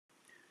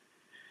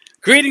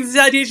Greetings,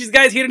 salutations,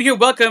 guys. Here.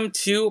 Welcome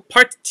to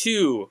part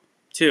two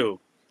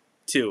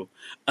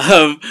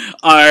of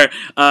our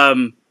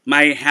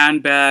my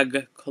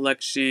handbag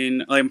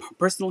collection,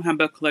 personal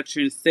handbag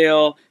collection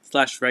sale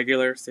 /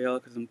 regular sale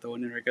because I'm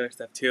throwing in regular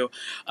stuff too.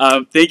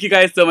 Thank you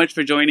guys so much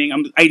for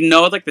joining. I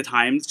know like the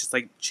times just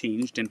like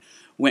changed and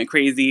went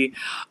crazy,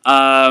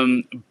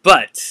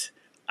 but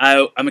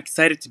I'm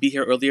excited to be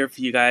here earlier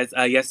for you guys.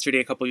 Yesterday,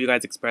 a couple of you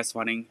guys expressed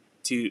wanting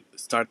to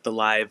start the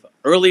live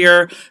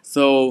earlier,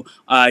 so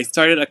I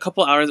started a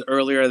couple hours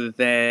earlier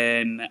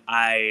than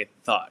I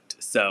thought.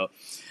 So,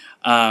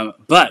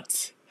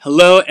 but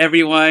hello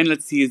everyone.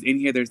 Let's see who's in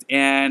here. There's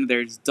Anne.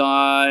 There's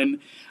Dawn.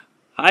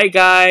 Hi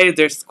guys.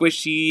 There's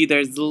Squishy.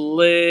 There's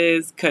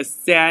Liz.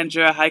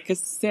 Cassandra. Hi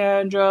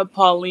Cassandra.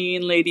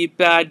 Pauline. Lady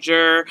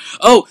Badger.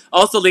 Oh,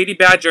 also Lady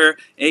Badger,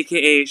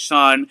 aka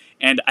Sean.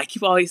 And I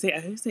always say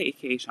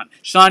aka Sean.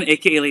 Sean,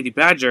 aka Lady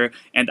Badger,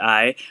 and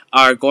I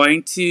are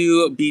going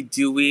to be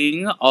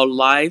doing a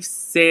live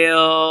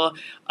sale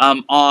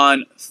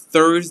on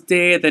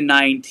Thursday the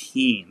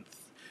 19th.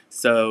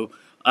 So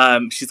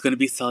she's going to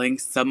be selling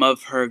some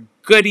of her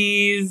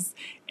goodies,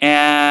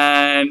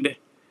 and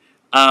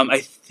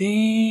I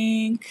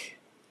think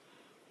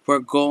we're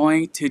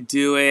going to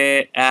do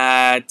it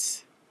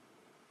at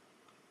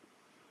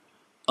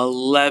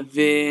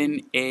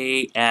 11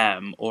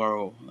 a.m.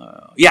 or,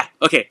 yeah,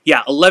 okay,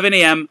 yeah, 11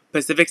 a.m.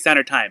 Pacific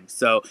Standard Time.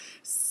 So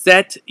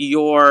set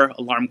your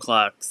alarm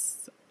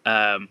clocks,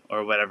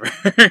 or whatever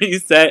you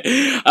set,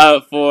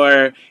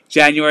 for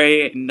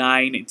January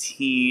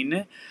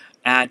 19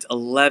 at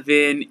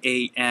 11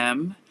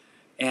 a.m.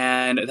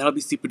 And that'll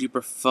be super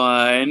duper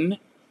fun.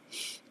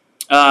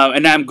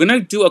 And I'm gonna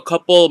do a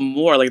couple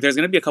more. Like, there's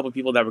gonna be a couple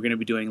people that we're gonna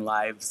be doing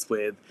lives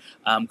with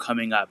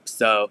coming up.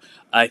 So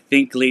I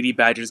think Lady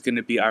Badger is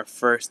gonna be our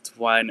first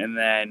one, and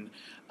then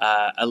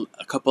a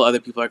couple other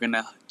people are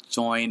gonna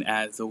join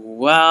as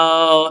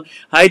well.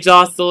 Hi,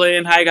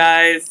 Jocelyn. Hi,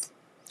 guys.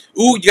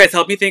 Ooh, you guys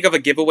help me think of a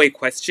giveaway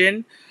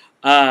question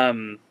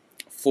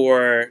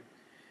for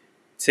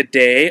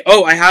today.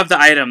 Oh, I have the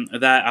item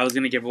that I was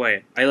gonna give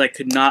away. I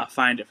could not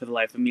find it for the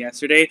life of me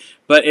yesterday,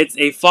 but it's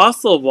a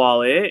fossil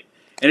wallet.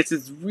 And it's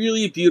this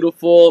really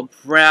beautiful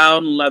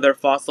brown leather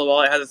fossil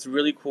wallet. It has this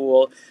really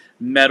cool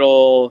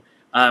metal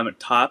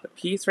top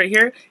piece right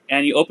here.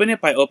 And you open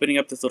it by opening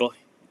up this little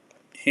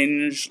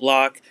hinge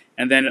lock.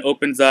 And then it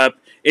opens up.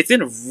 It's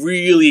in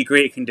really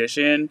great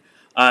condition.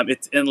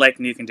 It's in like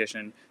new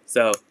condition.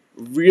 So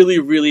really,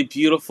 really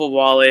beautiful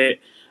wallet.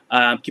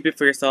 Keep it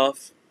for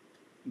yourself.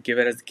 Give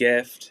it as a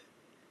gift.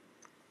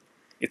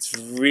 It's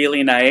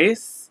really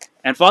nice.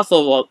 And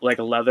fossil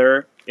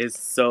leather is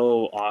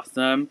so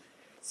awesome.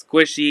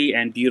 Squishy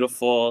and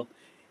beautiful,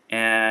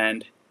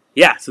 and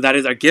yeah, so that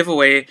is our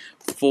giveaway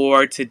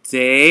for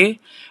today.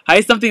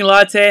 Hi, Something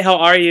Latte, how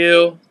are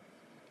you?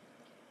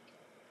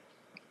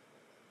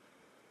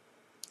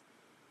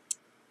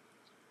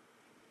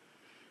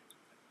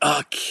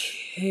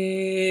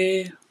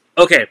 Okay,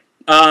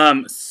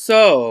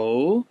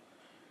 so,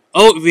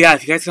 oh yeah,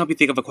 if you guys can help me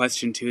think of a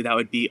question too, that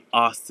would be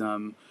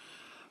awesome.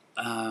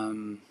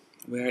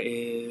 Where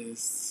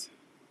is...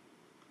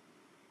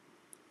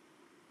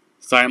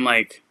 Sorry, I'm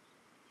like,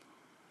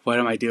 what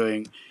am I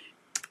doing?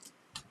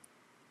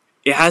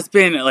 It has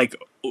been like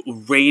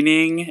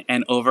raining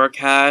and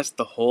overcast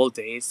the whole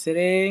day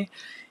today,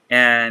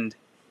 and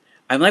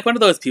I'm like one of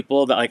those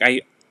people that like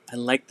I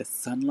like the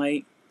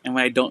sunlight, and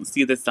when I don't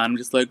see the sun, I'm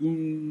just like,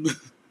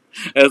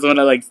 I just want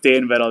to like stay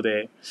in bed all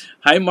day.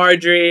 Hi,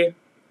 Marjorie.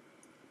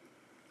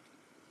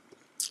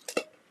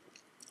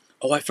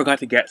 Oh, I forgot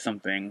to get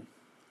something.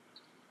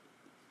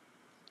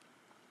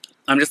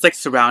 I'm just like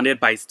surrounded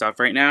by stuff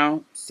right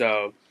now,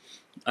 so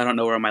I don't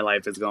know where my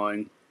life is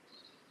going.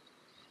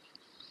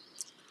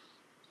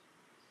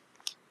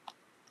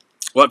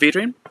 What,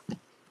 Vadrian?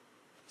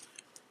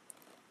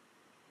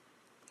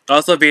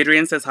 Also,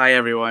 Vadrian says hi,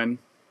 everyone.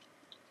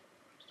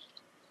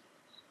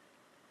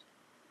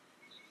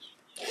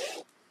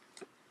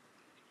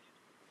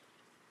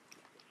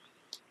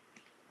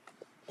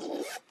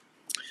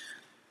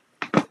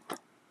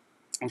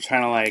 I'm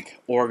trying to like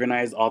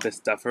organize all this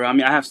stuff around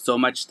me. I have so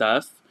much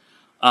stuff.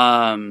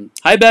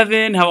 Hi,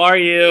 Bevan. How are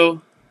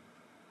you?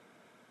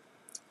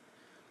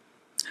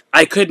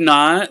 I could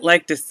not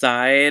like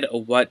decide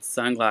what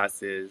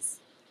sunglasses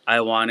I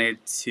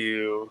wanted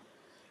to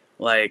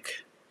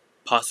like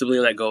possibly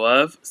let go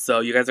of.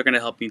 So you guys are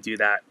gonna help me do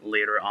that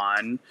later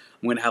on.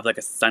 I'm gonna have like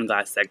a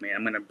sunglass segment.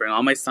 I'm gonna bring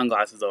all my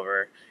sunglasses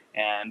over,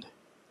 and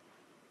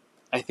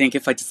I think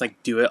if I just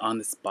like do it on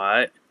the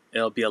spot,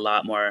 it'll be a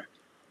lot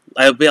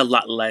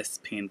less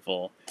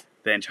painful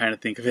than trying to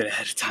think of it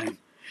ahead of time.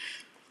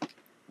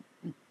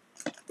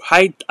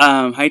 Hi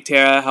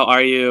Tara, how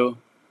are you?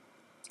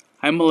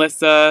 Hi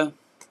Melissa.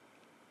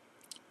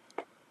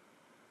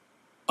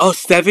 Oh,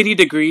 70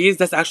 degrees?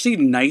 That's actually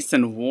nice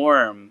and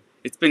warm.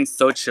 It's been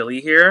so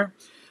chilly here.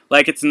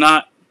 Like, it's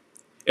not...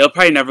 It'll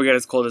probably never get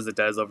as cold as it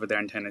does over there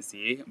in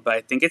Tennessee. But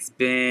I think it's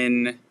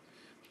been...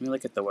 Let me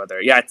look at the weather.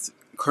 Yeah, it's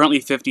currently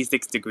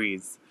 56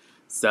 degrees.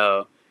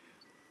 So...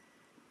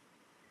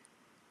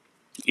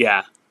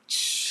 Yeah.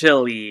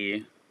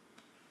 Chili.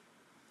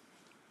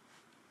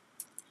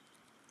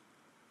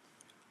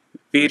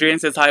 Adrian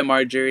says hi,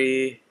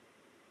 Marjorie.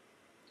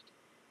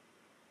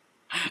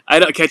 I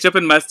don't ketchup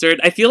and mustard.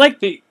 I feel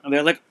like they're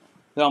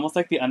almost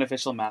like the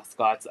unofficial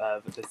mascots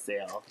of the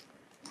sale.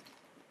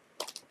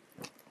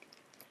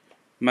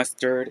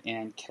 Mustard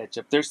and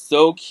ketchup. They're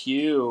so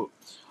cute.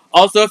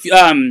 Also,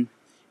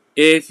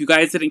 if you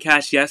guys didn't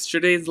catch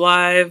yesterday's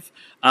live,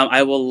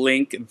 I will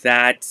link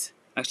that.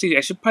 Actually,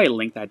 I should probably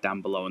link that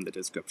down below in the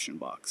description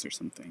box or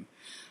something.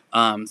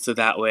 So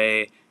that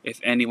way, if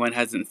anyone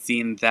hasn't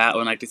seen that or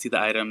would like to see the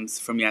items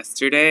from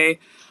yesterday,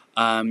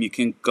 you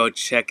can go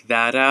check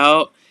that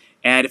out.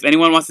 And if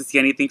anyone wants to see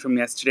anything from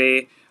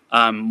yesterday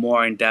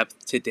more in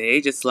depth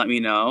today, just let me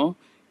know.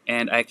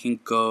 And I can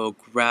go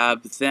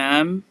grab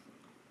them.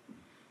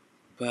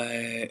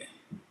 But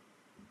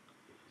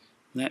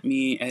let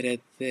me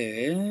edit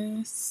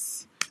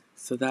this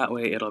so that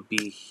way it'll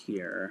be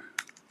here.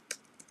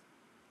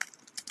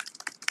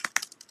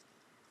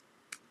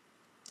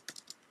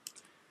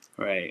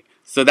 Right.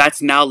 So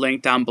that's now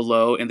linked down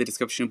below in the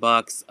description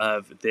box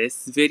of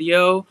this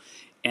video.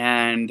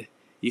 And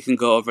you can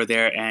go over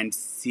there and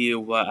see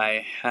what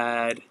I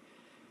had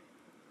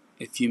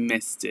if you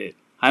missed it.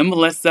 Hi,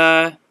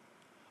 Melissa.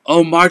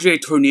 Oh, Marjorie,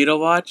 tornado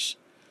watch?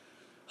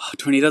 Oh,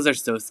 tornadoes are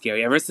so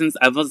scary. Ever since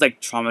I was like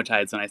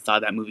traumatized when I saw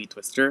that movie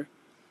Twister.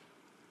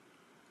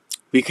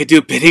 We could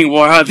do bidding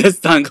war on the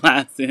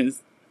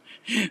sunglasses.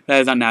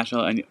 That is on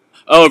National.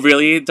 Oh,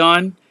 really,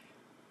 Dawn?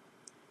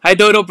 Hi,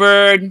 Dodo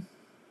Bird.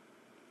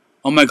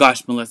 Oh my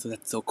gosh, Melissa,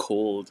 that's so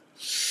cold.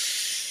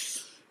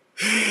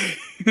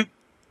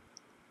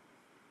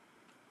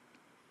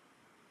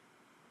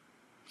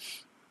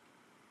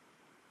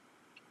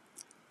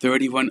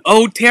 31.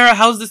 Oh, Tara,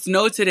 how's the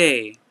snow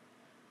today?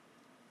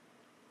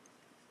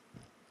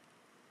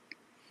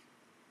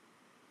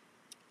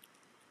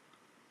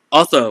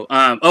 Also,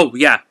 oh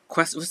yeah,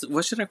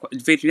 what should I?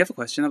 Vade, do you have a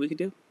question that we could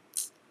do?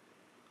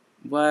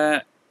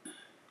 What?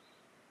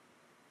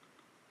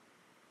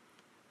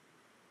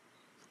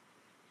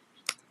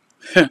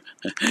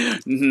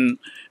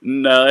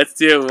 No, let's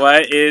do.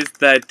 What is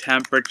the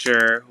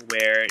temperature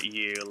where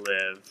you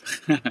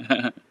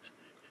live?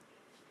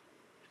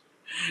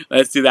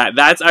 Let's do that.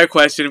 That's our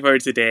question for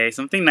today.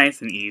 Something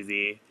nice and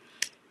easy.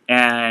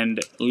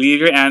 And leave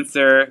your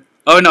answer.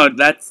 Oh no,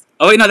 that's.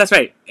 Oh wait, no, that's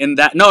right. In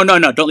that. No, no,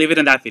 no. Don't leave it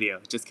in that video.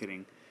 Just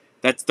kidding.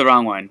 That's the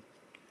wrong one.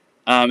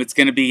 It's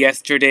gonna be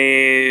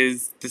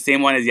yesterday's. The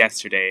same one as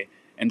yesterday,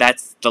 and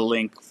that's the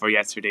link for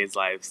yesterday's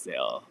live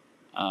sale.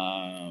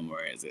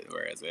 Where is it?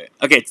 Where is it?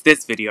 Okay, it's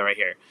this video right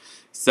here.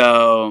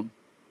 So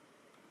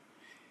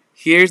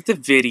here's the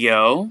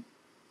video.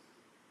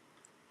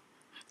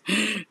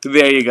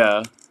 There you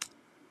go.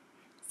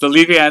 So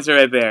leave your answer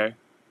right there.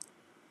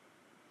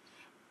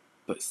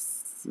 But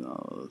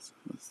so,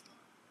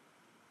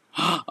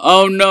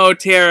 oh no,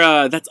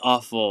 Tara, that's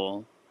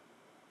awful.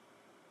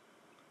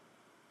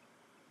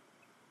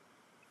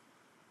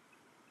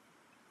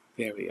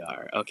 There we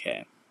are.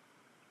 Okay.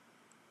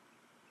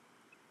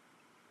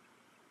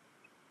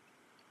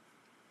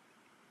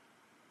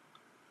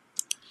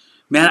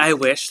 Man, I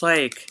wish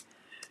like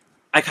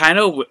I kind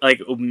of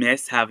like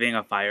miss having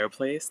a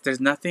fireplace. There's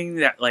nothing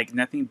that like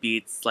nothing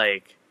beats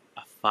like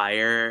a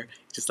fire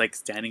just like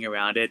standing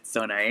around it.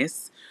 So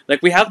nice.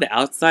 Like we have the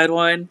outside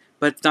one,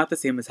 but it's not the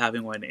same as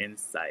having one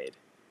inside.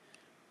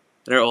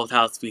 At our old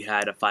house, we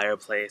had a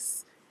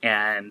fireplace,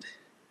 and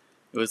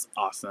it was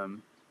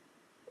awesome.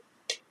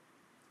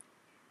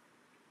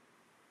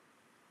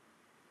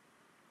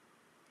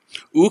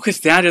 Ooh,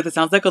 Cassandra, that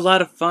sounds like a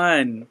lot of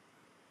fun.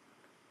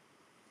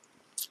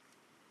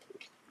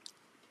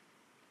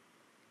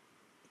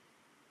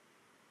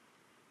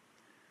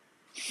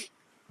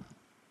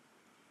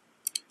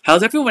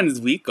 How's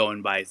everyone's week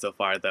going by so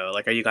far, though?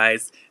 Like, how are you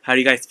guys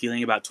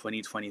feeling about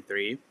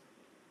 2023?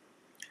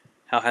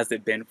 How has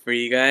it been for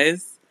you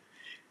guys?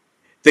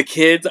 The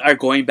kids are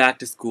going back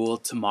to school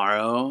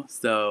tomorrow,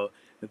 so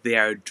they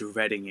are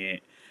dreading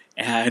it.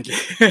 And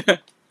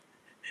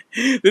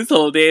this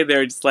whole day,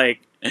 they're just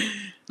like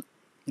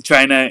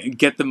trying to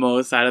get the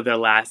most out of their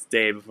last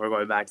day before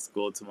going back to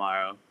school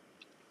tomorrow.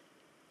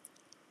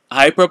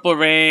 Hi, Purple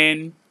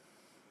Rain.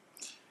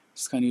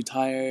 Just got new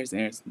tires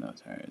and snow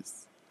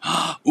tires.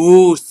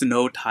 Ooh,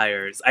 snow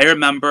tires. I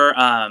remember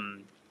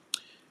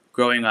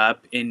growing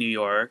up in New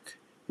York,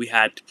 we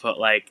had to put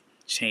like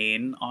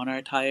chain on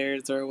our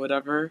tires or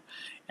whatever,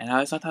 and I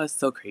always thought that was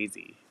so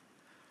crazy.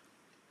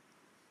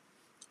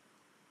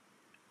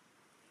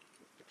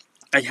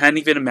 I can't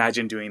even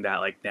imagine doing that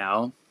like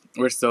now.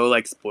 We're so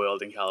like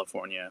spoiled in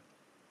California.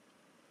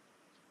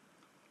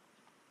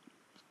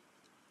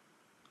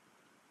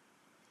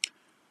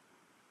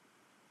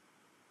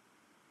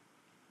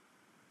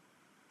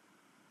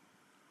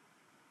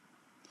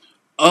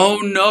 Oh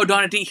no,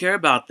 Don, I didn't hear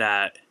about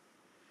that.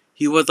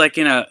 He was like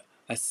in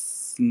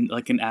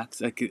like an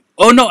accident. Like,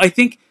 oh no, I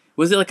think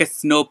was it like a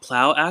snow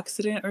plow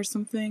accident or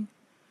something?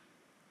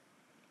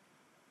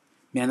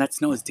 Man, that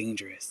snow is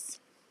dangerous.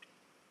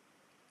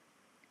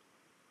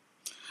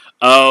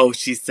 Oh,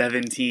 she's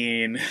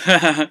 17.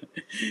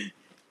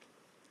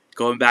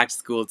 Going back to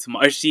school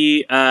tomorrow. Is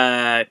she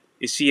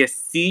a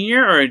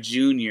senior or a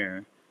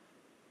junior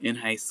in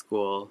high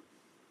school?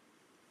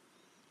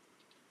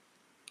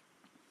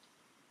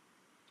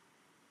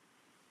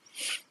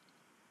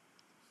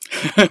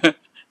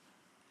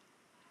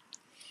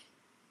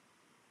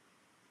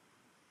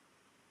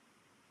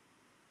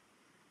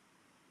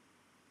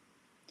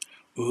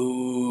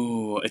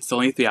 Ooh, it's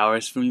only 3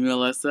 hours from you,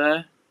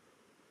 Melissa?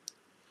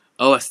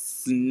 Oh, a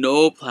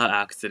snowplow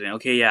accident.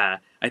 Okay, yeah.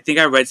 I think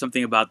I read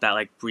something about that,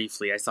 like,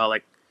 briefly. I saw,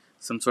 like,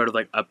 some sort of,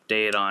 like,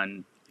 update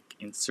on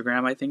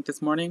Instagram, I think,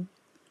 this morning.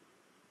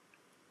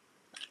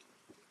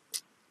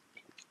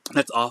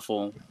 That's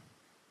awful.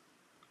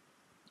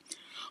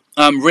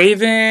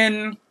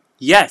 Raven,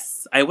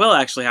 yes, I will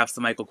actually have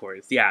some Michael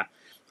Kors. Yeah.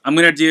 I'm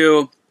gonna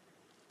do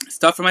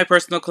stuff from my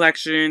personal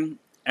collection,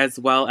 as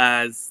well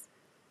as...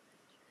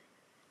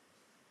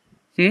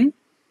 Hmm?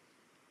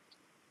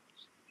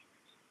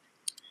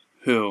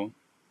 Who?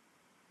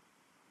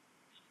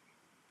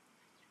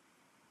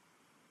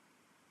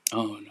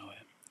 Oh, no.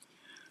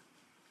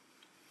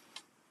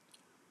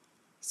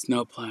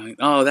 Snow plowing.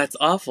 Oh, that's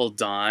awful,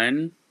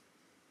 Dawn.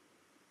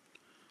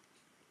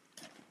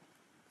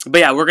 But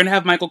yeah, we're gonna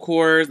have Michael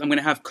Kors. I'm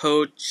gonna have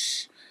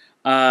Coach.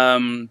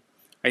 I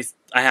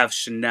have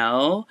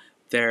Chanel.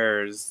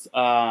 There's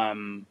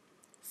Furla.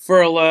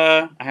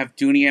 I have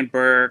Dooney and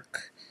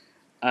Burke.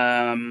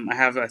 I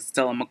have a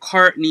Stella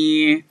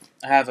McCartney.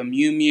 I have a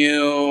Miu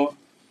Miu.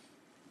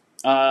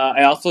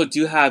 I also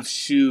do have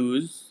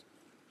shoes.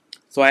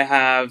 So I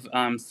have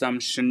some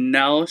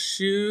Chanel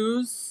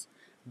shoes,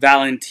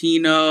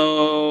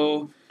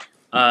 Valentino,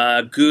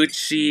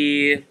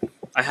 Gucci.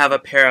 I have a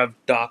pair of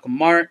Doc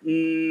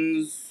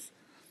Martens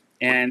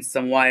and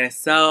some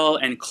YSL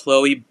and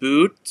Chloe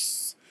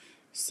boots.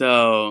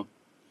 So,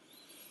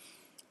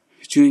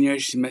 Junior,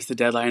 she missed the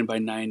deadline by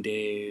 9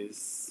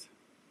 days.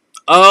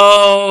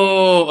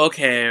 Oh,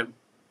 okay.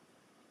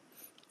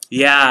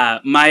 Yeah,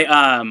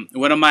 my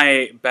one of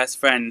my best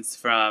friends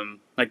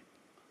from like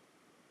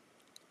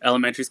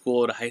elementary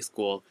school to high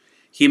school,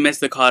 he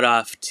missed the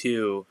cutoff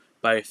too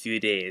by a few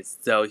days.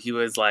 So he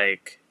was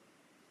like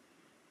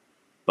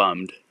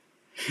bummed.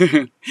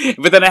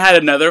 But then I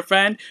had another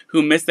friend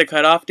who missed the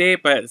cutoff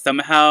date, but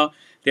somehow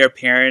their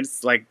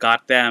parents like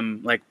got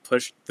them like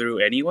pushed through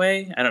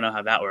anyway. I don't know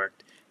how that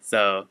worked.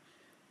 So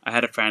I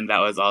had a friend that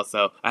was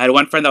also I had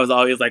one friend that was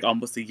always like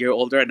almost a year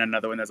older, and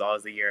another one that's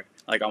always a year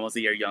like almost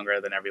a year younger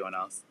than everyone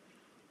else.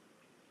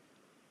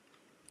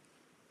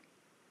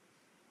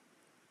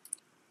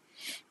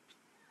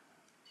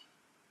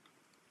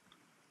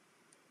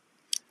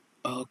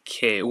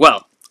 Okay,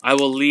 well, I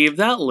will leave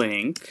that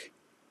link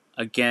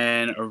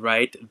again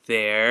right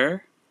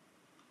there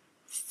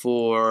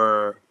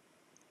for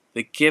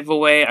the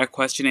giveaway. Our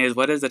question is,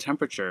 what is the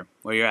temperature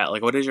where you're at?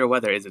 Like, what is your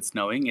weather? Is it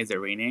snowing? Is it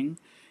raining?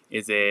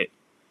 Is it...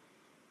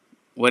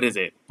 What is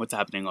it? What's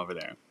happening over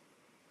there?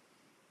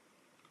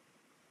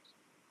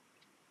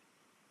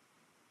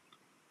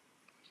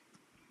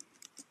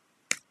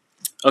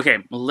 Okay,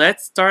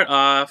 let's start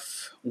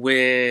off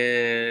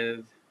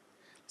with...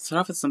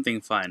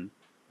 something fun.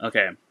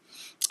 Okay.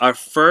 Our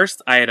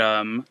first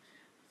item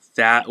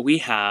that we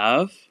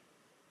have...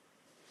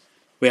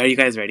 Wait, are you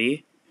guys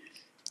ready?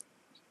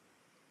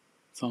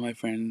 So my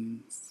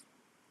friends...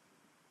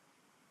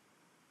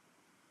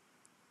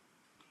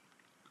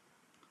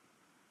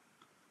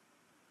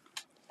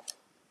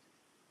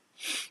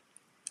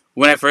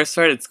 When I first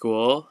started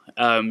school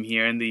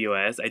here in the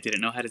U.S., I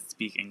didn't know how to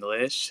speak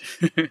English.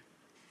 Did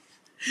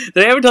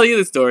I ever tell you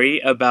the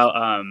story about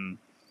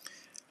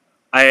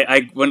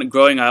when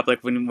growing up,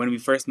 like when we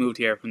first moved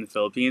here from the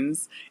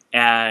Philippines,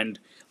 and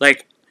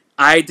like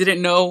I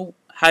didn't know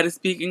how to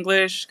speak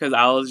English because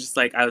I was just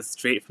like I was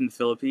straight from the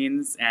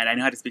Philippines, and I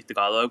know how to speak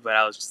Tagalog, but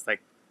I was just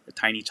like a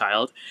tiny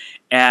child,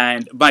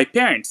 and my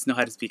parents know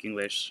how to speak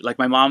English. Like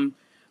my mom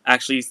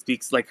actually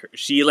speaks like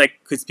she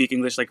like could speak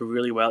English like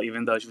really well,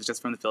 even though she was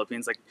just from the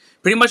Philippines. Like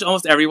pretty much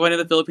almost everyone in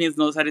the Philippines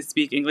knows how to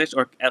speak English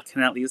or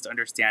can at least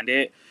understand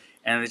it,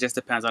 and it just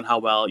depends on how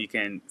well you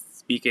can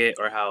speak it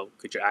or how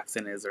good your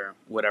accent is or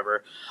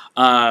whatever.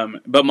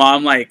 But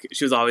mom, like,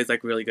 she was always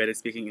like really good at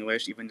speaking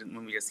English, even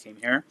when we just came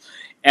here.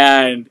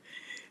 And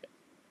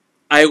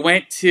I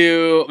went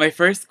to my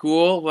first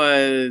school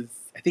was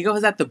I think it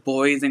was at the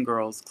Boys and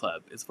Girls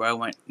Club is where I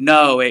went.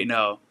 No, wait,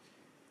 no.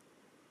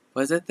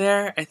 Was it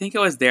there? I think it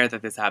was there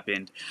that this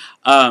happened.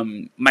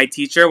 My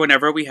teacher,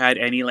 whenever we had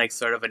any like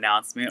sort of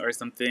announcement or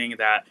something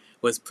that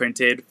was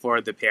printed for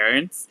the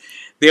parents,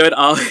 they would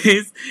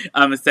always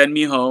send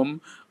me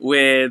home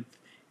with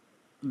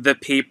the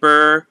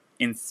paper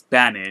in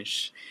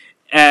Spanish.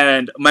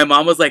 And my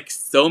mom was like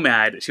so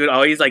mad. She would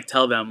always like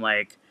tell them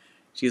like,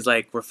 she's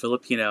like, we're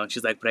Filipino. And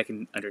she's like, but I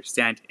can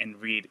understand and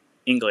read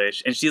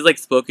English. And she's like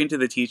spoken to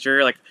the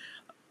teacher like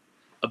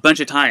a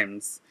bunch of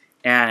times.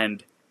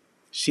 And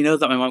she knows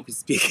that my mom can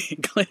speak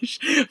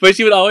English, but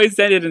she would always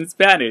send it in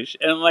Spanish.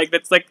 And I'm like,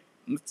 that's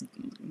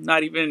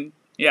not even,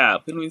 yeah,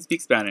 we don't even speak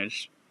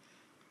Spanish.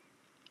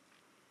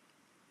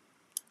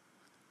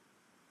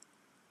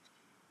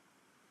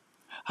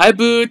 Hi,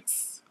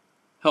 Boots.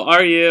 How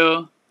are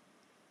you?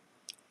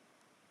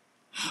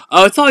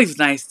 Oh, it's always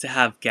nice to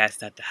have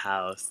guests at the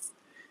house.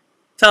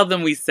 Tell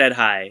them we said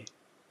hi.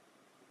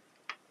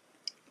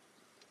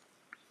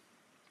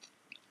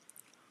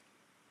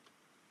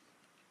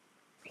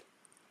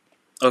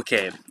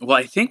 Okay, well,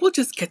 I think we'll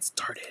just get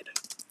started.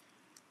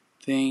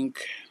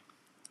 Think.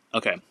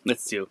 Okay,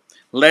 Let's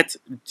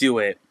do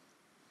it.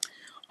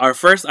 Our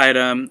first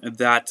item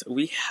that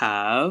we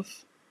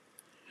have.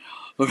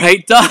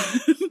 Right, Don?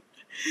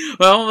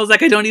 Well, I was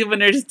like, I don't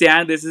even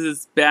understand. This is in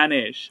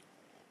Spanish.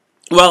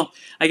 Well,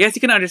 I guess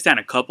you can understand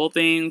a couple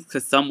things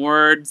because some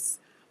words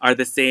are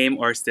the same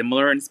or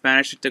similar in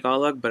Spanish and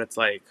Tagalog, but it's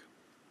like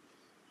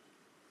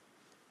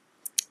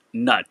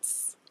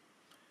nuts.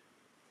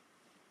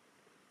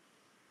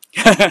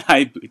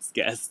 Hi, Boots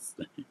guests.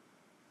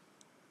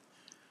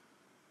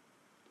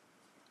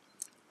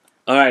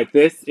 All right,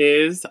 this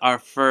is our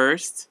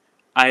first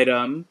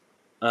item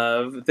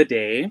of the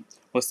day.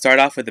 We'll start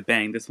off with a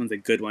bang. This one's a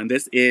good one.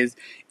 This is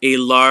a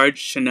large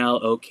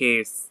Chanel O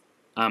case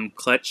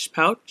clutch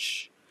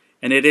pouch,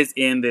 and it is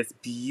in this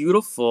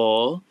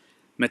beautiful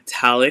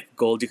metallic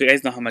gold. You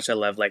guys know how much I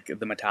love like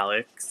the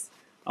metallics.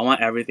 I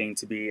want everything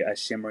to be a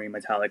shimmery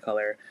metallic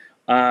color.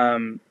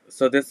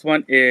 So this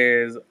one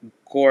is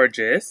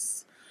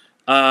gorgeous.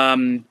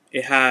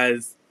 It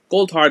has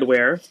gold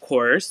hardware, of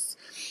course.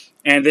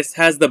 And this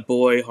has the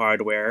boy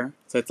hardware,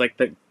 so it's like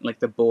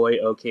the boy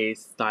OK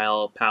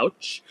style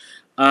pouch.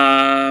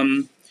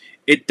 Um,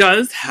 it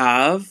does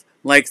have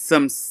like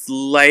some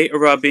slight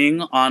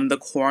rubbing on the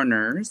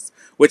corners,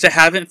 which I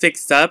haven't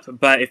fixed up.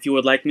 But if you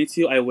would like me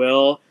to, I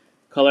will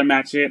color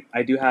match it.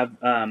 I do have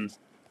a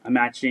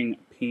matching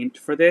paint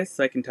for this,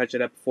 so I can touch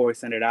it up before we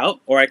send it out,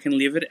 or I can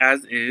leave it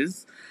as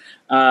is.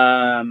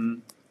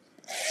 Um,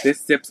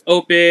 this zips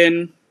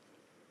open.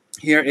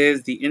 Here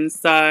is the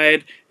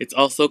inside. It's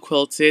also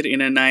quilted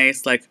in a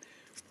nice like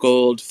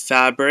gold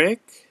fabric.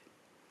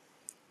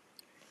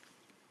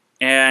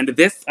 And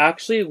this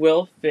actually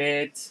will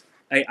fit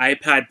an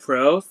iPad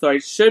Pro, so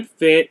it should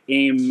fit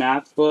a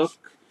MacBook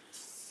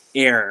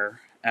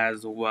Air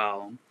as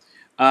well.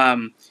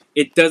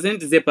 It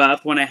doesn't zip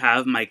up when I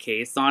have my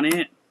case on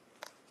it,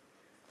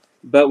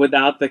 but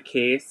without the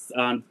case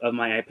of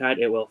my iPad,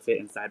 it will fit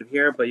inside of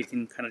here. But you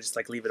can kind of just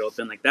like leave it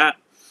open like that.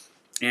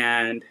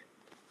 And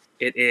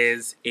it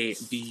is a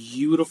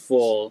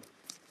beautiful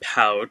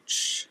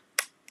pouch.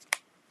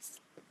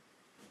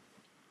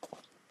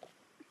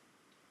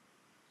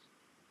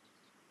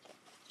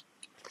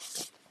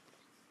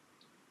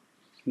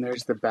 And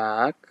there's the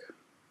back.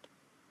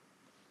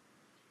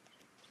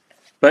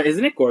 But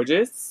isn't it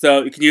gorgeous?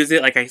 So you can use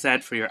it, like I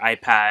said, for your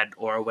iPad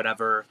or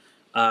whatever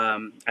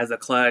as a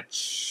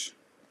clutch.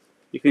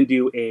 You can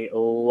do a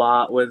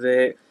lot with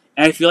it.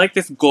 And I feel like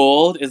this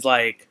gold is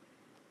like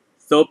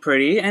so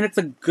pretty. And it's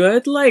a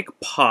good like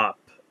pop.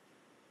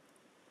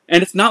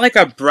 And it's not like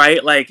a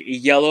bright like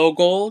yellow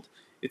gold.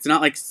 It's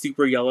not like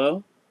super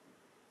yellow.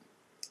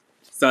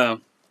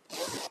 So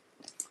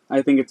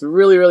I think it's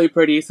really, really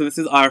pretty. So this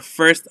is our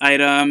first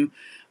item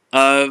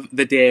of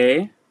the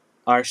day.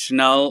 Our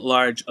Chanel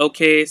large O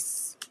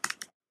case.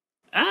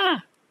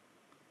 Ah!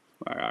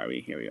 Where are we?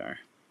 Here we are.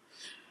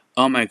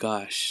 Oh my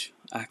gosh.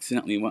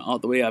 Accidentally went all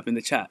the way up in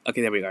the chat.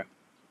 Okay, there we go.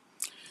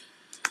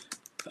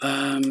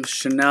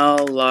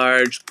 Chanel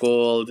large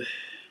gold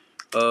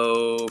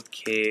O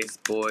case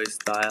boy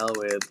style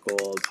with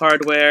gold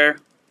hardware.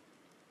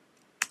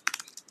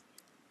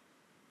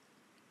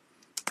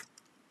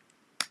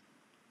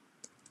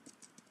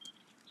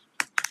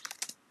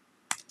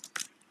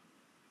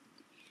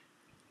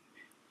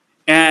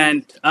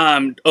 And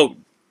oh,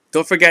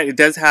 don't forget it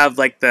does have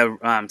like the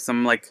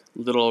some like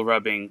little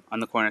rubbing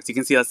on the corners. You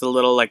can see that's a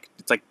little like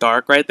it's like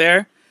dark right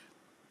there.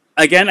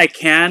 Again, I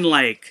can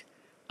match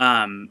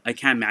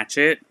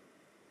it.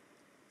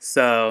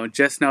 So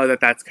just know that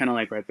that's kind of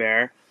like right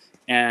there,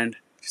 and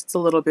just a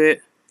little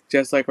bit,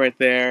 just like right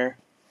there,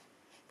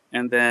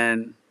 and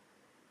then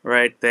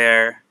right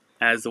there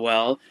as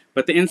well.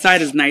 But the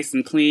inside is nice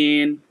and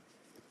clean.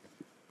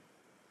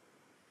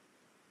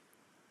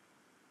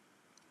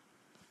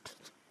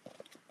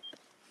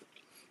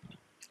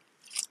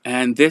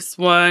 And this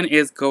one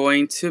is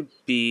going to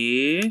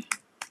be...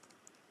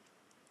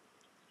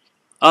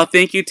 Oh,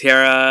 thank you,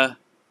 Tara.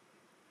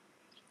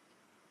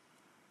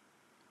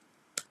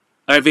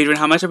 Alright, Adrian,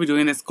 how much are we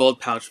doing this gold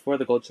pouch for?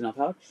 The gold Chanel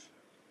pouch?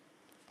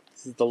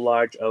 This is the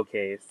large O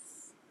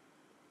case.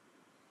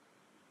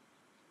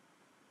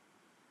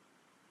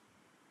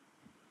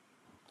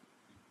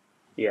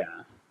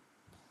 Yeah.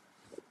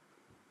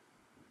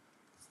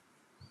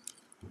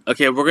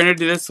 Okay, we're gonna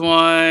do this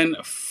one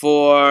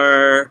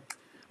for...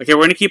 Okay,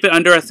 we're gonna keep it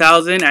under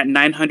 $1,000 at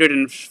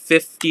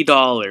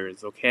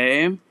 $950,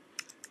 okay?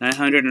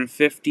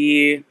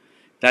 $950.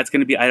 That's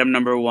gonna be item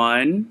number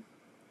 1.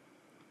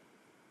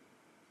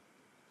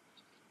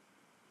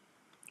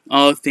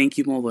 Oh, thank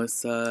you,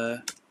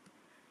 Melissa.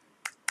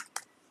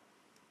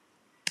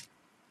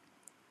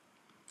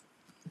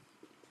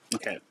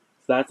 Okay, so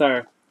that's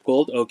our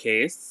gold O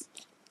case.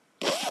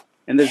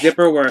 And the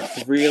zipper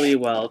works really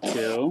well,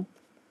 too.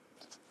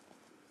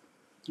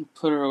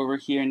 Put her over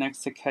here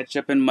next to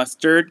ketchup and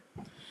mustard.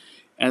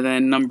 And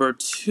then number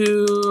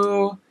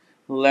 2,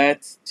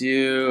 let's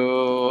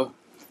do...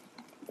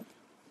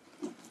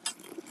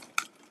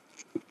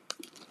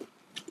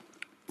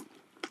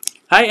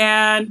 Hi,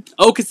 Anne.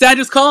 Oh,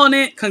 Cassandra's calling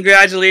it.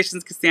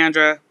 Congratulations,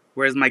 Cassandra.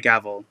 Where's my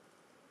gavel?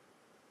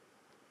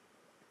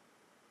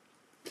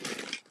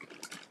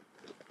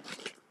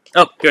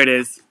 Oh, here it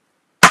is.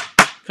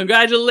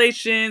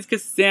 Congratulations,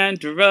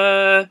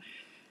 Cassandra.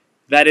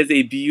 That is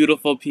a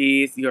beautiful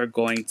piece. You are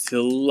going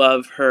to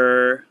love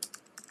her.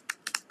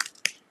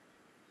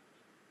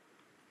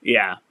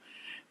 Yeah.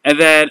 And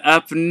then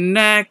up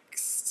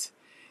next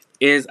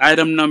is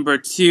item number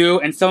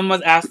 2. And someone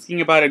was asking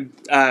about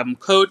a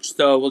coach,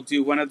 so we'll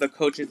do one of the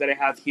coaches that I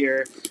have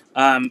here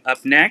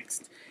up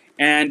next.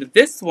 And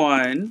this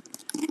one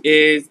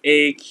is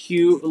a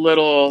cute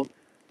little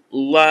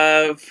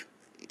love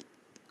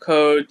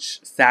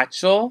coach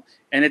satchel.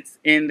 And it's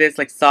in this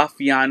like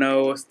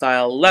Saffiano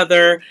style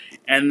leather.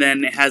 And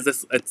then it has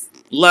this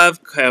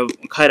love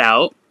cut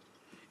out.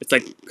 It's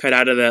like cut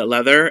out of the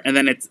leather. And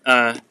then it's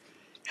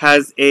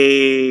has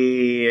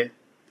a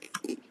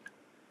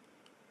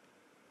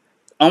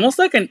almost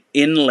like an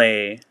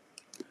inlay.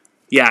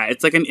 Yeah,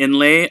 it's like an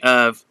inlay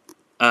of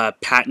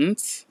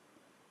patent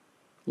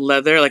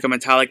leather, like a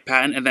metallic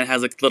patent, and then it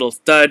has like little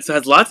studs. So it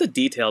has lots of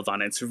details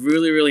on it. It's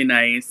really, really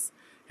nice.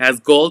 It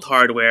has gold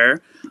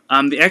hardware.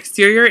 The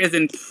exterior is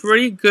in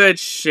pretty good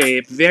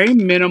shape. Very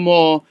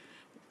minimal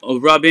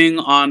rubbing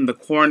on the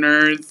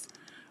corners.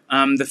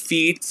 The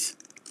feet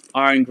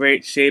are in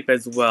great shape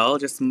as well.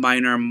 Just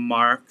minor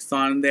marks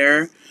on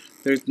there.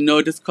 There's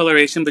no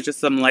discoloration, but just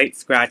some light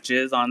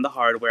scratches on the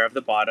hardware of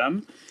the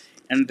bottom.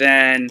 And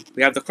then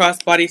we have the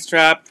crossbody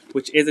strap,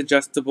 which is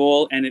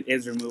adjustable and it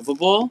is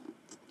removable.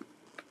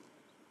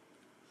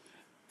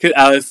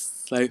 I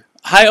was like,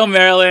 hi, oh,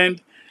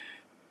 Maryland.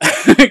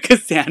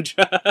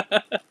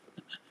 Cassandra.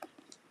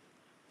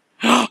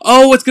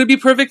 Oh, it's going to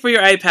be perfect for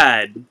your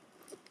iPad.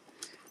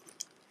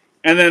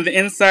 And then the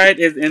inside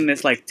is in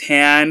this like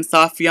tan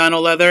Saffiano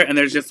leather, and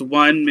there's just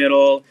one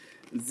middle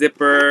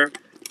zipper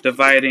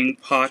dividing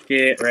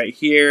pocket right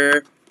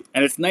here.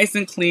 And it's nice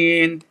and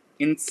clean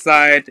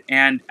inside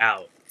and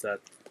out. It's a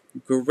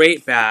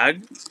great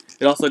bag.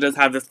 It also does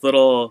have this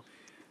little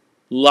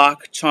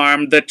lock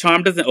charm. The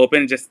charm doesn't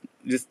open, it just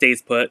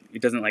stays put.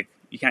 It doesn't like,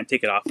 you can't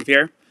take it off of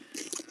here.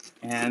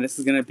 And this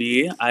is going to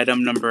be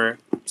item number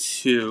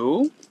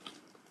 2.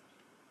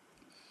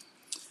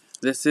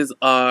 This is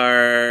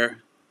our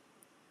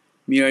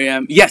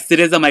Miriam. Yes, it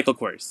is a Michael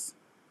Kors.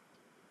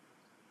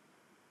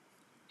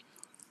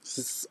 This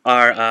is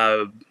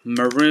our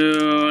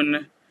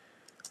maroon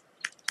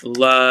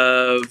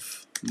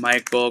love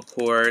Michael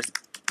Kors.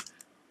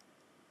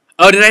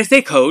 Oh, did I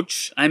say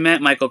Coach? I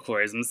meant Michael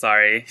Kors. I'm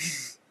sorry.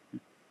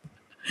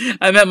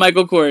 I meant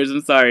Michael Kors.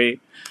 I'm sorry.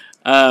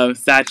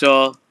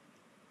 Satchel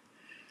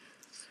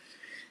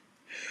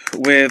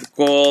with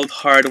gold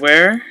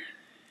hardware.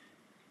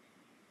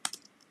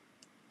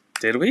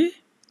 Did we?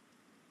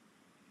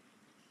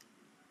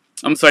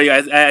 I'm sorry,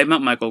 guys. I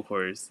meant Michael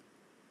Kors.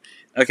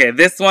 Okay,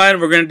 this one,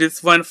 we're going to do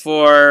this one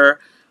for,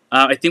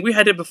 I think we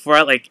had it before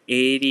at like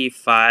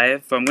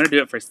 $85, so I'm going to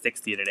do it for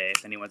 $60 today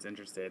if anyone's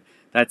interested.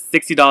 That's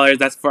 $60.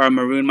 That's for our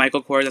maroon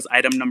Michael Kors. That's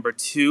item number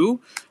 2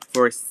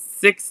 for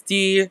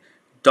 $60.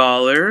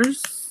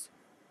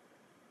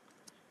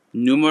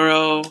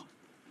 Numero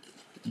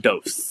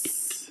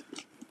dos.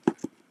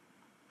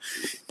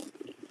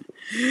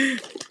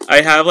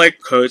 I have like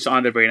Coach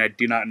on the brain. I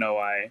do not know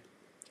why.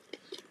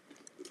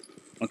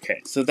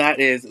 Okay, so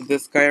that is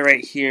this guy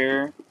right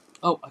here.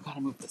 Oh, I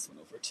gotta move this one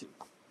over too.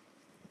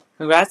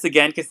 Congrats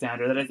again,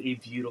 Cassandra. That is a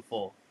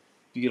beautiful,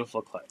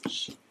 beautiful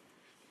clutch.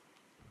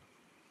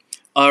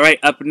 Alright,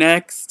 up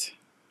next.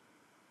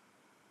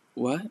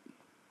 What?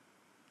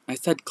 I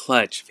said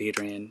clutch,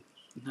 Phaedrian.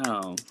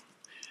 No.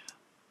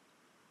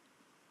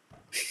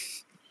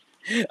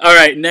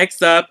 Alright,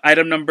 next up,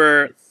 item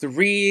number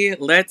 3.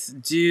 Let's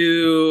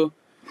do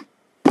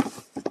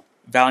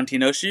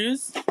Valentino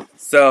shoes.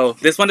 So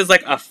this one is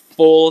like a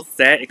full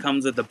set. It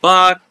comes with the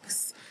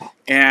box,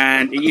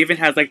 and it even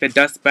has like the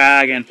dust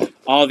bag and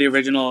all the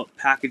original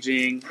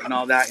packaging and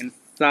all that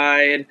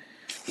inside.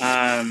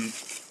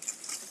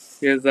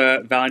 Here's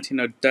a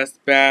Valentino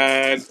dust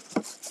bag.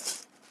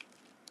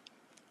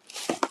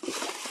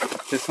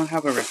 This one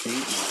have a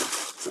receipt.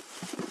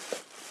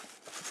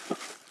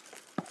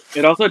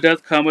 It also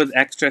does come with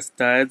extra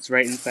studs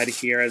right inside of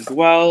here as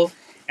well.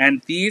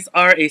 And these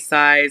are a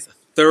size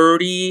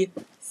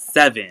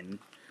 37.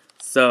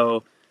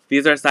 So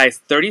these are size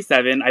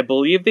 37. I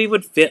believe they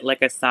would fit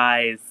like a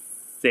size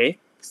 6,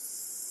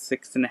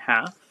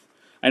 6.5.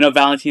 I know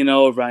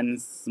Valentino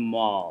runs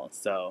small.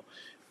 So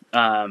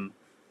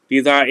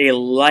these are a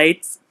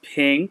light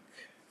pink.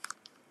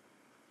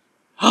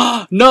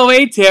 No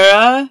way,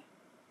 Tara!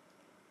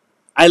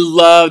 I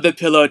love the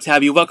pillow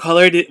tabby. What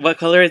color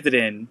is it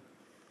in?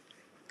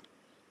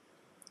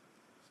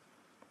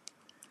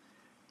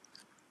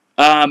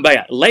 But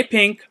yeah, light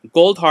pink,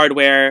 gold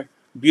hardware,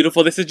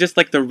 beautiful. This is just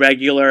like the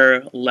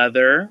regular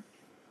leather.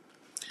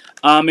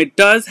 It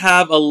does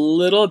have a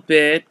little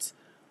bit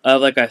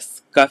of like a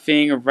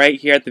scuffing right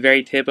here at the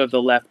very tip of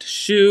the left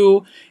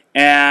shoe,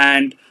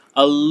 and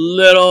a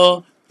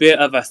little bit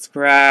of a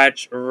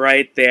scratch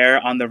right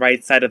there on the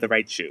right side of the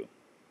right shoe.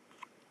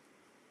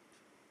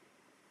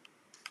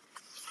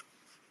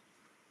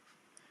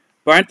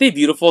 But aren't they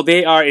beautiful?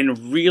 They are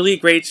in really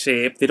great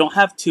shape. They don't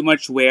have too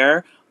much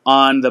wear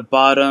on the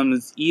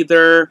bottoms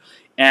either.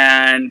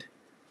 And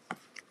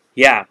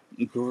yeah,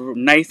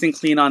 nice and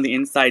clean on the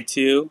inside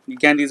too.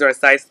 Again, these are a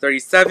size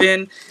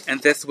 37,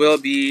 and this will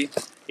be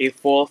a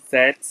full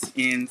set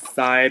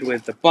inside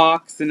with the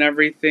box and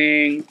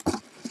everything.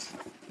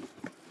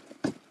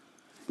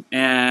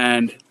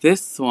 And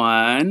this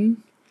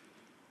one,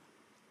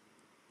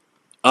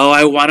 oh,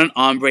 I want an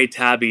ombre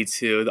tabby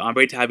too. The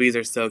ombre tabbies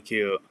are so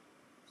cute.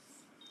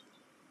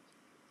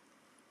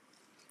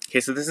 Okay,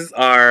 so this is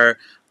our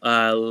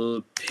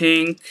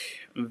pink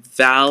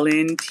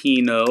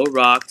Valentino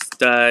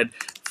ROCKSTUD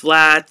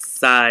flat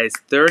size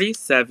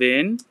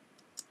 37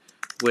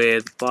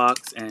 with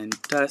box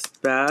and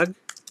dust bag.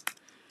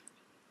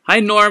 Hi,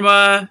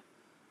 Norma.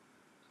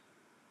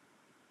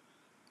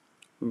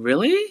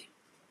 Really?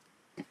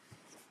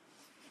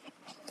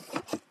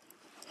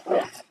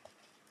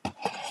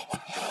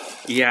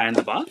 Yeah, in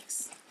the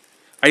box?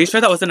 Are you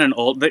sure that wasn't an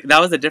old... That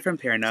was a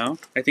different pair, no?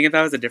 I think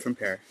that was a different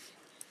pair.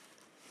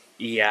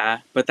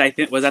 Yeah, but I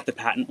think... Was that the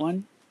patent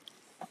one?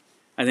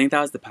 I think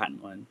that was the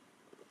patent one.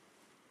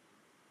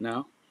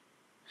 No?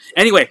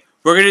 Anyway,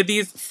 we're going to do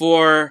these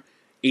for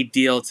a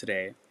deal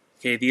today.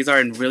 Okay, these are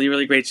in really,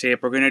 really great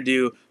shape. We're going to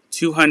do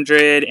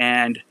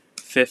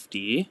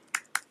 250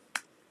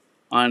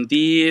 on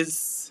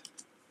these.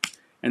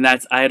 And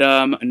that's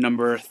item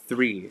number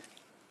 3.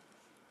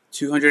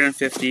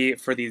 250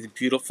 for these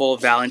beautiful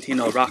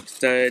Valentino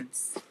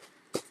ROCKSTUDs.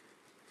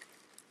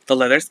 The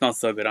leather smells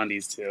so good on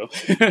these too.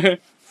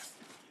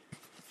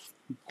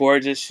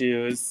 Gorgeous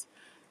shoes.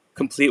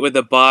 Complete with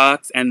the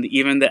box and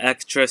even the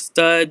extra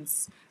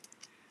studs.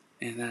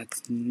 And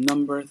that's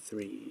number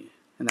 3.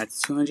 And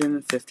that's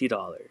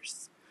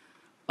 $250.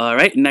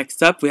 Alright,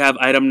 next up we have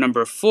item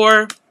number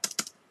 4.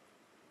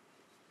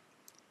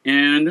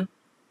 And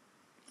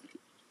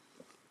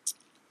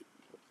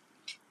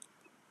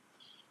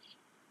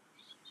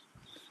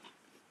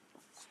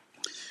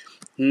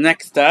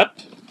next up,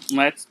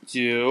 let's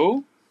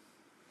do...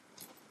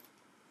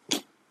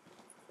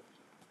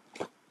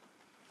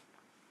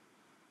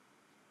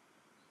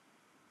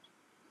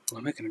 What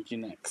am I going to do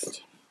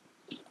next?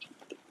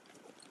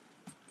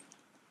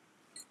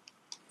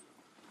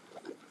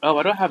 Oh,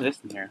 why do I have this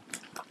in here?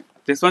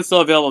 This one's still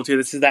available too.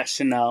 This is that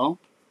Chanel.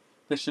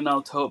 The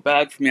Chanel tote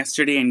bag from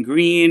yesterday in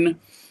green.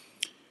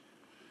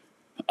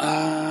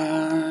 Oh,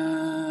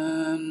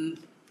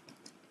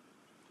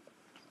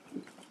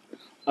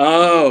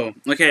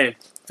 okay.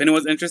 If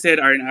anyone's interested,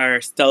 our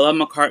Stella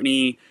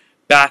McCartney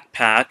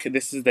backpack.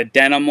 This is the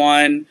denim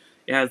one.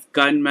 It has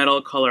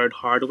gunmetal colored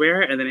hardware,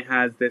 and then it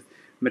has this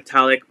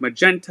metallic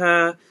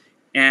magenta,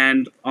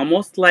 and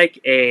almost like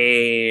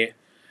a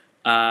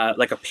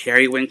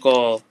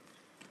periwinkle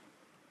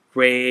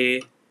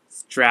gray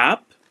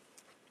strap.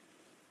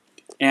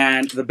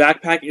 And the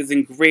backpack is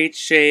in great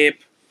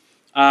shape.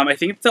 I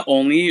think the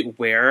only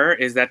wear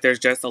is that there's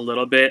just a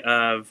little bit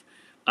of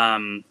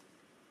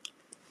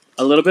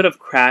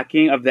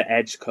cracking of the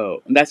edge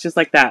coat. And that's just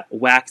like that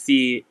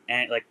waxy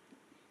and like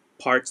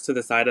parts to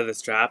the side of the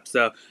strap.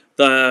 So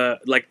the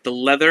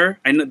leather,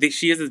 I know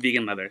she uses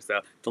vegan leather,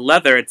 so the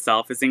leather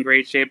itself is in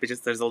great shape. It's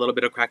just there's a little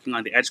bit of cracking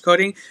on the edge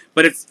coating,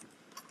 but it's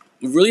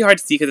really hard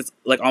to see because it's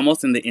like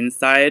almost in the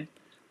inside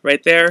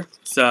right there.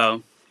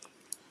 So,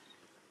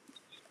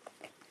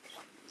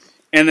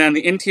 and then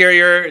the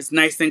interior is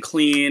nice and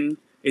clean.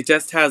 It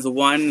just has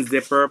one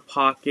zipper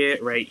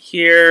pocket right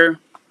here.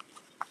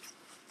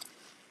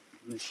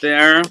 Right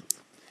there.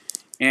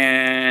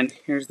 And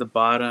here's the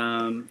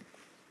bottom.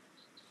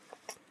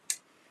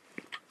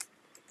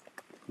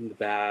 In the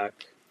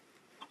back.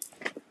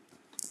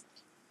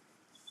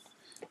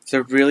 It's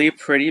a really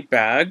pretty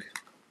bag.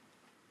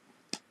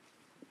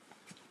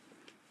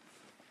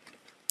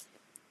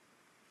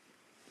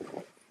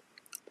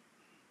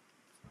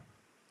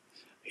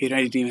 Here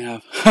I didn't even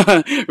have.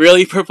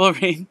 Really, Purple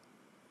Rain?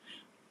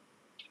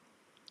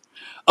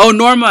 Oh,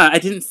 Norma, I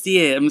didn't see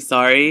it. I'm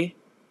sorry.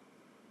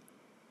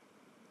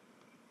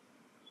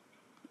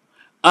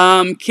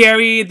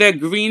 Carrie, the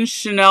green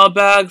Chanel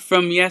bag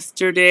from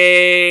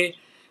yesterday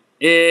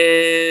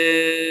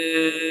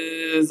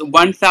is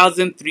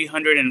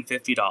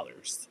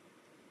 $1,350.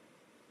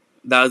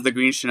 That was the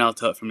green Chanel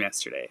tote from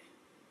yesterday.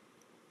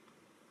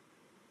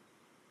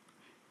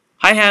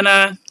 Hi,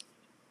 Hannah.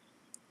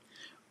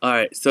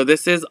 Alright, so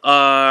this is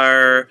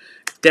our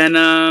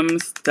denim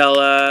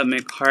Stella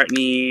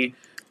McCartney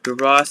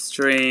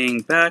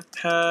drawstring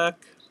backpack.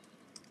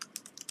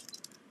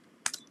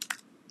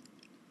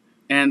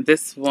 And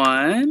this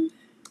one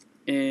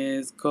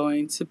is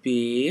going to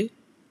be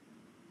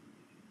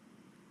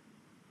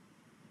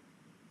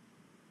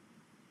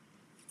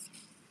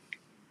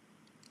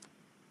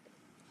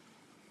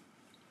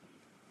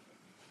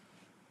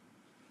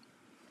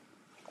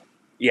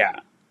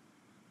Yeah.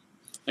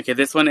 Okay,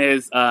 this one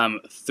is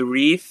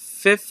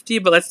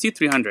 $350, but let's do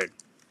 300.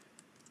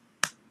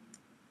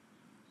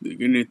 We're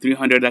gonna do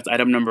 300. That's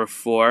item number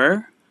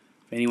 4.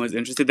 If anyone's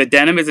interested, the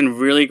denim is in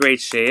really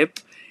great shape,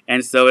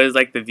 and so is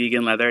like the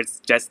vegan leather. It's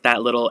just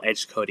that little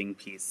edge coating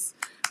piece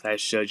that I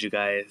showed you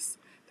guys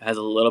that has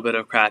a little bit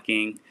of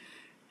cracking.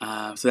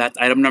 So that's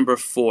item number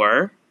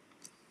 4.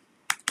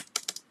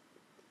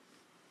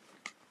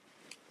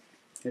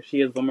 Here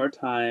she is one more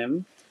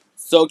time.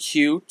 So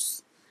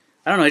cute.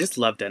 I don't know. I just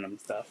love denim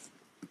stuff.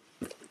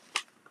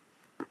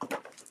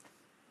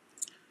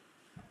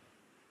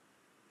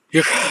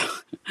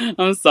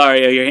 I'm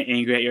sorry you're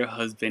angry at your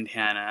husband,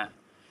 Hannah.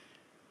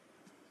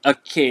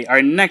 Okay,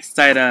 our next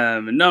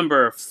item,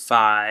 number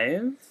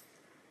 5,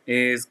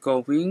 is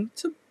going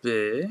to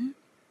be...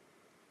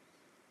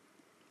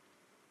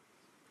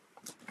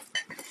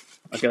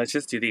 Okay, let's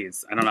just do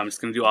these. I don't know, I'm just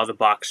going to do all the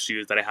box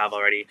shoes that I have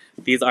already.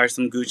 These are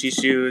some Gucci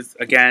shoes.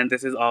 Again,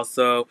 this is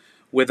also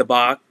with a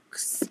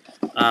box.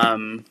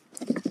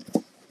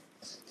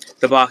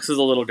 The box is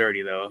a little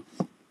dirty, though,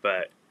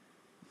 but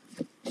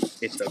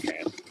it's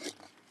okay.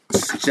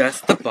 It's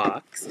just the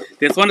box.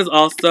 This one is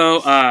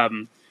also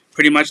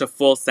pretty much a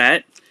full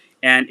set,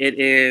 and it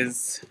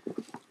is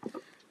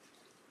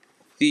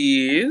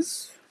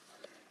these.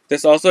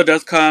 This also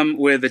does come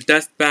with a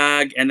dust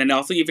bag, and then it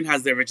also even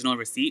has the original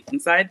receipt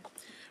inside.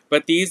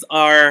 But these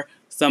are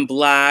some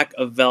black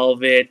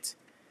velvet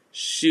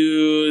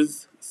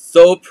shoes.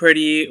 So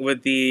pretty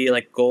with the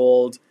like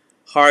gold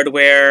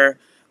hardware.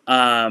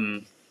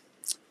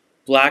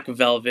 Black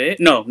velvet.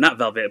 No, not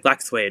velvet.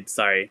 Black suede,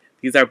 sorry.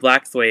 These are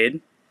black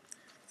suede.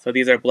 So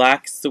these are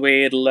black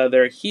suede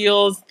leather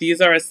heels.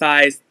 These are a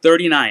size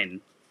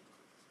 39.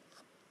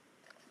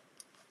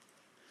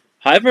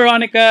 Hi,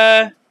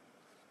 Veronica.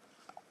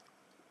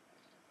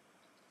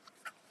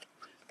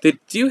 They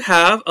do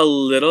have a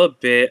little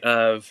bit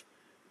of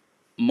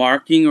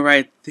marking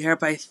right there,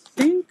 but I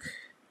think...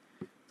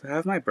 Do I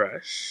have my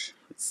brush?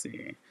 Let's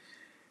see.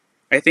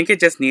 I think it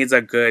just needs a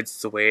good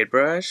suede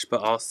brush,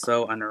 but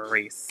also an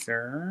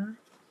eraser.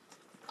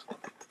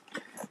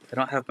 I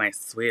don't have my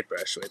suede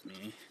brush with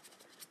me.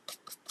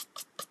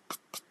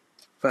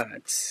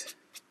 But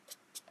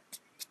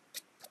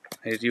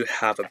I do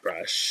have a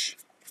brush.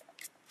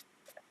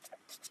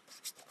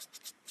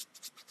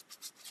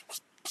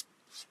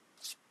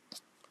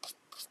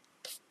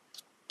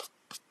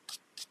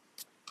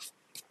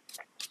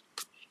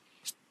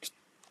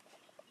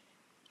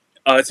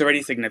 Oh, it's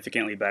already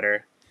significantly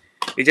better.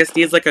 It just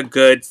needs like a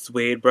good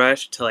suede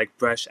brush to like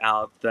brush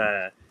out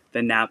the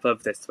nap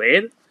of the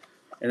suede,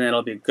 and then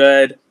it'll be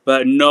good.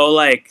 But no,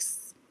 like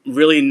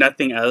really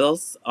nothing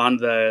else on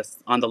the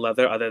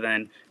leather other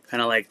than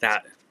kind of like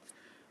that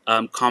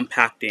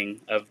compacting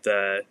of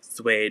the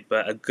suede.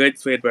 But a good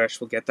suede brush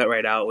will get that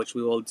right out, which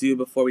we will do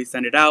before we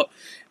send it out.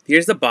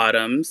 Here's the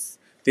bottoms.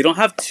 They don't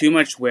have too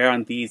much wear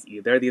on these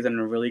either. These are in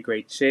a really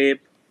great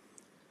shape.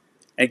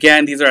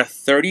 Again, these are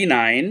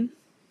 39.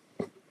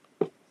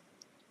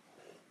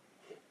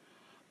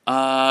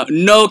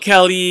 No,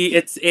 Kelly,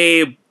 it's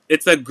a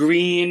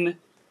green,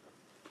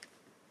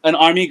 an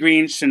army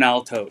green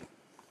Chanel tote.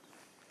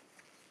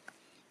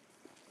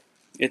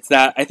 It's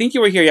that, I think you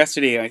were here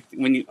yesterday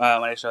when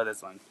I showed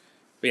this one.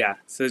 But yeah,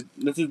 so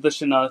this is the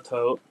Chanel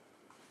tote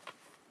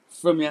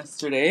from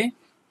yesterday.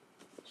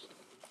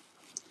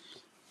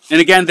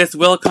 And again, this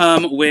will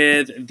come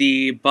with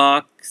the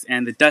box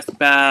and the dust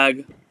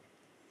bag.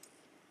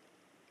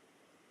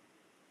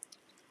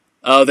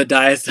 Oh, the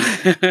dice.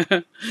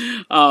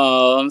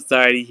 Oh, I'm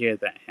sorry to hear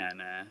that,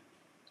 Hannah.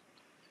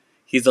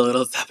 He's a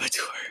little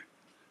saboteur.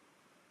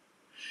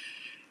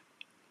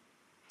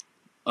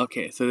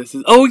 Okay, so this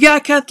is... Oh, yeah,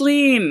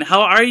 Kathleen!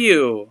 How are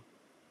you?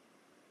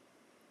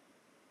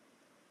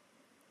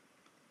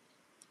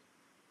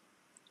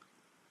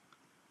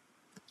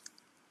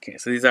 Okay,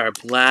 so these are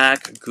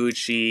black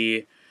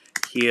Gucci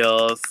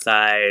heels,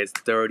 size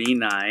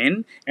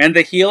 39. And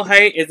the heel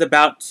height is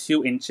about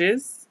 2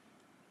 inches.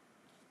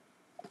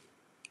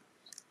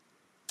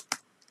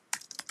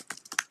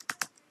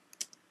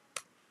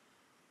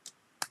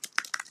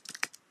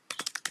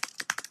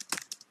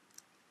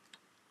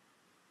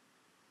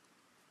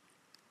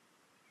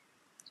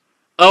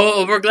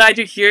 Oh, we're glad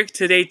you're here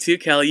today too,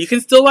 Kelly. You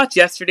can still watch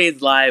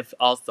yesterday's live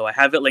also. I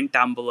have it linked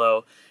down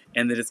below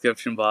in the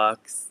description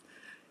box.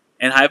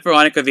 And hi,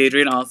 Veronica.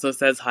 Adrian also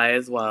says hi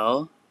as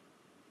well.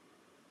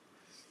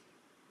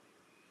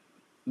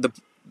 The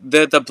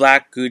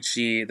black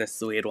Gucci, the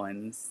suede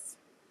ones.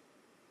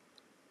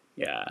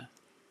 Yeah.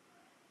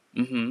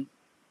 Mm-hmm.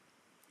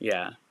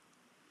 Yeah.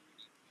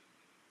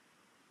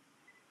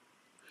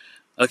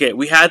 Okay,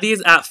 we had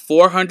these at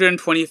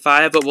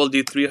 $425, but we'll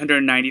do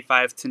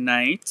 $395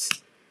 tonight.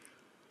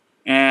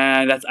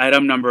 And that's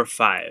item number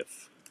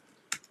 5.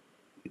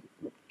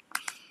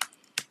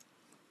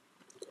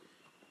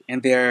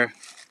 And they're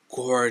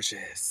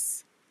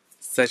gorgeous.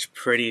 Such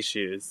pretty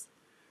shoes.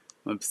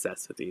 I'm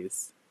obsessed with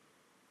these.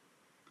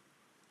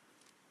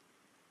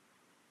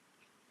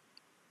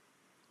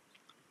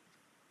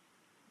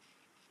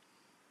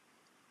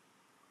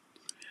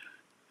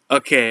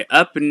 Okay,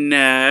 up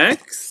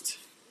next,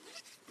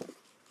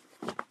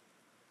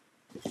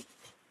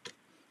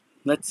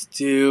 let's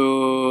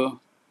do...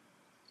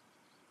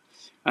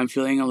 I'm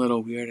feeling a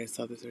little weird. I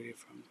saw this already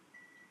from...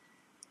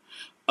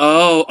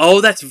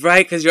 Oh, that's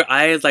right, because your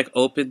eye is, like,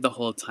 open the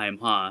whole time,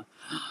 huh?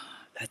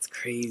 That's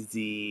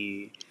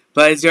crazy.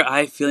 But is your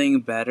eye feeling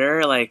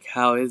better? Like,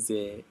 how is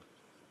it?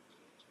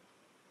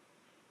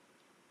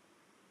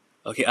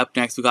 Okay, up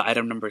next, we got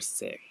item number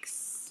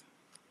 6.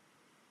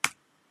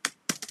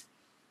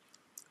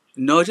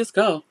 No, just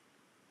go.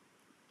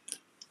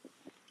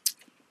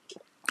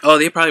 Oh,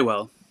 they probably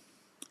will.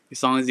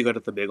 As long as you go to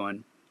the big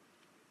one.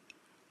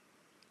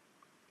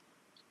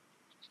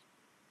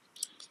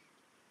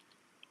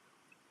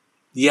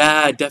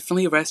 Yeah,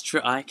 definitely rest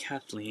your eye,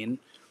 Kathleen.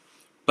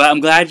 But I'm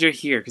glad you're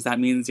here, because that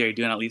means you're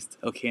doing at least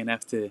okay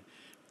enough to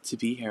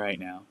be here right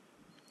now.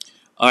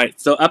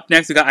 Alright, so up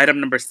next we got item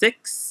number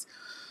 6.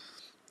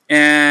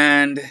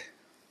 And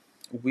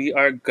we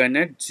are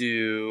gonna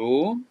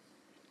do...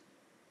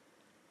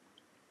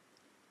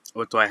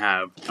 What do I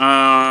have?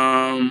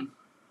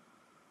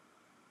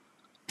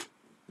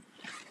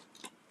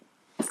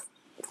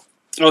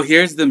 Oh,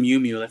 here's the Mew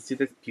Mew. Let's see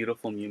this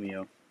beautiful Mew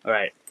Mew.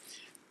 Alright.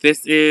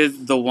 This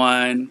is the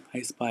one...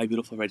 I spy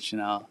beautiful red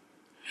Chanel.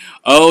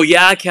 Oh,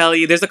 yeah,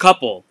 Kelly. There's a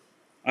couple.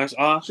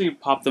 I'll actually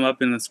pop them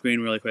up in the screen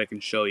really quick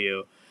and show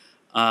you.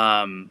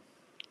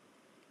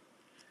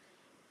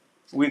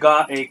 We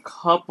got a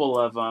couple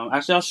of them.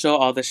 Actually, I'll show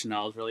all the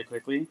Chanels really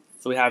quickly.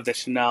 So we have the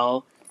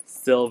Chanel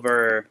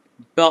silver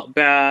belt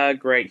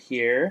bag right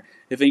here.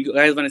 If you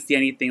guys want to see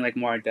anything like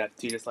more in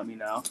depth, too, just let me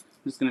know. I'm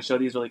just going to show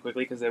these really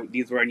quickly because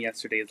these were in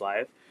yesterday's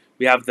live.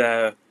 We have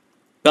the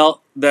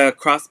the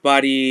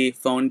crossbody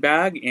phone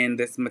bag in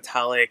this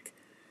metallic,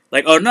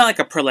 like, oh, not like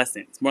a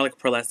pearlescent. It's more like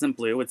pearlescent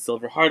blue with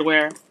silver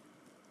hardware.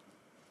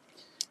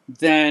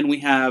 Then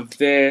we have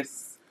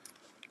this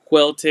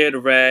quilted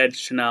red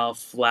Chanel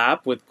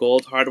flap with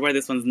gold hardware.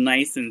 This one's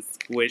nice and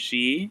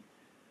squishy.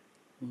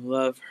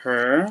 Love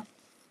her.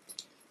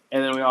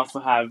 And then we also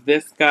have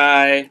this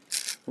guy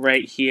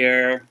right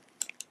here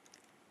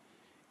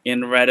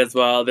in red as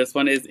well. This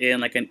one is in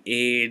like an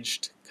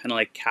aged kind of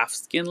like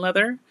calfskin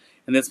leather.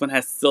 And this one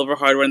has silver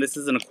hardware, and this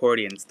is an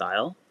accordion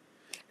style.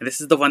 And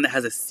this is the one that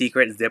has a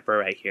secret zipper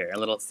right here. A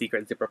little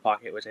secret zipper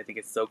pocket, which I think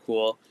is so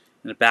cool.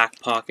 And a back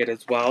pocket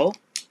as well.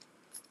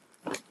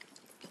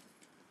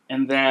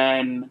 And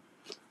then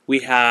we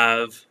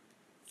have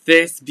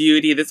this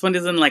beauty. This one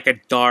is in like a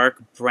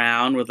dark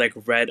brown with like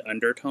red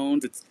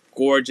undertones. It's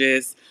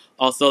gorgeous.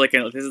 Also, like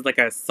this is like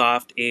a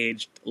soft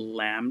aged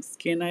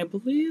lambskin, I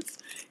believe.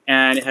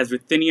 And it has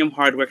ruthenium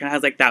hardware. Kind of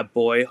has like that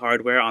boy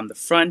hardware on the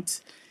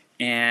front.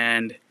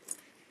 And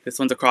this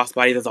one's a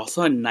crossbody. There's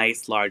also a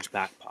nice large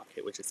back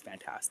pocket, which is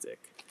fantastic.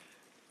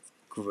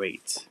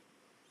 Great.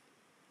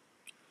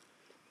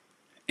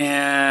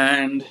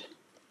 And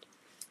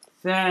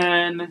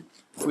then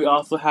we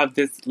also have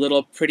this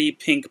little pretty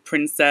pink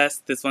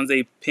princess. This one's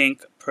a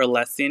pink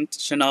pearlescent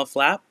Chanel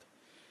flap.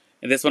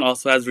 And this one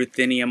also has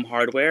ruthenium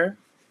hardware.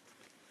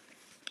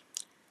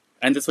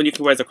 And this one you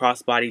can wear as a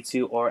crossbody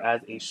too, or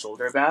as a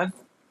shoulder bag.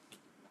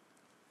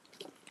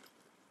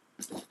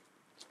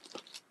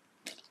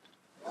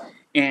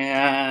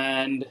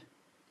 And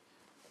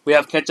we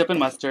have ketchup and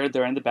mustard.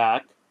 They're in the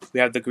back. We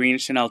have the green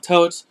Chanel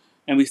tote.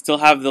 And we still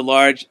have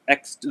the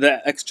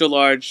extra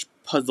large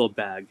puzzle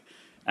bag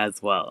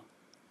as well.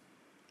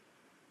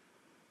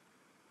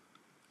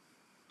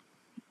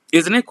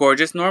 Isn't it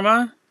gorgeous,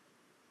 Norma?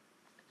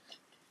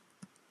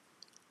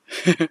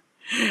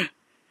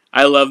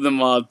 I love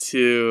them all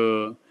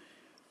too.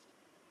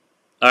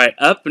 Alright,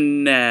 up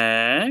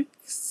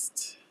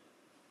next.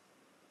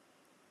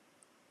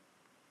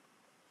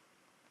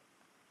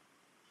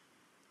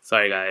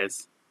 Sorry,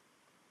 guys.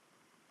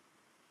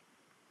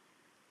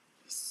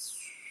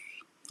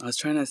 I was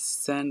trying to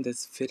send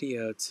this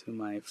video to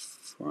my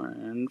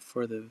friend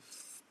for the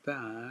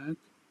bag.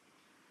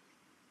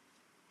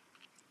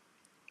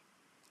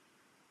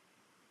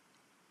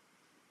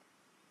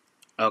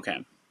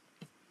 Okay.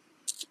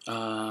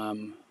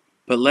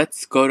 But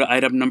let's go to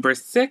item number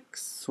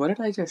 6. What did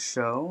I just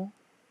show?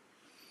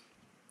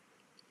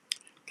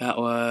 That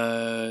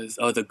was...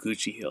 Oh, the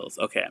Gucci heels.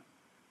 Okay.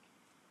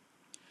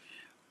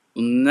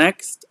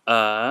 Next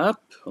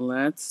up,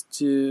 let's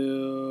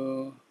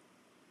do...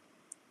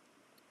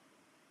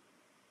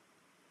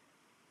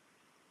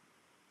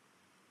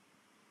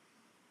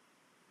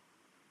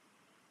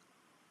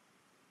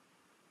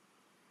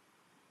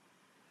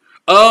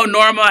 Oh,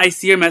 Norma, I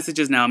see your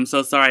messages now. I'm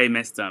so sorry I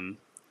missed them.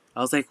 I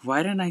was like,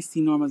 why didn't I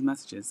see Norma's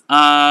messages?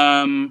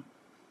 Yeah,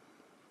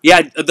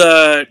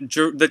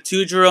 the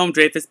 2 Jerome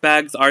Dreyfus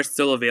bags are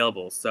still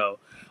available. So,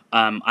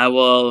 I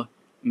will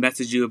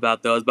message you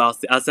about those, but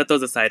I'll set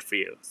those aside for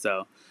you.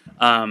 So,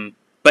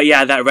 but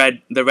yeah,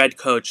 the red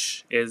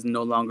Coach is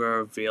no longer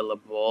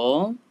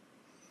available.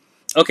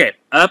 Okay,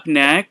 up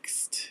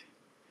next.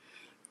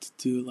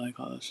 Do like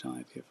all the Chanel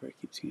I pay for it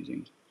keeps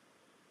changing.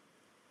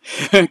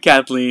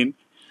 Kathleen.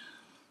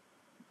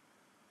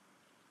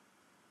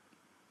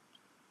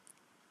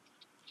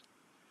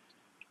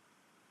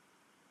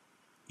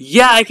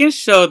 Yeah, I can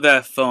show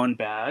the phone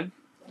bag.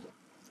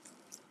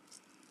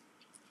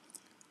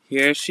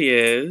 Here she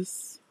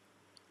is.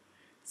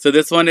 So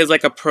this one is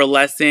like a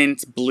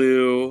pearlescent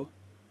blue.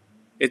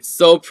 It's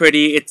so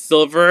pretty. It's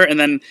silver, and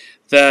then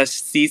the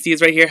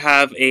CCs right here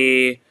have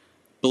a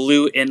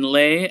blue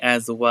inlay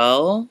as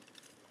well.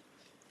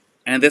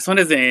 And this one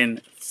is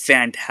in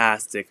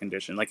fantastic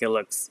condition. Like, it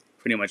looks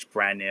pretty much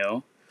brand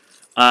new.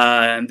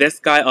 And this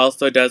guy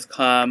also does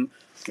come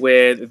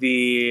with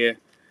the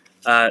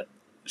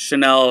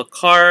Chanel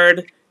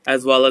card,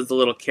 as well as the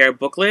little care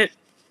booklet.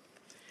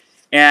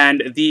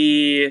 And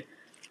the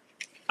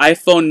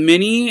iPhone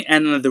mini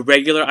and the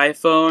regular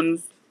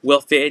iPhones will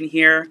fit in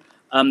here.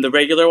 The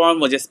regular one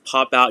will just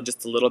pop out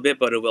just a little bit,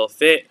 but it will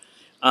fit.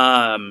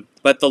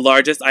 But the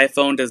largest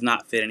iPhone does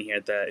not fit in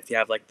here. If you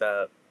have like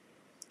the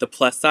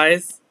plus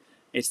size,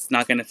 it's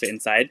not going to fit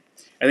inside.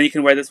 And then you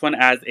can wear this one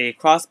as a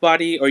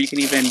crossbody, or you can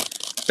even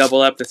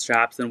double up the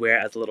straps and wear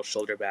it as a little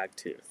shoulder bag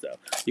too. So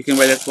you can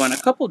wear this one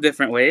a couple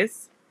different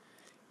ways.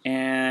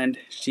 And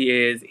she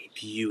is a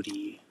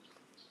beauty.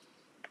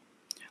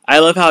 I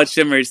love how it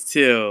shimmers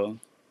too.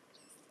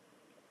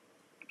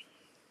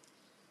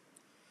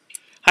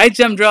 Hi,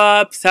 Gem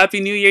Drops!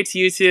 Happy New Year to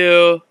you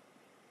too!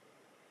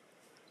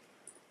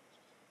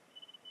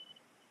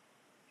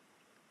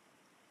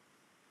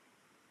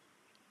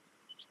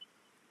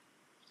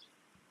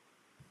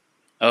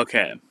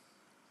 Okay.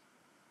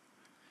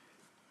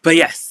 But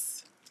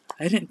yes,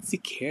 I didn't see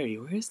Carrie.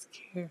 Where's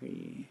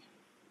Carrie?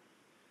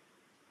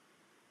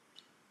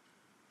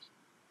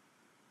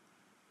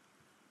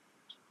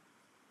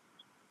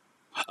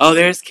 Oh,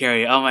 there's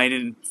Carrie. Oh, I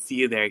didn't see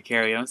you there,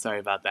 Carrie. I'm sorry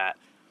about that.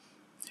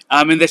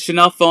 In the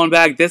Chanel phone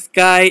bag, this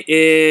guy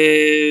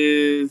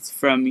is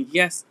from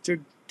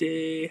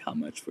yesterday. How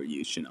much for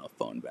you, Chanel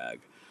phone bag?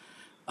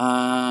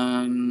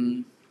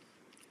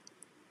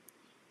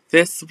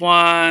 This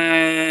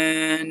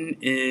one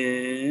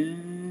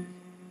is...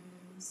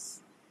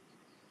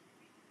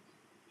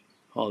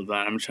 Hold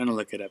on, I'm trying to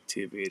look it up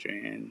too,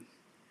 Adrian.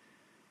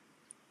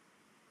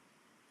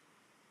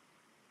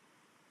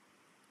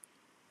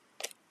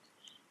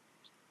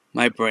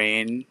 My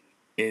brain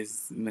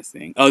is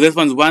missing. Oh, this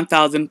one's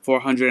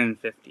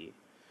 1,450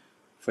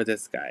 for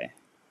this guy.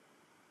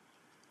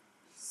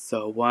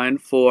 So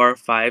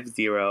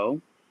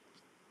 1450.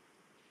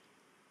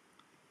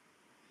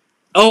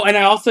 Oh, and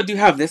I also do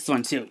have this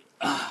one too.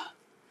 I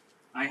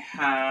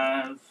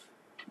have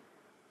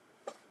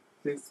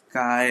this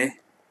guy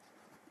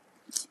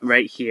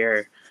right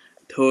here.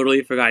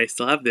 Totally forgot. I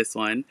still have this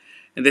one.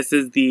 And this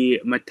is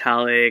the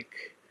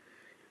metallic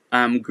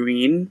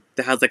green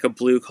that has like a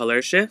blue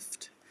color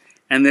shift.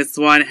 And this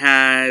one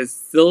has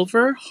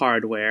silver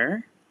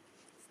hardware.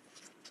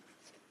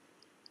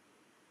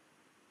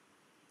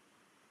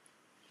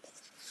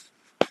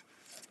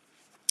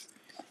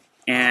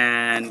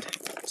 And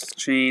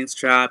chain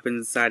strap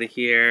inside of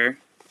here.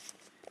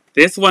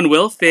 This one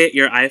will fit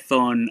your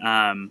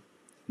iPhone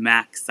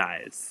Max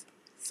size.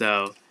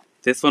 So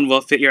this one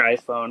will fit your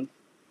iPhone.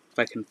 If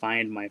I can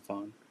find my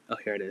phone. Oh,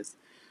 here it is.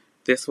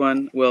 This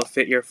one will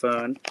fit your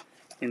phone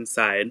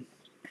inside.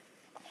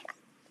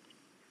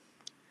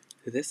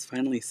 Did this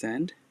finally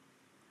send?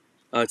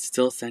 Oh, it's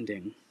still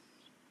sending.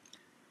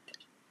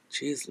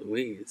 Jeez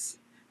Louise.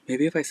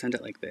 Maybe if I send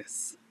it like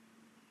this.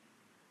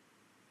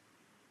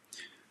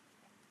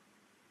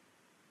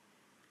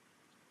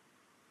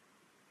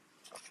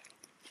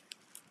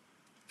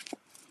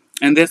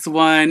 And this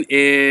one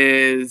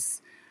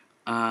is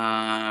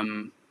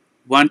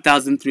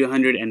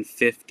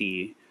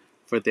 1,350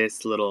 for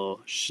this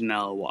little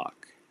Chanel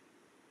walk.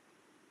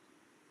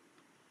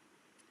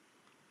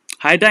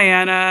 Hi,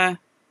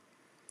 Diana.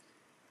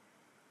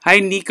 Hi,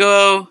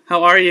 Nico.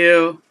 How are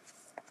you?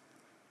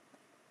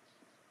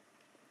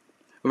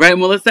 Right,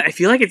 Melissa? I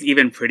feel like it's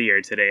even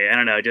prettier today. I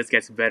don't know. It just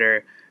gets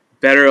better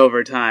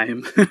over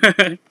time.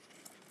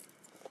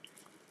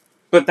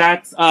 But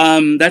I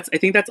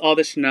think that's all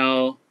the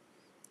Chanel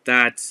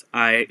that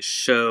I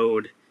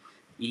showed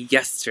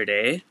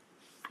yesterday.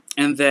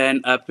 And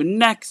then up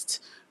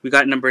next, we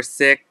got number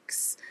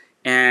 6,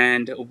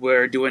 and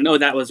we're doing, oh,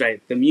 that was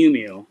right, the Miu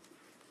Miu.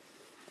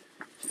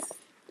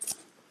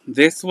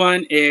 This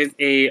one is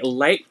a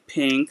light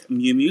pink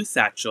Miu Miu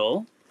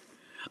satchel.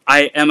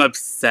 I am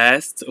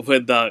obsessed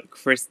with the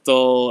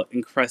crystal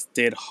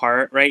encrusted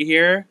heart right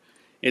here.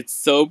 It's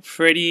so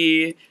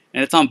pretty,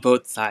 and it's on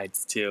both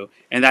sides too.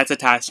 And that's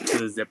attached to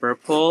the zipper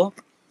pull.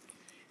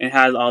 It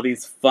has all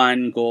these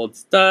fun gold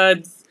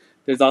studs.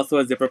 There's also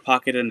a zipper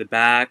pocket in the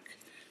back.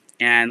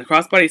 And the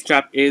crossbody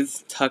strap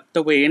is tucked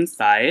away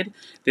inside.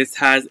 This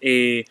has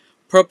a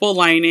purple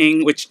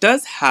lining, which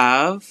does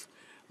have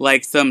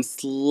like some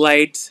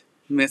slight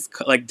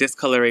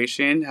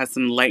discoloration. It has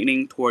some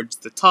lightening towards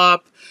the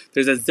top.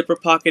 There's a zipper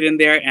pocket in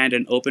there and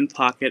an open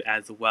pocket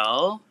as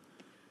well.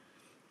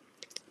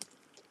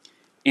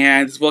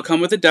 And this will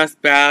come with a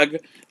dust bag.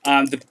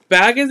 The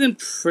bag is in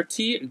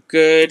pretty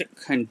good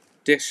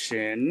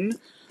condition.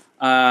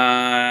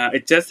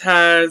 It just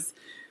has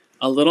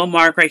a little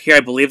mark right here. I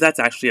believe that's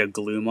actually a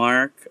glue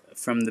mark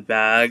from the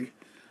bag.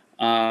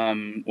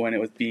 when it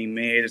was being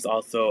made. There's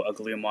also a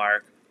glue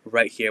mark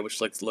right here,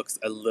 which looks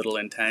a little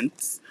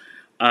intense.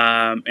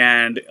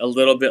 And a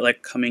little bit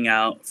like coming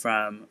out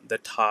from the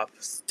top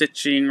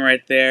stitching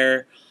right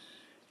there.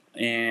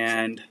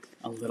 And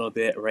a little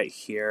bit right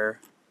here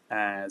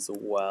as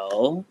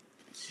well.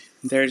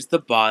 There's the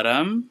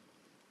bottom.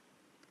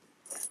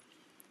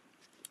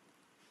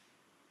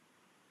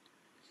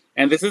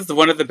 And this is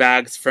one of the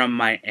bags from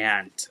my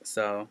aunt.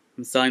 So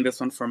I'm selling this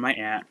one for my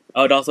aunt.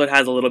 Oh, it also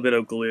has a little bit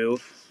of glue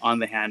on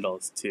the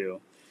handles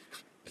too.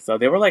 So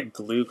they were like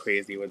glue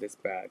crazy with this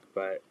bag.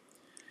 But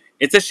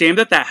it's a shame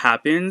that that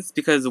happens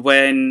because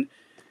when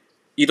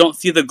you don't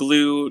see the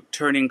glue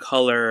turning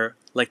color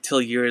like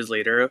till years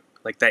later,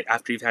 like that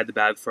after you've had the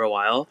bag for a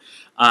while,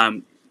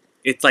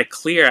 it's like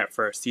clear at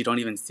first. You don't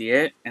even see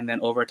it. And then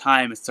over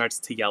time it starts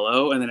to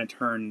yellow and then it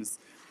turns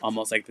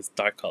almost like this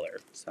dark color.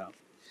 So.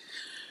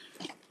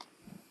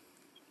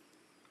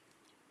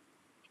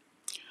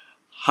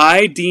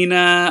 Hi,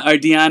 Dina or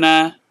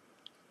Diana.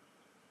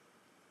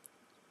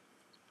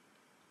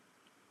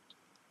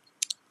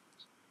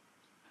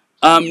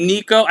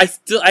 Nico,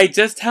 I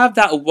just have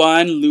that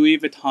one Louis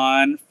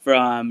Vuitton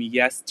from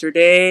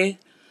yesterday.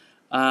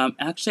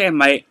 Actually, I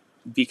might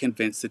be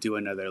convinced to do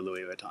another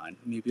Louis Vuitton.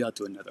 Maybe I'll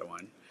do another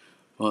one.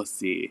 We'll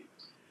see.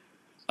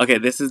 Okay,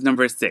 this is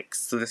number 6.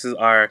 So this is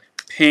our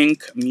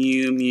pink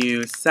Miu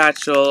Miu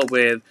satchel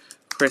with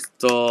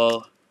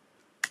crystal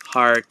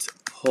heart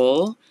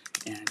pull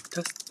and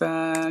dust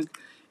bag.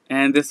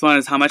 And this one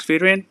is how much,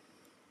 Adrian?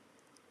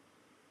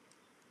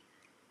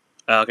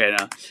 Okay,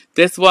 no.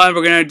 This one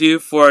we're going to do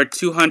for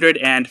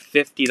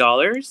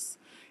 $250.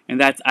 And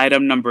that's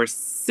item number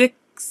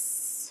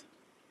 6.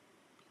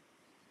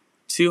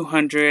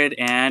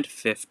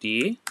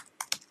 $250.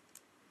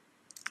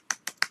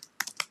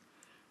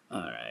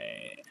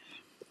 Alright.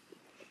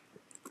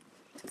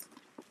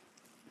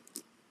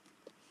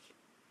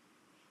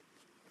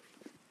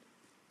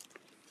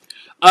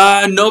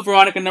 No,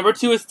 Veronica. Number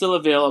 2 is still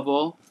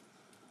available.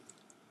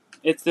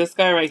 It's this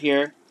guy right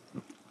here.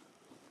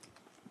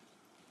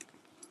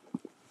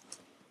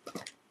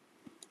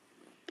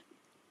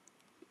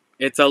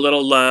 It's a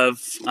little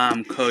Love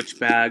Coach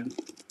bag.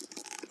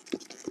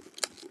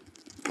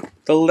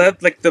 The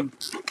lip, like the...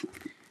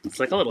 It's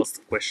like a little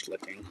squished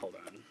looking. Hold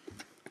on.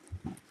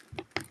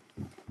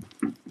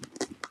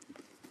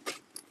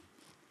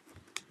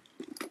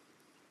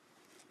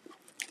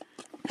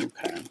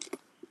 Okay.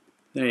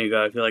 There you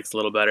go. I feel like it's a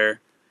little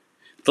better.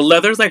 The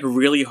leather's like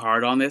really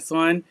hard on this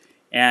one.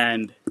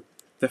 And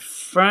the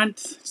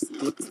front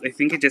looks... I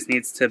think it just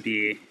needs to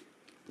be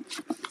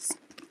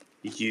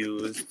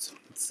used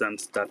with some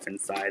stuff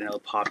inside and it'll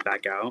pop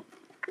back out.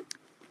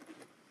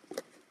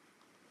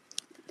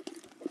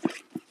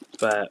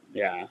 But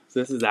yeah, so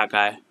this is that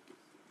guy.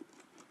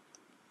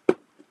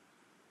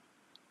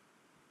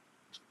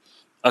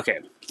 Okay,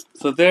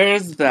 so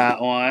there's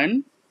that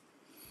one.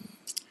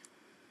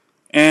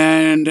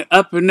 And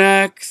up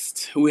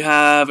next, we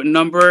have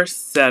number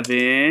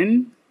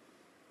 7.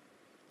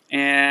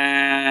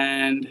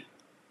 And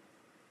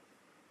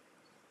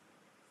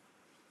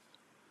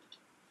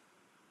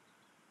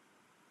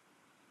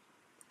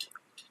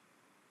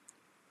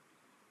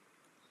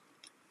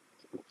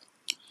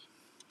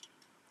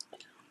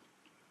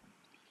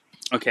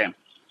okay,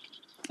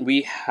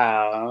 we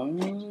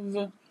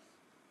have...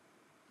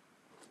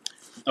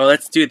 Oh,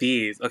 let's do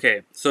these.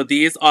 Okay, so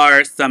these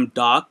are some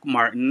Doc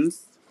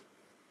Martens.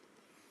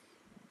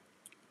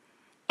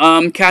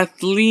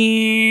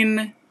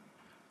 Kathleen,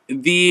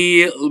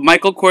 the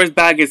Michael Kors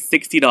bag is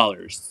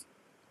 $60.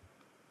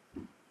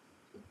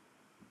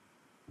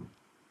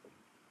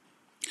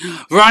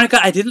 Veronica,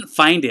 I didn't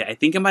find it. I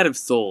think it might have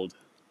sold.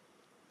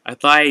 I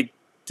thought I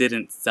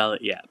didn't sell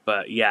it yet,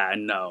 but yeah,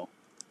 no.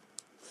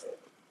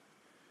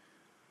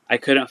 I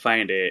couldn't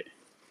find it.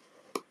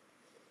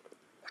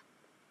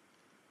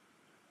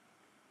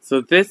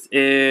 So this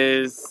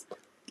is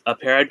a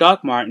pair of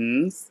Doc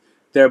Martens.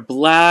 They're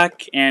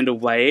black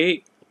and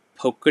white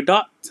polka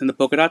dots, and the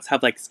polka dots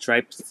have like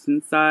stripes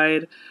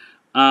inside.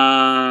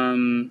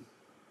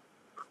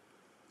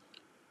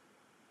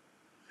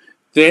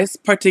 This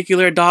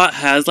particular dot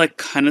has like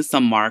kind of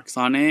some marks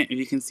on it, if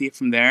you can see it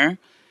from there.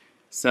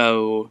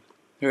 So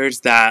there's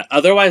that.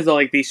 Otherwise, though,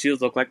 like these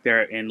shoes look like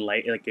they're in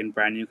in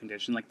brand new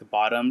condition. Like the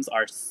bottoms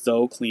are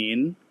so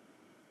clean.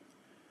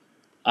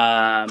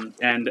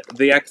 And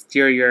the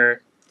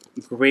exterior,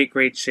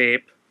 great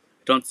shape.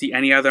 Don't see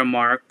any other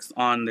marks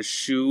on the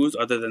shoes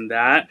other than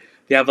that.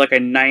 They have like a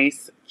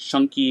nice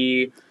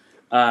chunky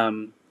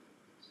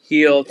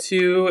heel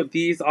too.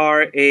 These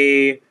are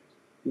a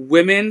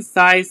women's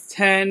size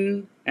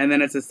 10, and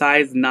then it's a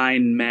size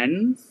 9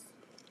 men's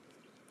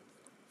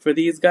for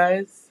these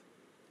guys.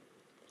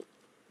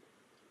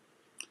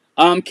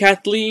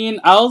 Kathleen,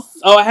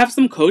 I have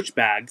some Coach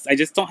bags. I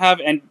just don't have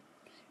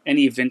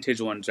any vintage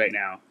ones right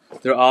now.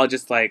 They're all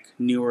just like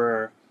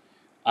newer,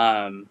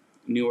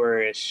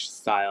 newer-ish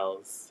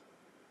styles.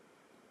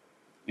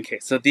 Okay,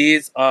 so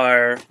these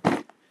are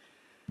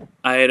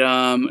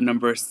item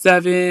number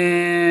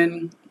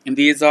 7. And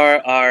these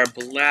are our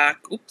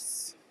black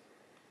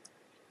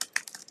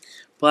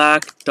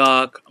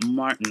Doc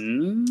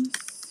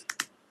Martens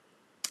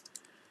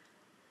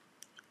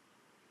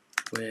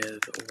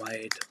with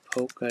white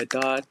polka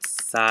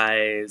dots,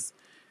 size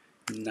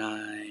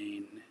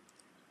 9.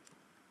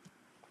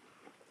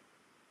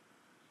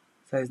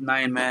 Size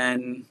 9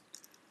 men,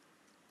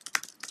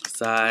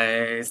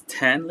 size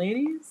 10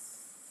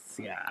 ladies?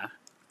 Yeah,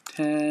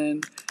 10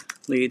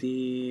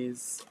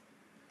 ladies.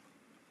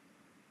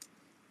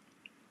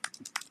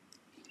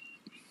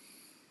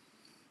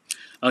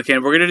 Okay,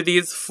 we're gonna do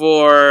these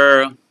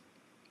for,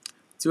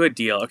 do a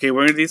deal. Okay,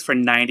 we're gonna do these for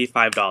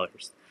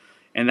 $95.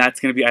 And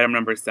that's gonna be item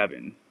number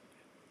 7.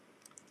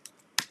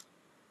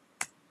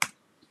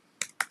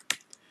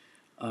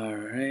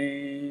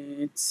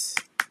 Alright.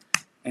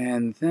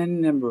 And then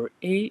number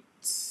 8.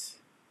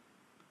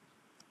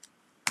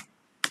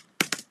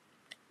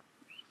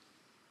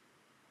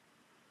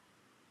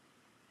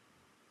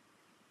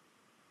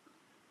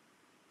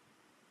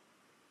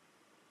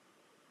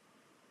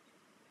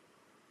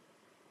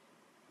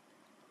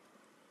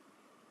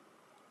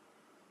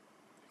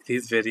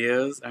 These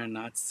videos are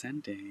not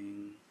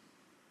sending.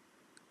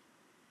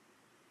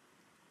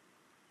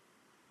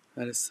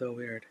 That is so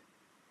weird.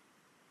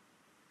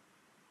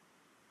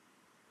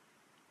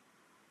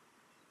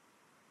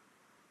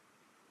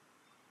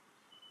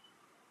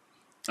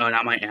 Oh,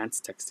 now my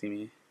aunt's texting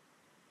me.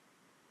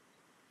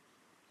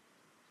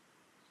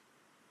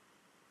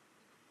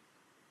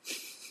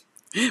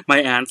 My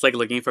aunt's like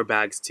looking for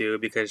bags too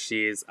because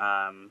she's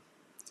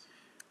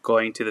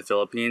going to the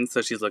Philippines,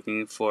 so she's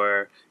looking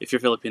for, if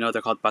you're Filipino,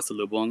 they're called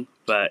pasalubong,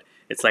 but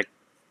it's like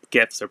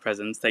gifts or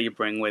presents that you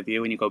bring with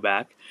you when you go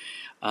back.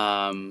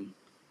 Oh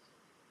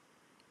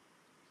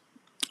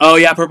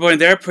yeah, purple, and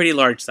they're a pretty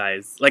large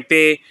size. Like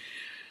I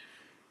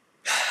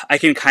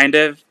can kind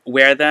of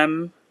wear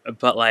them,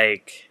 but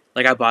like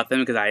I bought them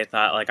because I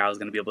thought like I was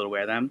gonna be able to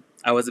wear them.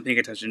 I wasn't paying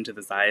attention to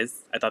the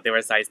size. I thought they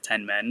were size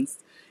 10 men's,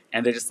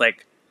 and they're just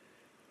like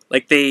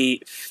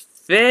they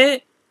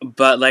fit,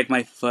 but like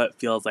my foot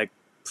feels like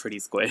pretty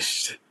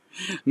squished.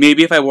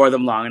 Maybe if I wore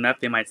them long enough,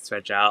 they might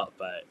stretch out,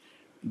 but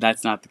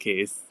that's not the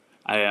case.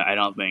 I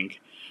don't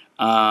think.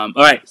 All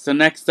right, so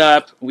next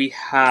up we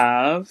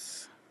have.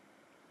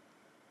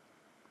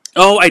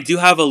 Oh, I do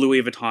have a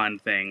Louis Vuitton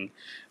thing.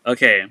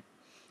 Okay.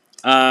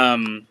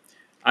 I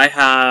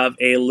have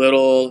a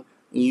little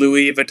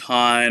Louis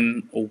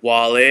Vuitton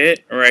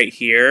wallet right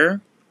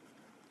here.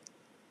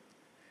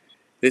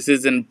 This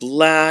is in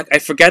black. I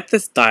forget the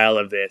style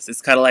of this.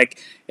 It's kind of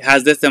like, it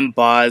has this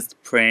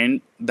embossed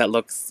print that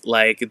looks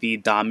like the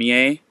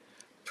damier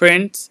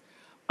print.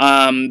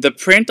 The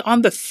print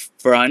on the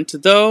front,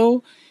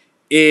 though,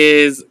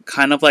 is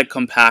kind of like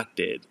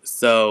compacted.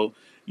 So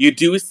you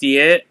do see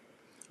it,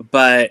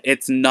 but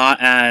it's not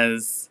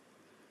as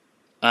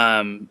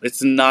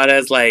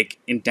like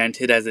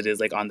indented as it is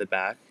like on the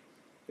back,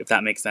 if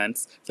that makes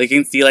sense. So you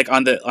can see like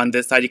on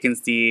this side you can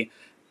see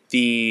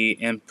the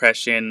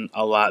impression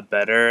a lot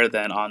better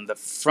than on the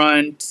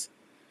front.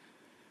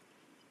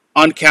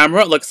 On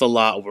camera it looks a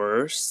lot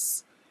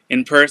worse.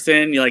 In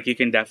person, you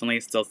can definitely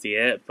still see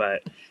it,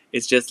 but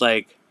it's just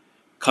like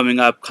coming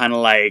up kind of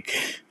like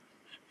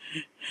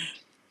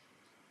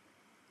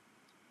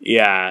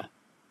yeah.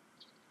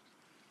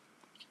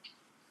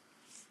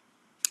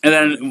 And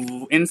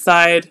then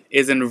inside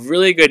is in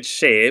really good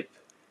shape,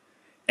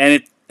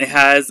 and it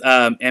has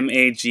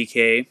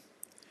MAGK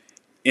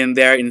in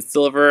there in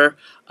silver.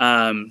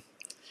 I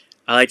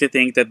like to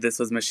think that this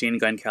was Machine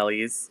Gun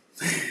Kelly's.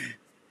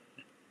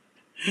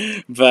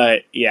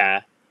 But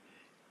yeah.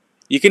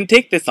 You can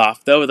take this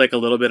off though with like a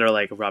little bit of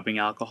like rubbing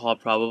alcohol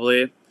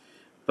probably.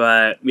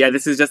 But yeah,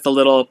 this is just a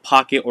little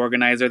pocket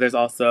organizer. There's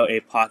also a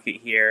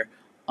pocket here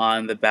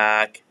on the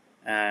back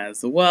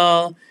as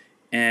well.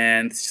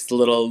 And it's just a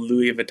little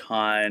Louis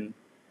Vuitton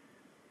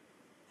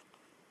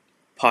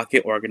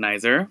pocket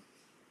organizer.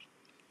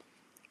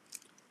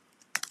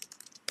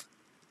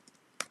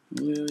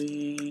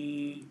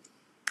 Louis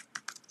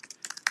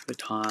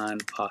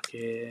Vuitton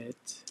pocket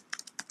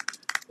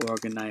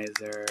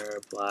organizer,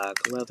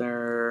 black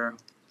leather.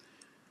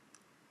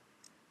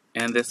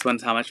 And this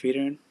one's how much,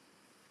 Peter?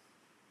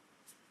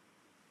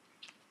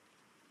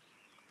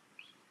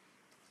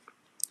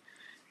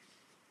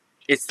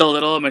 It's the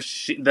little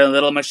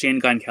Machine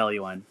Gun Kelly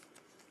one.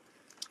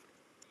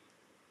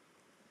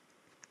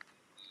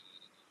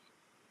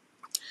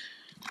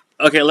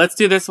 Okay, let's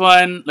do this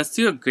one. Let's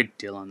do a good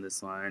deal on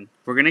this one.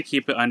 We're gonna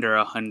keep it under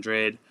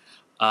 100.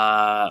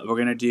 We're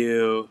gonna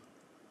do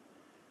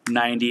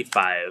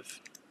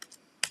 95.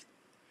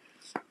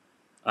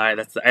 All right,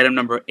 that's the item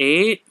number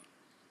 8.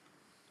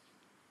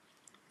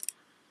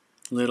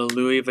 Little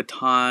Louis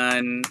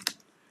Vuitton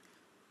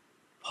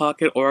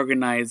pocket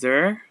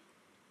organizer.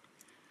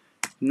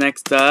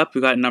 Next up,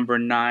 we got number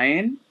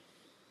 9.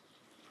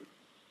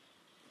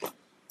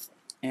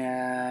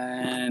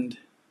 And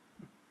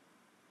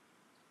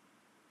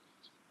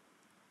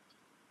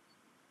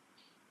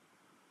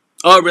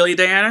oh, really,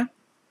 Diana?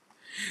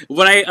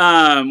 When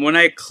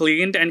I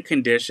cleaned and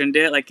conditioned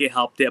it, like it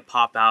helped it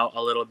pop out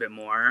a little bit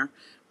more.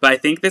 But I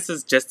think this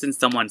is just in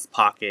someone's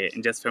pocket,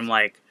 and just from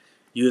like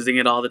using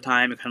it all the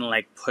time, it kind of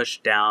like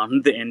pushed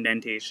down the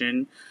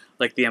indentation,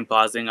 like the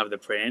embossing of the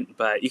print.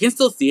 But you can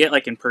still see it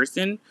like in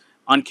person.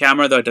 On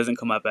camera though, it doesn't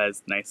come up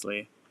as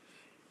nicely.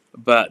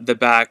 But the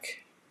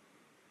back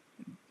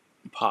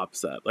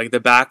pops up. Like the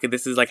back,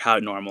 this is like how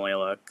it normally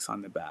looks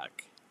on the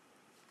back.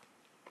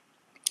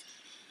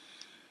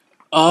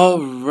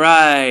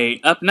 Alright,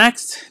 up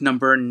next,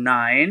 number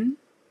 9.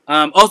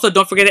 Also,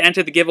 don't forget to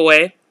enter the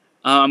giveaway.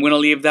 I'm going to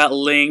leave that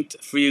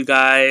linked for you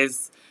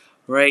guys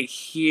right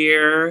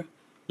here.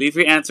 Leave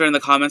your answer in the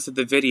comments of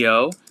the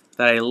video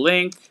that I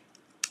link.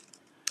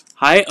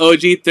 Hi,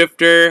 OG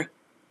Thrifter.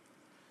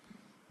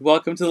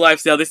 Welcome to the live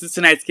sale. This is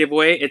tonight's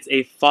giveaway. It's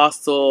a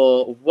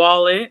fossil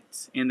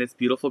wallet in this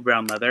beautiful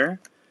brown leather.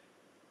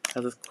 It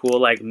has this cool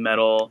like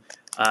metal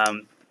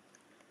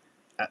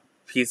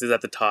pieces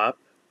at the top.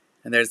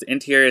 And there's the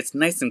interior. It's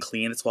nice and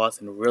clean. This wallet's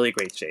in really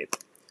great shape.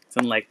 It's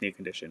in like new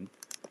condition.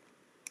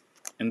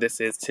 And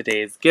this is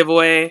today's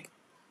giveaway.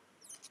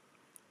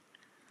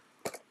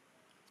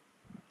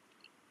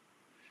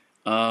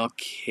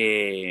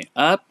 Okay,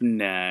 up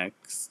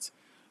next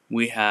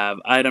we have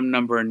item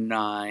number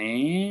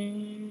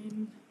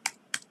 9.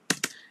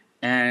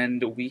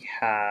 And we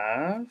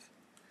have...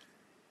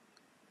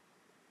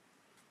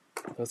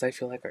 those I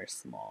feel like are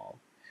small.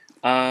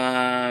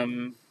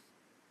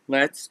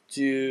 Let's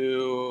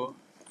do...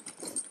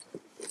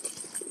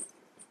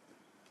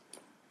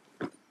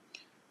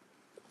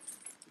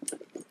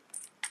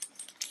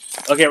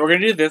 okay, we're gonna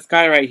do this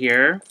guy right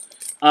here.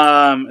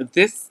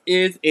 This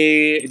is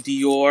a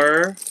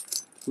Dior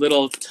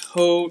little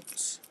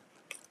tote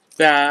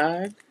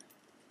bag.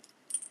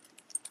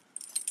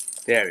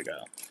 There we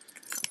go.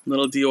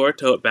 Little Dior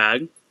tote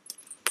bag.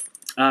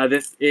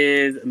 This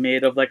is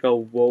made of like a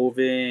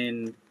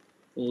woven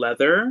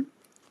leather.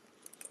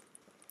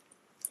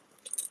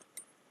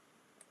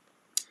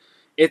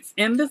 It's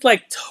in this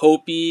like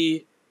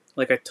taupey,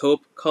 like a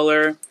taupe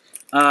color.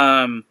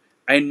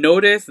 I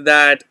noticed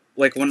that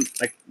like when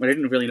I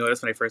didn't really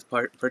notice when I first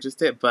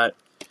purchased it, but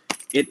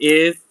it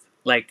is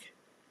like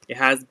it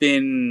has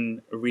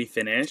been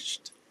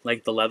refinished,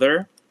 like the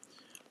leather.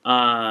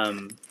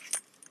 I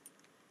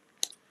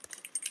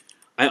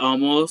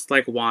almost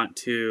like want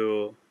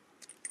to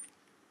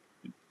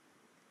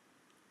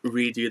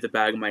redo the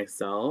bag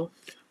myself,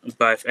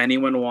 but if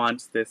anyone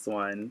wants this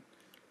one,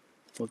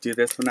 we'll do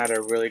this one at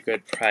a really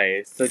good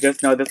price. So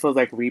just know this was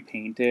like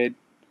repainted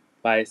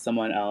by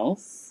someone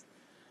else.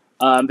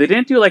 They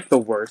didn't do like the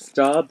worst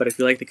job, but I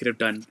feel like they could have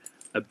done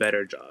a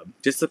better job.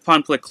 Just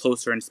upon like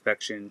closer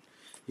inspection,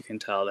 you can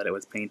tell that it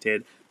was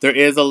painted. There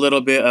is a little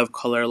bit of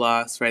color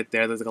loss right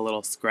there. There's like a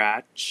little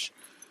scratch.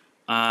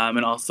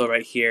 And also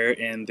right here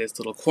in this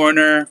little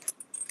corner.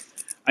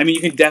 I mean,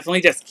 you can definitely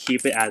just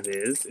keep it as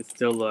is. It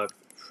still looks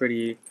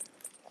pretty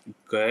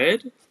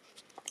good.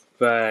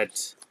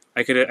 But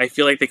I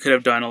feel like they could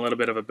have done a little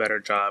bit of a better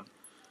job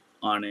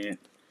on it.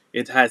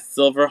 It has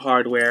silver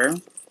hardware.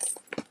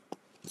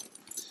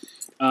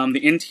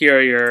 The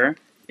interior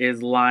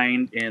is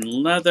lined in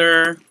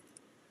leather.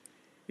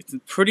 It's a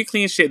pretty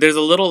clean shape. There's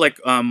a little like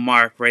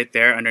mark right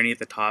there underneath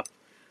the top,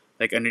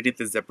 like underneath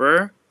the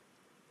zipper.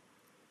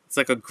 It's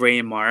like a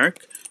gray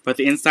mark, but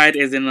the inside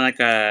is in like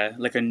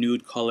a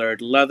nude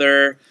colored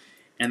leather.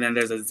 And then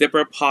there's a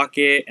zipper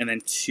pocket and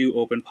then 2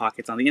 open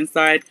pockets on the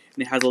inside.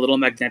 And it has a little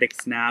magnetic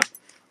snap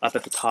up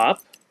at the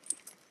top.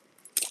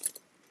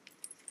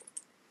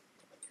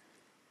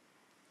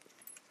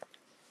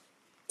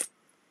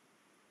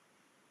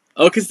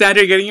 Oh,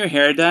 Cassandra, you're getting your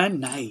hair done?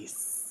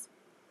 Nice.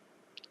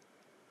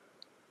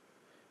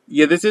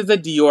 Yeah, this is a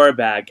Dior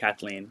bag,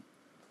 Kathleen.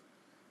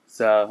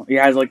 So, it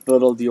has like the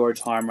little Dior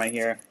charm right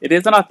here. It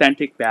is an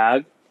authentic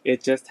bag.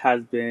 It just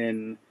has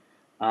been,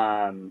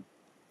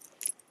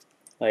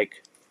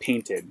 like,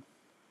 painted.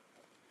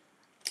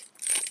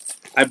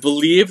 I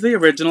believe the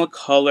original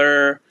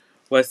color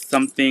was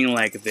something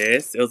like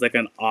this. It was like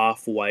an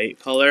off-white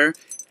color,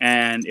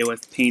 and it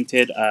was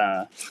painted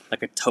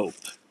like a taupe.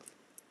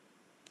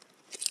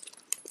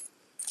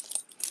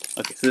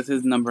 Okay, so this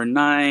is number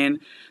 9.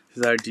 This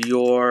is our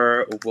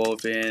Dior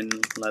woven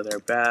leather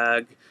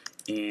bag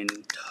in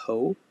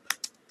taupe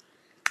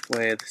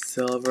with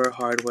silver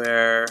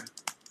hardware.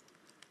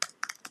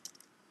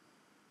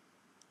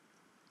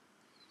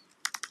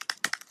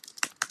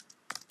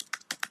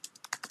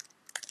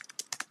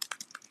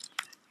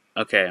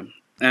 Okay,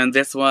 and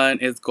this one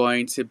is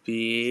going to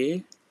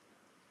be...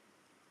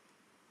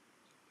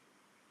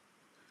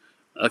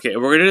 okay,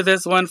 we're going to do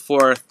this one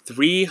for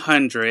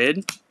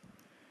 $300.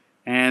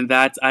 And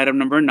that's item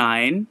number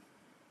 9.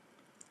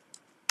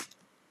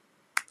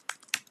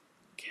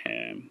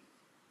 Okay.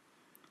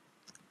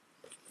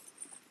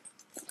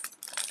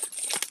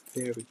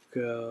 There we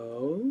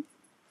go.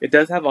 It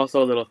does have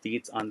also little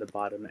feet on the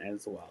bottom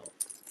as well.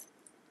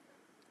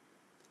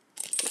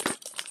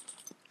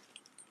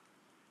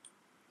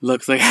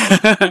 Looks like...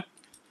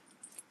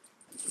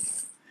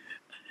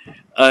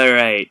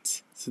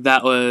 Alright. So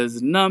that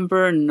was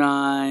number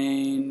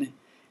 9.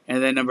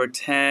 And then number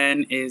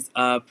 10 is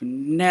up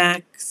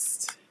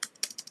next.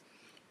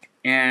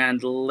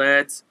 And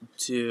let's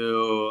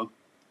do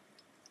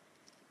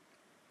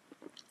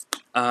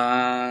what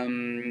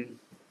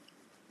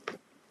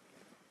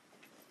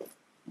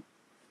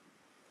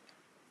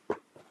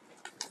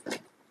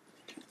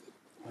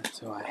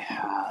do I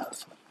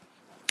have?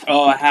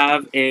 Oh, I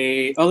have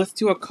let's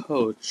do a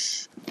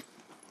Coach.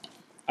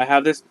 I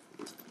have this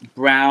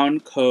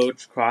brown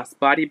Coach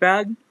crossbody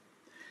bag.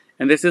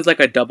 And this is like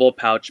a double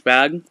pouch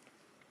bag.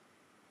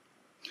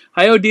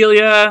 Hi,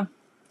 Odelia!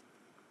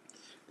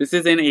 This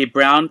is in a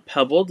brown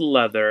pebbled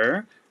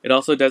leather. It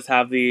also does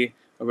have the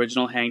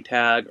original hang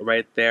tag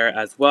right there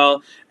as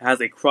well. It has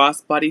a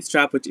crossbody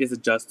strap which is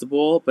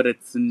adjustable, but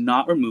it's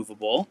not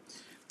removable.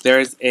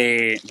 There's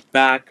a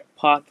back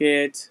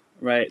pocket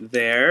right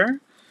there.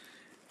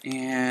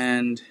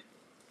 And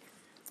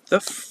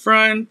the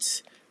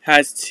front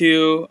has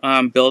 2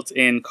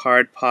 built-in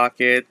card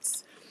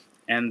pockets.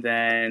 And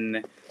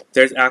then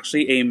there's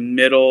actually a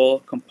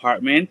middle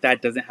compartment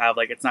that doesn't have,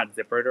 like, it's not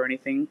zippered or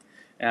anything.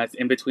 It's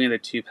in between the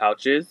 2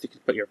 pouches. You can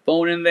put your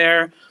phone in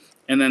there.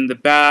 And then the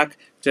back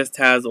just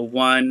has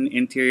 1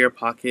 interior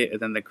pocket,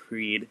 and then the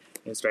Creed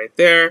is right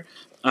there.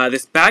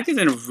 This bag is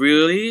in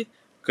really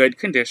good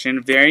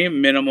condition, very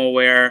minimal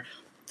wear.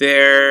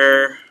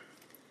 There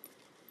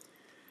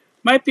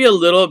might be a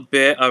little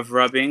bit of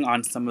rubbing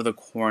on some of the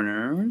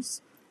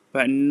corners,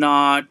 but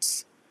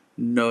not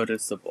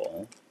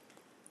noticeable.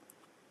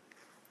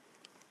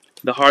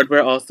 The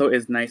hardware also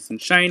is nice and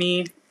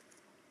shiny.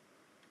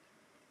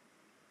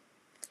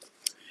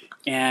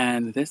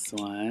 And this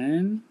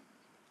one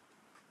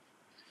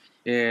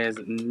is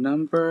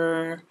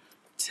number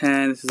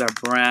 10. This is our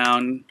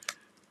brown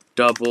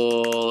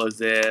double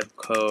zip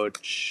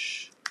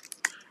Coach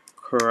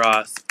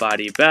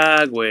crossbody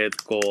bag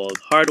with gold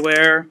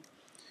hardware.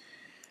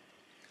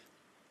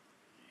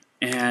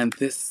 And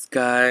this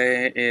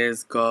guy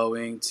is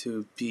going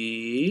to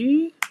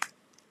be...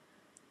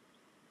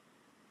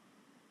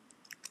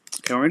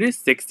 okay, we're going to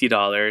do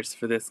 $60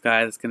 for this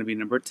guy. That's going to be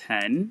number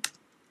 10.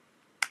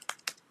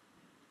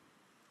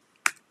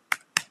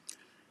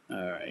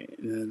 Alright,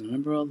 then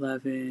number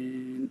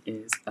 11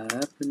 is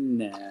up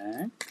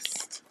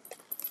next.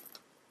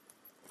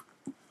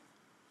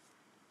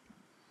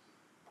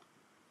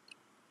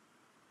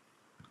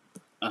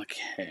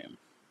 Okay.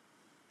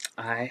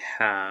 I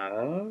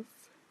have...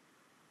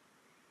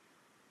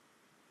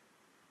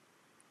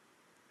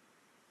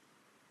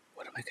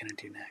 what am I going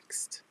to do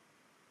next?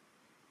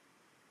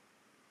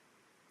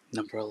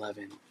 Number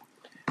 11.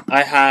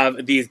 I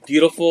have these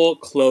beautiful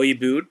Chloe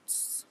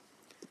boots.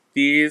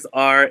 These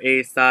are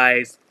a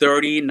size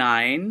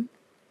 39.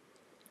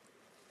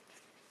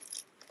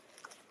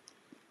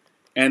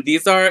 And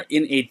these are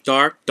in a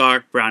dark,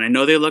 dark brown. I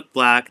know they look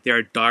black. They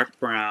are dark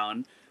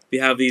brown. They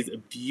have these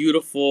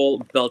beautiful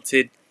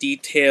belted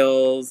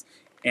details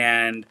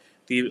and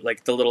the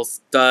little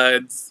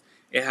studs.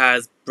 It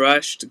has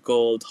brushed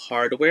gold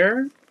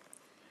hardware.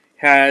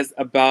 Has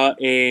about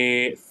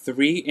a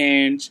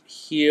 3-inch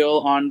heel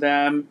on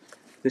them.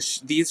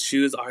 These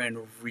shoes are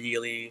in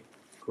really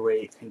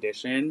great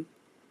condition.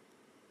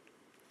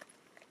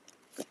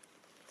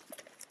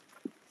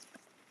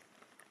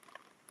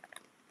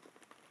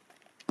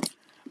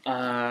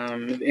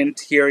 The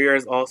interior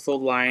is also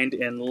lined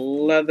in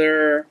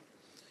leather,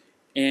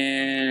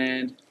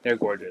 and they're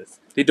gorgeous.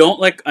 They don't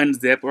like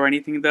unzip or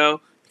anything though.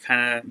 You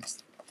kind of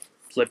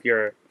slip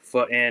your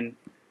foot in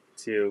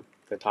to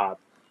the top.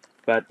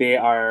 But they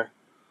are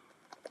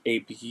a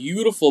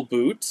beautiful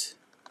boot.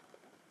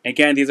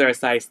 Again, these are a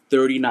size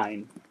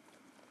 39.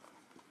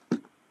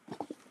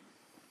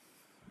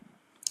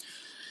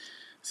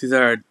 These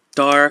are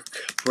dark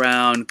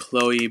brown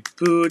Chloe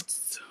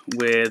boots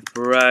with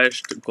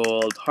brushed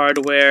gold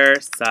hardware,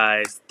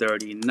 size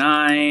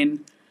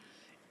 39.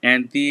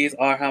 And these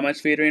are how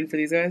much, Adrian, for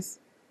these guys?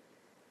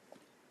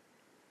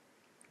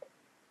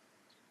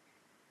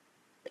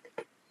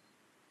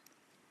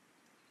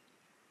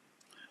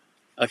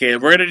 Okay,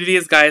 we're going to do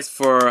these guys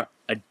for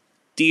a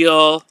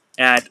deal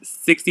at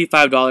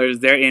 $65.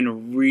 They're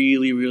in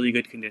really, really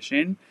good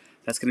condition.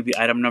 That's going to be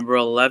item number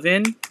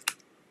 11.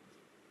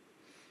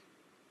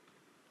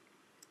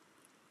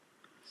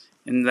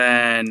 And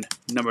then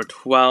number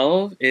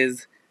 12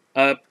 is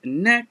up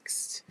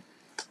next.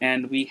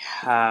 And we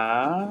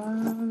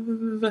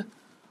have...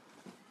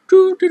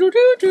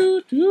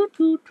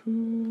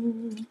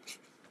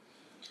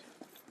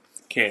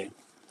 okay.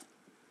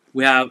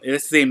 We have,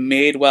 this is a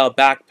Madewell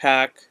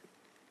backpack.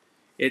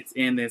 It's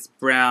in this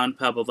brown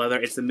pebbled leather.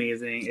 It's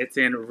amazing. It's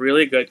in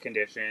really good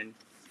condition.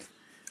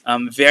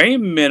 Very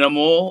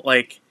minimal,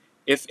 like,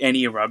 if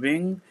any,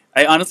 rubbing.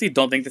 I honestly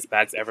don't think this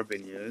bag's ever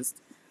been used.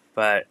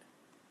 But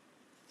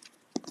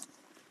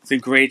it's in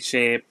great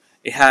shape.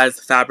 It has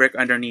fabric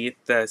underneath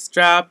the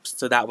straps,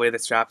 so that way the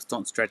straps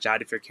don't stretch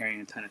out if you're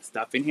carrying a ton of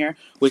stuff in here,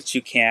 which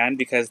you can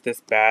because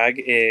this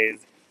bag is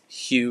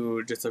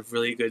huge. It's a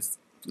really good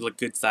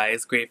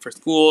size, great for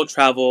school,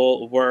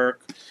 travel,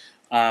 work.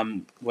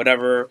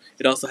 whatever.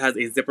 It also has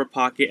a zipper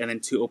pocket and then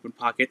 2 open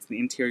pockets. The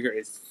interior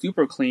is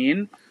super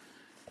clean.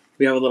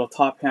 We have a little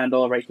top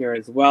handle right here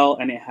as well,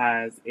 and it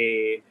has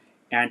a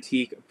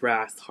antique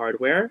brass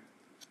hardware.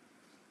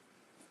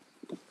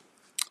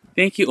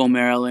 Thank you,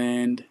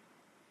 Maryland.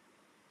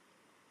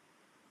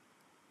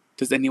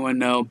 Does anyone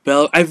know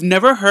I've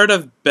never heard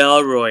of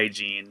Belroy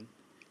jean.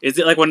 Is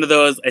it like one of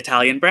those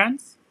Italian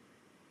brands?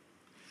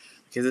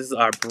 Okay, this is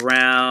our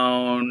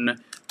brown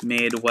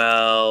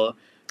Madewell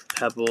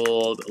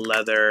pebbled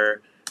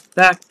leather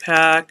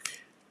backpack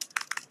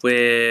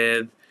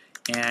with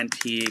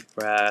antique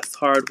brass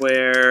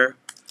hardware.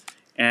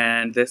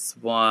 And this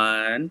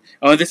one,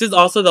 oh, this is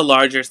also the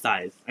larger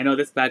size. I know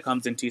this bag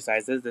comes in 2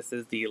 sizes. This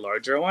is the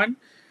larger one.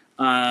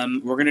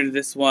 We're gonna do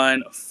this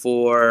one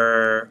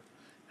for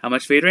how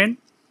much, Phaedron?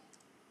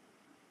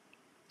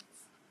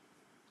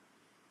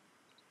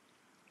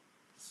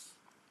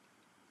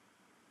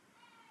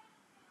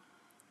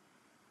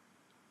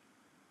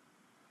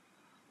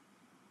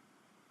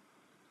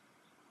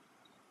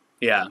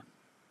 Yeah.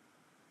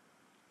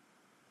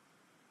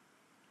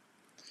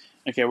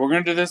 Okay, we're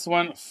gonna do this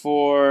one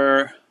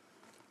for.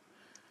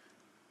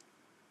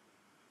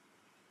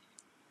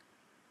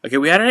 Okay,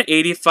 we had it at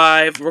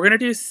 85. We're gonna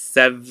do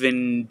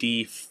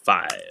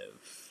 75.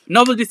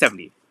 No, we'll do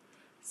 70.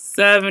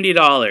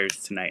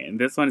 $70 tonight, and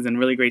this one is in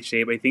really great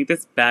shape. I think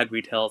this bag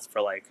retails for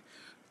like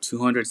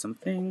 200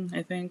 something,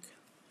 I think.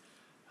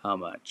 How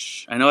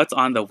much? I know it's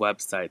on the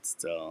website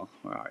still.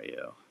 Where are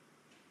you?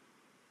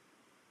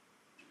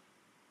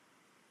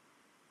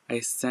 I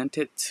sent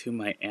it to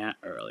my aunt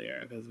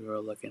earlier because we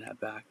were looking at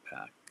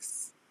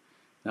backpacks.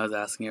 And I was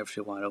asking her if she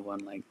wanted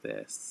one like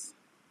this.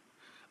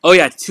 Oh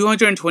yeah,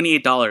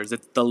 $228.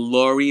 It's the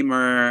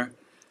Lorimer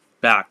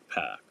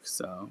backpack.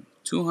 So,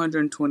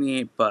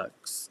 228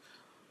 bucks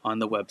on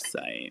the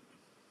website.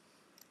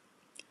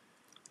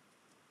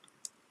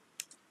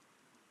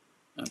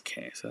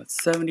 Okay, so that's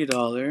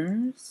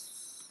 $70.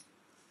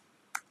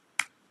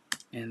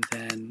 And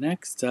then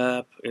next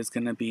up is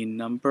going to be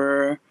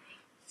number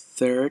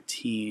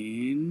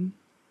 13.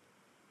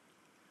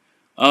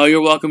 Oh,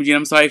 you're welcome, Gene.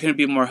 I'm sorry I couldn't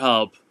be more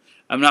help.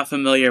 I'm not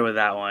familiar with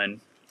that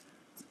one.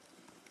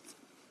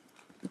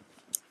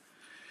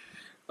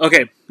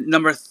 Okay,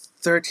 number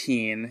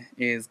 13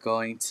 is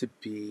going to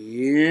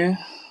be...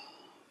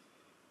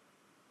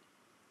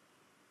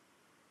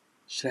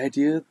 Should I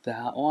do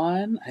that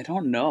one? I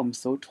don't know. I'm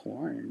so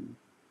torn.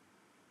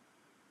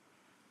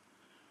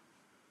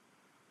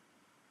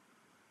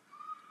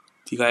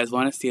 Do you guys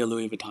want to see a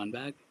Louis Vuitton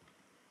bag?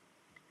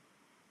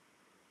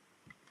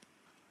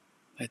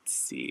 Let's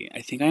see.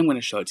 I think I'm going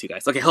to show it to you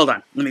guys. Okay, hold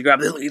on. Let me grab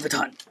the Louis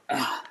Vuitton.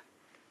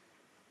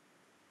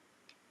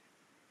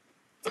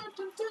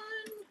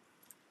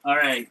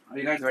 Alright, are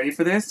you guys ready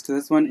for this? So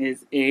this one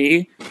is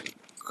a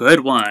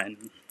good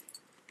one.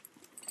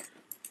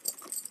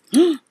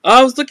 Oh,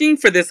 I was looking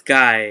for this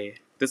guy.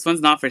 This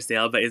one's not for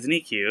sale, but isn't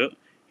he cute?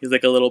 He's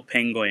like a little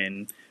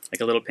penguin. Like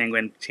a little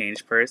penguin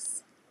change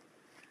purse.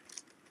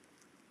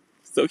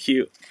 So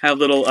cute. Have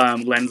little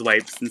lens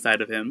wipes inside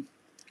of him.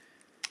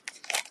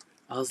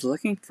 I was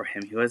looking for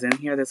him. He was in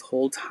here this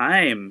whole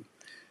time.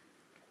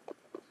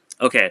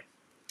 Okay.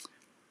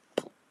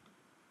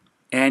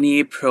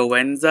 Any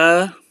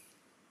Proenza?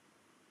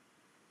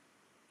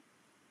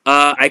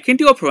 I can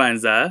do a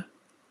Proenza.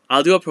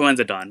 I'll do a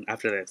Proenza Dawn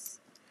after this.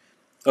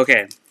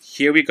 Okay,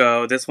 here we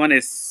go. This one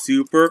is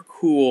super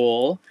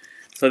cool.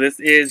 So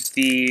this is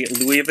the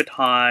Louis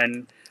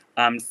Vuitton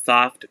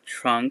soft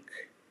trunk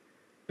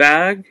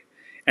bag.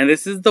 And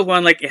this is the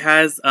one, like, it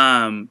has,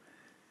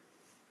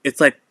 it's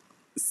like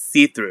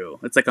see-through.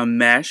 It's like a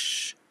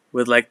mesh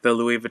with like the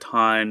Louis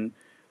Vuitton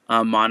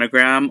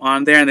monogram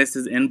on there. And this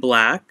is in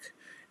black.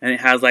 And it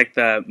has like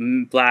the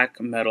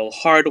black metal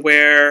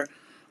hardware.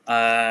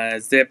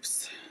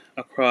 Zips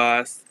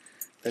across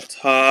the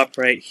top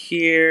right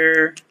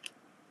here.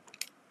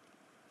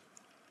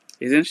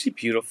 Isn't she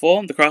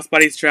beautiful? The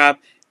crossbody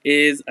strap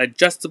is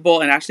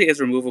adjustable and actually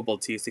is removable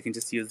too, so you can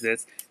just use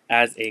this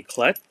as a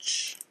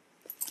clutch.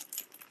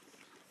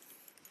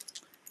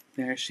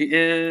 There she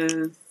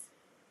is.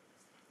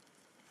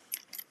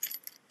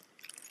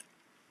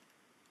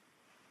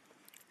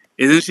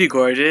 Isn't she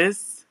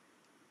gorgeous?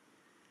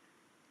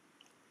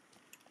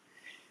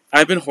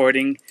 I've been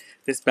hoarding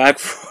this bag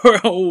for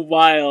a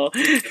while.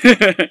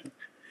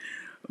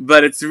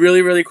 But it's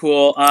really, really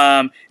cool.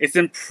 It's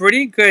in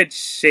pretty good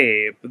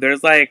shape.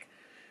 There's like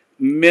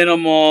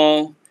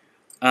minimal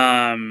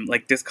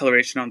like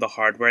discoloration on the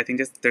hardware. I think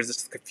there's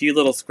just a few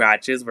little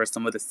scratches where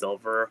some of the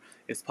silver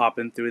is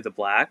popping through the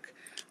black.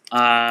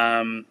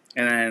 And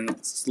then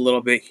just a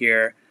little bit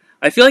here.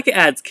 I feel like it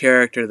adds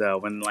character though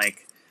when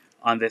like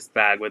on this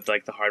bag with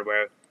like the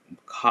hardware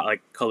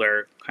like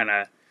color kind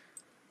of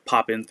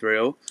popping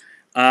through.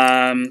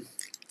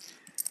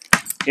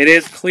 It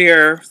is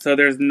clear, so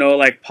there's no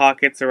like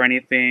pockets or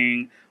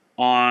anything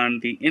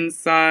on the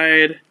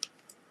inside.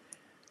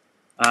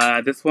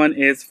 This one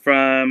is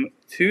from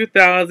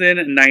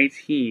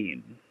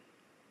 2019.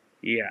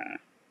 Yeah.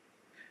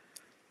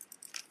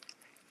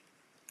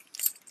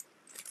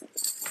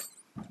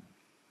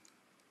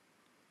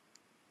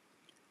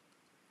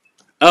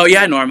 Oh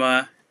yeah,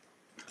 Norma.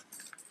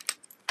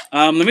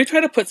 Let me try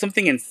to put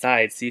something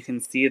inside so you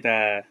can see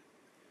the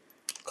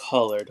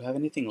color. Do I have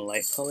anything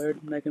light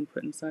colored that I can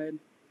put inside?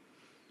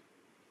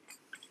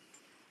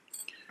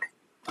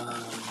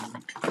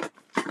 Um,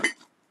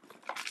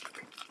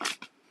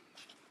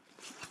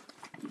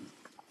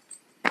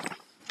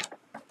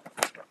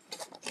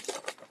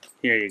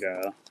 Here you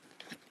go.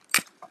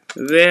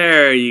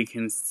 There, you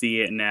can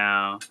see it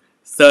now.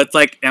 So it's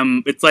like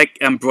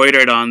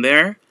embroidered on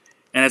there,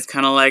 and it's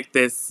kind of like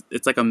this.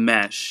 It's like a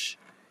mesh,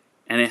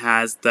 and it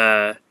has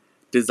the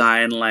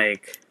design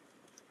like,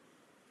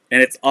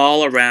 and it's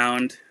all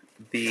around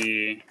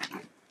the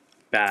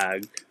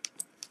bag.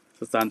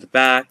 So it's on the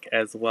back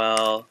as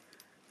well,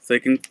 so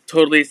you can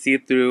totally see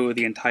through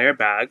the entire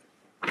bag.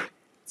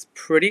 It's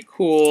pretty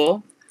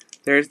cool.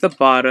 There's the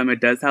bottom.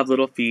 It does have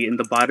little feet, and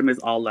the bottom is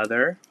all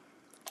leather.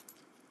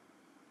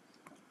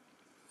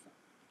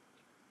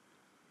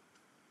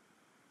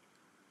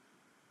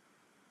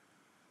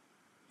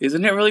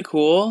 Isn't it really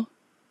cool?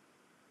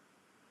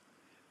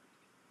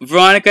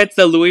 Veronica, it's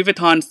the Louis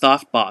Vuitton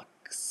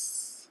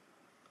softbox.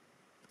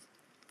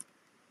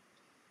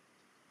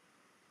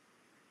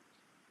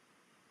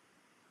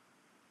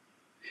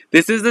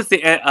 This is the same.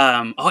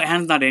 Oh,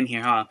 Anne's not in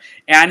here, huh?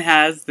 Anne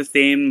has the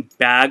same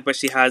bag, but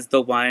she has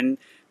the one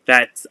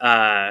that's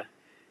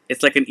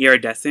it's like an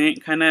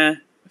iridescent kind of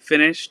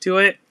finish to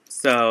it.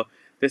 So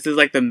this is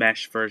like the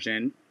mesh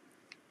version.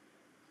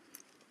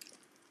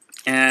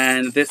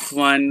 And this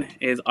one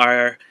is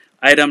our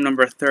item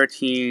number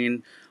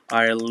 13,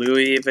 our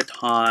Louis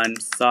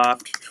Vuitton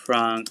soft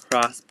trunk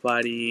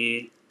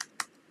crossbody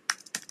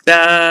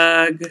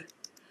bag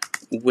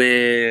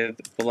with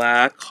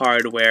black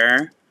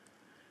hardware.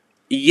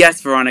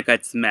 Yes, Veronica,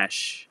 it's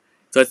mesh.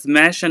 So it's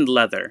mesh and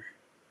leather.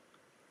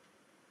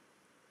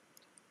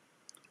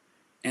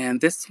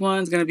 And this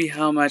one's gonna be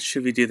how much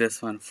should we do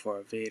this one for,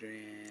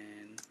 Vadrian?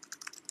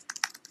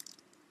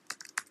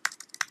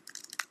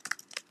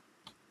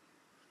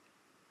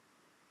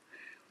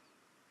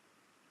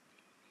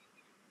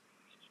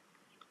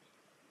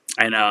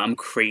 I know, I'm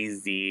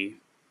crazy.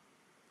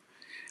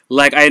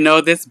 Like, I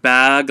know this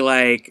bag,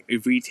 like,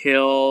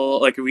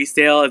 resale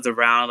is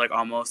around, like,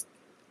 almost,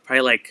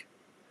 probably, like,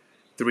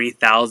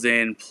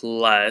 3,000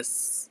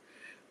 plus.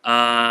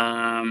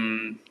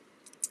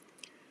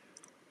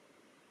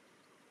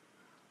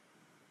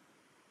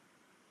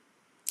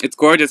 It's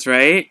gorgeous,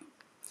 right?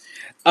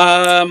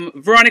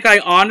 Veronica, I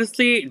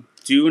honestly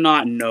do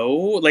not know.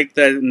 Like,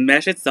 the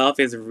mesh itself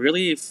is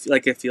really,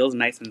 like, it feels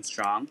nice and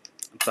strong.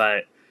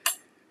 But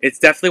it's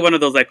definitely one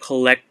of those, like,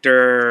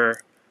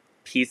 collector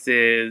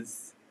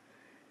pieces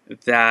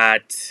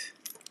that...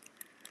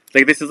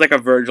 Like, this is like a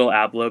Virgil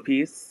Abloh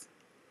piece.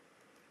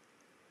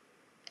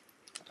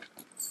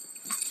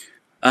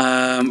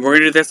 We're going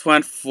to do this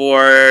one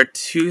for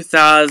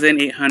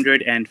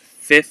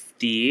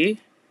 2,850.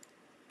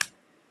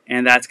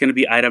 And that's going to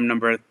be item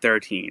number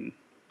 13.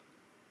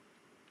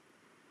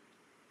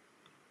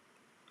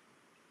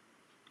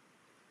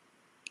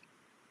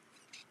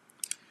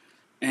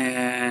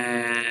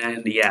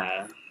 And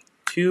yeah,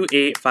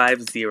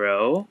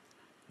 2850,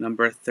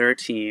 number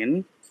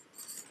 13.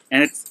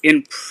 And it's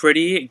in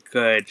pretty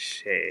good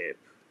shape.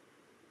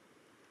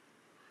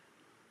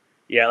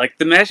 Yeah, like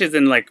the mesh is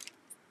in like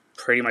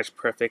pretty much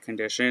perfect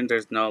condition.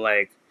 There's no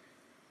like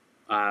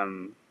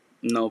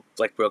no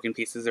like broken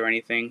pieces or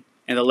anything.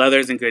 And the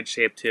leather's in good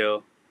shape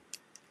too.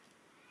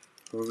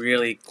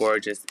 Really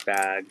gorgeous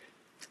bag.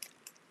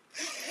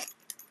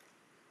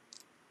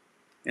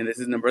 And this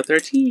is number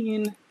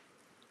 13.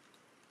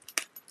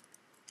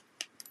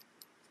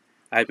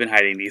 I've been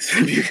hiding these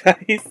from you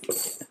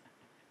guys.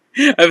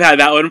 I've had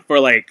that one for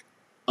like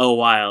a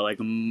while, like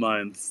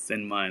months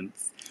and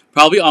months.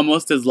 Probably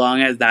almost as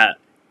long as that.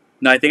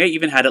 No, I think I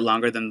even had it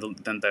longer than the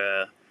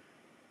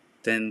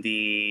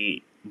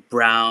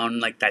brown,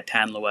 like that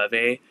tan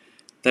LIOVE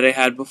that I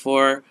had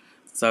before.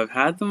 So I've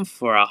had them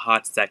for a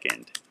hot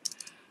second.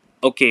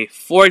 Okay,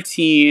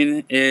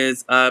 14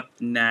 is up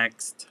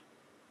next.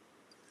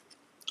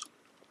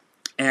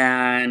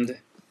 And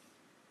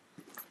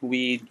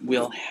we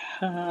will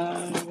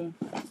have...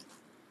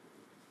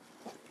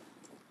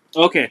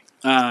 Okay,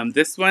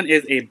 this one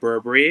is a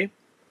Burberry.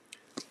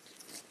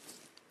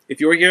 If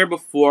you were here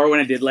before when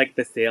I did like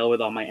the sale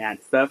with all my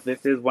aunt stuff,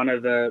 this is one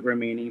of the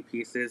remaining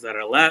pieces that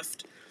are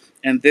left.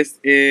 And this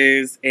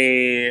is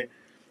a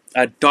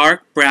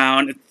dark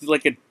brown. It's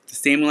like the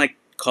same like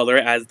color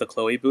as the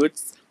Chloe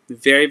boots.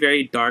 Very,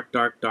 very dark,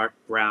 dark, dark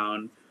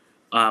brown.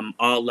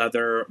 All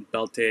leather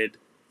belted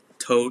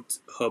tote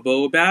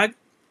hobo bag.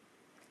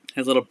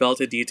 Has a little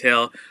belted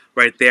detail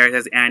right there. It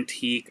has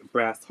antique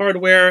brass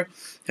hardware.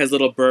 Has a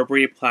little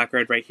Burberry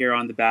placard right here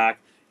on the back.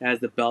 It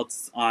has the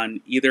belts on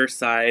either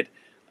side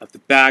of the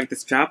bag. The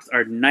straps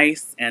are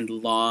nice and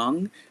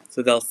long,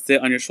 so they'll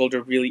sit on your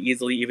shoulder really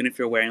easily, even if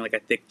you're wearing like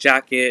a thick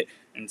jacket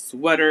and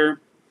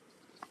sweater.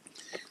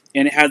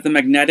 And it has the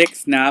magnetic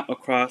snap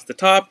across the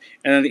top,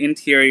 and then the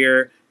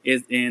interior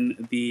is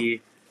in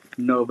the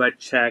Nova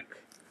check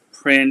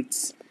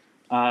print.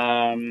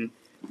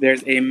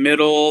 There's a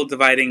middle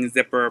dividing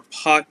zipper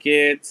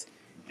pocket,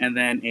 and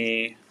then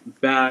a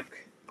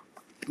back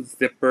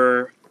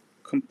zipper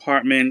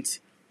compartment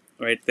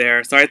right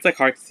there. Sorry, it's like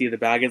hard to see. The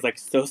bag is like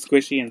so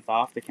squishy and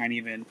soft. I can't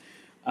even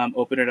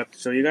open it up to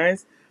show you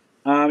guys.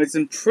 It's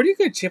in pretty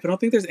good shape. I don't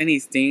think there's any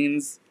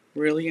stains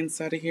really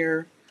inside of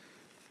here.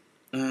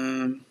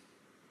 Yeah,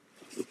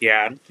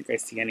 I don't think I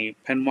see any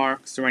pen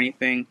marks or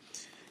anything.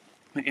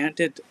 My aunt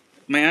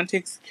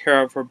takes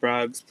care of her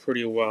bags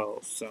pretty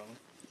well, so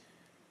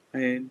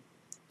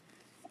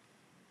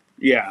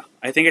yeah,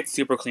 I think it's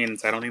super clean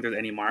inside. I don't think there's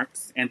any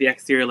marks, and the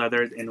exterior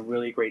leather is in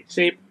really great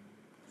shape.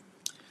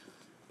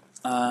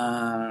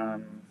 I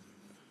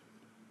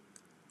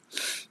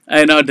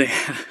know.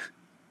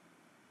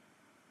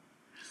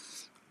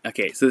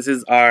 Okay, so this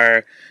is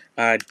our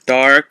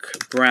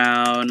dark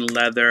brown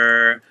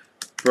leather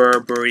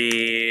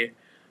Burberry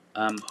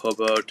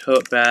hobo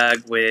tote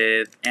bag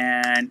with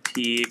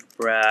antique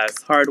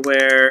brass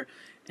hardware.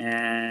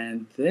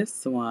 And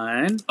this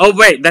one... Oh,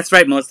 wait, that's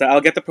right, Melissa.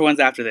 I'll get the pro ones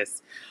after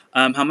this.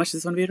 How much is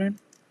this one, Adrian?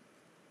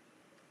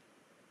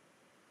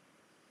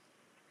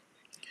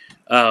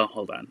 Oh,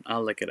 hold on.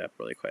 I'll look it up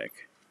really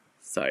quick.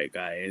 Sorry,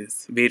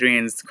 guys.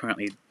 Adrian's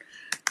currently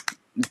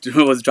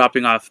was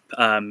dropping off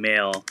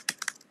mail.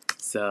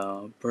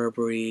 So,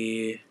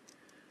 Burberry,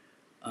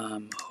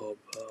 hobo,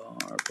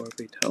 or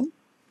Burberry toe?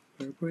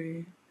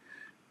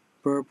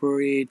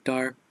 Burberry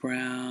dark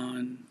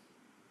brown.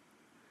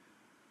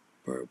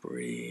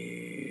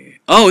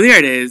 Burberry. Oh, there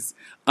it is.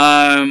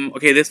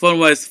 Okay, this one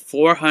was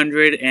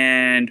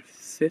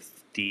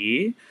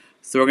 $450.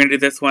 So we're gonna do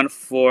this one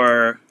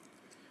for...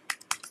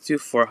 Let's do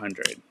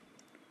 $400.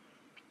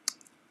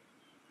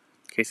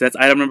 Okay, so that's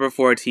item number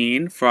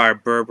 14 for our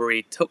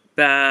Burberry tote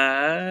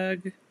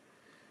bag.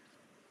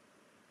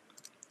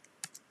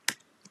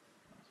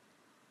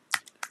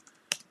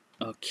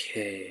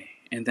 Okay,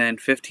 and then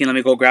 15, let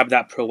me go grab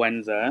that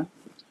Proenza.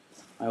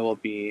 I will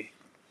be...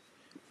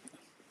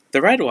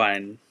 The red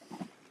one.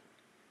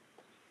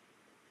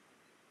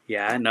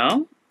 Yeah,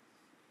 no?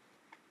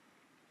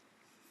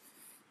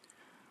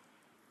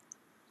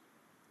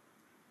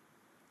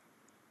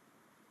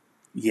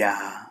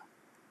 Yeah.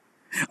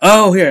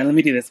 Oh, here, let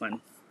me do this one.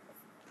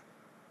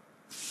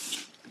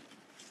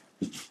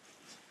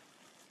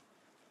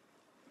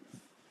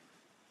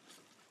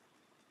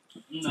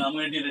 No, I'm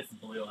gonna do this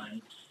blue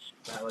one.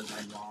 That was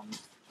my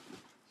mom's.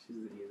 She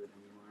doesn't use it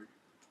anymore.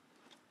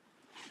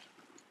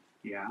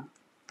 Yeah.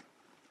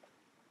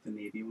 The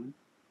navy one.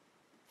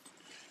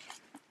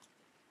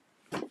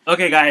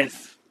 Okay,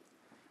 guys.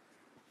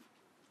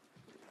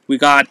 We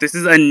got, this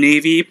is a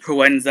navy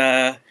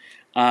Proenza.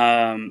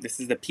 This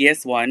is the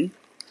PS1.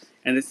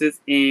 And this is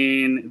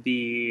in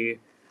the,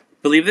 I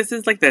believe this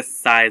is like the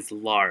size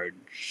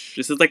large.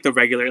 This is like the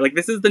regular, like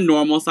this is the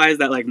normal size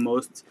that like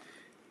most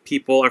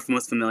people are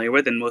most familiar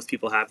with and most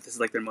people have. This is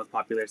like their most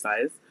popular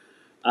size.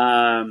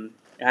 It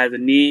has a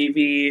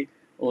navy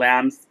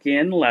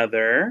lambskin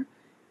leather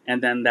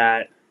and then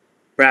that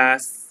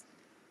brass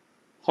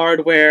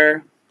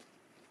hardware.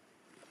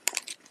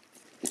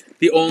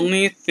 The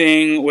only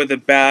thing with the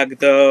bag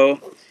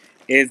though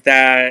is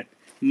that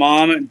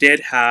mom did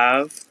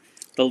have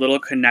the little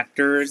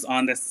connectors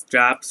on the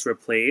straps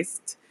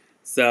replaced.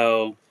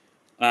 So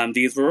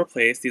these were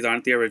replaced. These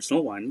aren't the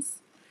original ones.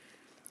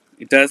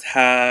 It does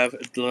have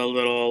the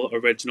little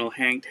original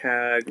hang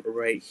tag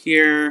right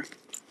here.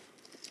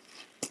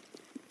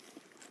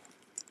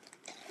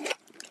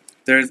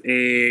 There's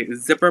a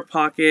zipper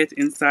pocket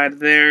inside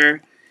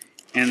there,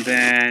 and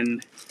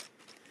then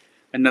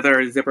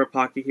another zipper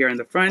pocket here in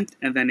the front,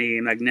 and then a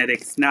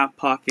magnetic snap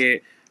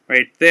pocket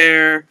right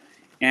there,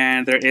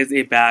 and there is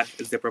a back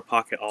zipper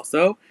pocket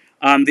also.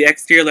 The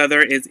exterior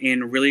leather is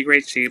in really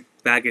great shape.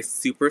 Bag is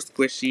super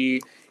squishy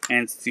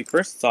and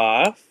super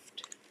soft.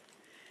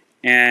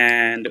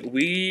 And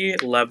we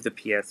love the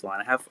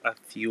PS1. I have a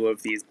few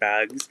of these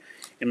bags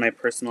in my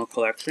personal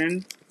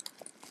collection.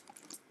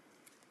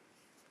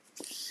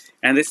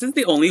 And this is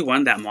the only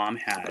one that mom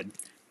had.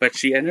 But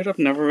she ended up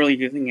never really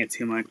using it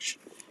too much.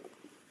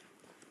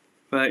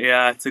 But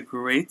yeah, it's a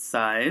great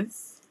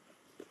size.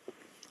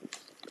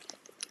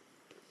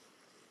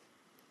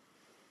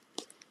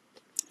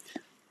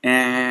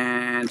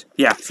 And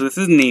yeah, so this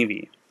is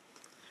navy.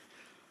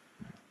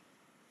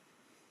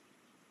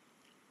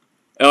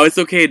 Oh, it's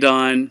okay,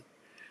 Dawn.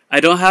 I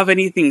don't have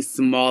anything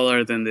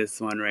smaller than this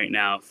one right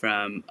now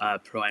from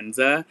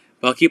Proenza,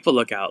 but I'll keep a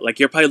lookout. Like,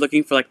 you're probably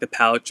looking for, like, the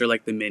pouch or,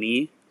 like, the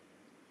mini.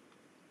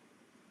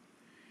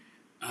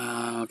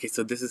 Okay,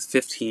 so this is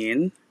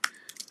 15.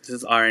 This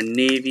is our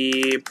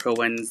navy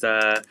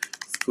Proenza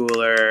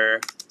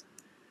schooler.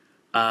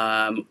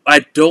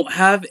 I don't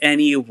have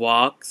any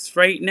walks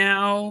right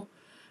now.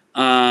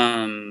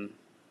 I'll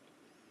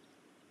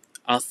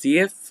see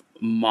if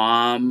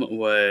mom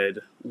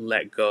would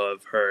let go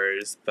of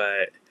hers,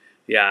 but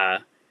yeah.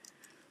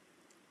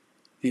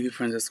 Navy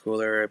Proenza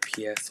schooler,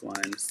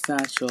 PS1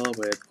 satchel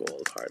with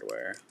gold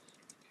hardware.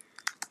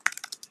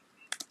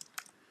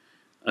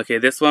 Okay,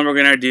 this one we're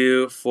gonna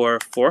do for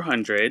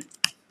 $400.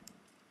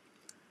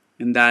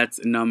 And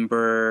that's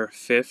number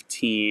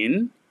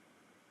 15.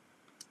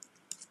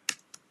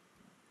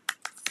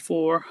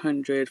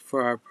 400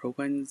 for our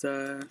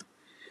Proenza.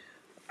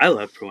 I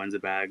love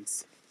Proenza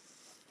bags.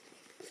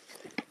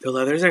 The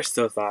leathers are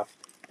so soft.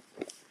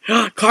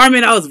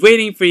 Carmen, I was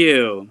waiting for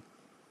you!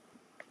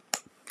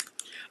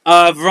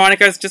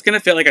 Veronica's just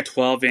gonna fit like a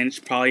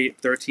 12-inch, probably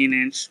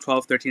 13-inch,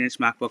 12, 13-inch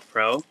MacBook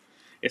Pro.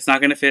 It's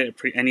not gonna fit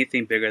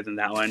anything bigger than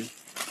that one.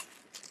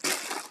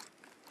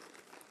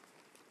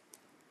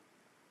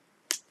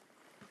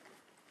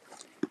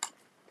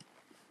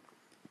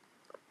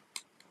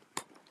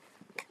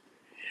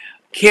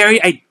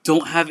 Carrie, I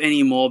don't have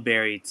any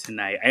mulberry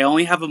tonight. I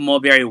only have a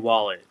mulberry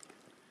wallet.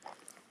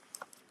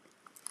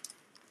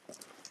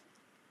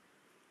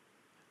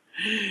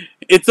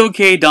 It's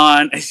okay,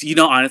 Dawn. You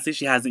know, honestly,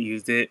 she hasn't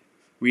used it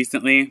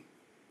recently.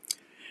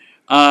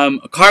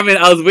 Carmen,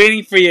 I was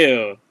waiting for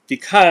you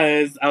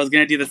because I was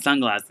gonna do the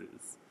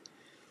sunglasses.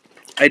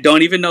 I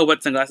don't even know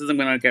what sunglasses I'm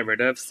gonna get rid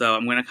of, so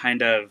I'm gonna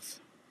kind of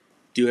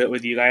do it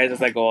with you guys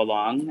as I go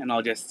along, and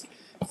I'll just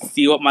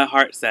see what my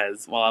heart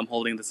says while I'm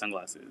holding the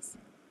sunglasses.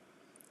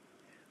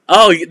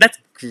 Oh, that's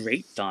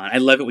great, Dawn. I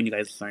love it when you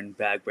guys learn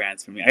bag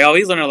brands from me. I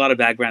always learn a lot of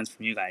bag brands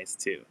from you guys,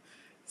 too.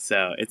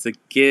 So, it's a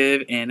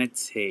give and a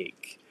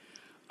take.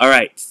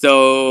 Alright,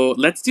 so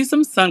let's do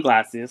some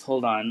sunglasses.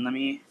 Hold on, let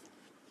me...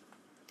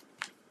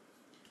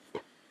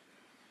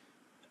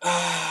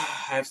 I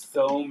have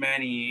so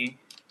many.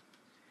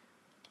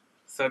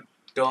 So,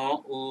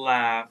 don't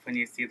laugh when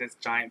you see this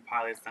giant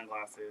pile of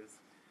sunglasses.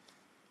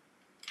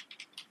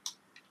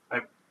 I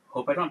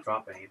hope I don't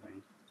drop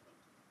anything.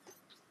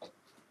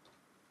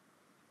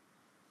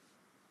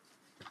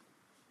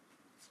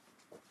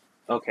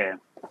 Okay.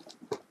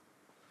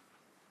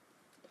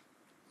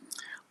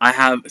 I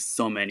have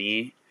so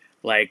many.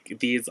 Like,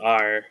 these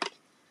are...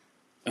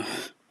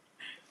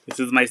 this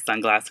is my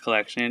sunglass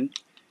collection.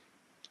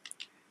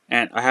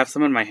 And I have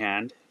some in my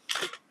hand.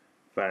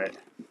 But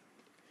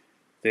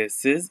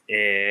this is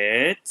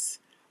it.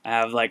 I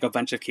have, like, a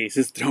bunch of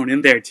cases thrown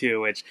in there,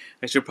 too. Which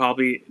I should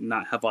probably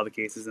not have all the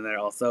cases in there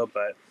also.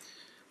 But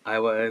I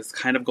was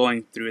kind of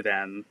going through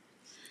them.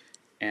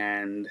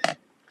 And...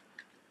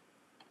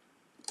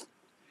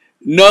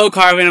 no,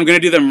 Carmen, I'm going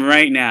to do them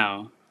right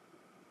now.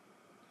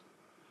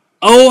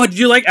 Oh, did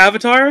you like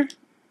Avatar?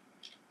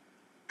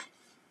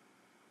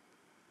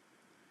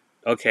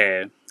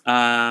 Okay.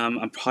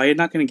 I'm probably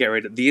not going to get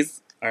rid of...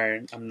 these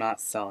I'm not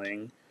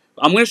selling.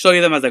 I'm going to show you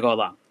them as I go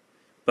along.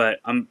 But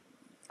I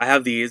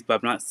have these,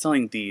 but I'm not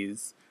selling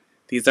these.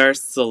 These are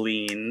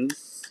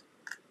Celine's.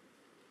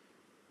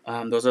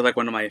 Those are like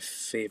one of my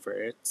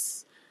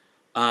favorites.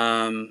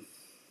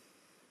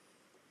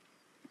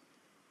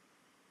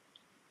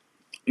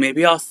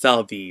 Maybe I'll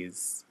sell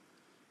these.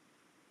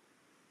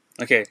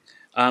 Okay.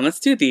 Let's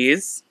do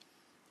these.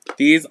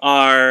 These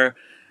are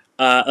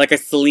like a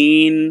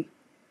Celine.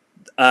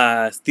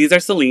 These are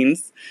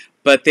Celine's,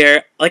 but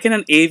they're like in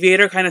an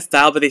aviator kind of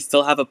style, but they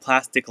still have a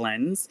plastic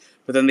lens.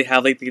 But then they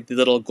have like the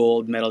little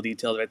gold metal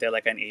details right there,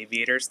 like an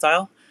aviator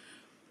style.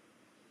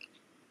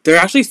 They're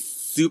actually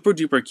super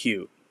duper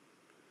cute.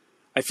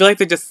 I feel like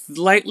they're just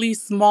slightly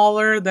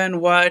smaller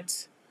than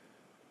what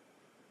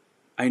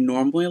I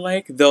normally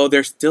like, though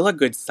they're still a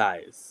good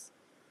size.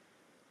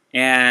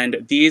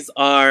 And these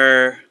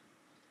are,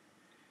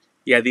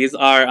 yeah, these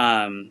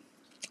are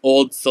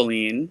old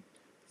Celine.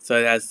 So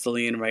it has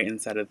Celine right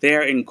inside of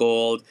there in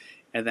gold.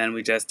 And then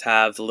we just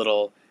have the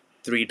little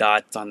 3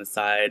 dots on the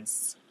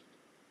sides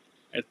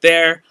right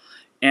there.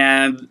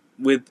 And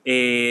with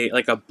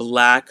like a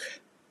black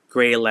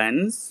gray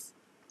lens.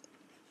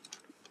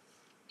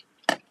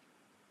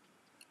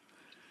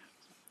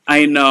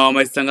 I know,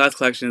 my sunglass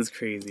collection is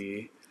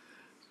crazy.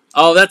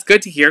 Oh, that's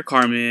good to hear,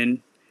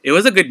 Carmen. It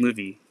was a good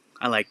movie.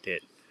 I liked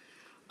it.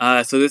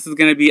 So this is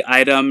going to be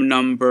item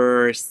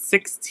number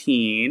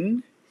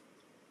 16.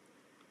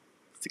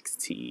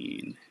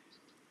 16.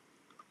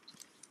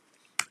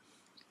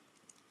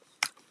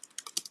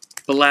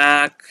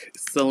 Black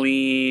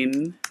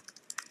Celine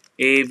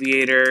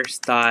aviator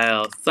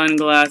style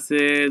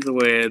sunglasses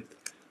with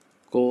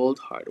gold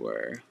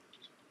hardware.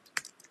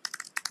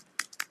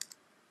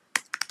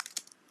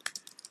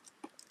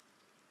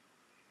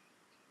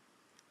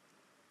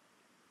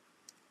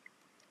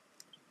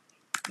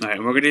 Alright,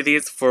 we're going to do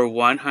these for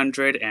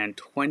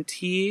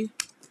 120.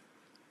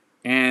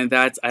 And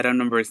that's item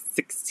number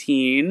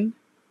 16.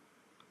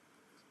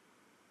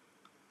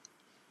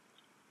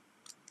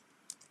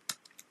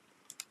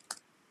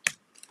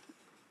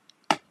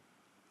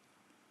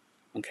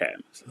 Okay,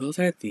 so those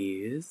are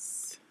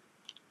these.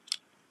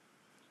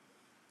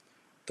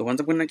 The ones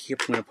I'm going to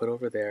keep, I'm going to put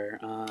over there.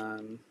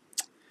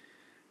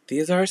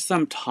 These are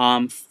some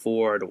Tom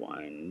Ford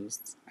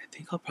ones. I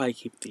think I'll probably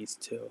keep these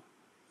too.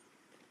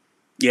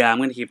 Yeah, I'm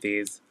going to keep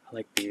these. I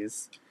like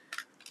these.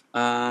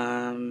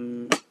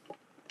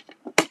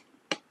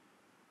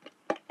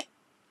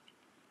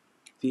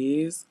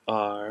 These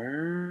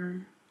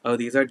are... oh,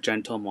 these are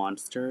Gentle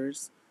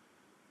Monsters.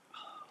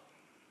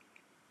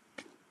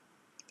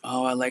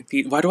 Oh, I like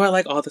these. Why do I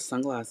like all the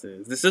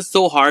sunglasses? This is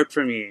so hard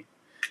for me.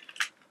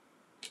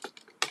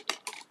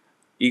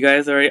 You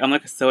guys are, I'm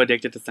like so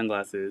addicted to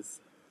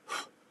sunglasses.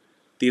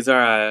 These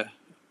are,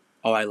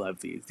 oh, I love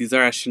these. These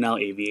are a Chanel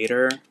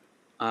Aviator.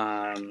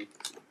 Oh,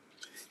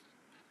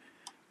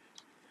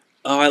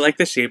 I like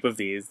the shape of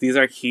these. These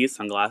are key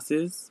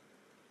sunglasses.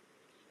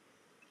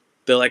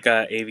 They're like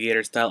a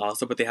aviator style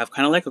also, but they have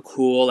kind of like a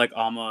cool, like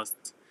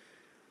almost,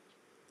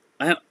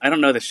 I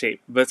don't know the shape,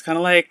 but it's kind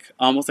of like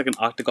almost like an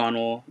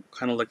octagonal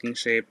kind of looking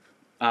shape.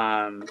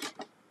 Um,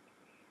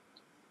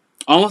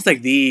 Almost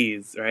like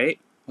these, right?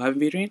 What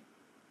happened, Adrian?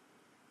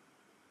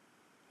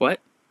 What?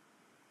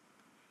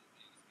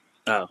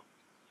 Oh.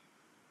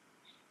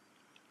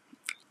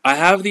 I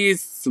have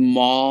these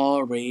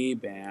small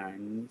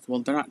Ray-Bans. Well,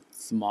 they're not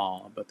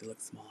small, but they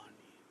look small on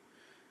me.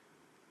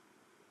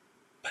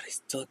 But I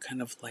still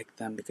kind of like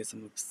them because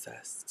I'm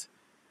obsessed.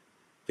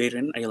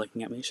 Adrian, are you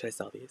looking at me? Should I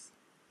sell these?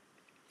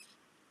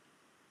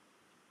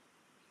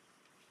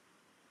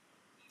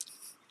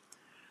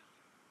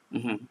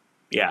 Mm-hmm.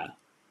 Yeah.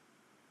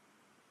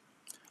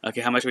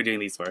 Okay, how much are we doing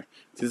these for?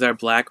 These are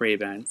black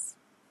Ray-Bans.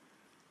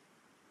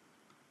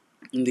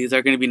 And these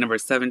are going to be number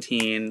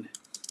 17.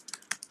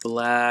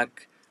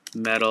 Black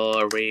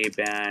metal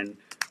Ray-Ban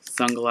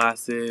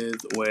sunglasses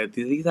with...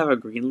 Do these have a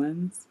green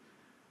lens?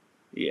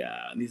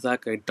 Yeah, these are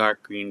like a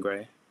dark green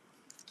gray.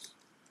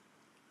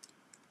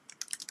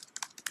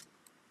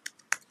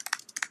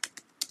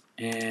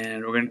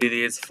 And we're going to do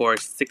these for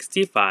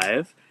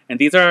 65. And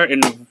these are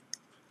in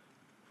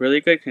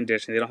really good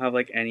condition. They don't have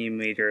like any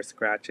major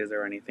scratches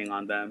or anything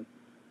on them.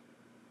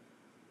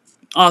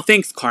 Oh,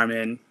 thanks,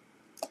 Carmen.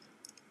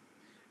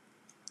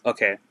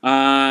 Okay.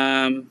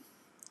 Oh,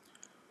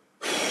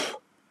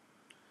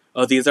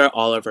 these are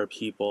Oliver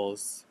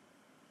Peoples.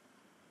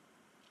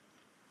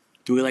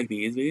 Do we like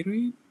these,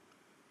 Adrian?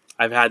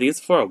 I've had these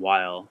for a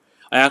while.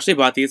 I actually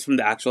bought these from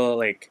the actual,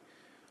 like,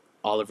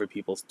 Oliver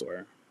Peoples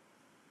store.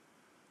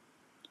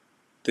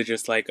 They're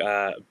just like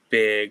a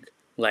big,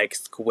 like,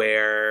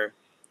 square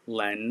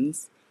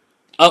lens.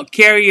 Oh,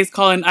 Carrie is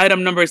calling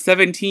item number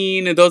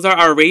 17. Those are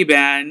our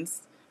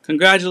Ray-Bans.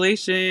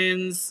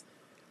 Congratulations.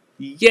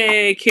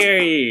 Yay,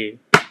 Carrie.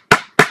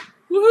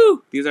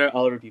 Woohoo. These are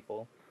Oliver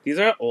People. These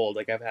are old.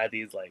 Like, I've had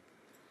these, like,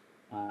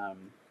 I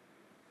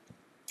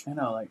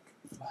know, like,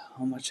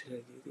 how much did I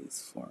do these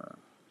for?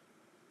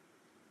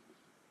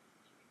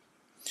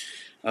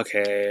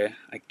 Okay,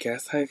 I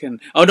guess I can...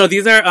 Oh, no,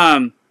 these are,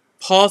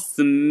 Paul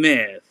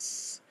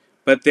Smith's.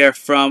 But they're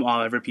from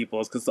Oliver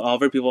Peoples, because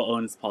Oliver People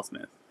owns Paul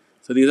Smith.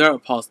 So these are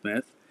Paul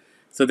Smith.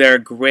 So they're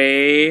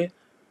gray,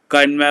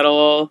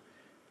 gunmetal,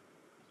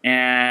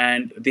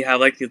 and they have,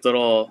 like, these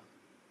little,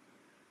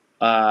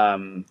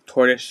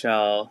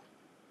 tortoiseshell.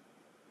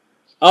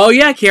 Oh,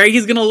 yeah, Carrie,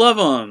 he's gonna love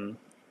them.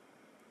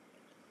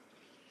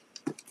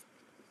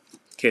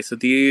 Okay, so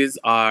these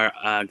are,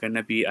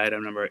 gonna be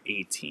item number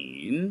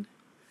 18.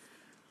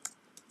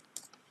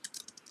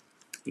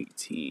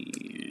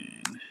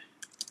 18.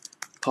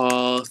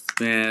 Paul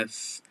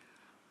Smith,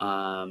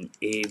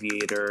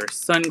 aviator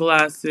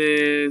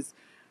sunglasses,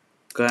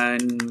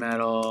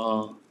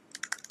 gunmetal,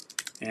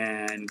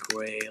 and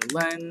gray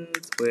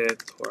lens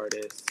with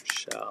tortoise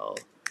shell.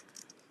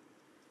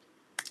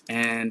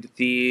 And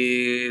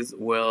these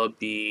will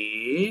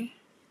be...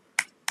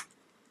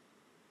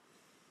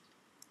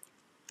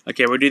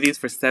 Okay, we'll do these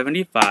for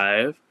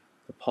 75.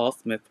 The Paul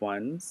Smith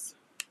ones.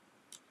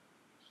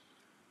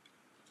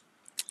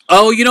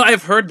 Oh, you know,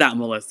 I've heard that,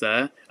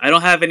 Melissa. I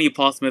don't have any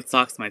Paul Smith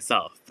socks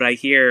myself, but I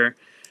hear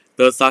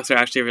those socks are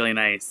actually really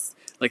nice.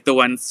 Like the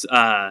ones,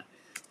 like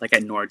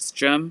at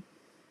Nordstrom.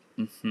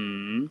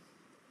 Mm-hmm.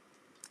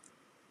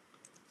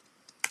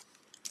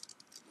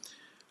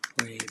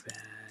 Ray-Ban.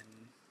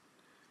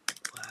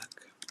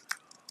 Black.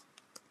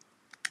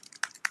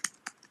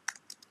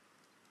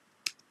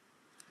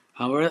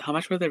 How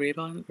much were the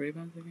Ray-Bans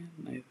again?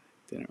 I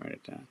didn't write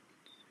it down.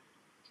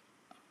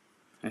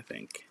 I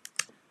think.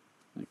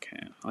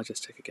 Okay, I'll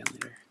just check again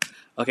later.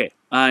 Okay,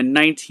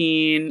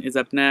 19 is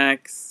up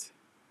next.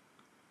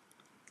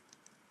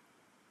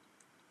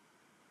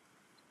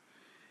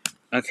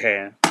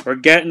 Okay, we're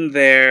getting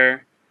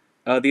there.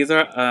 Oh, these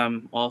are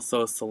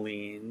also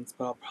Celine's,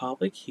 but I'll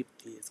probably keep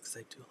these because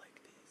I do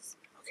like these.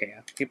 Okay,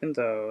 I'm keeping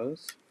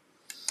those.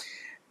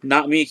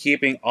 Not me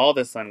keeping all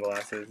the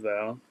sunglasses,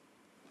 though.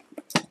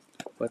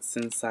 What's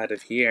inside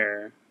of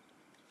here?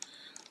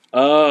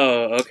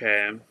 Oh,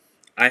 okay.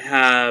 I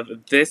have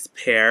this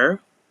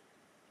pair.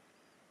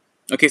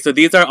 Okay, so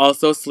these are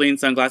also Celine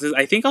sunglasses.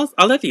 I think I'll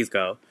let these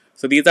go.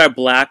 So these are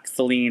black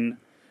Celine,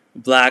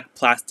 black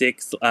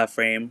plastic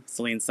frame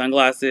Celine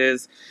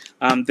sunglasses.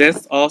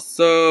 This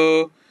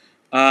also,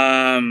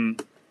 I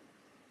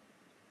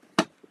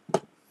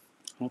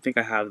don't think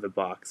I have the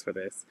box for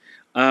this.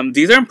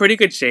 These are in pretty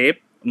good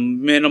shape.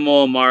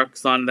 Minimal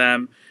marks on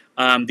them.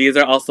 These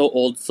are also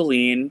old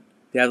Celine.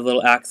 They have a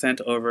little accent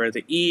over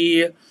the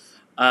E.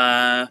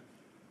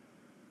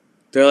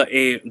 They're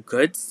a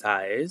good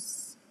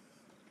size.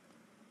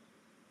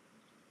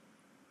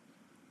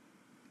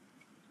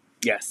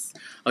 Yes.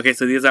 Okay,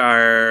 so these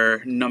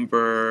are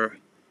number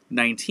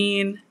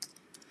 19.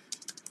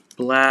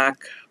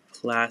 Black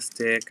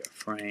plastic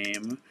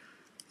frame.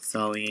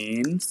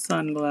 Celine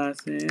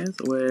sunglasses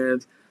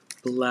with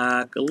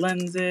black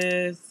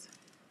lenses.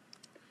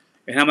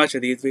 And how much are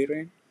these,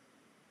 Adrian?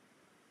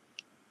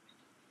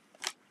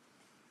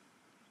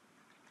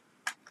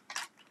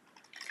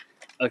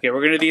 Okay,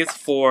 we're gonna do these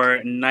for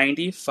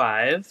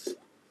 $95.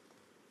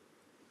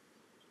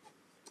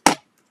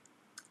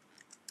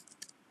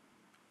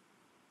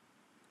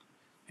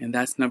 And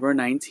that's number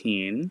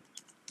 19.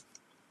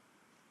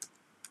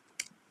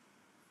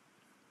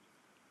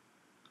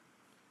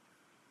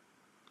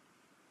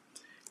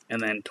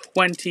 And then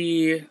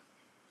 20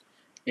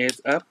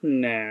 is up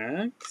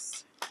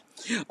next.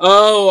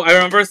 Oh, I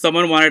remember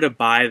someone wanted to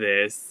buy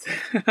this.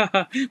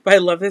 But I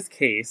love this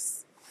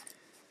case.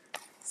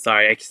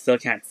 Sorry, I still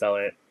can't sell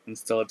it. I'm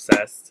still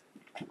obsessed.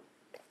 Okay,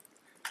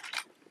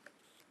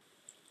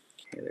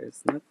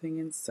 there's nothing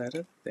inside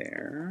of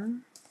there.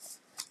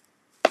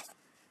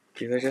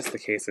 These are just the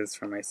cases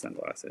for my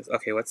sunglasses.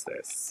 Okay, what's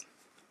this?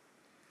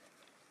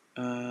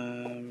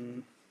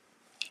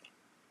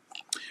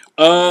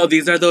 Oh,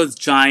 these are those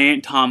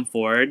giant Tom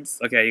Fords.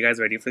 Okay, you guys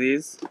ready for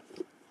these?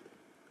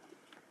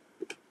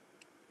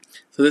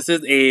 So this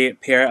is a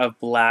pair of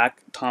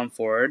black Tom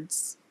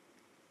Fords.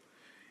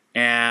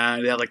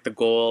 And they have like the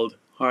gold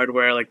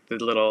hardware, like the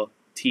little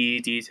T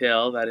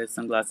detail that his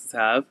sunglasses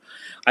have.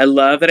 I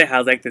love that it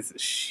has like this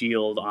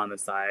shield on the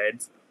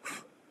sides.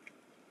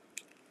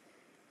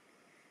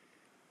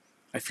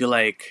 I feel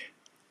like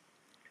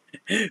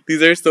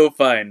these are so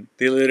fun.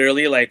 They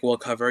literally like will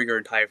cover your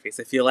entire face.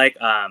 I feel like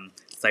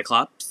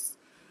Cyclops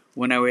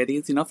when I wear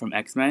these, you know, from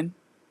X-Men.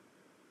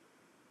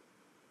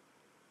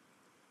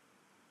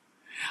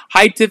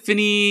 Hi,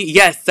 Tiffany.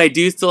 Yes, I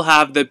do still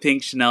have the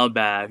pink Chanel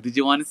bag. Did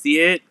you want to see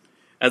it?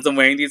 As I'm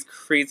wearing these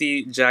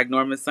crazy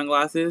ginormous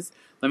sunglasses.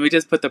 Let me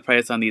just put the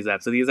price on these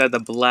up. So these are the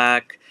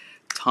black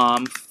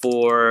Tom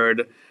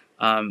Ford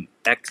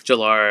extra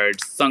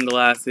large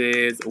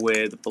sunglasses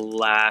with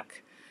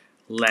black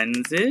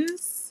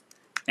lenses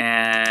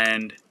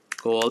and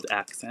gold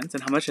accents.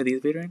 And how much are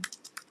these, Adrian?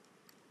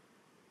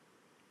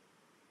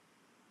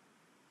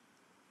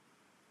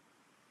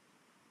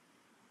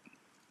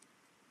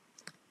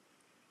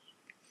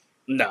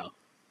 No.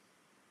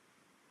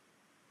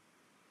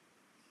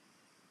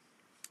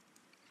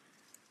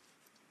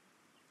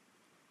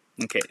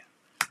 Okay.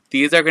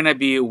 These are going to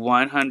be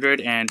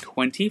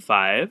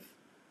 125.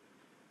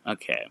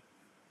 Okay.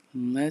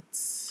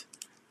 Let's...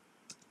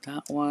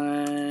 That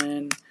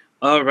one...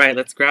 Alright,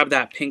 let's grab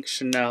that pink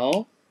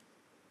Chanel.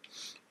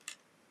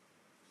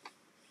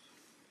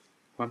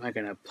 Where am I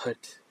going to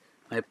put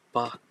my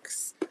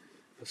box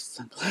of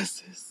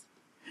sunglasses?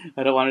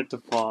 I don't want it to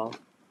fall.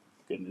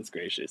 Goodness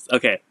gracious.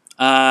 Okay.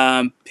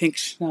 Pink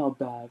Chanel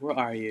bag. Where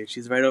are you?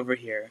 She's right over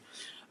here.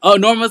 Oh,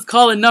 Norma's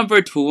calling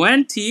number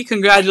 20.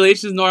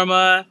 Congratulations,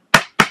 Norma.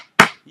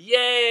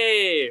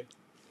 Yay!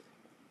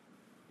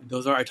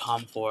 Those are our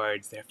Tom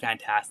Fords. They're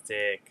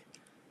fantastic.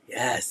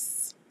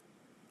 Yes.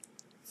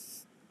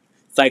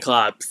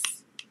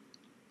 Cyclops.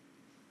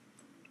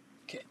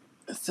 Okay,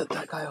 let's set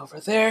that guy over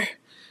there.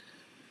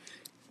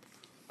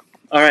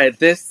 Alright,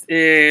 this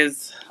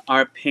is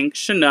our pink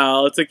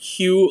Chanel. It's a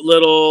cute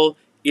little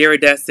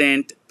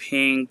iridescent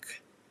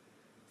pink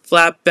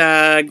flap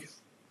bag.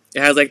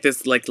 It has like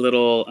this like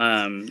little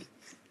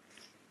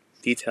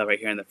detail right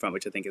here in the front,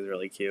 which I think is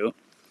really cute.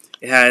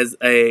 It has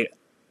a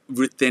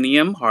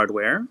ruthenium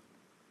hardware.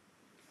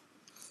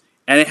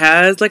 And it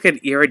has like an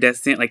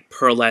iridescent, like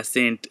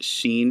pearlescent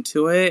sheen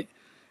to it.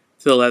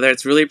 To the leather.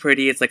 It's really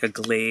pretty. It's like a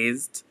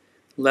glazed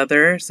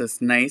leather. So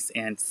it's nice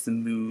and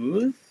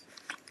smooth.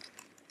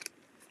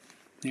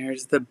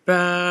 There's the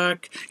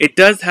back. It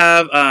does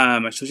have,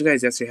 I showed you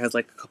guys yesterday, it has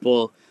like a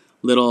couple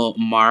little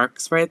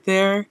marks right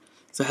there.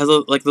 So it has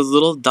like those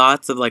little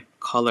dots of like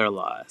color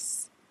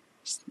loss.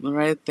 Just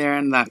right there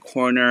in that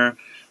corner.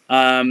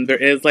 There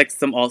is like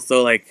some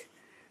also like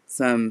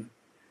some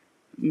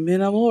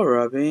minimal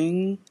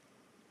rubbing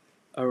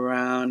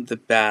around the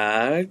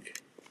bag.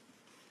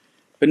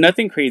 But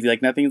nothing crazy.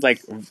 Like nothing's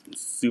like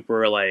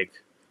super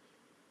like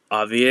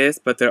obvious.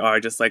 But there are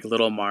just like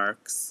little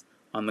marks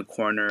on the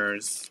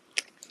corners.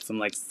 Some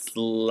like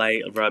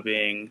slight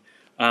rubbing.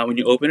 When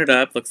you open it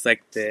up, looks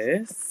like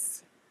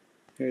this.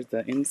 Here's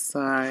the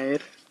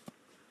inside.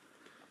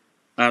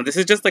 This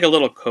is just like a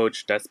little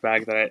Coach dust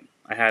bag that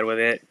I had with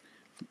it.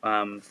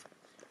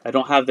 I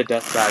don't have the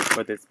dust bag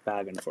for this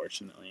bag,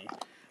 unfortunately.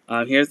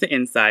 Here's the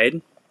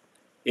inside.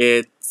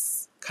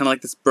 It's kind of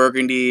like this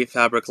burgundy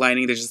fabric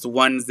lining. There's just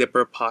one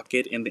zipper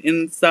pocket in the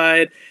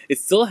inside. It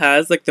still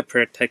has like the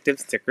protective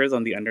stickers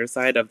on the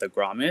underside of the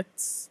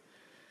grommets.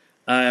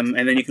 And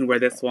then you can wear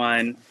this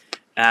one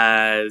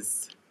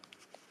as...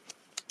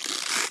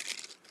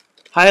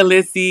 Hi,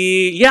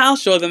 Lissy. Yeah, I'll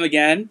show them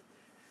again.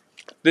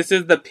 This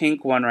is the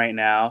pink one right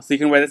now. So you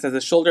can wear this as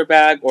a shoulder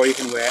bag or you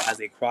can wear it as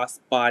a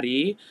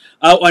crossbody.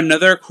 Oh,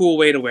 another cool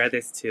way to wear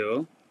this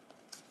too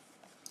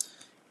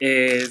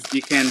is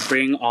you can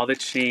bring all the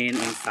chain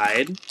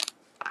inside.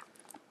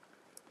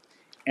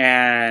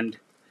 And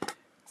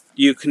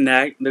you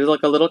connect, there's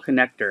like a little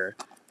connector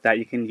that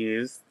you can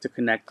use to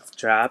connect the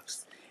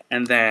straps.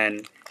 and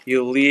then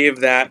you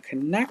leave that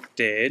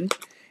connected,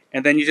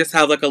 and then you just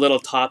have like a little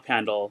top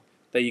handle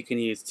that you can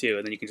use too,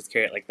 and then you can just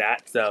carry it like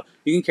that. So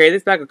you can carry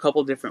this bag a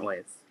couple different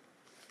ways.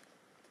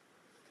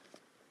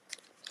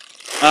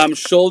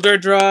 Shoulder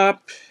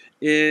drop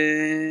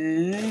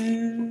is...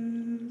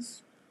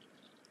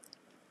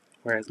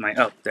 Where is my...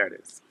 Oh, there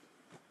it is.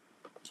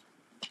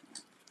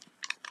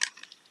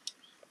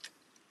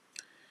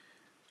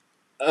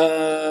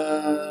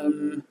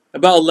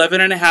 About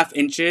 11.5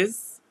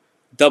 inches,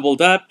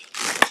 doubled up,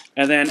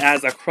 and then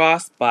as a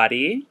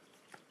crossbody,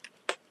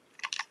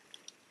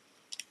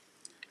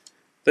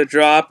 the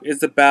drop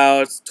is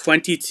about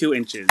 22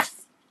 inches.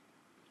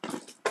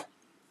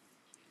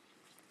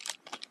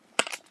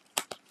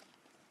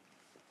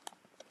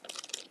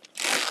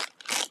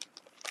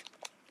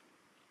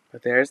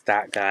 But there's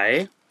that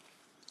guy.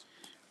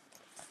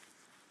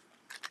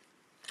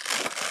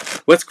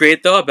 What's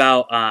great though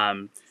about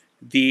when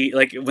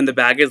the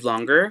bag is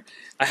longer,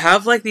 I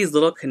have like these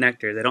little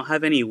connectors. I don't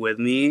have any with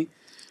me,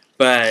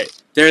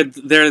 but they're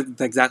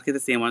exactly the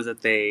same ones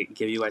that they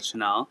give you at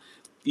Chanel.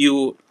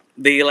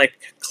 They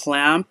like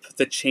clamp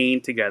the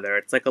chain together.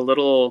 It's like a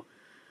little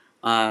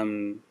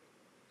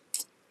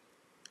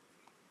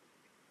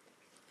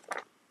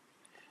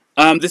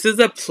this is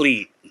a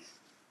pleat.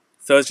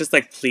 So it's just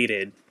like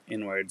pleated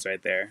inwards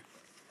right there.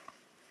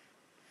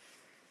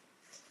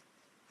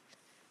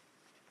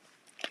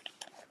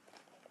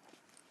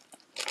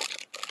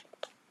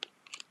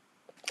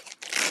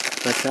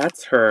 But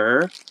that's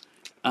her.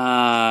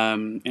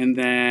 And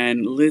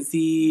then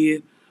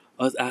Lizzie,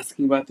 I was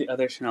asking about the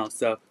other Chanel.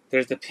 So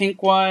there's the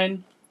pink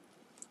one.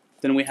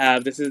 Then we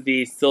have, this is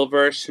the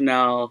silver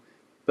Chanel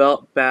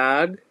belt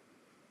bag. So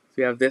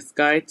we have this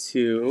guy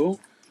too.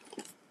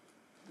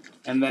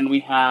 And then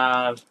we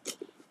have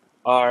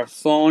our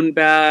phone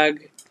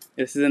bag.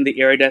 This is in the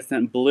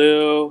iridescent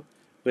blue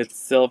with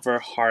silver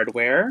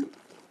hardware.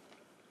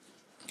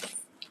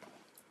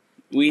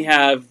 We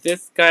have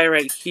this guy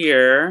right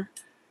here.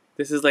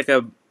 This is like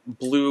a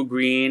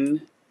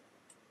blue-green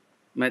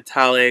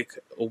metallic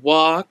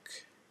walk.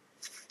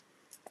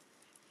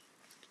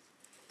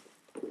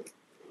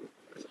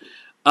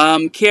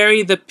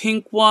 Carrie, the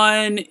pink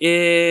one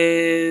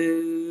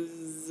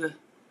is...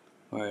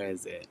 Where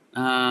is it?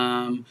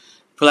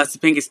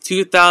 Pearlescent pink is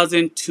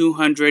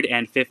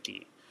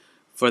 $2,250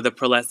 for the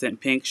pearlescent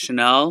pink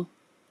Chanel.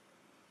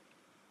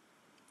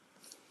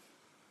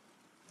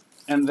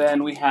 And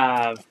then we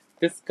have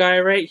this guy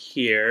right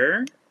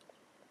here.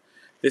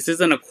 This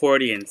is an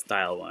accordion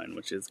style one,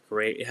 which is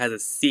great. It has a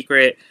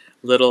secret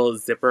little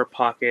zipper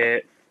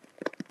pocket.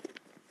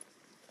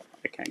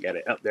 I can't get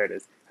it. Oh, there it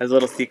is. It has a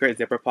little secret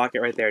zipper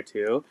pocket right there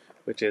too,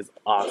 which is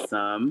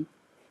awesome.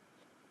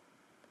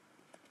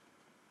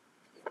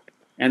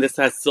 And this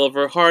has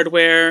silver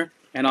hardware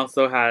and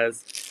also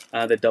has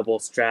the double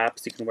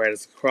straps. You can wear it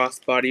as a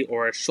crossbody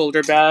or a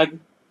shoulder bag.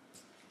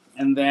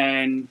 And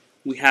then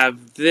we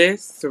have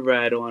this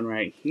red one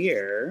right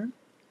here.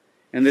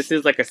 And this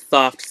is like a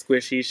soft,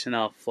 squishy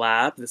Chanel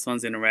flap. This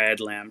one's in red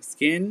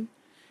lambskin.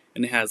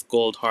 And it has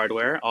gold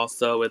hardware,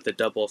 also with the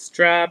double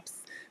straps.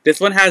 This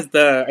one has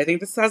I think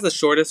this has the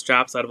shortest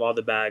straps out of all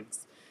the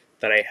bags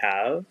that I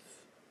have.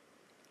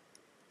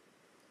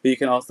 But you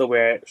can also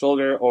wear it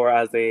shoulder or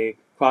as a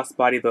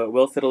crossbody, though it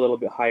will sit a little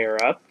bit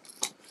higher up.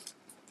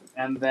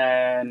 And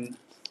then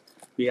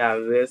we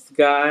have this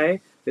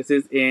guy. This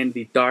is in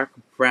the dark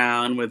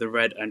brown with the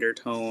red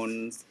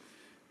undertones.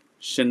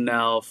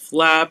 Chanel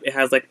flap. It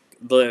has like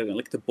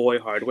the boy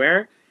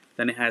hardware.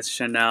 Then it has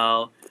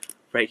Chanel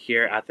right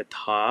here at the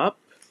top.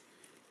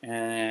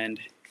 And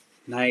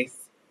nice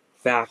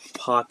back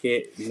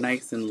pocket,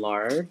 nice and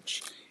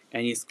large.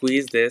 And you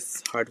squeeze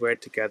this hardware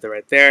together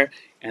right there.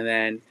 And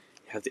then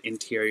you have the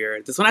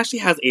interior. This one actually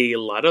has a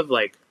lot of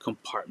like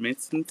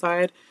compartments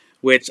inside,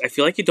 which I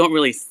feel like you don't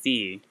really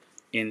see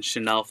in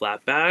Chanel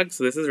flat bags.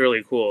 So this is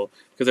really cool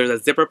because there's a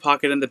zipper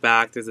pocket in the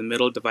back, there's a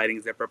middle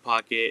dividing zipper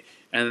pocket,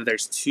 and then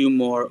there's two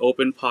more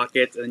open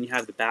pockets, and then you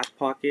have the back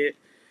pocket.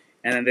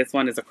 And then this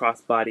one is a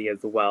crossbody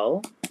as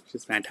well, which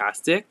is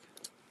fantastic.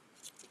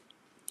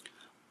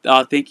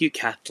 Oh, thank you,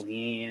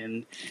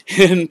 Kathleen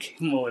and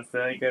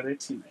Melissa. You guys are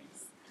too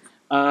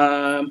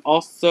nice.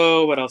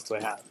 Also, what else do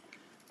I have?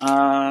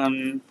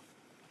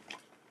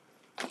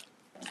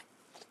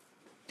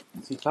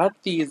 So we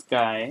got these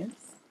guys.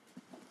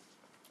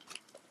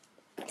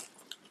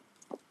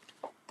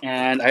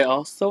 And I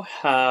also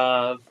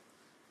have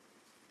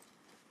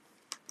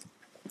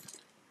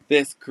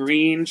this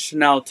green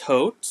Chanel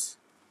tote.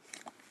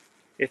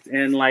 It's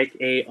in like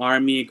a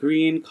army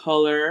green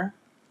color.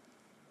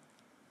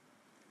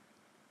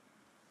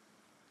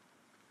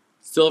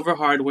 Silver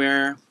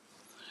hardware.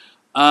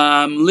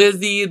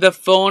 Lizzie, the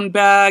phone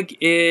bag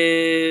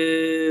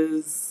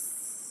is...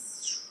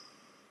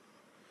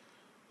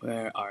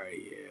 Where are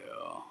you?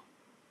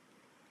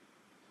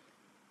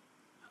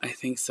 I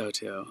think so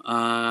too.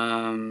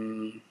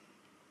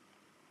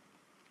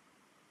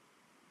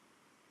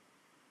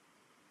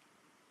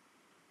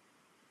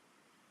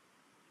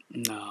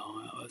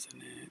 No, that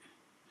wasn't it.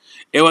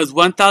 It was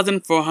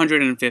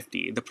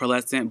 1,450. The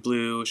pearlescent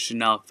blue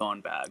Chanel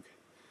phone bag.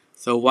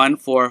 So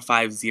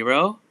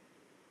 1450.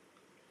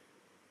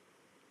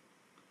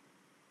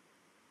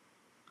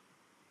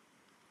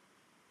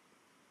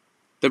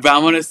 The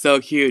brown one is so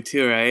cute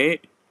too,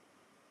 right?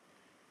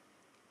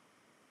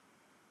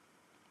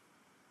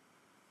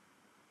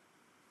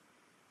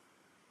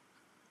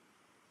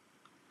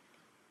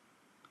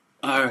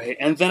 Alright,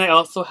 and then I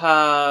also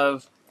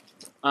have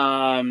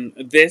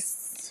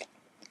this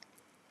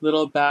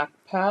little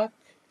backpack.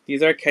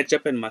 These are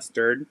ketchup and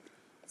mustard.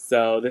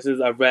 So this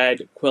is a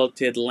red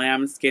quilted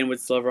lambskin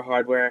with silver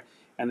hardware,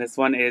 and this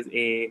one is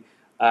a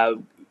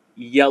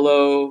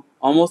yellow,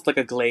 almost like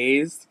a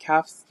glazed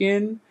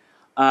calfskin,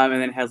 and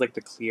then it has like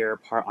the clear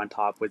part on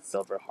top with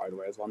silver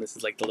hardware as well. And this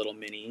is like the little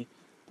mini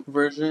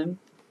version.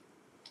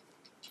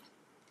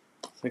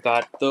 So I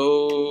got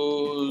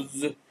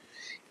those,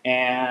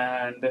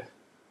 and I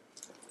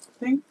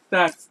think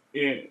that's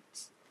it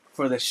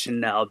for the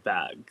Chanel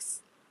bags.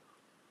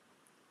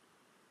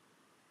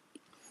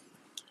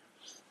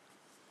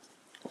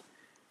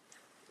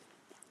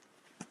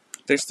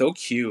 They're so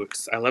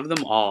cute. I love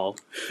them all.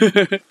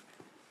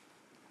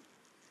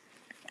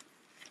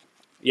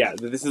 Yeah,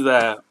 this is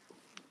a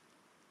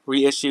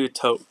reissue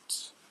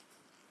tote.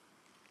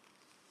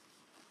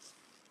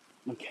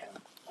 Okay.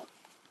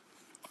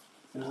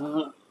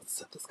 Let's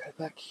set this guy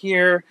back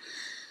here.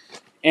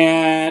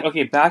 And,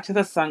 okay, back to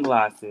the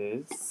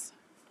sunglasses.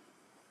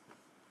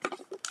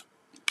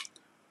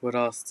 What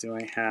else do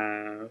I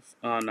have?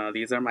 Oh, no,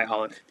 these are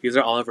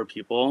Oliver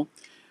People.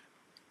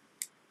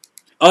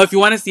 Oh, if you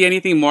want to see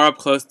anything more up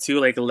close too,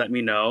 like, let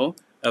me know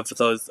of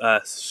those,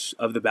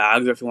 of the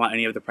bags, or if you want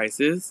any of the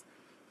prices.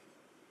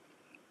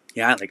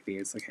 Yeah, I like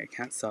these. Okay, I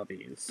can't sell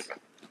these.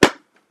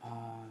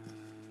 Oh,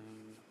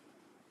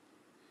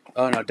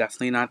 no,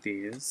 definitely not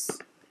these.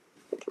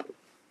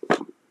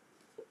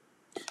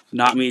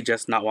 Not me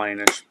just not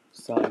wanting to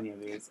sell any of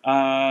these.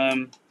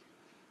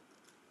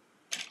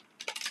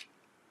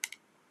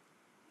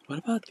 What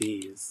about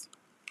these?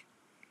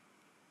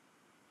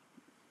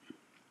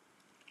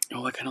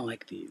 Oh, I kind of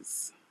like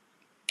these.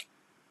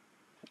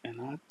 And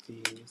not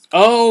these.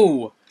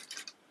 Oh!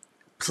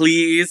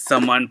 Please,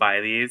 someone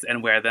buy these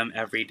and wear them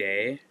every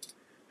day.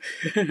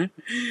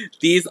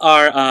 These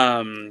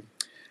are,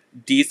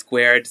 D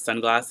squared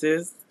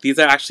sunglasses. These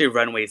are actually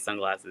runway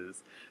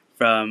sunglasses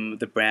from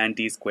the brand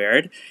D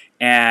squared.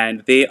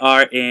 And they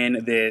are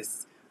in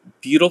this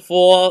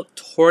beautiful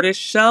tortoise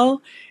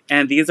shell.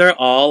 And these are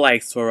all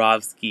like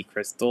Swarovski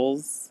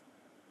crystals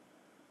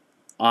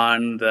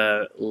on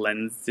the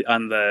lens,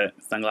 on the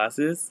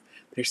sunglasses.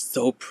 They're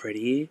so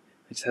pretty.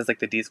 It just has like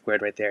the D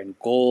squared right there in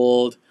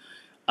gold.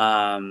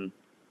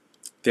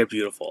 They're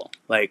beautiful.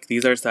 Like,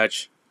 these are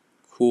such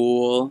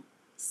cool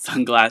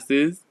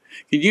sunglasses.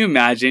 Can you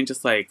imagine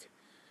just like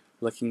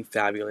looking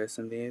fabulous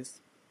in these?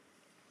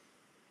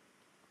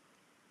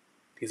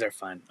 These are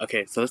fun.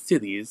 Okay, so let's do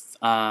these.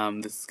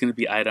 This is gonna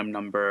be item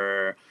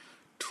number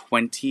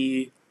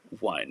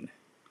 21.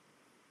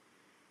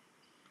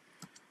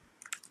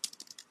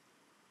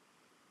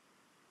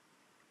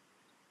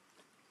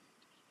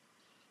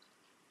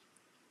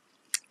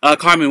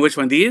 Carmen, which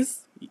one?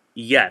 These?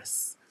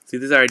 Yes. See,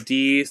 these are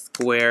D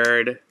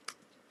squared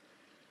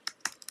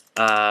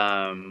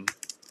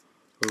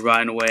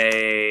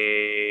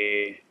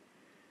runway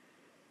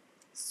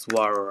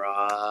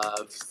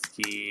Swarovski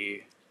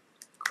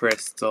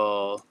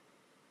crystal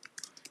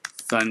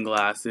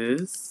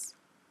sunglasses.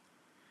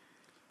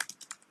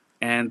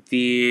 And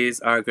these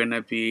are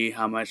gonna be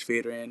how much,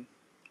 Phaedron?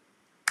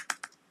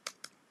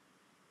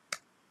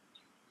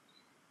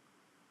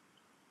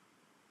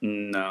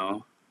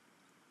 No.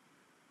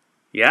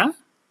 Yeah?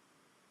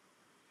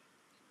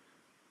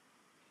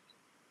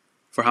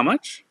 For how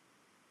much?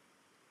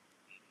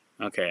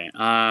 Okay.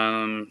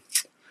 I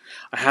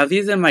have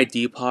these in my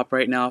Depop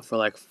right now for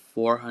like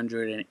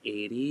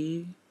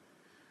 480,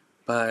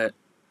 but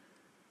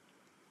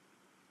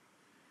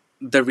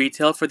the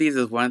retail for these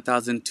is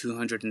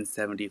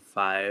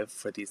 1,275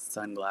 for these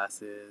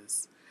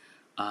sunglasses.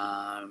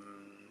 I'm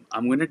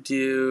gonna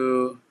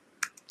do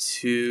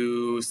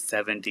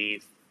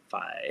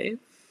 275.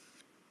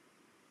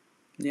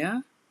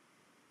 Yeah?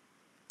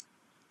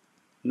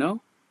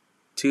 No?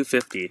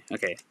 250.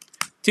 Okay.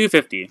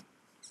 250.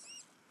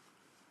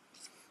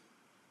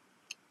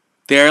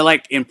 They're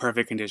like in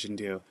perfect condition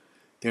too.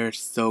 They're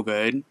so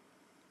good.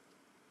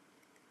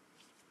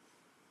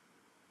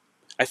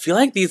 I feel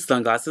like these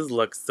sunglasses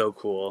look so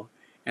cool.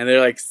 And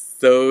they're like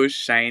so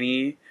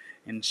shiny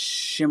and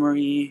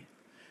shimmery.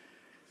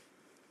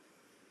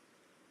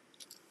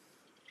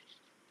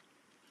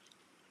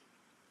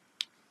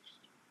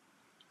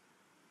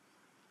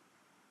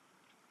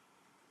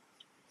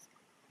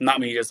 Not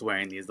me just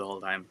wearing these the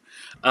whole time.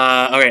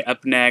 Okay,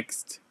 up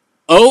next.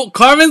 Oh,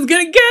 Carmen's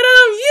gonna get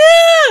them!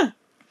 Yeah!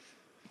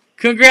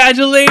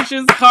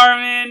 Congratulations,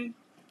 Carmen!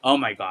 Oh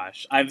my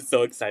gosh, I'm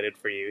so excited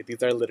for you.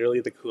 These are literally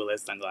the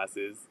coolest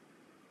sunglasses.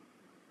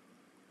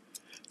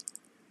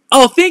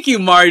 Oh, thank you,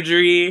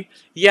 Marjorie.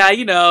 Yeah,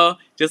 you know,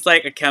 just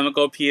like a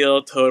chemical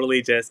peel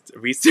totally just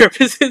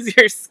resurfaces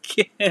your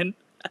skin.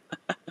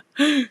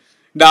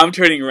 Now I'm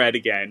turning red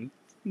again.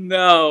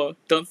 No,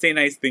 don't say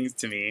nice things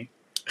to me.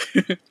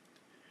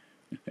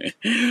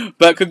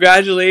 But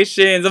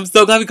congratulations! I'm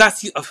so glad we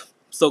got you. Oh,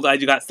 so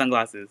glad you got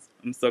sunglasses.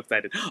 I'm so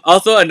excited.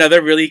 Also,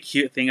 another really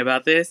cute thing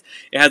about this,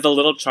 it has a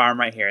little charm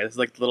right here. This is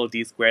like the little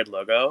D squared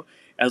logo.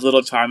 It has a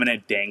little charm and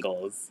it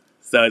dangles.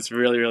 So it's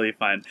really, really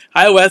fun.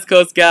 Hi, West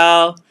Coast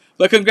gal.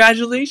 But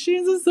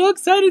congratulations! I'm so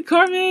excited,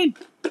 Carmen.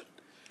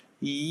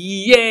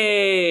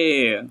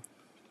 Yay!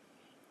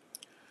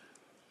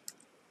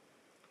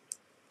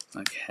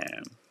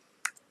 Okay.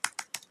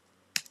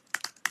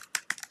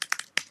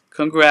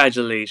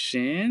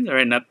 Congratulations. All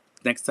right,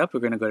 next up, we're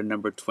going to go to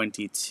number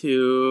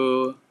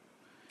 22.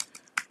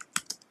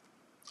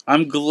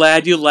 I'm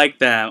glad you like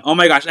them. Oh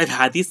my gosh, I've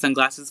had these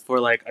sunglasses for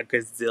like a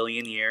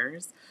gazillion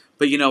years.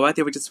 But you know what?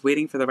 They were just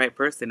waiting for the right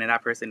person, and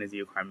that person is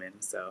you,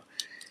 Carmen. So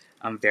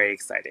I'm very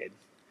excited.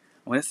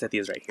 I'm going to set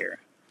these right here.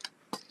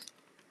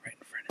 Right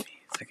in front of me.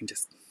 So I can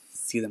just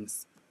see them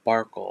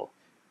sparkle.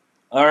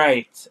 All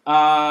right.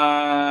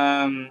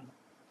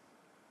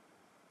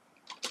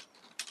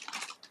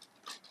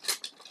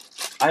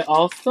 I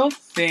also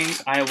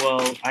think I'm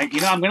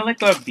going to let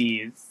go of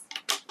these.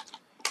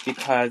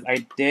 Because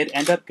I did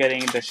end up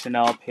getting the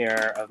Chanel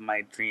pair of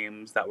my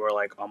dreams that were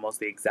like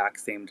almost the exact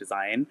same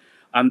design.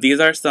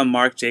 These are some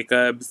Marc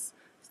Jacobs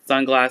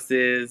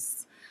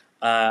sunglasses.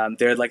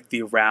 They're like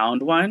the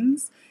round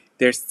ones.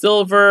 They're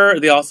silver.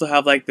 They also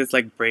have like this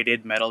like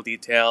braided metal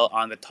detail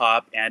on the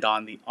top and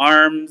on the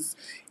arms.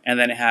 And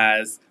then it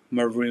has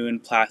maroon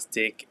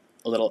plastic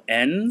little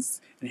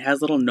ends. And it has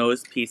a little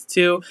nose piece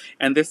too.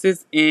 And this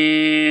is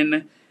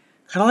in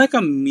kind of like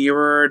a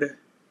mirrored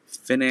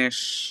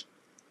finish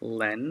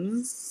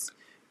lens,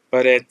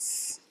 but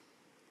it's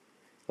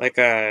like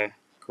a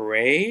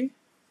gray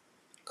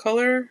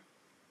color.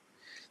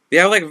 They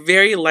have like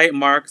very light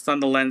marks on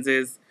the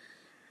lenses.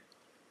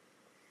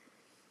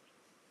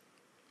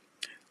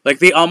 Like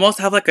they almost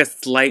have like a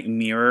slight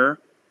mirror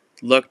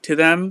look to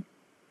them.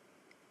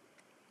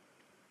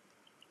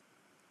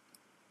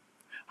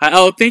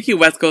 Oh, thank you,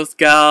 West Coast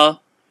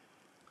gal.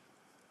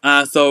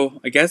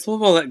 So I guess we'll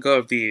let go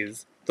of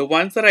these. The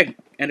ones that I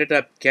ended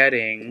up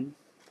getting,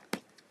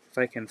 if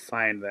I can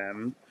find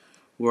them,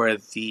 were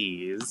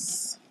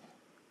these.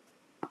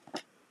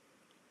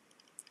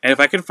 And if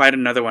I can find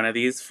another one of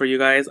these for you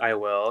guys, I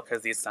will,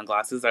 because these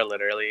sunglasses are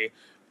literally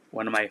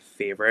one of my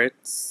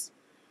favorites.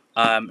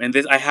 And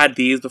I had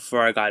these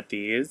before I got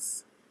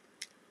these.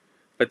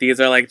 But these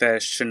are like the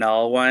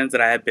Chanel ones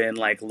that I had been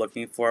like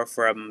looking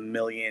for a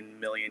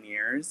million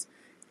years.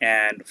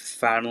 And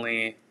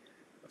finally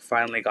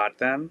got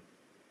them.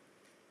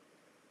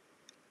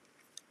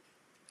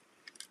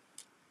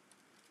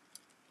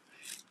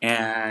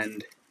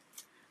 And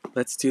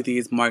let's do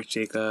these Marc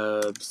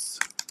Jacobs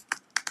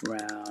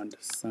round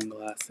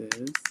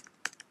sunglasses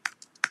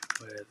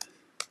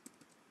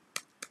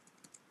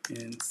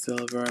in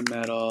silver,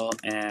 metal,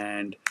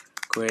 and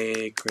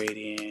gray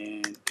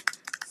gradient,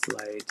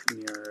 slight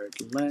mirrored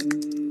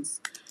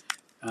lens.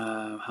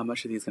 How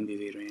much are these going to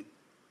be, Adrian?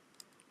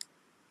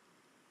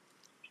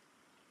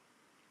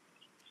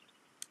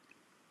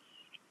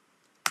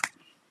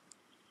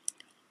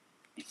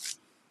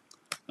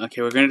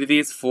 Okay, we're going to do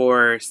these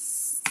for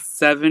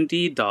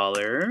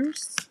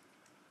 $70.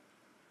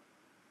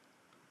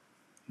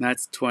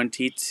 That's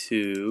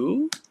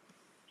 22.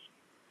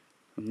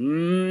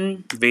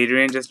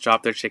 Adrian just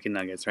dropped their chicken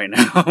nuggets right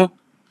now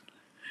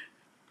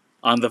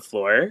on the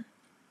floor.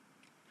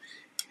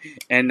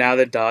 And now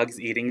the dog's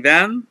eating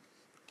them.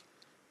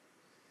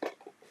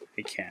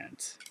 I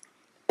can't.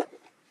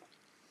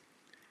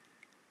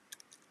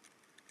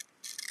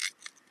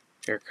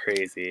 They're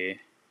crazy.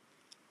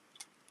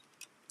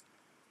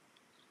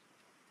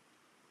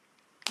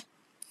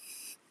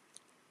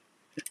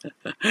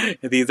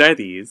 These are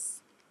these.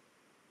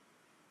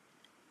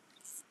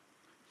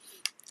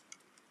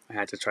 I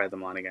had to try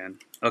them on again.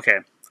 Okay.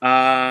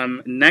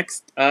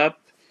 Next up,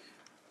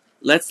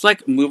 let's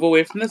like move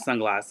away from the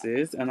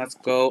sunglasses and let's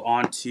go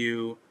on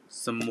to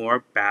some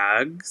more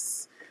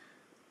bags.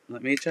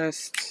 Let me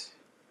just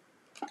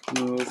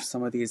move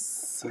some of these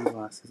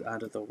sunglasses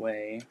out of the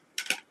way.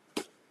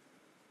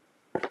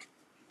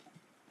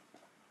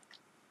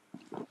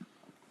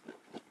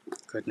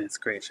 Goodness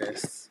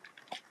gracious.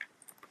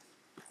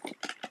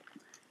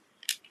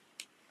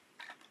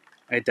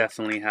 I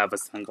definitely have a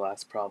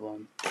sunglass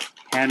problem.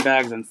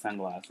 Handbags and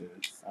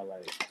sunglasses are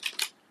like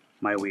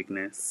my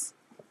weakness.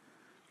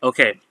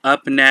 Okay,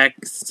 up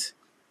next,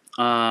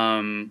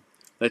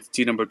 let's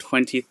do number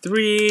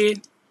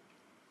 23.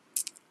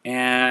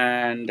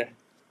 And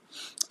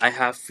I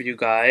have for you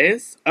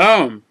guys,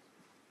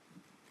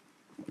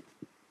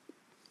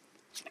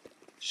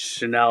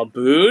 Chanel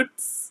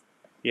boots.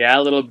 Yeah,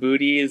 little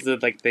booties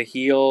with like the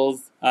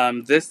heels.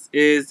 This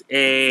is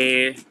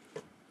a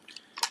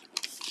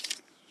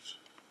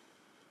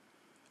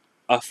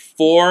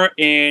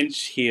 4-inch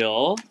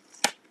heel.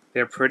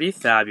 They're pretty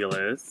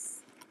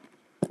fabulous.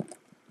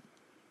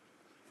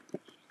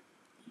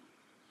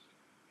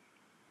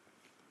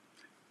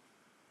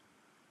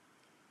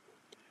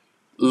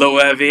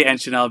 LIOVE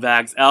and Chanel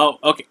bags. Oh,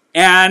 okay.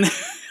 And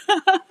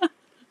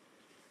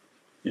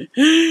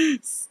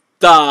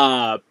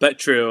stop. But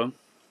true.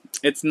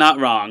 It's not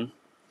wrong.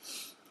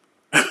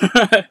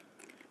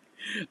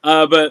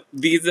 But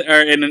these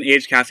are in an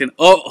age casting.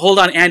 Oh, hold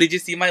on, Anne. Did you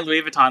see my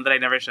Louis Vuitton that I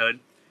never showed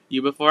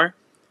you before?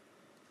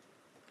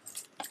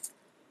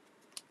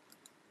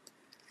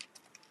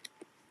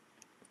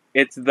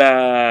 It's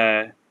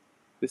the...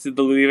 This is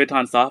the Louis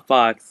Vuitton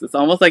softbox. It's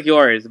almost like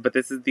yours, but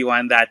this is the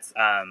one that's,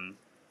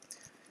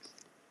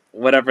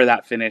 whatever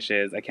that finish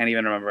is. I can't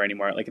even remember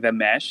anymore. Like the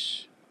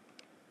mesh.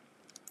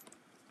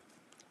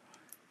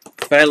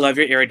 But I love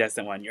your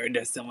iridescent one. Your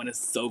iridescent one is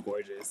so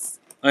gorgeous.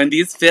 And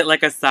these fit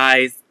like a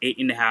size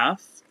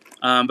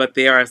 8.5, but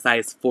they are a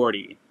size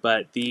 40.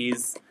 But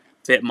these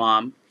fit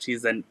Mom.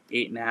 She's an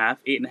 8.5,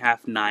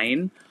 8.5,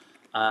 9.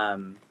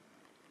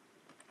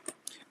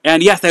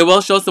 And yes, I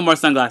will show some more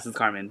sunglasses,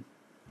 Carmen.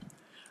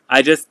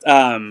 I just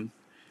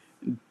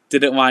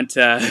didn't want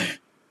to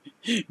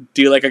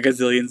do like a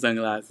gazillion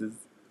sunglasses.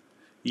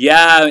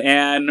 Yeah,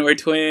 and we're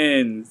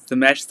twins. The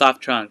mesh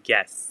soft trunk,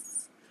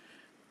 yes.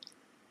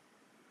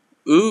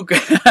 Ooh.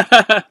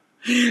 So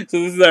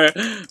this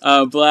is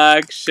our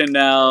black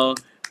Chanel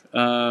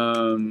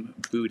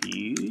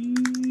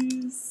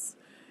booties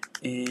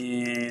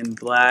in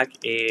black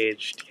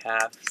aged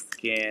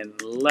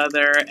calfskin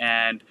leather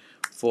and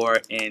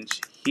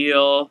 4-inch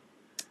heel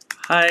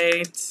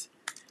height.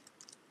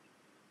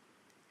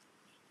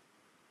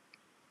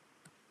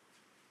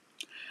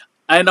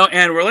 I know,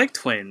 and we're like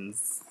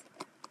twins.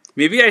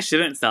 Maybe I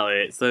shouldn't sell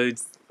it. So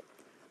it's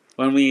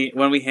when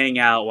we hang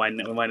out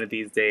one of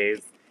these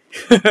days,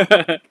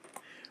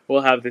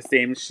 we'll have the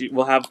same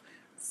we'll have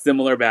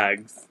similar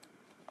bags.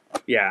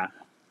 Yeah.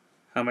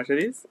 How much are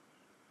these?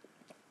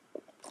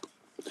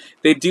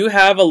 They do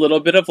have a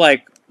little bit of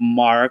like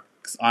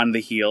marks on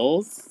the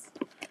heels,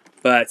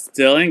 but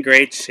still in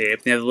great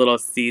shape. They have the little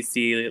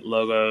CC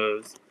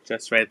logos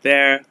just right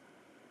there.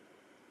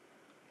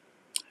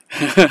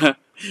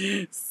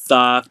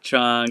 Soft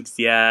trunks,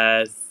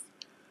 yes.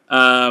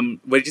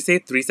 What did you say?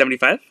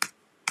 $375?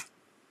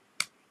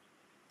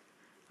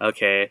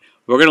 Okay,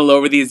 we're gonna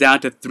lower these down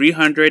to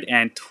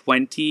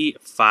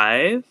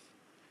 $325.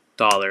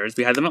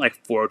 We had them at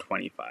like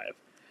 $425.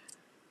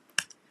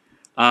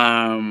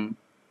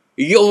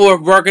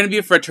 We're gonna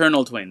be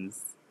fraternal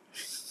twins.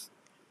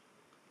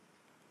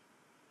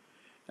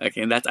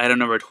 Okay, and that's item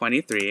number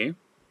 23.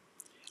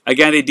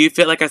 Again, they do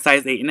fit like a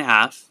size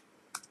 8.5.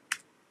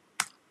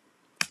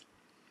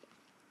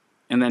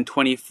 And then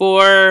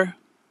 24.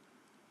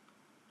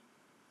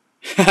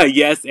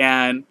 Yes,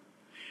 Anne.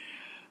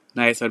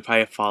 Nice, I'd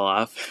probably fall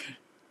off.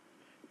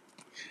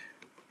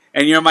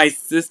 And you're my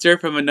sister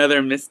from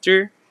another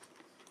mister?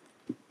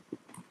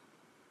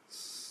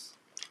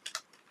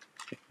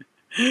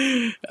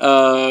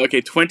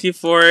 Okay,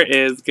 24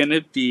 is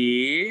gonna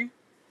be...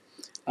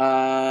 should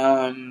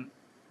I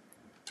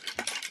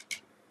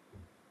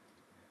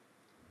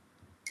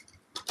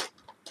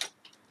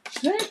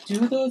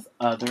do those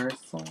other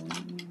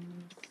songs?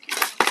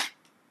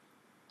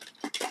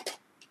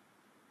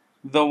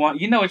 The one,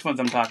 you know which ones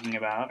I'm talking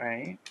about,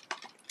 right?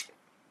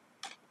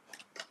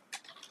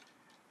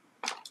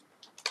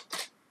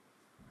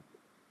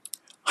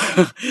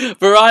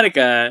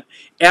 Veronica,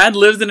 Anne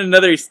lives in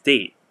another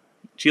state.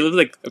 She lives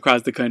like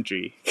across the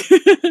country.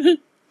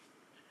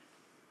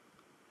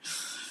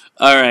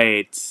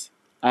 Alright.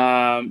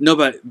 No,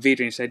 but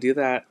Vadrian, should I do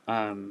that?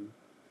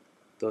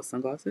 Those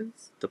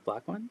sunglasses? The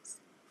black ones?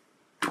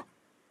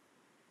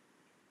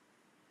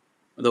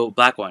 The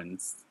black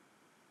ones.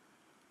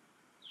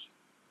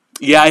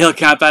 Yeah, he'll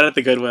camp out at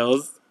the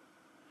Goodwills.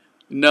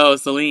 No,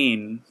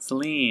 Celine.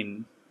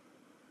 Celine.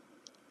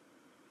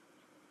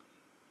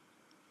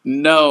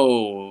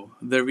 No,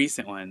 the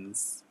recent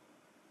ones.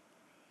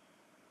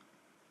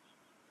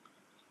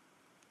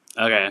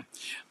 Okay.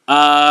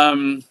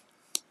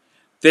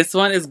 This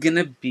one is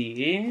gonna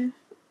be...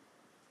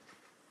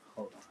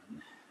 Hold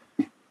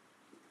on.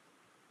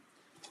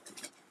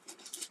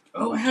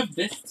 Oh, I have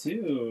this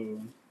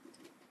too.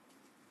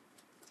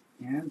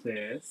 And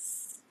this.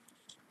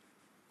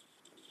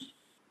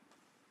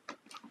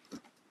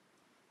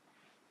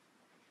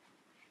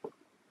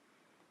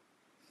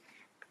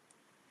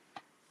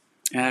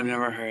 And I've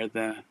never heard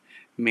the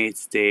Mate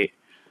State.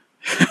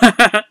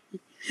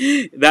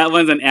 That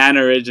one's an Anne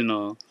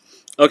original.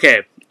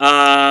 Okay.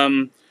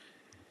 I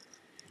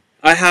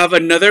have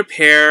another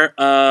pair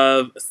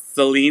of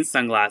Celine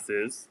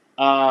sunglasses.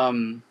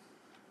 I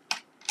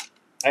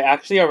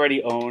actually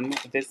already own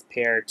this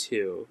pair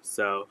too.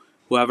 So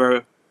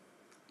whoever,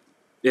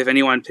 if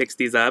anyone picks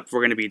these up,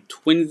 we're gonna be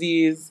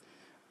twinsies.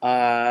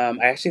 I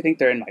actually think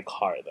they're in my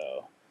car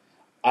though.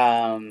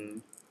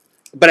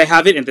 But I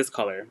have it in this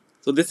color.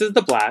 So this is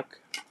the black.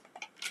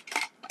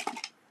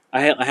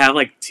 I have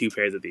like 2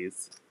 pairs of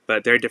these,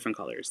 but they're different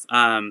colors.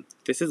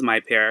 This is my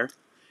pair,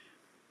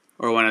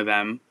 or one of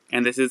them,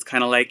 and this is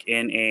kind of like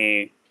in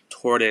a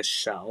tortoise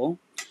shell.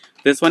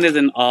 This one is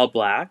in all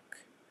black,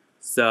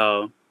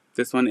 so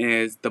this one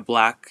is the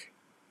black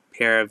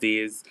pair of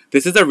these.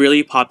 This is a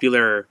really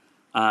popular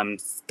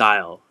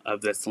style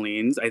of the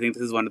Celines. I think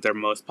this is one of their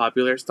most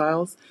popular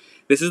styles.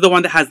 This is the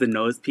one that has the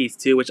nose piece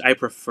too, which I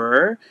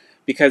prefer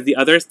because the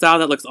other style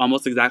that looks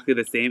almost exactly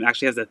the same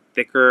actually has a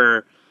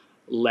thicker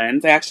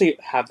lens. I actually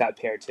have that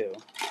pair too.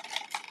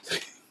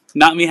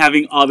 Not me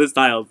having all the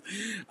styles.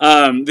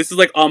 This is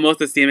like almost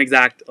the same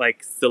exact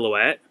like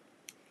silhouette.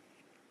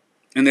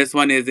 And this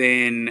one is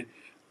in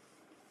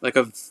like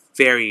a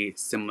very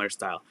similar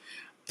style.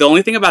 The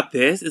only thing about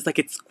this is like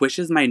it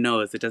squishes my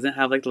nose. It doesn't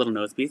have like the little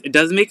nose piece. It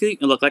does make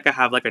it look like I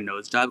have like a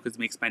nose job because it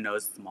makes my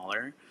nose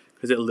smaller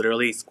because it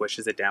literally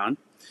squishes it down.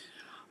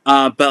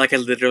 But like I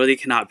literally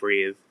cannot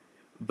breathe.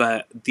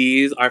 But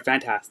these are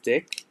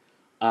fantastic.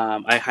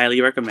 I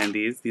highly recommend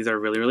these. These are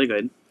really, really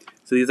good.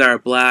 So these are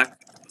black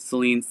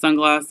Celine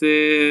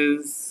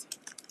sunglasses.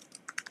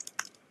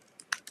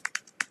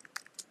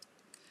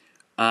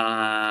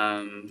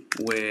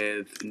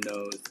 With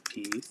nose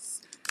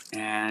piece.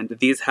 And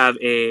these have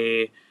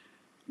a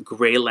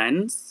gray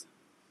lens.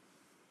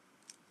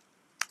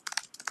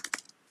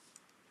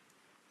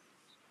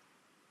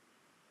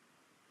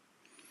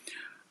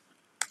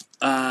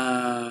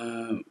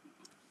 $10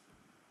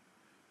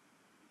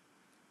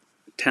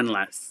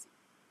 less.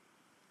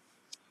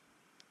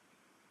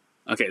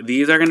 Okay,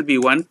 these are going to be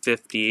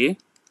 $150.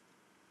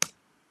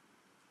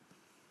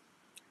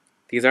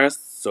 These are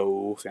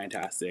so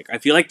fantastic. I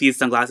feel like these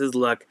sunglasses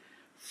look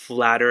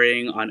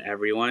flattering on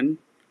everyone.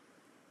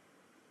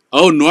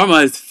 Oh,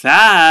 Norma is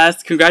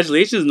fast!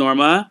 Congratulations,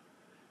 Norma!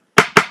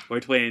 We're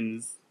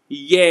twins.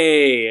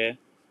 Yay!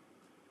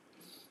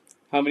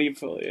 How many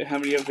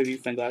of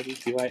these sunglasses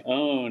do I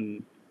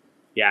own?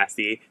 Yeah,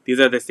 see? These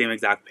are the same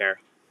exact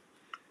pair,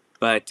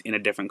 but in a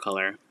different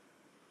color.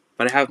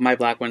 But I have my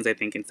black ones, I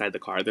think, inside the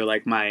car. They're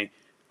like my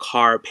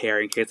car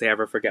pair in case I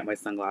ever forget my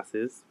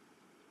sunglasses.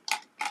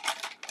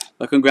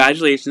 Well,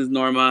 congratulations,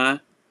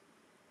 Norma.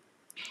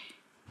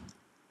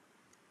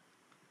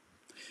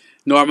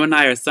 Norma and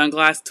I are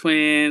sunglass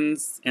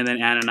twins, and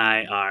then Anne and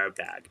I are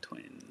bag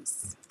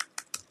twins.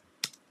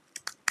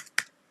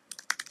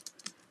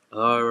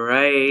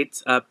 Alright,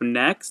 up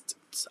next,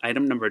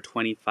 item number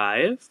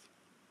 25.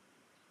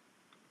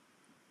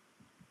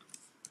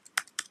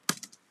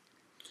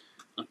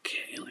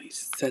 Okay, let me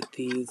set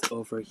these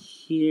over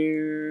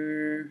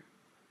here.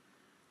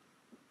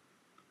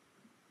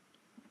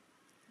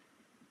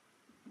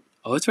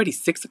 Oh, it's already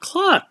 6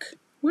 o'clock.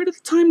 Where did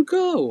the time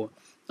go?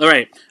 All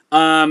right.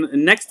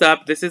 Next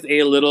up, this is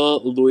a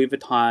little Louis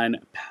Vuitton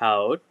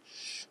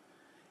pouch,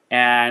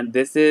 and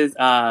this is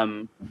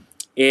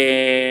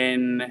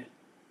in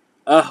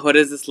what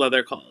is this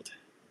leather called?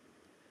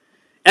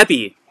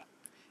 Epi.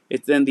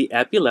 It's in the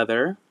Epi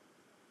leather.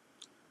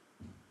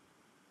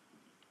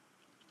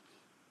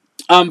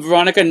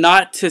 Veronica,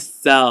 not to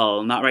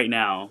sell, not right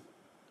now.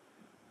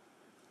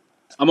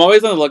 I'm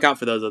always on the lookout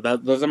for those.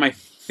 Those are my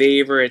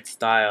favorite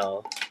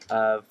style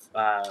of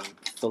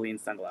Celine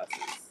sunglasses.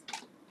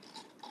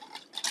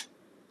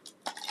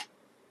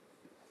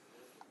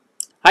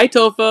 Hi,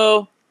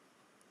 Tofo.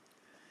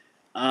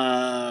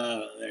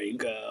 There you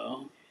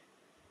go.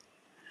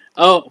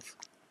 Oh,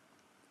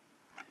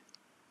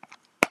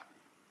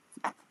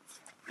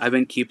 I've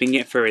been keeping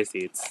it for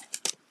receipts.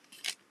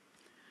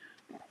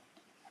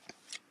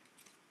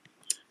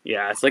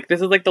 Yeah, it's like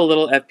this is like the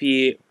little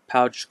Epi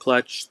pouch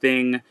clutch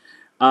thing.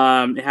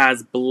 It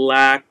has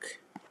black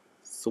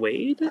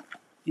suede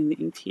in the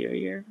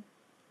interior.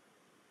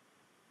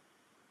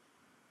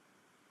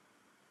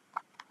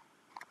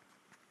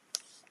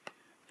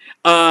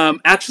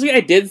 Actually,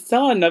 I did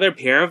sell another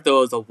pair of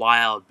those a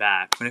while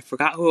back, but I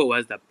forgot who it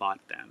was that bought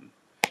them.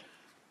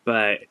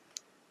 But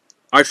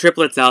our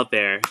triplets out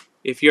there,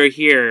 if you're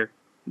here,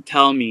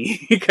 tell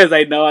me, because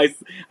I know I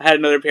had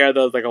another pair of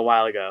those like a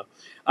while ago.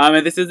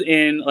 And this is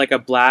in like a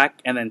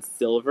black and then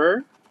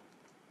silver.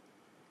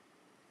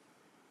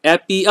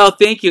 Epi, oh,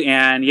 thank you,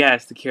 Anne.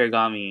 Yes, the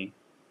Kirigami.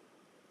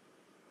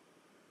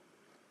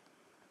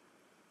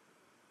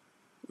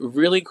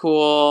 Really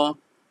cool.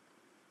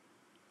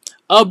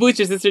 Oh, Booch,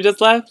 your sister just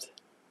left?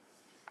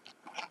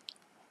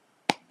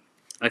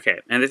 Okay,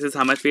 and this is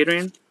how much,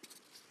 Adrian?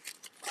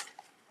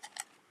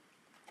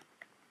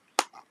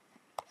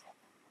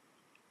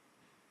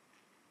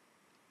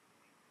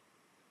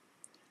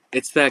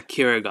 It's the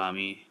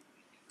Kirigami.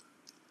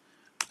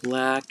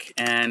 Black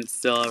and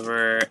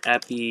silver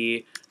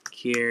Epi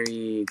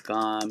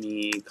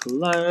Kirigami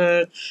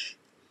clutch.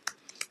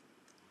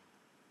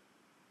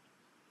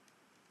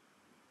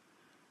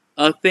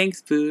 Oh,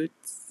 thanks,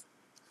 Boots.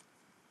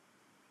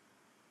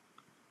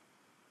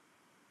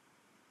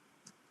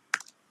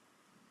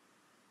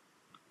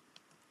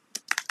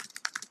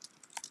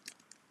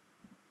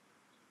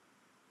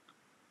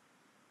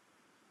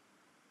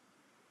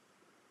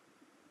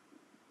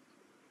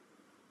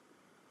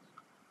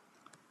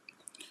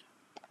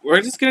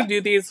 We're just gonna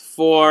do these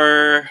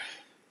for...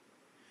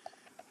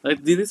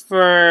 Let's do this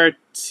for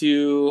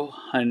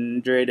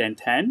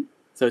 210.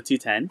 So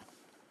 210.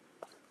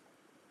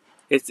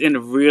 It's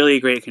in really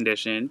great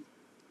condition.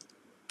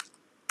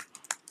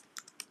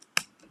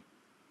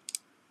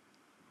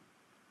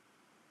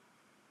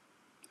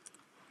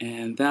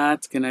 And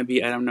that's going to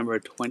be item number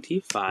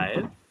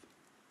 25.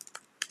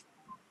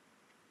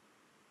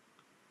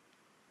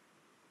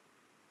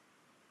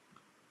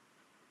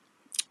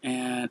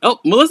 And, oh,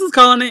 Melissa's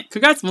calling it.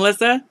 Congrats,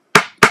 Melissa.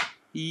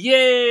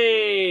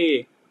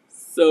 Yay!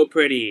 So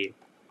pretty.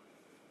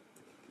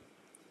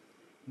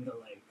 I'm gonna,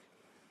 like,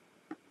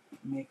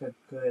 make a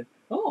good...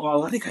 Oh, a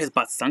lot of you guys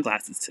bought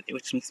sunglasses today,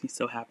 which makes me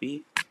so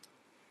happy.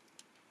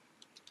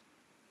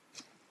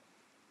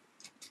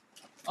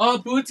 Oh,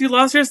 Boots, you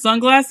lost your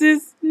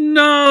sunglasses?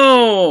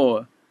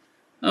 No!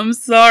 I'm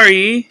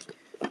sorry.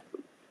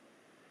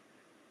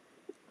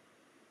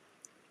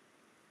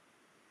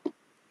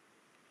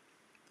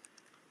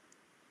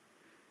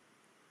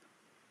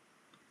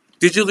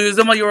 Did you lose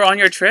them while you were on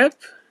your trip?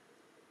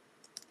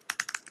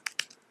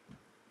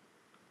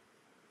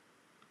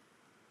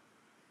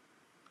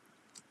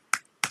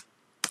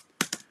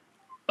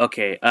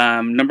 Okay,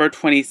 number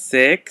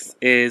 26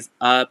 is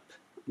up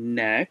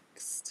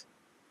next.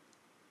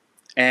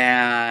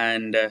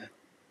 And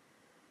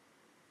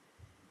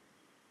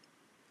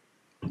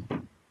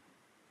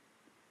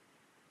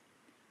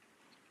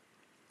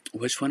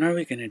which one are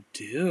we gonna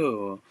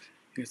do?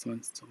 Here's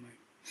one still my...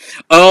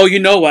 Oh, you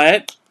know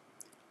what?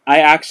 I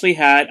actually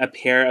had a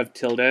pair of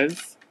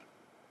Tildas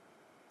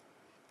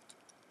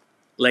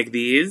like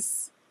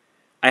these.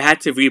 I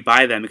had to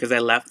rebuy them because I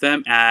left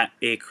them at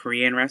a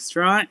Korean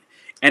restaurant.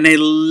 And I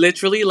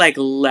literally like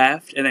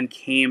left and then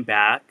came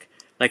back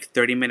like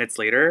 30 minutes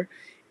later.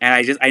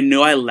 And I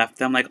know I left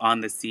them like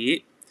on the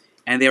seat.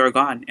 And they were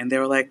gone. And they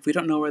were like, we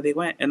don't know where they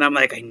went. And I'm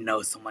like, I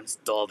know someone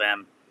stole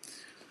them.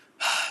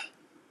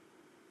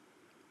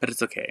 But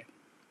it's okay.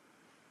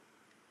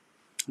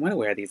 I'm gonna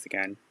wear these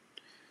again.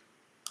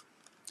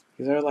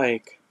 These are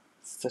like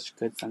such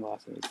good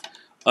sunglasses.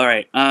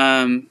 Alright,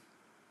 I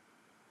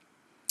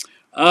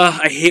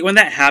hate when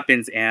that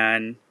happens,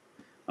 Anne.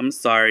 I'm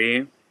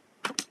sorry.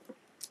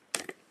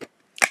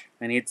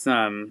 I need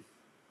some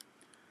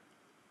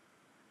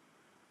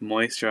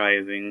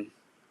moisturizing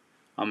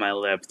on my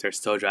lips. They're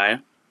so dry.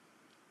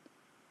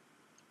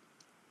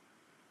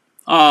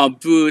 Oh,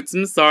 Boots,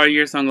 I'm sorry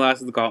your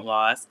sunglasses got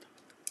lost.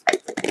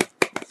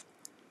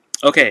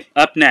 Okay,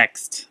 up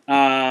next.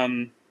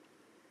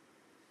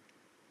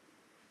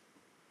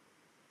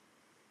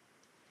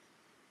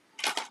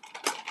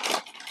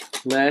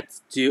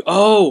 Let's do...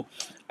 Oh!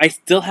 I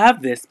still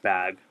have this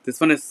bag.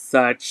 This one is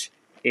such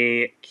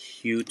a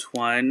cute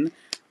one.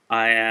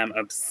 I am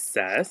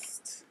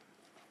obsessed.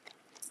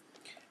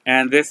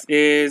 And this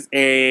is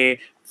a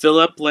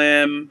Phillip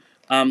Lim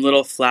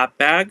little flap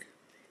bag.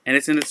 And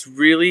it's in this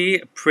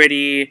really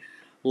pretty,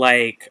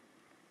 like,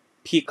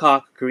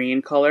 peacock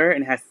green color.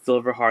 And it has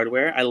silver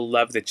hardware. I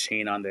love the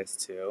chain on this,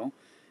 too.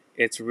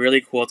 It's really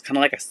cool. It's kind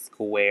of like a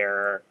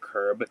square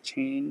curb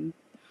chain.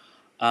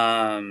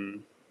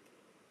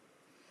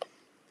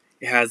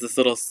 It has this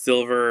little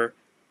silver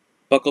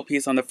buckle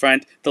piece on the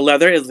front. The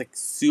leather is like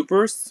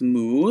super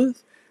smooth.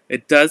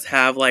 It does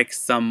have like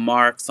some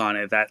marks on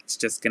it. That's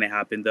just going to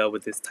happen though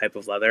with this type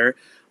of leather.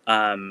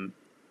 But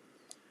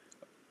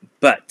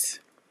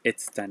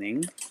it's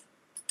stunning.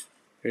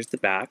 Here's the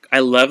back. I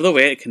love the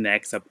way it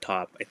connects up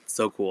top. It's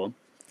so cool.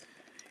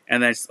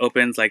 And then it just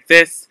opens like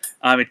this.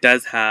 It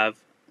does have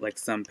like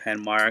some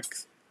pen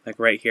marks, like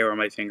right here where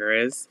my finger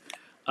is.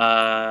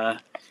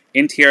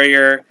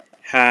 Interior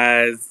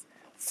has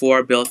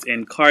 4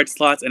 built-in card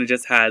slots, and it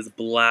just has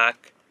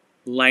black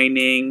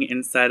lining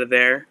inside of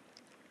there.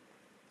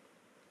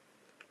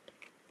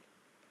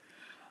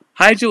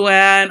 Hi,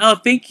 Joanne. Oh,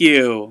 thank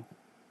you.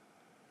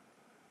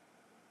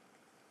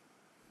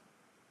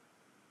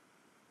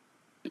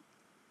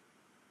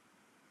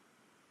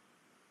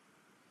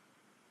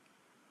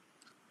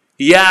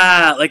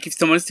 Yeah, like if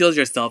someone steals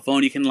your cell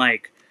phone, you can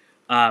like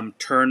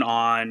turn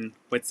on,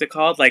 what's it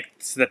called? Like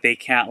so that they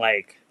can't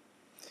like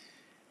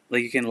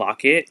you can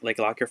lock it, like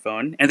lock your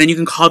phone, and then you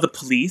can call the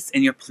police,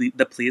 and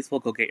the police will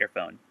go get your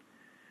phone.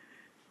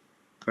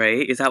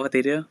 Right? Is that what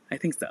they do? I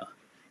think so.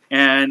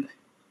 And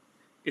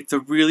it's a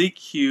really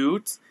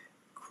cute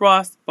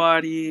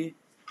crossbody,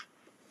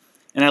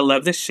 and I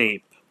love the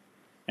shape,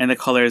 and the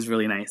color is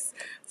really nice.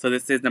 So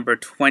this is number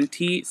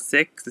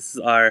 26. This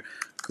is our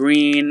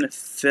green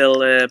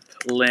Phillip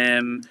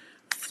Lim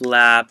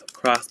flap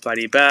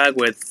crossbody bag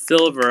with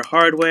silver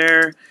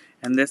hardware,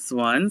 and this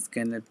one's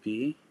gonna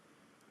be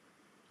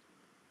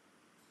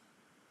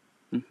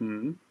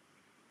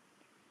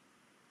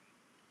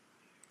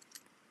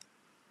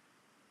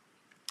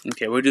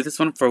Okay, we'll do this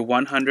one for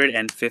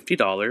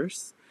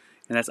 $150,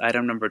 and that's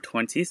item number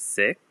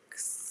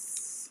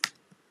 26.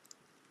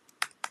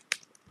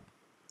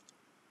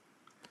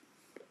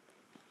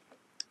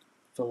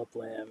 Phillip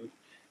Lim.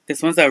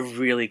 This one's a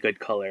really good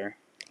color.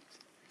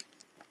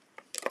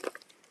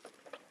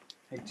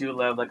 I do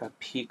love like a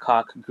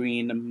peacock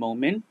green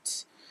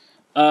moment.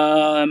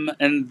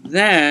 And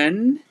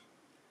then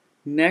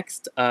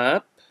next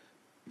up,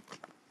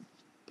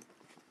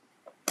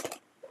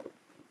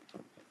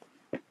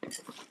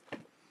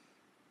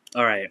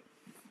 all right,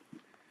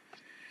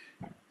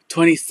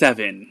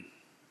 27.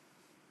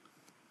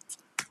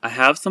 I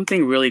have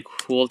something really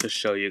cool to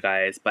show you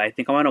guys, but I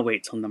think I want to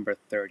wait till number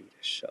 30 to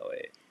show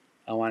it.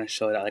 I want to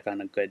show it like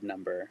on a good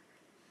number.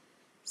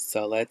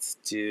 So let's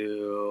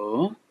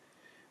do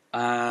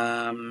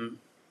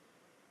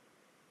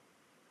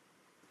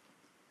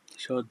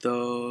show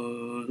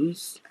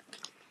those.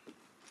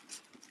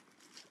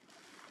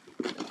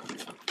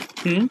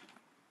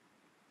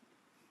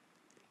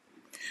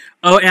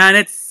 Oh, and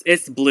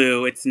it's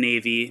blue, it's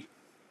navy.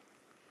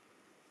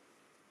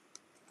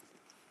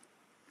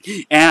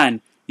 And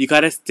you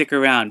gotta stick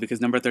around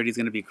because number 30 is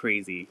gonna be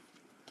crazy.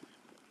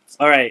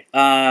 Alright,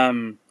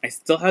 I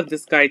still have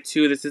this guy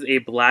too. This is a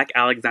black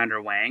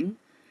Alexander Wang.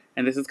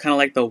 And this is kind of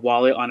like the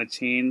wallet on a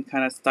chain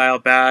kind of style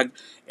bag.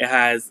 It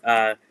has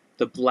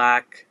the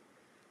black,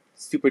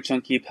 super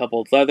chunky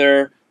pebbled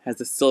leather. Has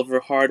the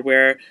silver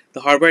hardware.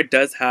 The hardware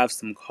does have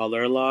some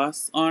color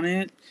loss on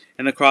it.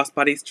 And the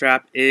crossbody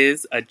strap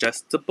is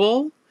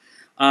adjustable.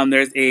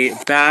 There's a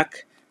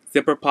back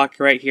zipper pocket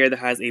right here that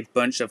has a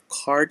bunch of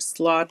card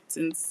slots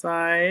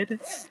inside.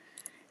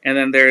 And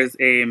then there's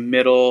a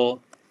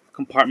middle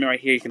compartment right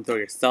here. You can throw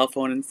your cell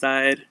phone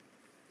inside.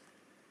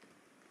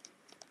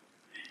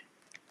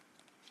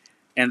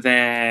 And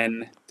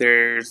then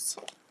there's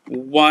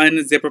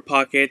one zipper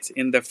pocket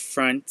in the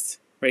front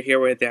right here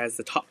where it has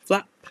the top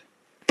flap.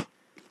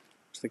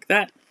 Just like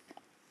that.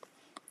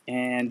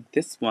 And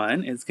this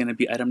one is going to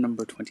be item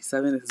number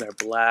 27. This is our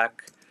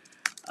black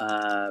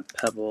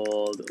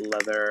pebbled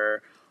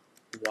leather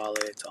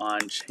wallet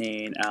on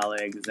chain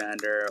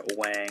Alexander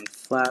Wang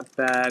flap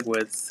bag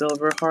with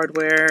silver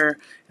hardware.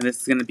 And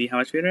this is going to be how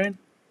much, Adrian?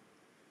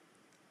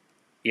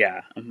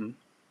 Yeah.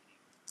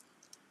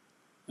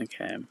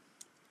 Okay. I'm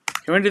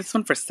going to do this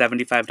one for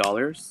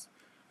 $75.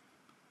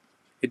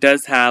 It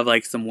does have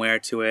like some wear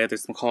to it.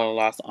 There's some color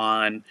loss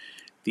on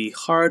the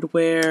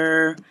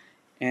hardware.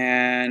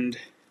 And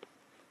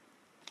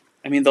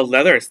I mean, the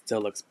leather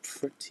still looks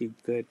pretty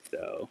good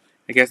though.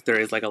 I guess there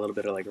is like a little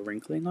bit of like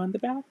wrinkling on the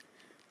back,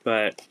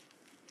 but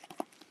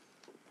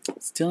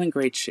still in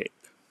great shape.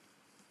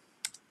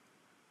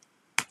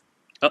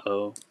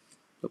 Uh-oh.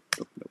 Nope,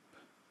 nope, nope.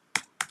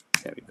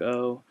 There we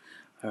go.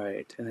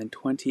 Alright, and then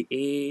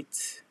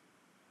 28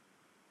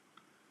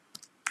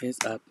 is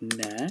up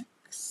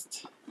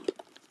next.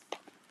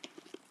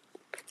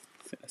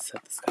 I'm gonna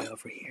set this guy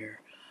over here.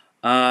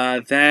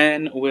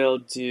 Then we'll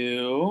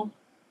do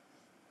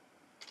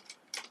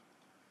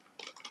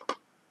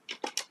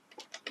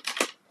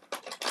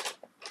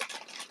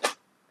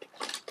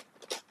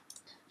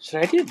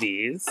should I do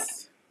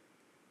these?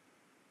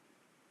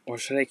 Or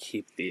should I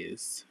keep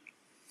these?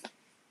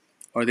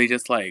 Or are they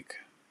just like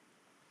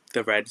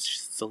the red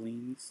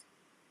Celines?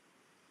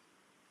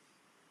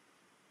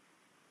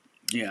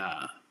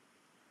 Yeah.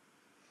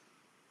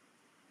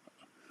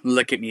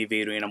 Look at me,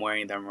 Vadrian. I'm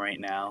wearing them right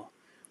now.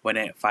 When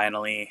it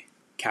finally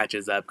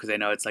catches up, because I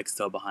know it's like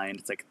still behind.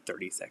 It's like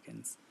 30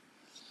 seconds.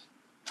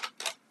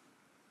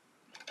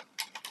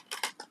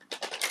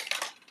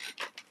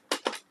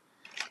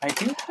 I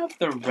do have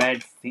the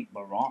red Saint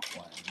Laurent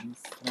ones. And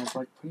it's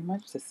like pretty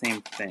much the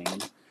same thing.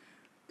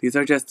 These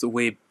are just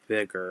way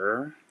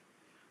bigger.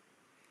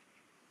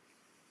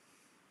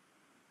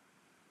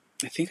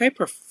 I think I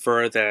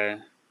prefer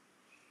the...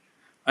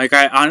 Like,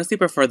 I honestly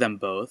prefer them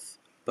both,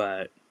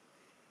 but...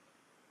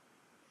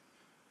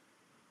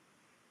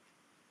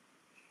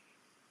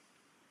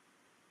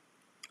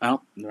 I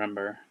don't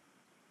remember.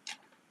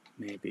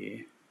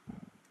 Maybe.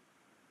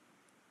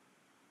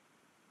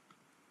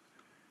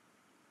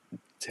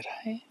 Did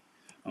I?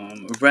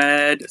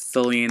 Red,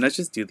 Celine. Let's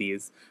just do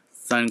these.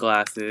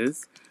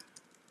 Sunglasses.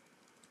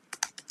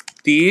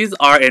 These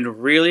are in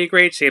really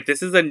great shape.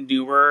 This is a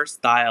newer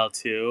style,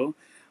 too.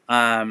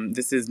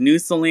 This is new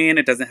Celine.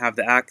 It doesn't have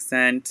the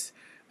accent.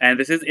 And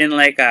this is in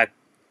like a...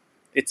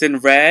 It's in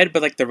red,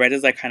 but like the red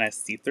is like kind of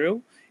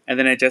see-through. And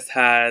then it just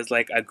has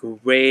like a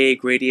gray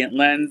gradient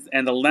lens.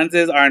 And the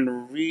lenses are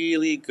in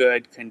really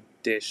good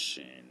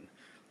condition.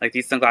 Like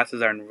these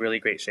sunglasses are in really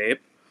great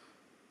shape.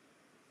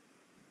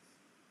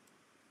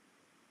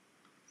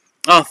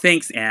 Oh,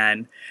 thanks,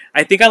 Anne.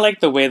 I think I like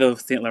the way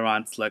those Saint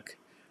Laurents look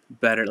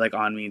better, like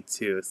on me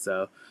too.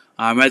 So,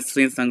 red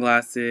Celine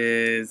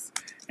sunglasses,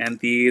 and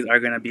these are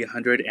gonna be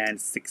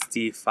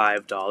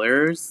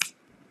 $165,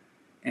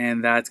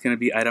 and that's gonna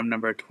be item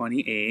number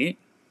 28.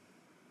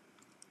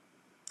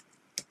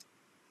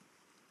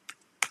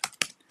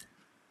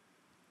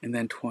 And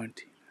then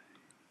 20.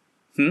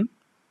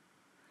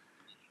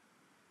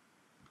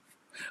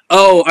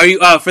 Oh, are you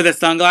for the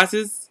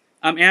sunglasses,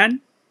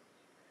 Anne?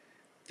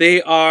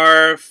 They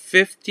are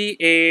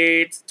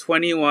 58,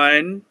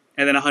 21,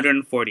 and then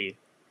 140.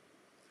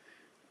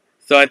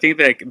 So I think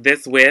that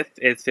this width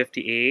is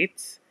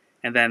 58,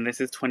 and then this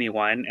is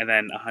 21, and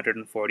then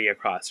 140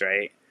 across,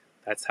 right?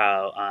 That's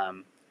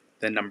how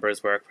the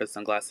numbers work for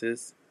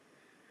sunglasses.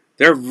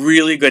 They're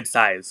really good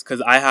size,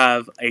 because I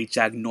have a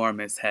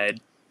ginormous head,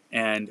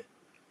 and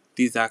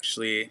these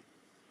actually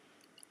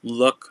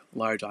look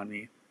large on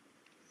me.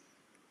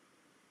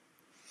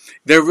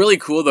 They're really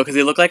cool, though, because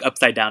they look like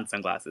upside-down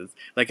sunglasses.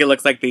 Like, it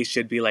looks like they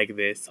should be like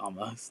this,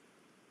 almost.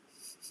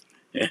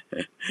 But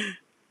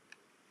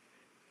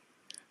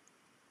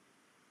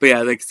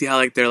yeah, like see how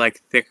like they're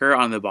like thicker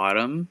on the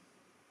bottom?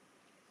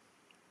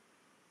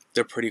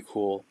 They're pretty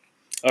cool.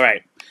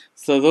 Alright,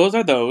 so those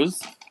are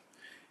those.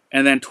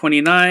 And then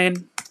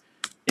 29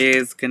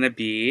 is gonna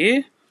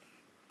be...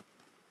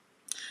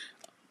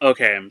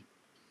 Okay.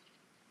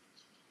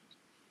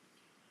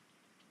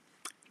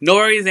 No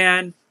worries,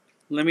 Anne.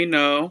 Let me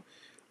know.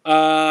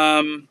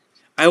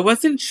 I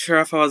wasn't sure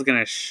if I was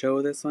gonna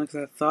show this one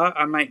because I thought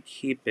I might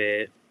keep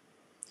it.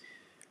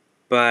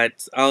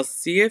 But I'll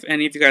see if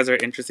any of you guys are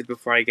interested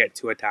before I get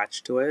too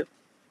attached to it.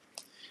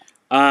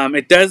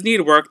 It does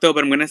need work though,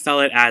 but I'm gonna sell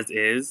it as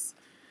is.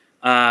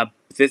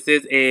 This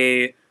is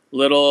a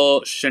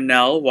little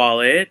Chanel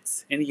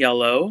wallet in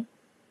yellow.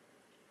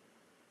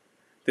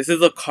 This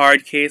is a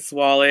card case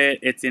wallet.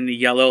 It's in the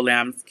yellow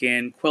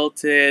lambskin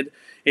quilted.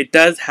 It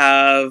does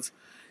have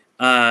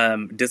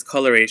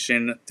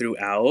discoloration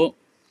throughout.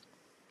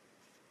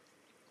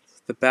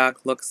 The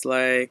back looks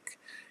like.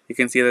 You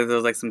can see that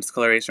there's like some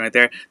discoloration right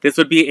there. This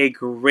would be a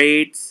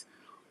great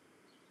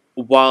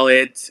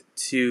wallet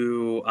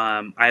to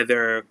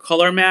either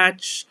color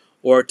match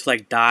or to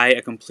like dye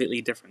a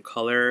completely different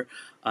color.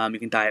 You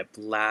can dye it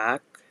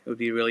black. It would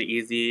be really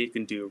easy. You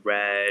can do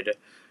red,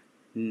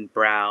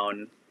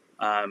 brown,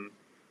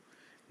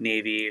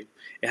 navy.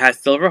 It has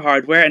silver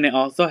hardware, and it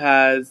also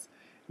has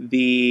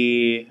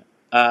the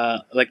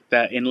like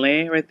the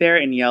inlay right there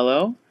in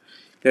yellow.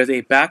 There's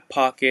a back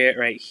pocket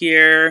right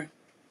here,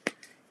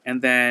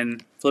 and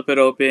then flip it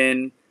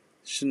open.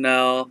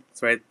 Chanel,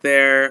 it's right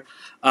there.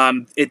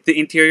 The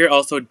interior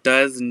also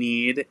does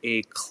need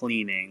a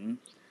cleaning,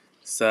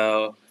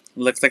 so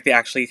looks like they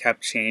actually have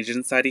changed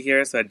inside of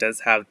here. So it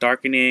does have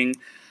darkening.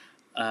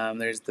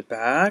 There's the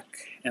back,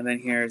 and then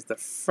here's the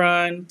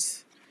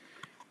front.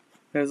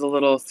 There's a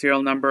little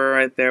serial number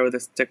right there with a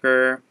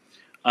sticker.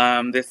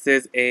 This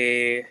is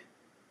a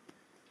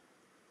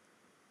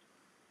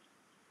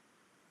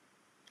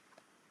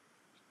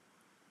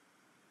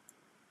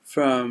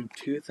from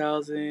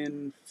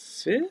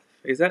 2005?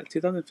 Is that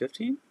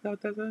 2015? Is that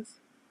what that says?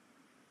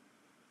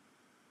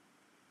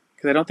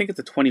 Because I don't think it's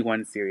a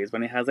 21 series.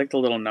 When it has like the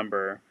little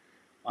number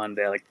on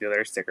the like the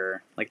other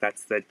sticker, like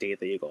that's the date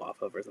that you go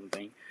off of or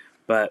something.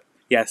 But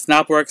yeah,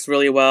 snap works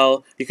really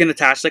well. You can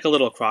attach like a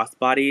little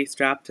crossbody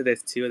strap to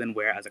this too, and then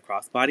wear it as a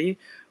crossbody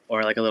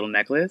or like a little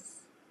necklace.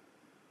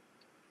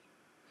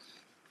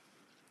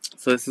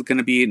 So this is going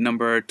to be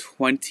number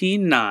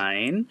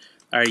 29,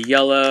 our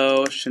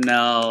yellow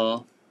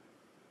Chanel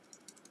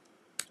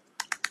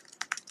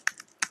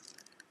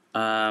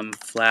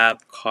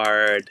flap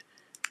card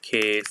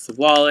case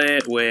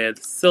wallet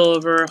with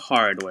silver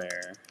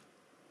hardware.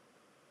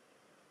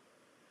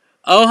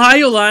 Oh, hi,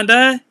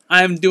 Yolanda.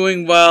 I'm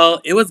doing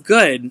well. It was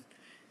good.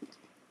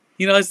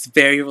 You know, it's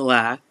very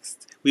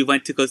relaxed. We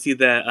went to go see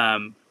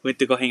went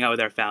to go hang out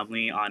with our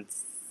family on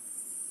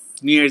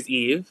New Year's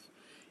Eve.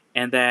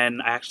 And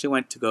then I actually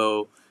went to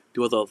go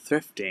do a little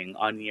thrifting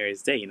on New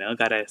Year's Day, you know?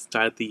 Gotta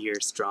start the year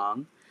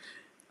strong.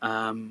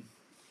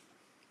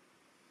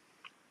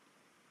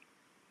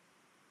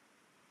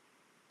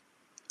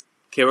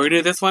 Okay, we're gonna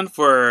do this one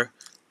for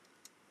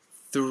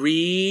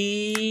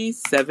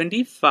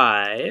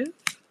 $375.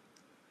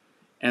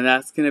 And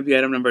that's gonna be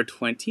item number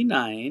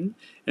 29.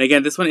 And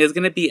again, this one is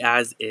gonna be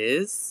as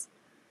is.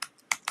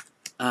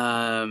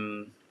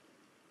 But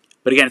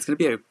again, it's gonna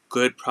be a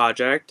good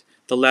project.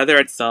 The leather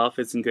itself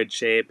is in good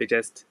shape. It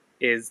just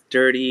is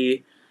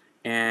dirty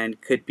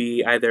and could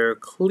be either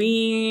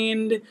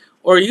cleaned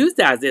or used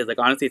as is. Like,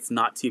 honestly, it's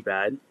not too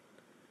bad.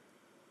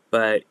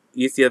 But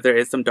you see that there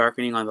is some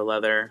darkening on the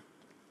leather.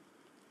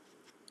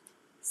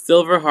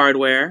 Silver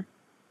hardware.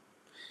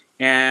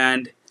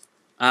 And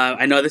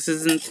I know this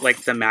isn't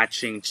like the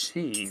matching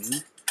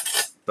chain,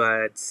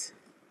 but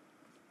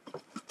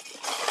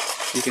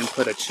you can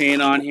put a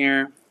chain on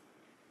here.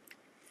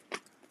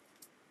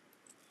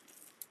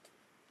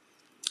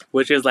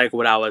 Which is like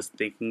what I was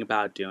thinking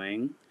about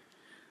doing.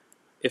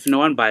 If no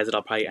one buys it,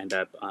 I'll probably end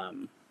up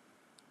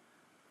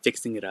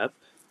fixing it up.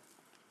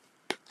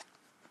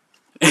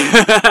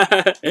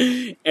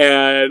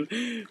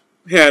 And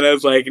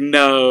Hannah's like,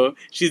 no,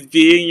 she's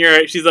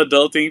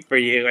adulting for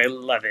you. I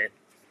love it.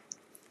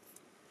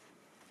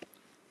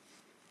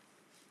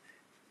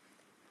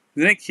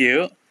 Isn't it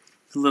cute?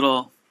 It's a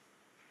little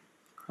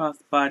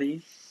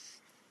crossbody.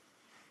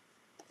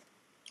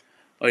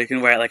 Or you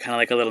can wear it like kind of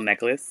like a little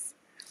necklace,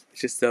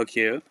 which is so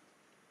cute.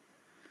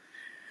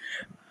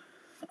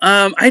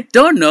 I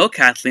don't know,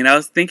 Kathleen. I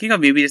was thinking of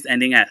maybe just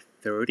ending at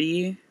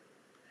 30.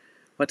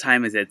 What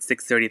time is it?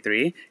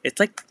 6:33. It's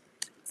like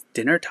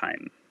dinner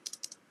time.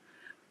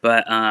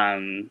 But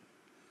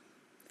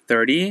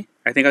 30.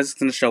 I think I was just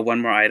gonna show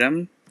one more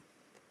item.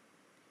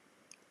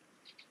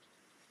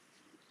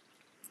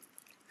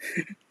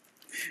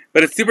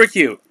 But it's super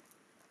cute.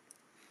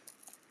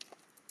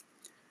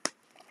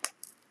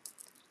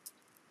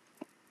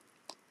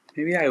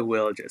 Maybe I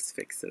will just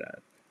fix it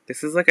up.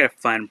 This is like a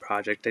fun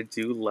project. I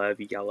do love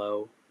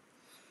yellow.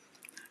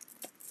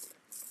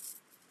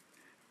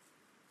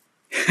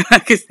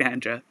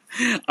 Cassandra.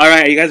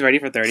 Alright, are you guys ready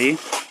for 30?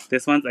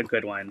 This one's a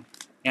good one.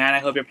 And I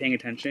hope you're paying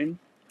attention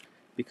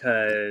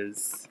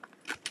because...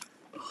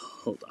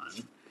 hold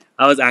on.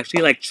 I was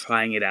actually like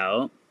trying it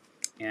out.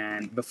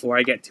 And before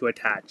I get too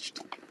attached,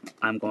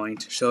 I'm going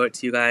to show it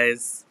to you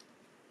guys.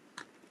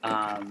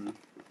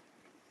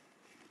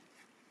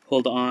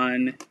 Hold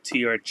on to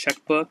your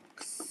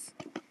checkbooks.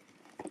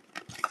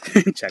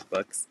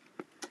 Checkbooks.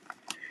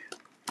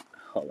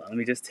 Hold on, let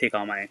me just take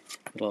all my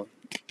little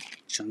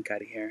junk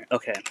out of here.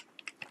 Okay.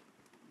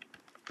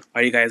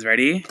 Are you guys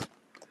ready?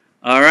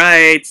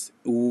 Alright.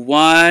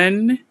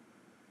 1,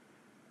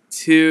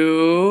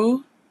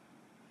 2,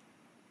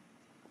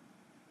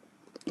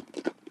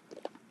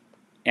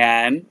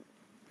 and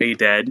are you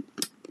dead?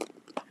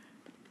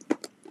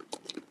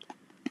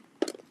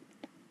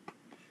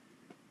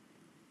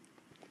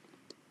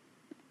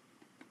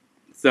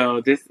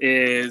 So this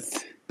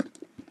is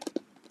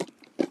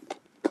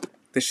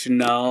the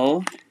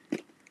Chanel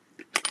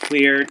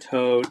Clear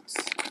Tote.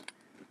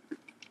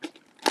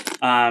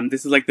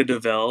 This is like the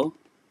DeVille.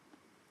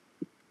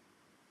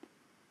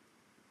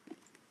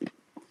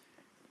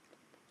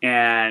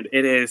 And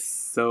it is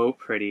so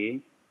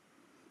pretty.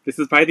 This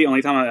is probably the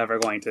only time I'm ever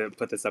going to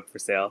put this up for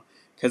sale.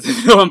 Because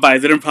if no one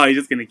buys it, I'm probably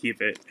just going to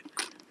keep it.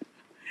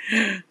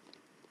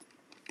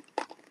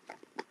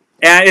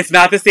 And it's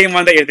not the same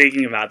one that you're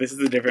thinking about. This is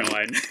a different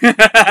one.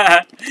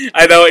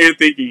 I know what you're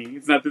thinking.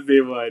 It's not the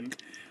same one.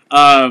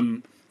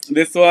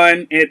 This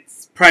one,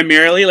 it's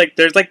primarily, like,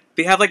 there's, like,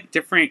 they have, like,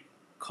 different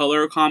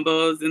color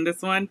combos in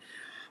this one.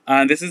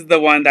 This is the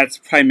one that's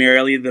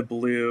primarily the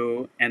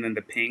blue and then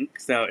the pink.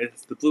 So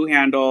it's the blue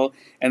handle,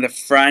 and the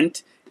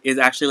front is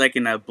actually, like,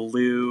 in a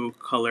blue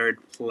colored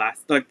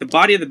plastic. Like, the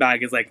body of the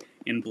bag is, like,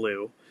 in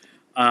blue.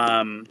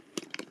 And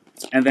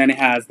then it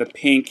has the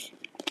pink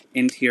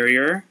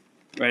interior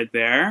right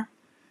there.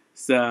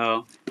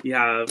 So you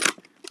have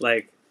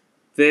like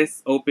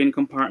this open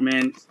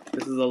compartment.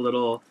 This is a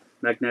little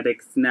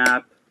magnetic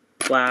snap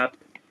flap,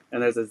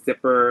 and there's a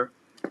zipper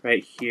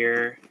right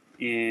here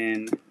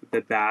in the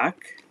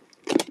back.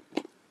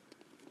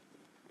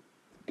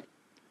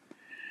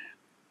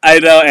 I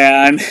know,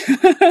 Anne.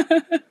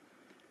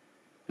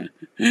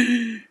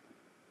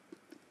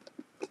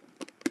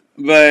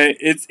 But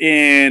it's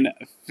in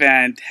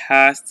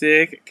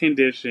fantastic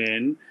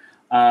condition.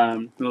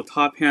 Little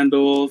top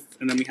handles,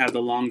 and then we have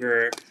the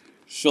longer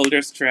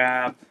shoulder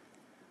strap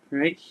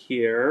right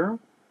here.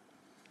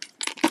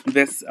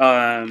 This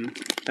has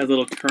a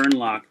little turn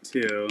lock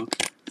too,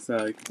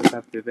 so you can put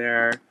that through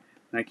there, and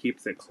that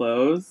keeps it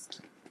closed.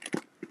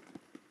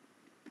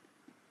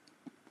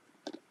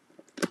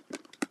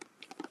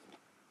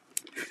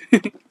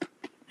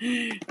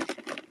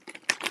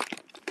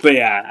 But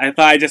yeah, I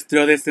thought I'd just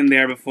throw this in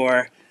there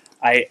before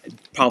I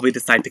probably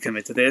decide to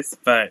commit to this.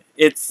 But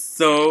it's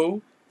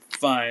so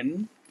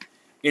fun.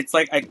 It's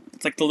like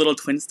the little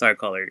twin star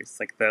colors,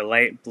 like the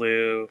light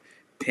blue,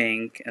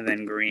 pink, and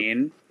then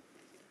green.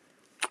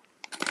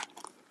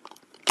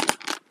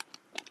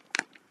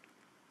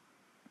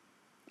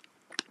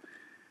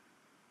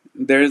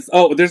 There's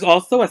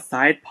also a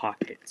side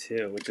pocket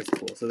too, which is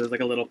cool. So there's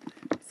like a little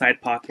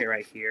side pocket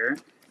right here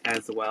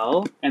as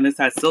well, and this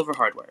has silver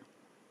hardware.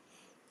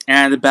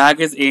 And the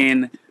bag is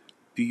in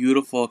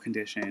beautiful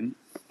condition.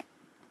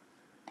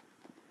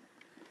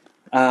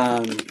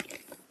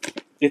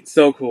 It's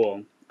so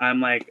cool.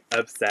 I'm like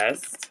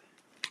obsessed.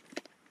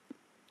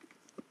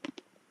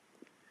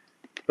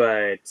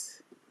 But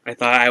I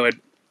thought I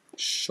would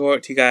show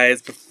it to you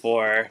guys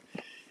before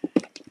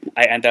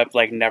I end up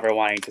like never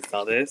wanting to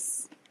sell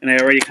this. And I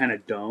already kind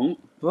of don't,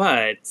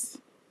 but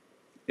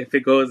if it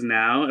goes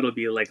now, it'll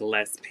be like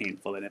less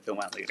painful than if it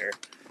went later.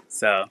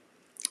 So,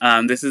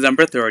 this is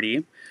number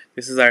 30.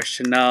 This is our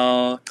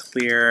Chanel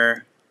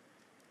Clear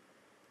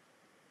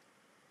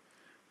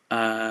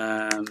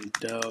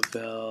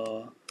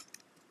Deauville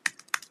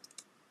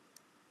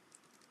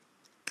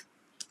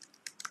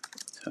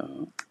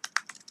tote.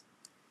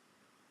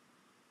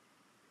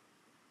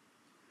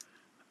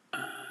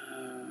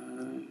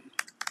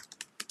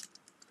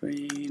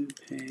 Green,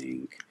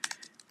 pink,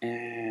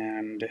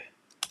 and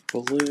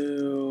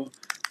blue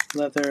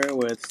leather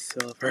with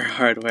silver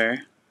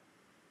hardware.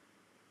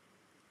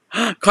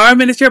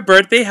 Carmen, it's your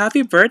birthday!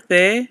 Happy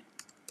birthday!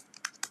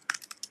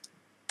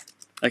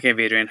 Okay,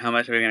 Adrian, how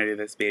much are we gonna do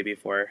this baby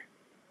for?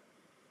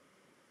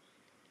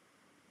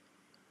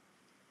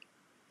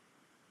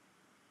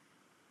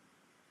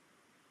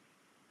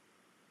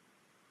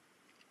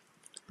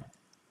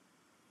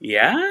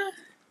 Yeah?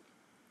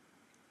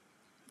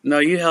 No,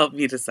 you help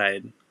me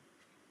decide.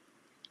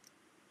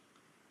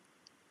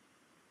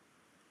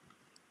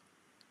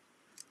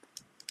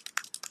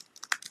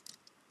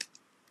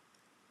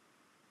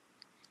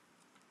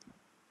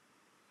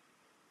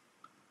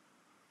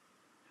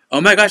 Oh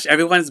my gosh,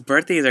 everyone's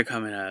birthdays are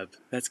coming up.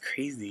 That's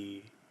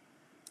crazy.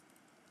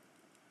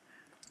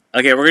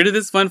 Okay, we're gonna do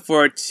this one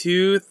for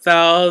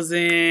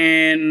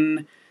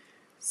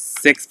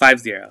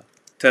 2,650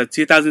 to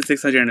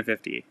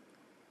 2,650.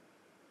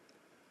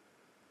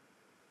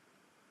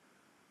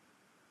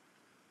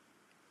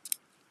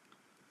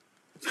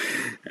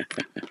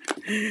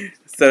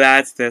 So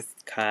that's this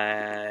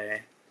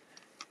cut.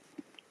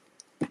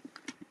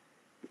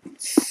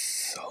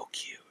 So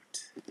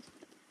cute.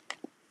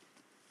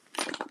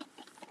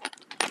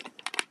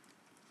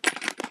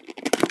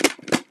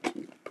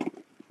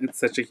 It's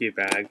such a cute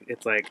bag.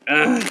 It's like,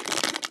 ugh.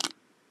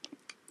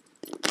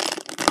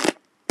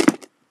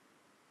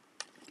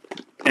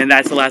 And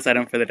that's the last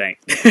item for the night.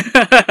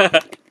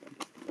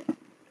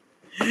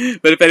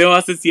 But if anyone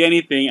wants to see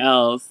anything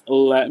else,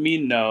 let me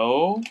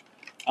know.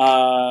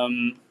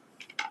 The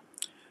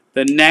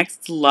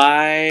next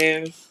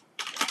live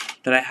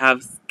that I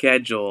have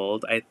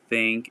scheduled, I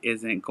think,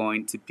 isn't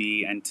going to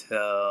be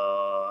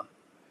until...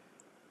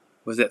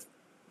 Was it?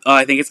 Oh,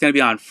 I think it's going to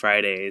be on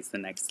Fridays, the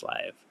next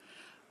live.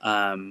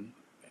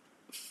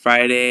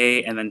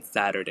 Friday and then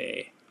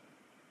Saturday.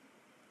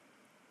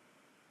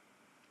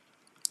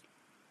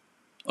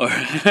 Or...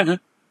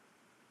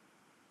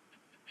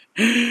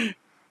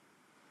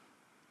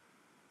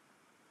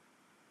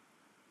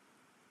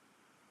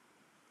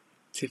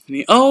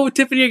 Tiffany. Oh,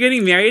 Tiffany, you're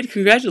getting married?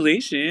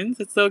 Congratulations.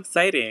 That's so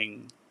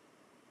exciting.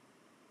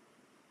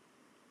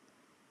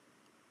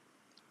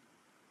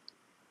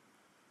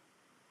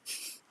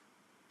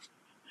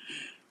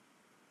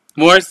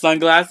 More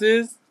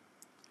sunglasses?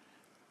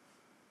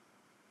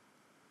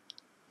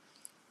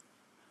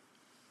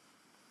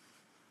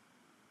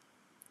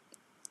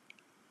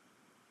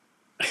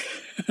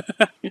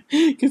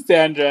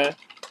 Cassandra.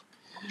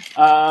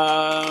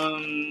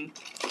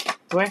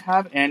 Do I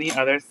have any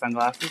other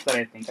sunglasses that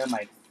I think I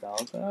might sell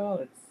though?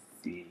 Let's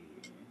see.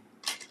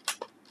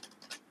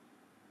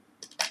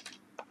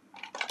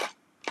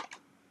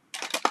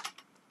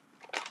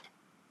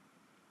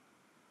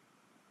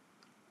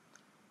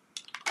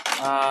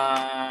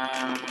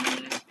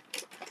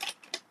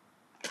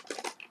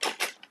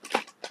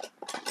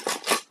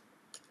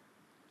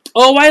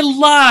 Oh, I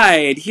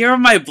lied! Here are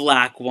my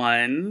black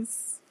ones.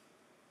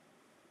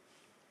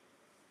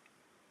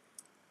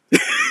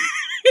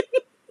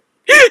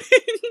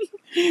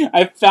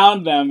 I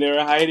found them. They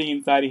were hiding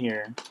inside of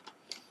here.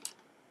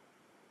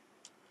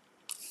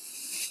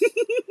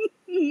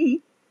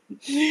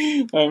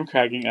 I'm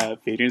cracking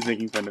up. Adrian's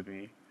making fun of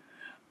me.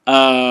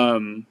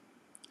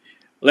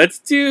 Let's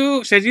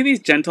do... Should I do these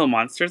Gentle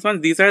Monsters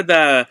ones? These are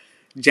the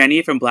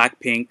Jennie from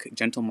Blackpink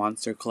Gentle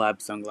Monster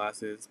collab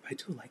sunglasses. I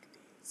do like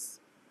these.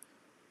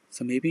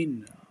 So maybe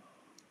no.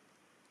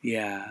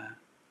 Yeah.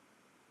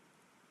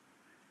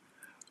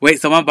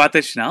 Wait, someone bought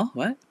the Chanel?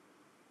 What?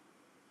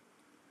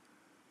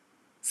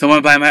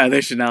 Someone buy my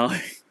other Chanel?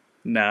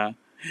 Nah.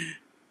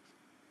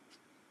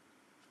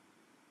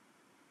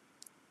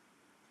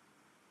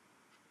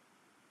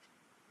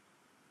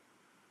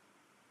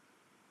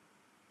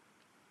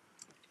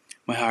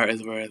 My heart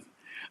is worth...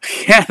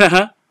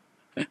 Hannah!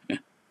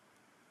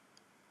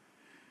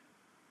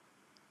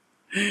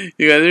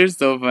 You guys are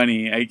so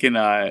funny. I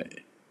cannot.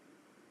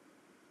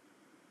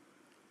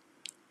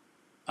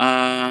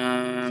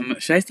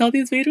 Should I sell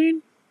these,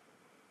 Adrian?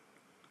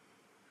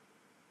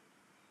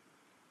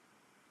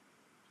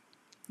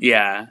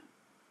 Yeah.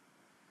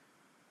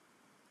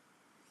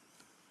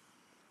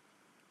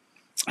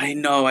 I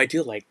know, I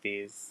do like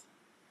these.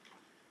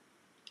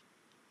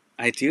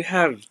 I do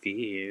have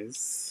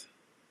these.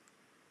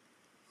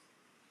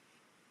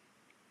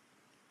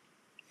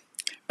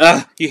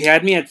 Ugh, you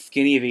had me at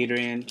skinny,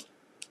 Adrian.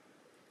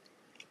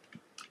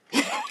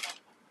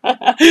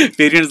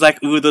 Adrian's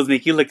like, ooh, those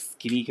make you look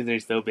skinny because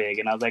they're so big.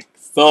 And I was like,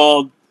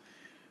 sold.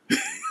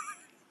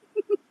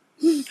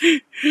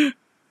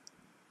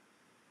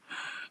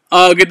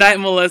 Oh, good night,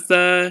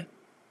 Melissa.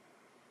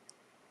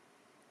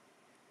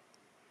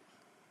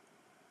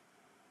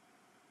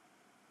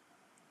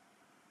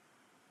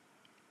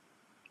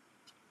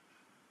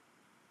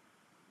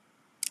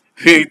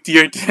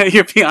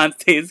 your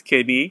fiance's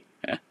kidney.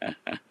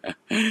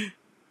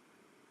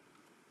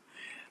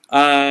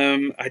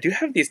 I do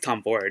have these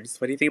Tom Fords.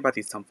 What do you think about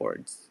these Tom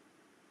Fords?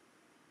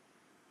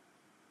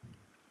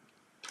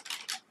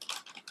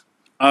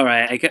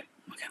 Alright, I kind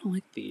of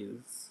like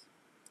these.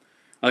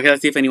 Okay,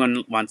 let's see if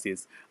anyone wants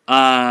these.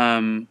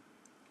 I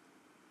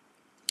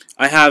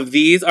have,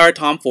 these are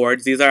Tom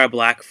Fords. These are a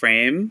black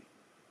frame.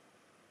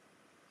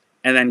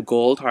 And then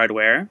gold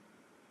hardware.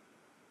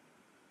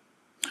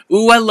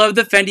 Ooh, I love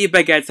the Fendi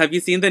baguettes. Have you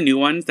seen the new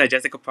ones that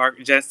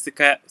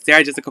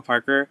Sarah Jessica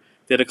Parker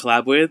did a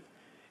collab with?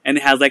 And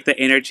it has like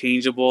the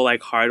interchangeable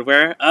like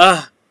hardware.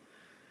 Ugh!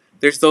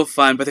 They're so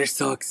fun, but they're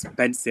so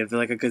expensive. They're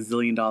like $1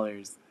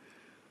 gazillion.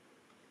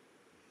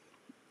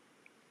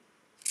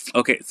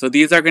 Okay, so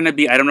these are gonna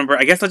be, I don't remember,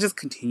 I guess I'll just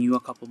continue a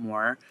couple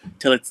more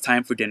till it's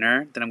time for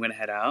dinner. Then I'm gonna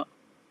head out.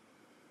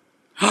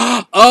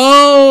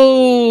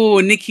 Oh,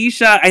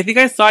 Nikisha, I think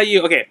I saw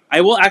you. Okay,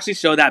 I will actually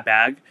show that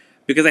bag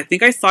because I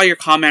think I saw your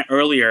comment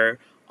earlier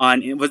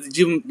on. Did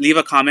you leave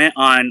a comment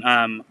on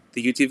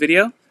the YouTube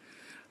video?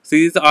 So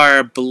these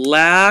are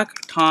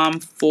black Tom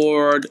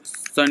Ford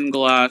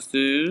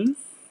sunglasses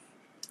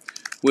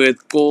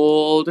with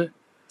gold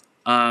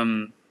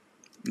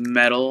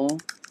metal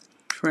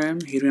trim.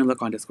 You didn't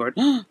look on Discord.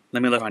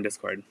 Let me look on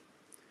Discord.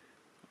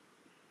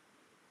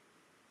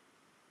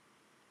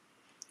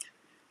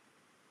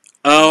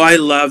 Oh, I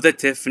love the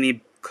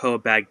Tiffany Co.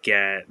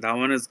 baguette. That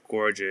one is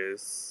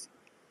gorgeous.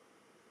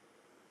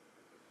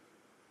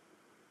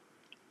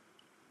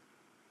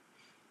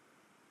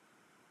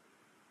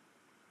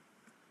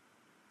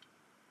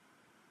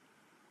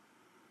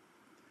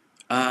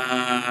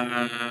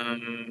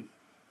 Um,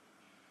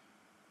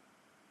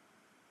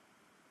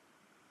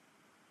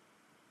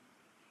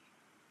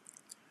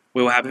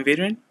 Wait, what happened,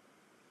 Adrian?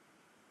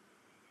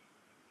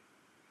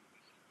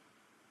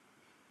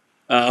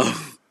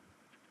 Oh.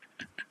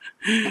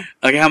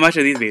 Okay, how much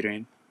are these,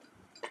 Adrian?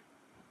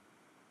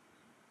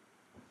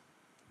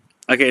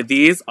 Okay,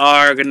 these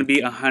are gonna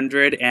be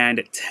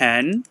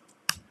 110.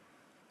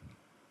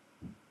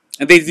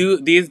 And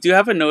these do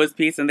have a nose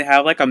piece, and they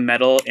have like a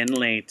metal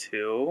inlay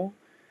too.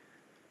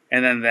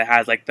 And then it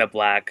has like the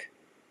black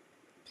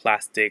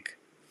plastic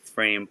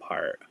frame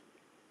part.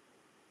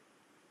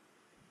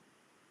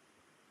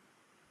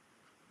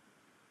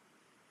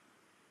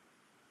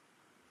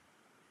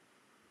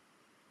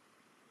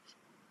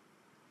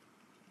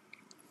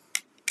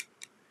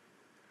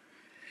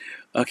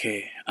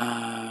 Okay,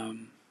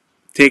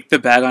 take the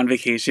bag on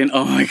vacation.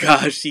 Oh my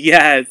gosh,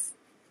 yes.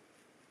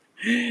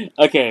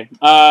 Okay,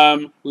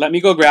 let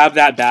me go grab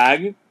that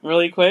bag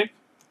really quick.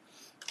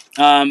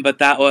 But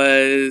that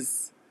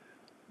was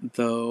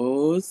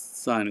those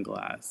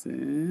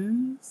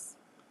sunglasses.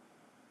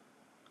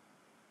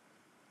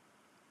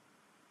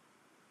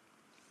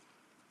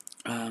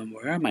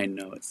 Where are my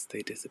notes? They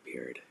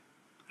disappeared.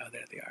 Oh,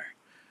 there they are.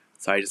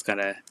 So I just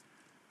gotta.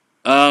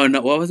 Oh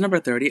no! What was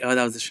number 30? Oh,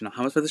 that was the Chanel.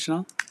 How much was the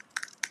Chanel?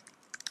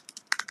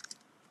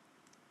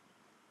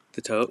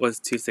 The tote was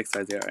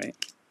 2650, right?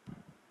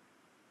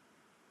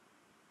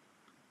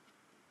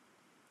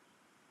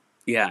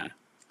 Yeah.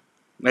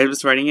 I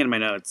was writing it in my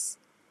notes.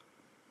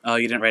 Oh,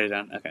 you didn't write it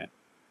down. Okay.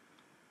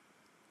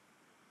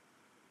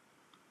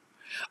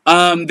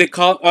 They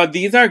call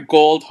these are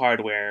gold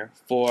hardware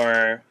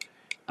for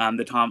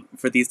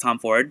these Tom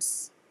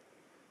Fords.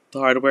 The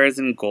hardware is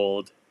in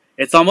gold.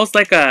 It's almost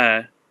like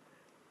a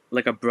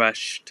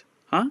brushed,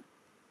 huh?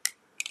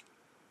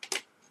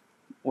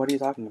 What are you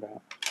talking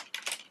about?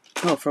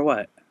 Oh, for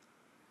what?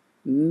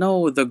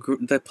 No,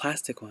 the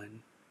plastic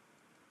one.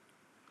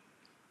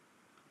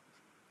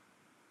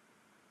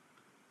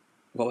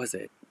 What was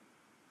it?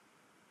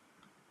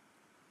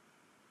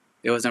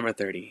 It was number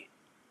 30.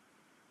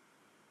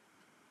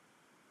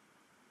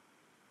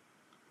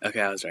 Okay,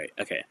 I was right.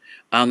 Okay.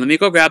 Let me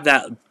go grab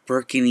that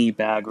Birkini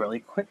bag really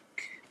quick.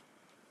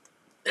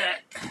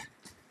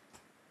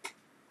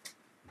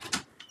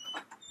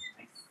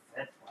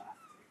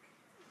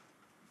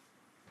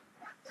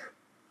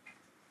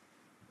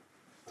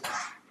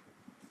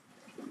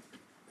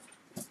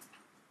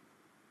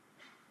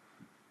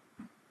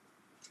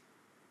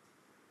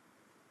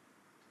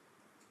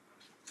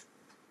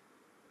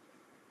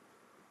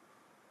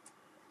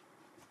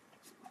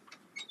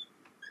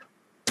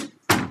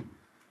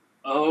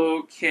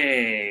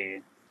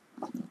 Okay.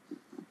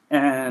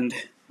 And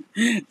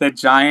the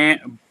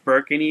giant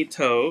Birkini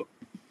tote.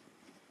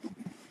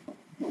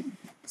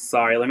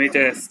 Sorry, let me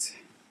just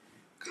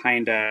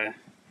kind of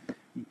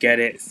get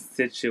it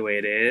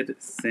situated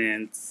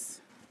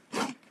since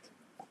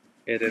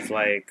it is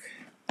like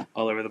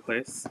all over the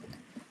place.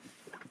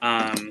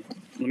 Let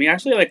me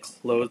actually like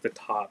close the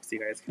top so you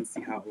guys can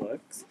see how it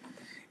looks.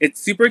 It's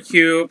super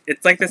cute.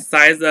 It's like the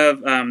size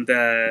of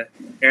the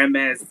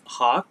Hermes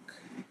Hawk.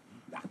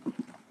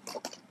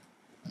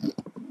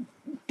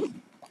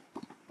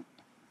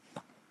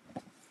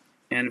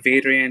 And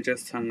Vadrian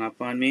just hung up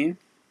on me.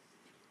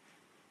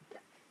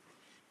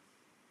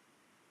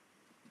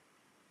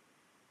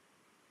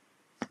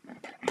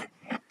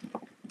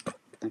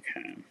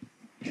 Okay.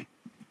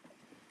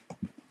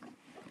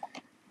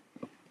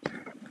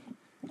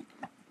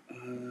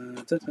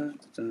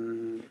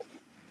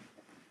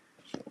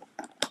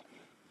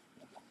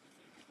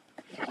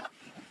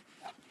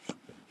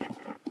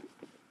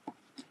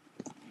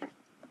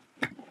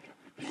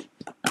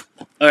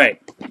 Alright,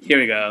 here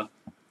we go.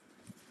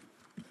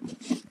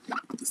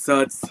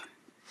 So it's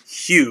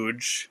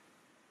huge.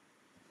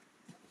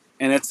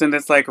 And it's in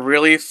this like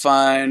really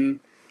fun,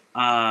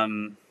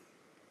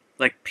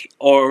 like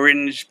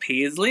orange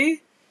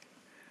paisley.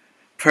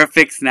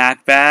 Perfect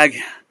snack bag.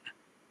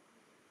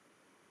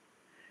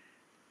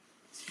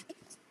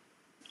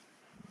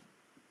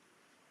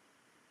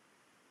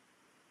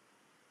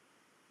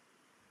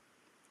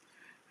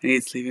 I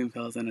need sleeping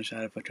pills and a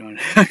shot of Patron.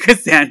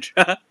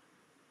 Cassandra.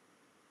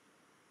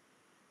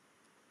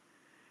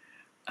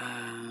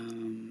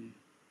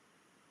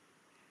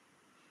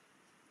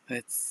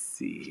 Let's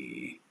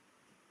see.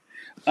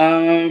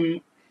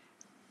 I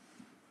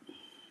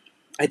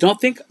don't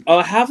think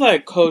I'll have a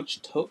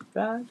Coach tote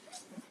bag.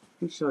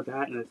 Let me show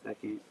that in a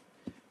second.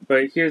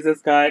 But here's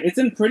this guy. It's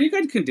in pretty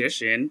good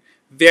condition.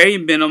 Very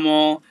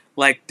minimal,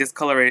 like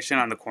discoloration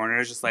on the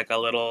corners, just like a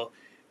little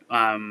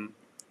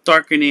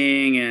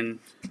darkening and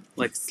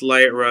like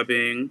slight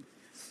rubbing,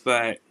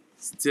 but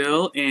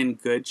still in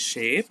good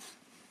shape.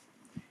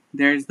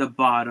 There's the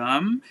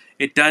bottom.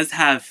 It does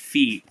have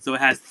feet, so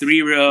it has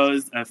 3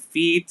 rows of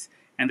feet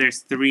and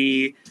there's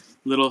 3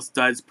 little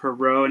studs per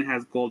row, and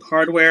has gold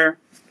hardware.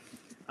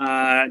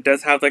 It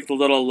does have like the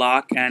little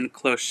lock and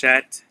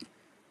clochette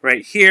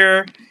right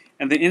here,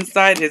 and the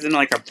inside is in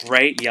like a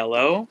bright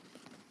yellow.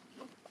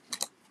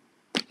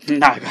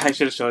 Nah, I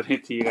should have showed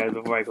it to you guys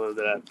before I closed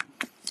it up.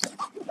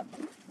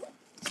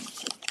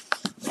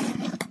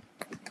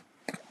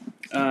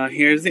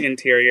 Here's the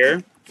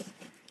interior.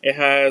 It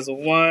has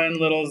one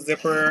little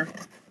zipper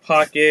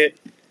pocket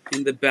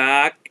in the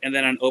back, and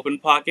then an open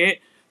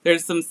pocket.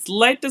 There's some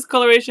slight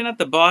discoloration at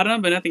the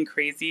bottom, but nothing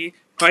crazy.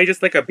 Probably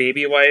just like a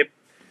baby wipe.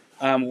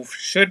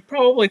 Should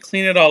probably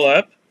clean it all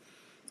up.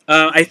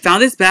 I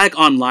found this bag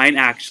online,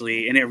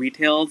 actually, and it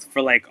retails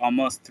for like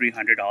almost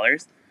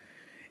 $300.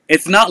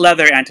 It's not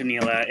leather,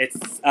 Antonella.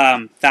 It's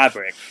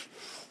fabric.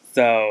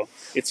 So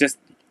it's just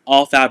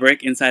all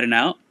fabric inside and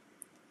out.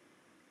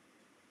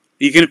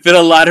 You can fit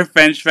a lot of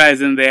French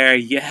fries in there.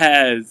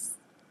 Yes.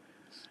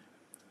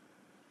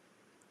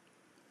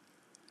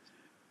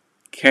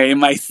 Carry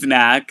my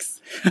snacks.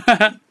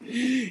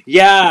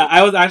 Yeah,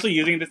 I was actually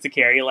using this to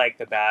carry like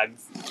the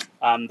bags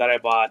that I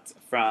bought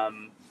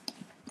from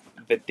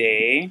the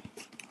day,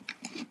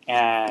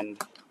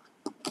 and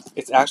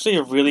it's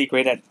actually really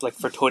great at like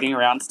for toting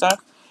around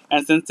stuff.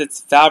 And since it's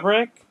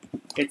fabric,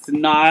 it's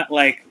not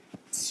like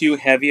too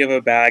heavy of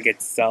a bag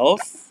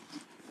itself,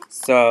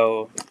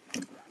 so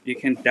you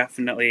can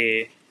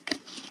definitely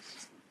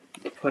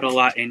put a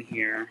lot in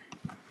here,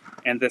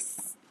 and the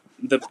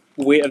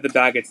weight of the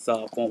bag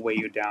itself won't weigh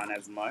you down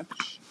as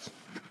much.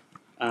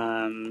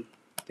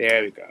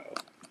 There we go.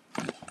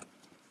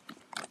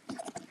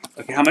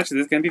 Okay, how much is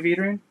this going to be,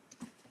 Vedrin?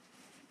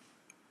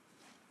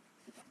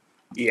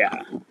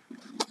 Yeah.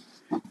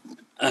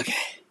 Okay.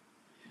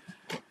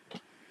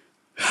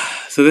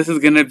 So this is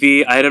going to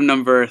be item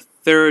number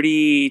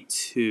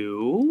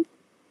 32.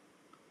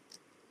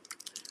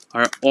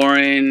 Our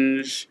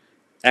orange,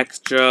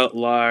 extra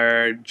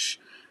large,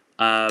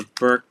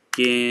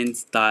 Birkin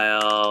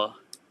style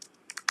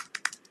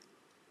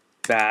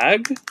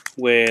bag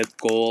with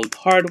gold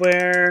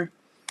hardware.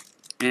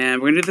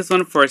 And we're going to do this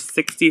one for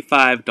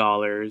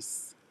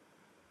 $65.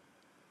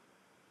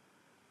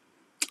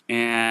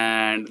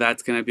 And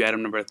that's going to be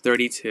item number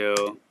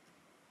 32.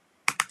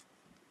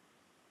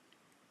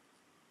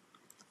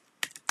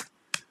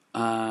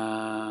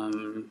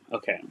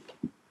 Okay.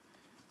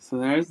 So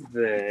there's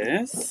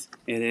this.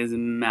 It is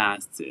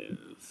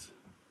massive.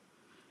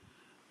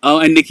 Oh,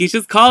 and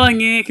Nikisha's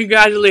calling it.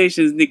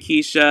 Congratulations,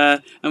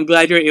 Nikisha. I'm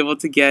glad you were able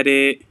to get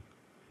it.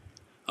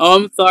 Oh,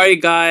 I'm sorry,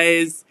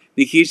 guys.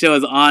 Nikisha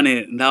was on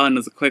it. That one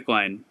was a quick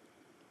one.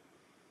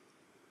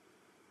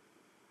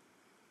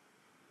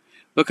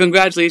 But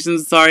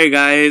congratulations. Sorry,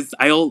 guys.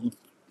 I'll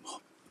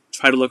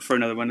try to look for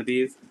another one of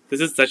these.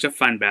 This is such a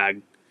fun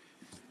bag.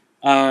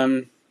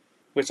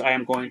 Which I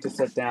am going to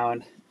set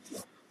down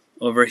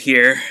over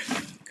here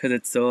because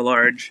it's so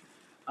large.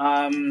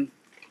 Oh,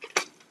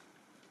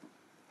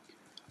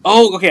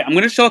 okay. I'm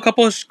going to show a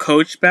couple of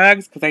Coach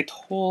bags because I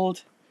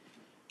told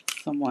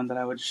someone that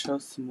I would show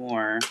some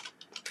more,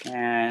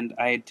 and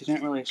I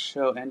didn't really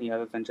show any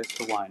other than just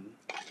the one.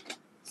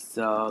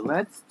 So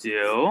let's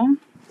do...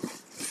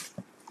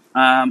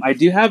 I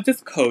do have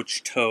this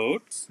Coach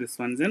tote. This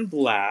one's in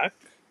black.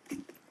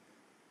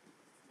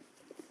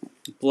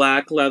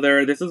 Black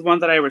leather. This is one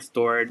that I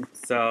restored.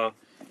 So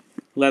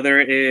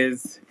leather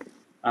is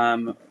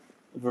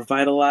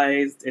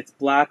revitalized. It's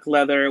black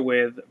leather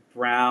with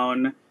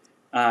brown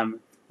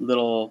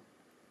little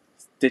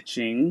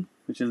stitching,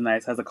 which is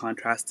nice. Has a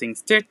contrasting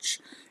stitch.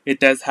 It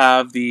does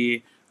have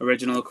the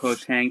original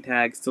Coach hang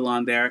tag still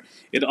on there.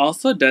 It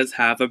also does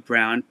have a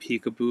brown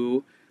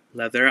peekaboo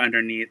leather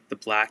underneath the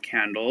black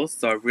handles.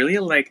 So I really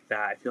like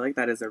that. I feel like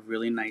that is a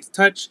really nice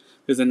touch.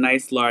 There's a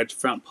nice large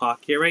front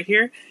pocket right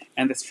here.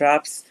 And the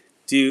straps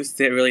do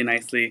sit really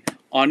nicely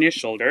on your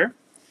shoulder.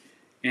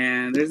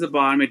 And there's the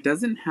bottom. It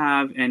doesn't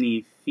have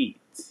any feet.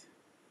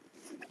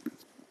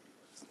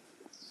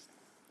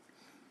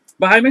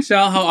 But hi,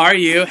 Michelle. How are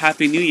you?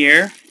 Happy New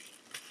Year.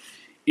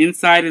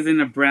 Inside is in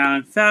a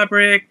brown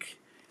fabric.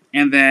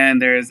 And then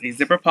there's a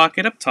zipper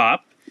pocket up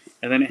top.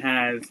 And then it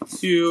has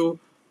 2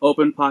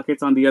 open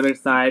pockets on the other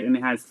side. And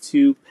it has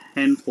 2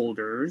 pen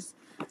holders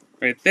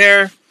right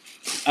there.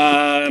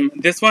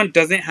 This one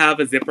doesn't have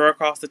a zipper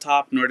across the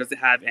top, nor does it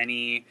have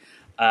any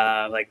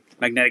like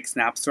magnetic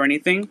snaps or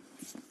anything.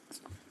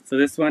 So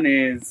this one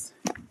is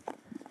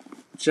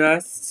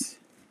just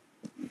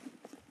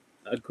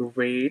a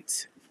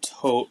great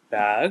tote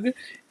bag.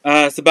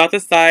 It's about the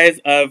size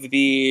of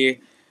the...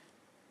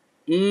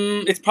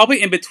 it's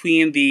probably in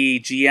between the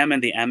GM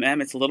and the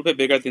MM. It's a little bit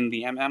bigger than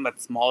the MM, but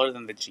smaller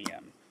than the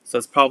GM. So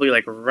it's probably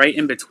like right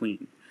in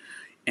between.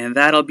 And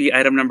that'll be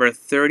item number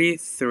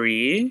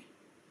 33.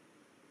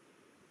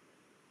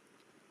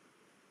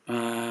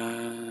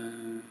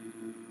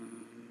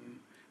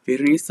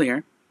 Vader, are you still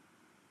here?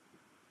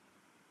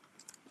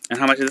 And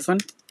how much is this one?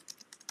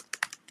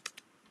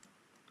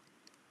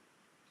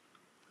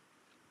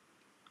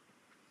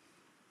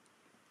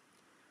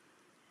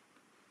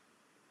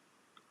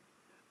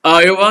 Oh,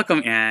 you're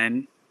welcome,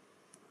 Anne.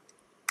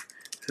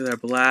 to their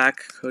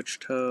black Coach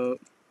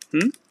tote.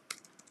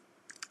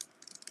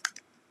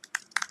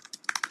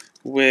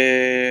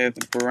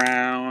 With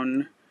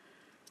brown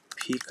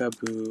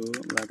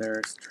peekaboo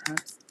leather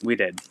straps. We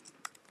did.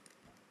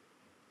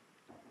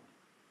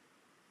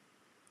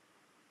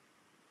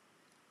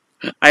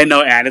 I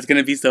know, Anne, it's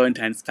gonna be so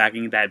intense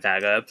packing that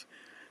bag up.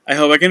 I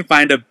hope I can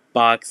find a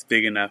box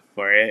big enough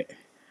for it.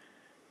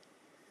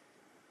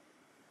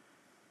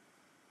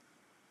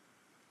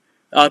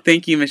 Oh,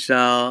 thank you,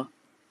 Michelle.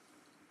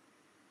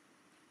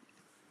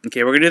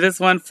 Okay, we're gonna do this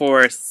one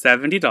for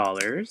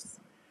 $70.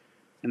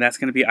 And that's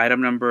gonna be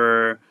item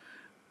number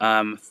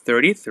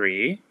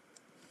 33.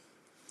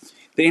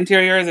 The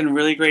interior is in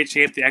really great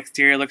shape. The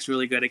exterior looks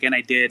really good. Again,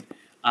 I did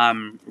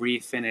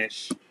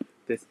refinish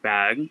this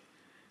bag.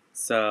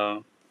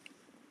 So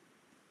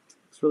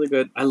it's really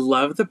good. I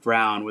love the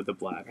brown with the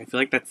black. I feel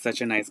like that's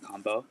such a nice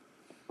combo.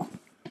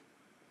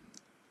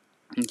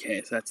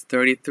 Okay, so that's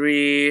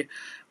 33. Do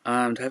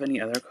I have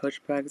any other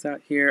Coach bags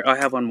out here? Oh, I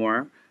have one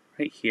more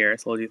right here.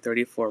 So we'll do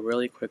 34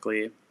 really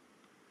quickly.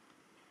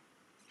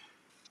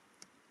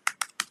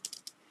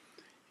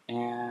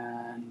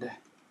 And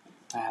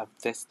I have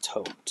this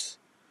tote.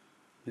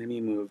 Let me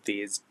move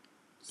these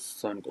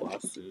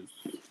sunglasses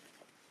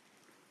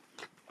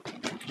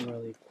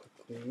really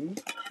quickly.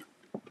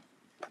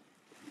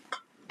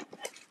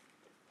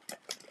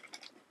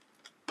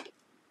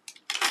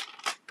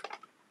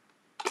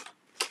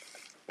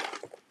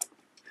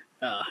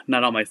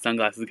 Not all my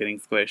sunglasses getting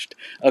squished.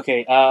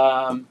 Okay,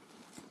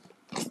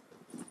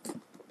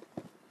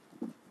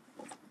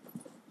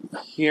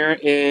 here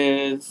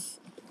is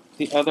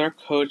the other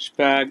Coach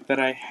bag that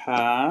I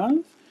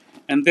have.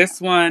 And this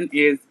one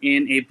is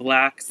in a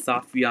black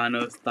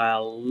Saffiano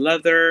style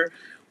leather.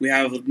 We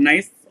have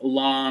nice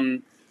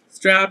long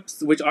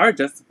straps, which are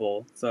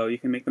adjustable. So you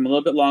can make them a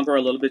little bit longer or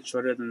a little bit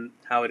shorter than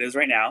how it is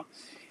right now.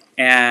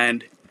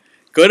 And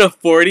go to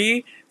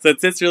 40, so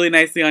it sits really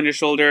nicely on your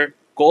shoulder.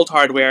 Gold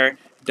hardware.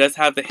 Does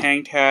have the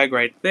hang tag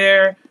right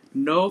there.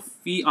 No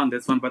feet on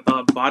this one, but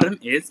the bottom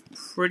is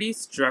pretty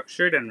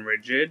structured and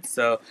rigid.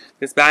 So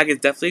this bag is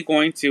definitely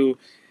going to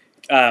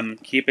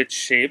keep its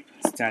shape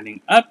standing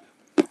up.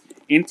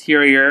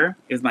 Interior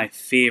is my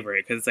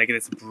favorite because it's like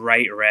this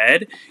bright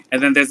red.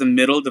 And then there's a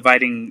middle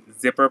dividing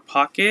zipper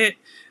pocket.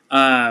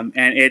 And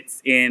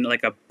it's in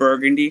like a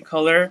burgundy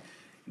color.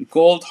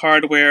 Gold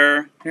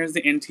hardware. Here's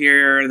the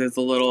interior. There's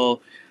a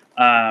little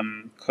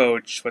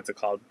Coach, what's it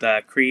called?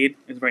 The Creed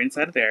is right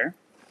inside of there.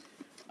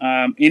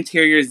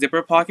 Interior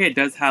zipper pocket. It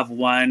does have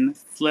one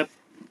flip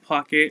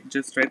pocket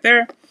just right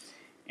there.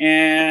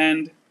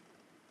 And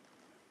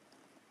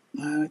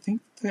I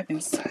think the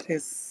inside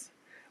is...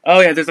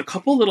 Oh yeah, there's a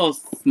couple little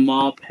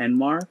small pen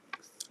marks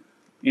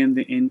in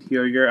the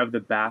interior of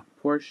the back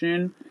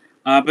portion.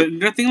 But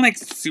nothing like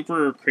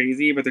super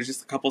crazy, but there's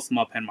just a couple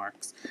small pen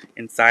marks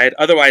inside.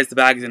 Otherwise, the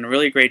bag is in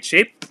really great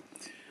shape.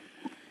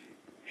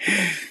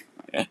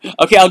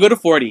 Okay, I'll go to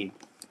 40.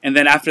 And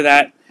then after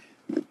that,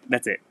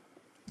 that's it.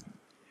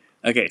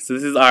 Okay, so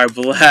this is our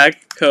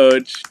black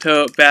Coach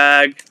tote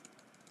bag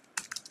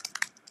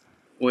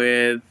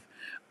with...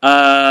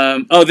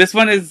 oh, this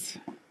one is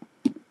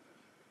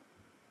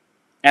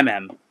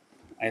MM,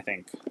 I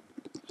think.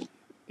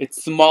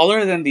 It's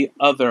smaller than the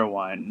other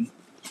one.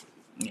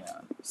 Yeah,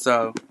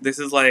 so this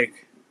is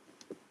like...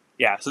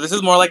 Yeah, so this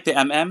is more like the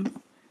MM.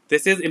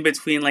 This is in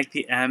between like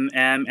the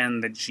MM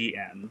and the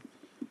GM.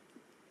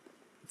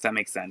 If that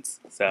makes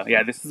sense. So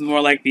yeah, this is more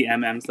like the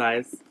MM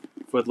size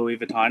for Louis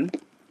Vuitton.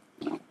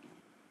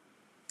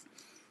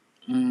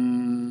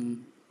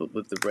 But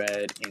with the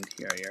red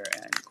interior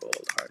and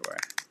gold hardware.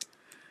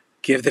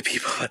 Give the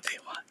people what they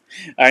want.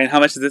 Alright, how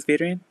much is this,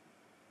 Adrian?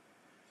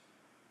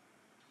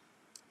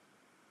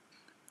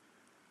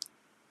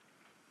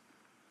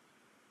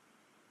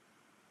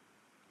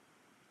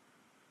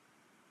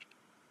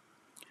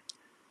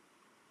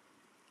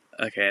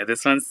 Okay,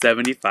 this one's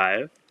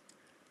 75.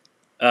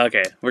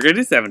 Okay, we're gonna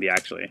do 70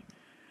 actually.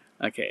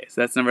 Okay, so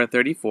that's number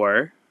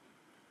 34.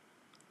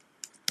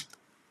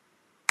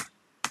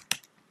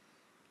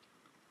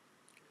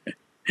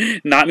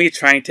 Not me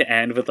trying to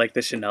end with like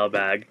the Chanel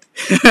bag.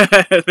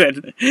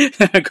 Then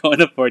going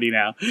to 40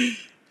 now.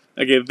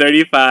 Okay,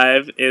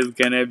 35 is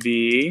gonna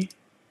be...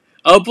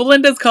 Oh,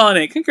 Belinda's calling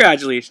it.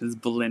 Congratulations,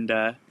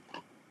 Belinda.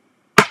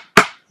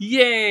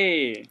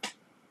 Yay!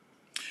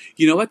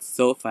 You know what's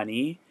so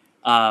funny?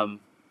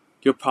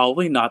 You're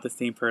probably not the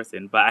same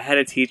person, but I had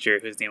a teacher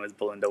whose name was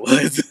Belinda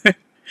Woods.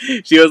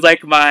 She was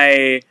like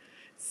my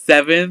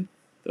 7th...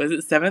 Was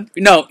it 7th?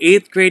 No,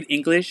 8th grade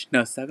English.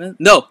 No, 7th?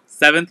 No,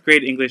 7th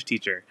grade English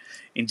teacher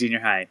in junior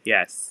high.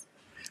 Yes.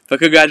 But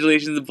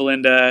congratulations,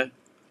 Belinda.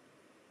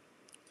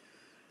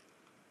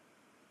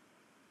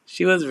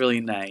 She was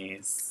really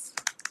nice.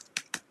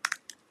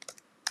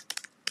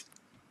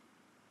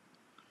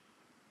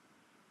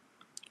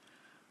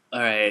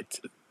 Alright.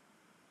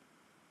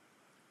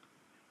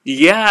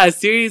 Yeah,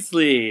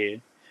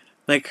 seriously.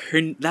 Like,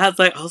 that's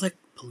like, I was like,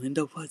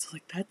 Belinda Woods. I was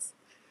like, that's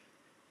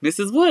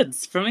Mrs.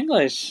 Woods from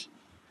English.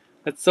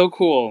 That's so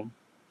cool.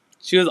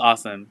 She was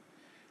awesome.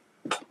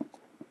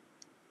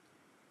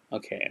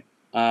 Okay.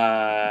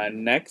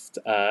 Next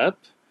up,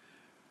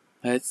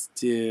 let's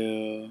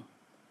do.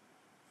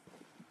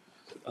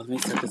 Oh, let me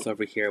set this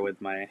over here with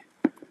my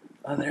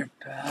other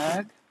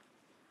bag.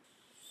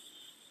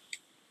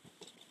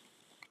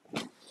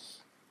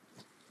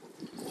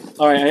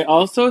 Alright, I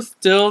also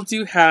still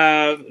do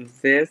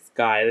have this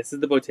guy. This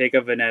is the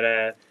Bottega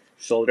Veneta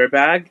shoulder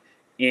bag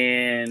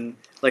in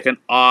like an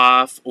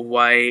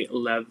off-white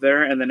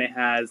leather, and then it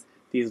has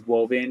these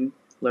woven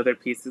leather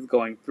pieces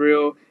going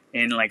through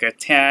in like a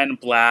tan,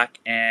 black,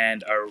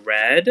 and a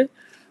red.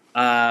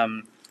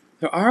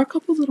 There are a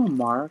couple little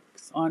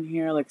marks on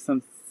here, like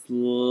some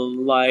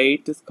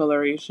slight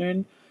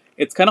discoloration.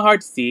 It's kind of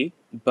hard to see,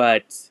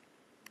 but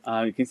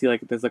you can see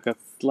like there's like a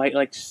slight,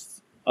 like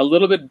a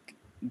little bit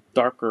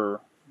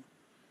darker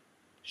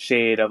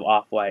shade of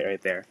off-white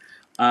right there.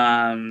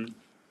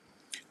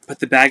 But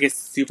the bag is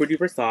super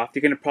duper soft.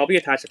 You can probably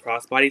attach a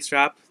crossbody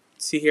strap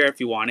to here if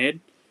you wanted.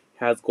 It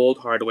has gold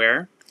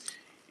hardware.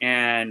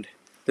 And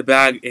the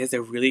bag is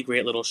a really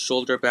great little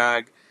shoulder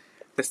bag.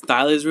 The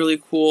style is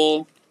really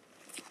cool.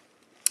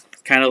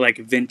 It's kind of like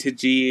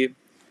vintagey.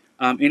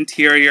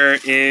 Interior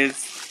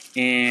is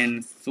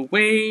in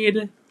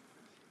suede.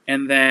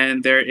 And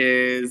then there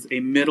is a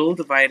middle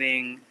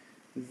dividing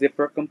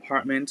zipper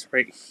compartment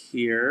right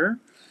here.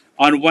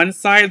 On one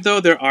side,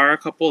 though, there are a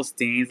couple of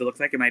stains. It looks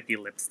like it might be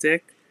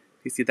lipstick.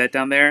 You see that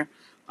down there?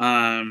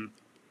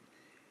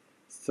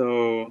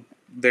 So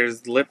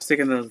there's lipstick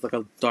and there's like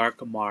a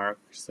dark mark,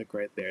 just like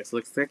right there. So it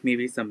looks like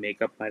maybe some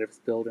makeup might have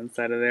spilled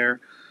inside of there.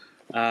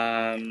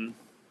 But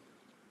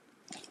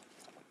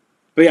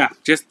yeah,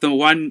 just the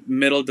one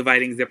middle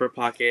dividing zipper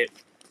pocket.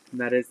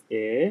 That is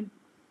it.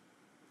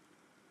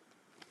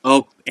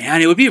 Oh,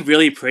 and it would be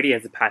really pretty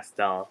as a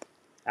pastel,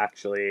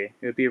 actually.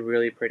 It would be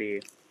really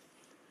pretty.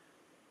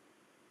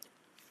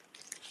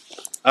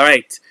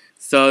 Alright,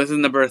 so this is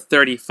number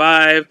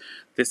 35.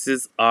 This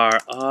is our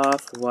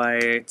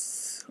off-white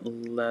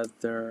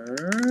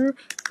leather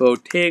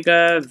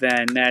Bottega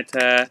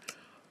Veneta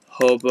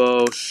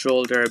hobo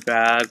shoulder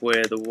bag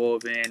with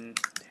woven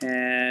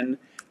tan,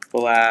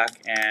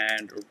 black,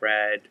 and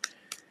red.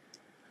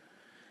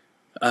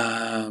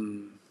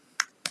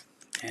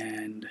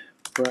 And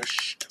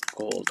brushed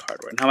gold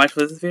hardware. And how much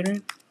was this,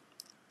 Adrian?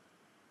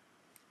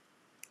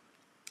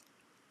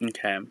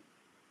 Okay.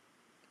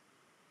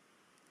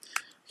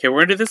 Okay,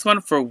 we're gonna do this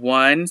one for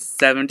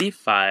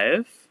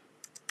 $175.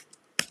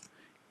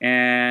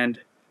 And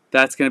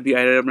that's gonna be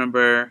item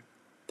number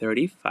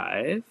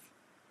 35.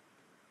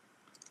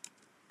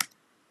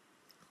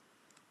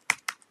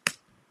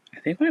 I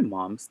think my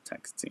mom's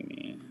texting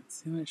me.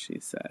 Let's see what she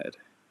said.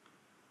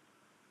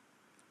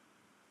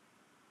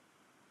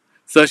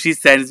 So she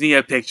sends me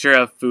a picture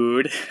of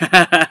food.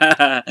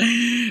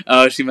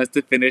 Oh, she must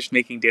have finished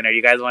making dinner.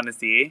 You guys want to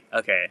see?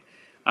 Okay.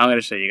 I'm going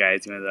to show you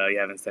guys, even though you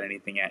haven't said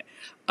anything yet.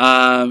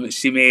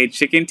 She made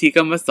chicken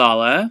tikka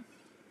masala.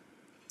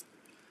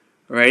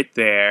 Right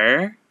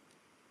there.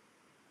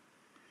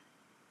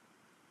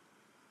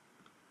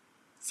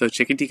 So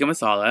chicken tikka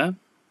masala.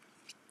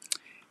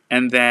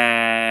 And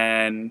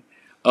then,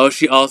 oh,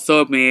 she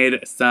also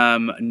made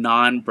some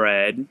naan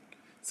bread.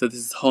 So this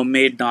is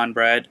homemade naan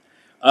bread.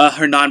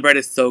 Her naan bread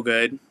is so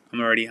good. I'm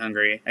already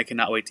hungry. I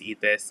cannot wait to eat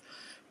this.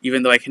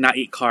 Even though I cannot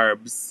eat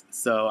carbs.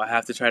 So I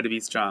have to try to be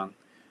strong.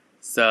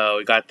 So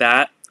we got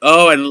that.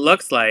 Oh, and it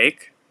looks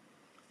like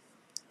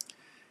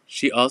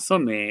she also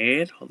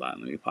made, hold on,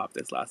 let me pop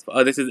this last.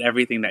 Oh, this is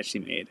everything that she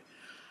made.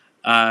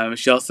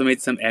 She also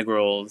made some egg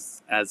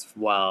rolls as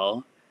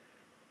well.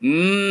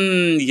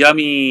 Mmm,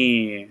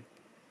 yummy.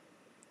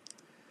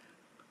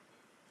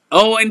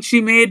 Oh, and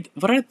she made,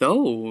 what are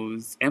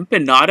those?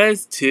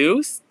 Empanadas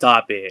too?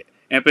 Stop it.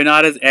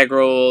 Empanadas, egg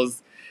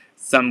rolls,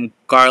 some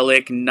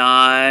garlic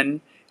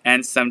naan,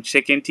 and some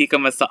chicken tikka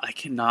masala. I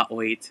cannot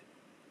wait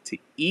to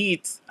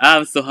eat.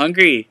 I'm so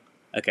hungry.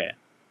 Okay.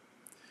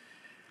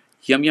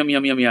 Yum, yum,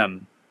 yum, yum,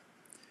 yum.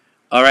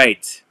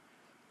 Alright.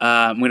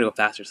 I'm going to go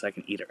faster so I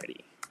can eat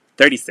already.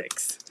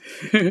 36.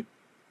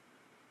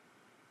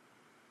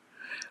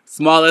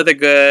 Small leather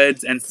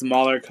goods and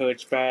smaller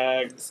Coach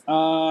bags. Do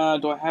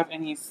I have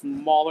any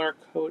smaller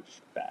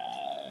Coach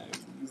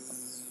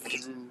bags?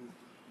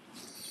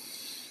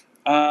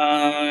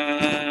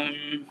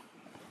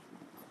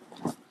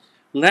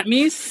 Let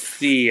me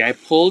see. I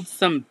pulled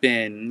some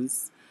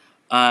bins.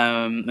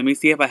 Let me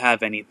see if I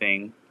have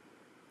anything.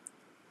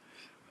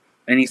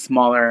 Any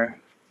smaller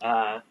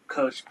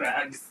Coach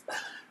bags.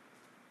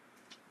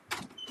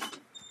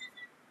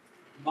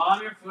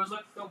 Mom, your food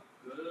looks so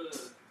good.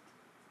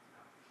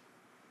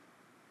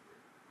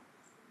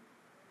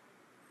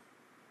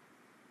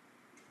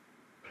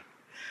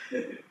 I'm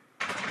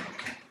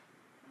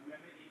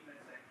gonna eat in a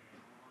second.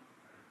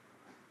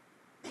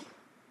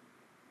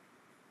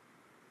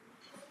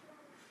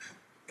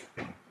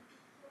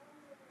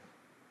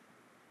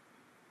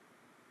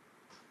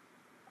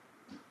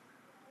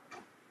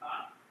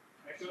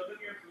 I showed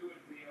them your food.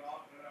 They're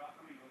all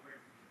coming over.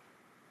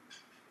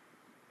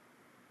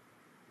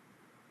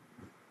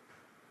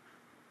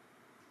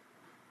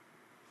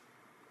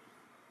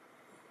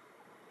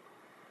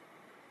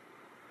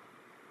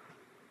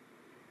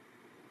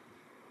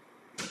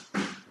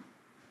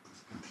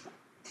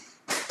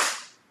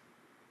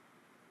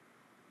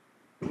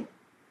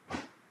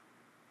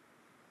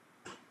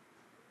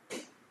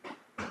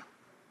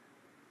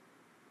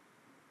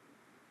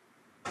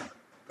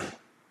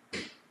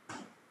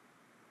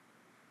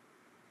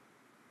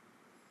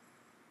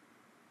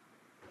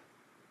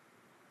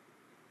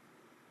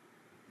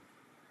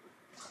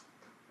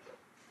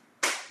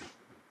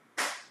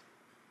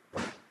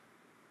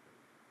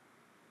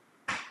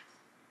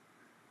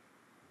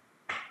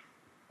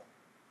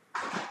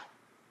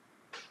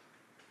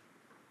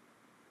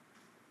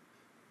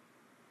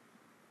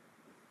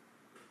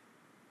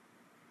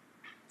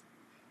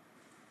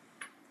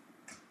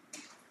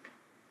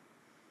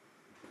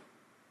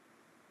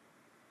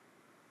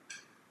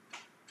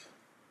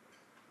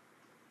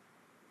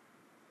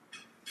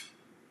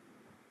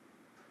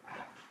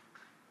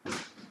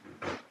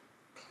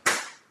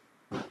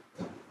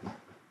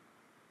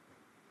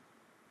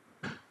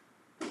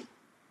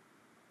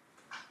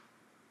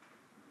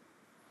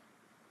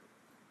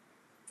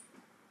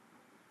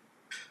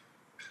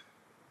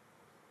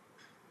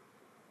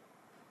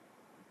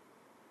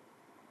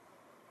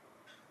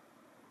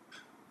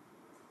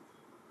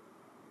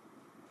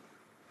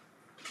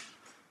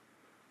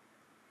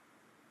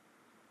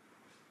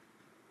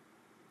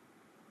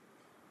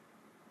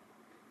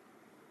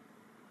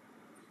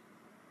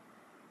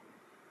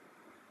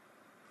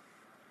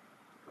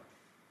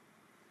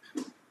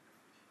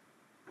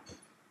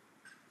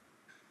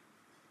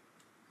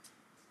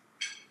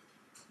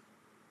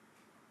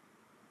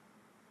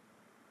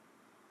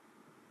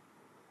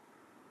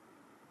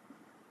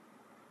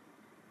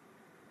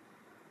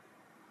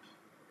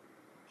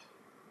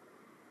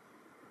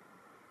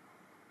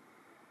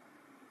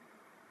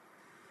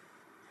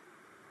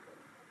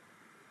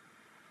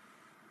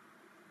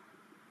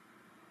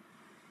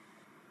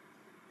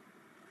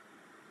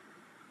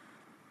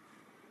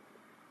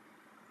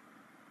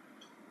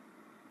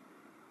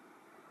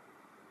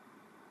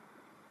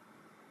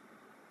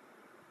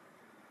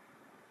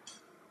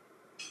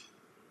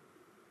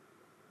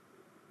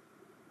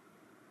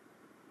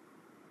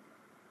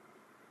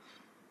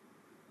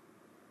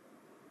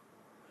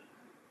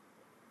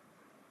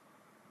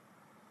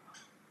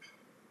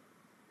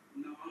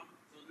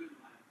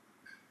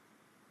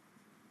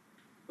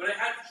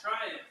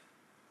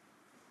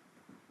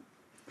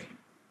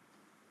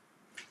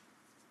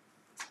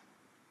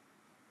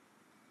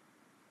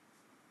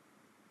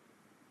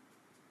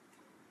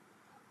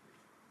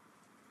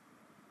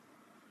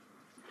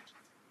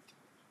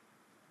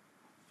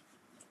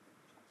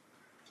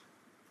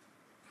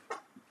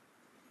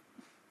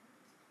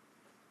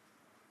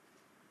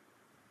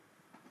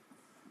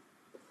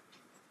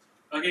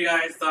 Okay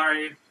guys,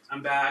 sorry.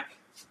 I'm back.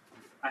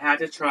 I had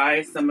to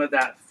try some of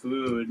that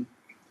food.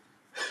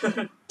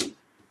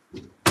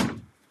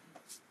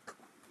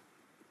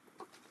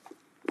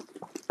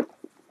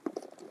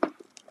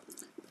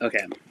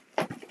 Okay.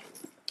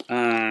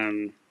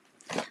 I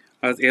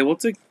was able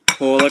to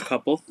pull a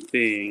couple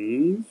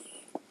things.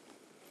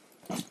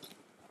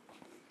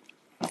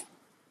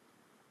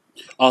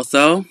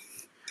 Also,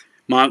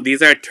 Mom,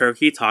 these are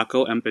turkey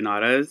taco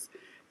empanadas.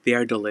 They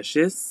are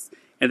delicious.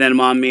 And then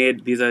Mom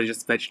made, these are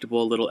just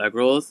vegetable little egg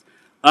rolls.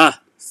 Ah,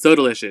 so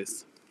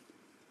delicious.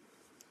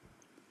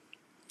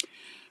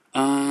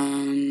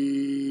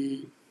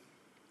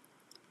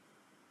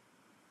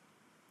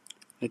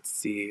 Let's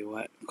see,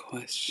 what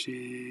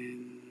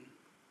question?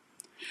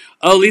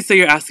 Oh, Lisa,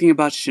 you're asking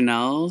about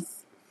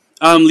Chanel's?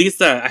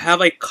 Lisa, I have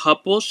a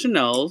couple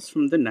Chanel's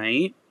from the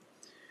night.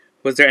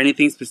 Was there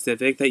anything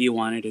specific that you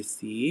wanted to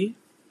see?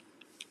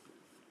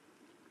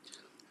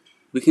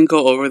 We can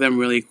go over them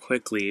really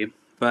quickly.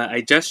 But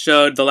I just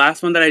showed, the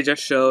last one that I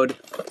just showed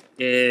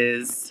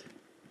is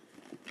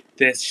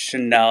this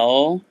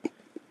Chanel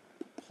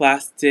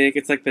plastic.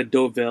 It's like the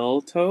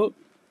Deauville tote,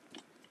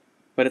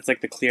 but it's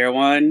like the clear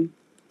one.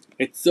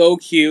 It's so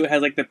cute. It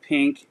has like the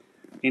pink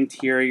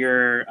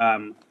interior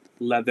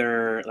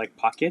leather like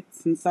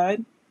pockets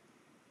inside.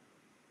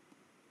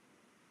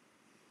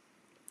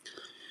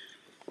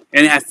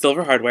 And it has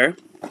silver hardware.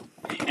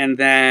 And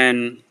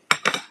then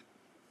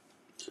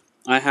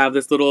I have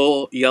this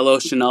little yellow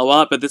Chanel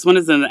wallet, but this one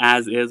is an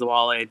as-is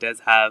wallet. It does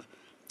have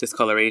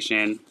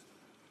discoloration.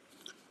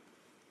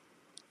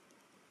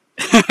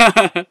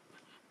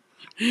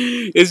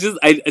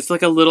 It's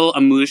like a little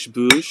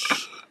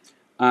amuse-bouche.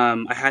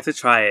 I had to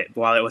try it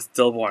while it was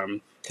still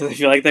warm, because I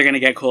feel like they're going to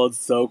get cold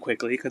so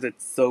quickly, because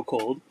it's so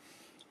cold.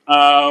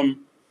 I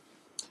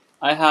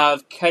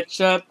have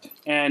ketchup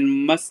and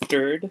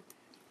mustard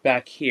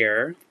back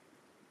here.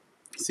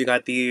 So you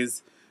got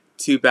these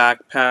two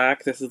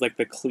backpacks. This is like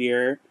the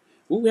clear.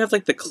 Ooh, we have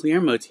like the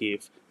clear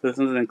motif. So this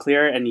one's in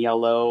clear and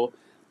yellow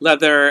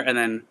leather, and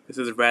then this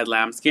is red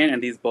lambskin,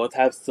 and these both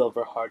have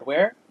silver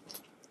hardware.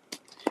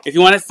 If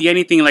you want to see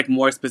anything like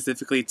more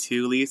specifically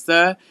to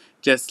Lisa,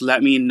 just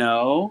let me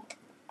know.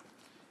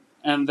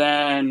 And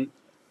then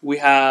we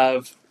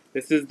have,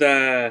 this is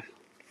like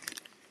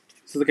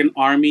an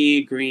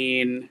army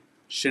green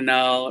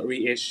Chanel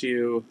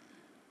reissue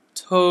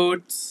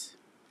tote.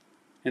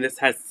 And this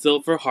has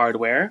silver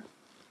hardware.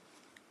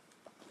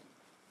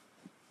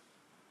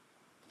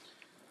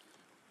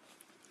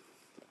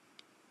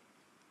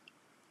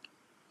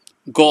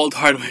 Gold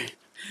hardware.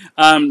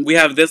 We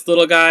have this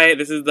little guy.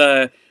 This is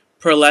the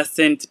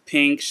pearlescent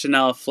pink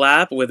Chanel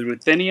flap with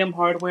ruthenium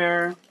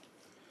hardware.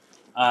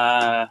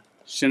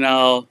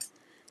 Chanel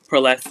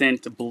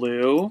pearlescent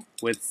blue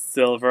with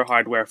silver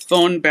hardware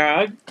phone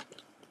bag.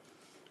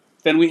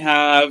 Then we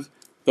have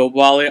the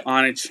wallet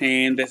on a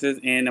chain. This is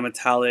in a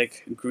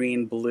metallic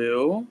green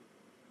blue.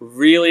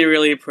 Really,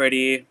 really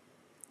pretty.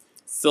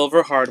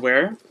 Silver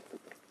hardware.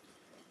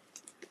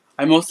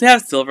 I mostly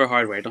have silver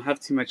hardware. I don't have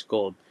too much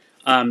gold.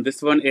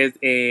 This one is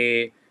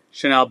a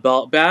Chanel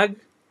belt bag.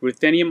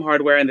 Ruthenium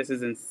hardware, and this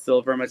is in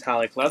silver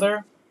metallic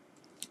leather.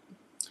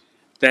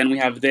 Then we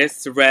have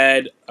this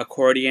red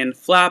accordion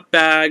flap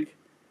bag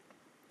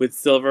with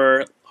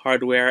silver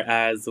hardware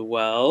as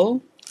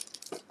well.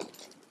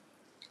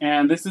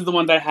 And this is the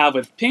one that I have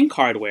with pink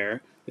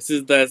hardware. This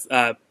is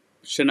the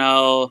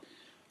Chanel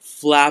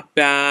flap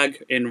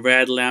bag in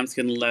red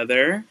lambskin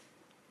leather.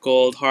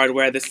 Gold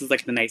hardware. This is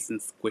like the nice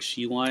and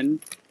squishy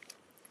one.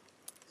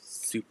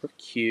 Super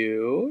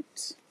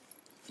cute.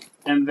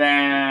 And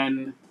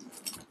then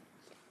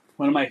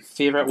one of my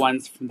favorite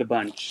ones from the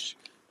bunch.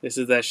 This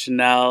is a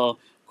Chanel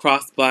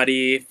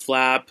crossbody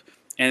flap,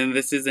 and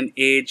this is an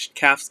aged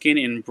calfskin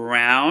in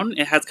brown.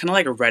 It has kind of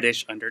like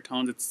reddish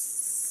undertones. It's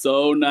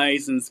so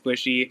nice and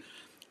squishy.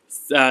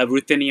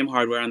 Ruthenium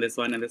hardware on this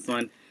one, and this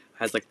one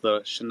has like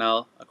the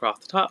Chanel across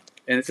the top.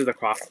 And this is a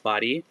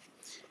crossbody.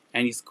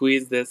 And you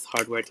squeeze this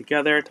hardware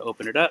together to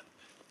open it up.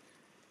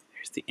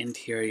 There's the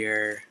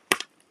interior.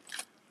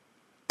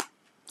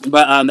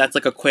 But that's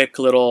like a quick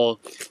little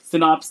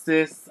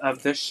synopsis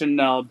of the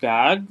Chanel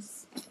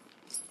bags.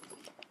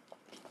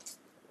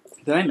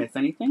 Did I miss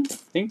anything? I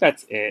think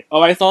that's it.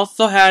 Oh, I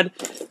also had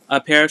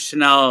a pair of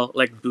Chanel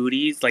like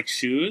booties, like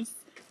shoes,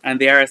 and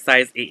they are a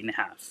size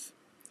 8.5.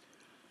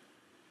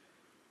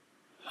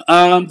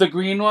 The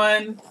green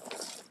one.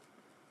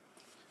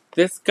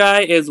 This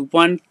guy is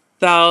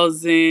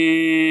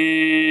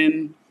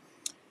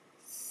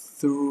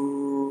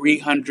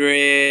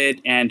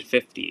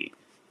 1,350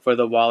 for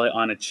the wallet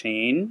on a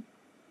chain.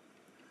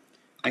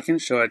 I can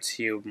show it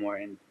to you more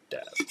in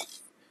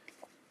depth.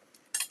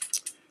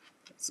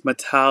 It's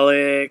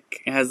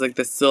metallic. It has like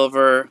the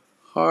silver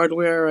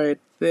hardware right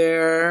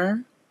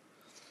there.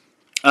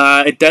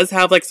 It does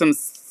have like some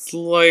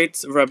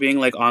slight rubbing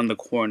like on the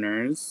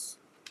corners.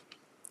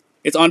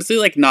 It's honestly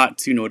like not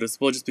too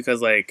noticeable just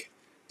because like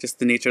just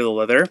the nature of the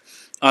leather.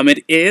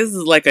 It is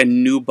like a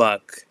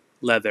nubuck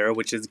leather,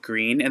 which is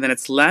green, and then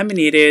it's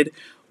laminated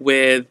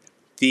with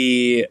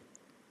the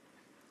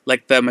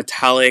like the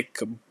metallic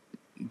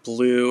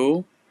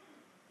blue.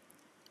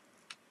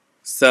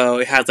 So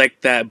it has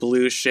like that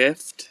blue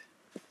shift.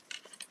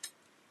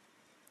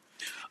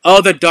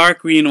 Oh, the dark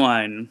green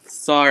one.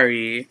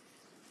 Sorry.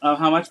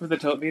 How much was the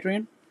tote,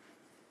 Adrian?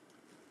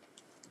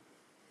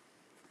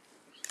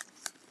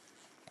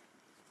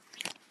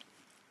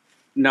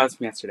 No, it's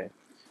from yesterday.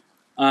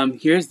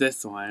 Here's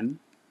this one.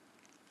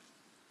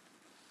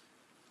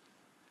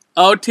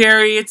 Oh,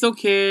 Terry, it's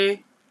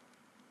okay.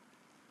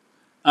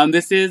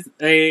 This is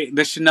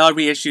the Chanel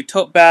reissue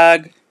tote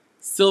bag,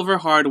 silver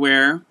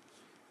hardware.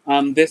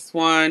 This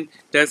one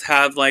does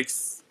have like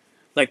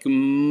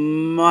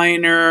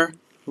minor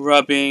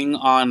rubbing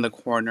on the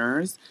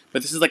corners,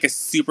 but this is like a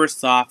super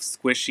soft,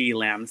 squishy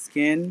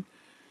lambskin.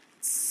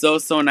 So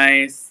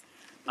nice.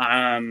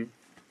 Wait,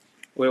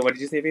 what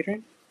did you say,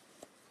 Adrian?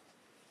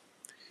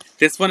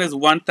 This one is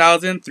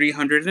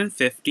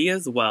 1,350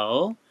 as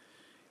well.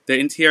 The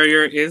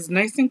interior is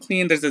nice and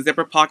clean. There's a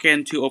zipper pocket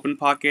and 2 open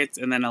pockets,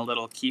 and then a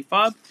little key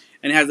fob.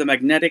 And it has a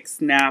magnetic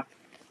snap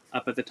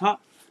up at the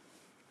top.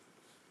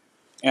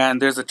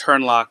 And there's a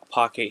turn lock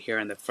pocket here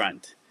in the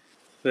front.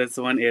 So this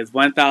one is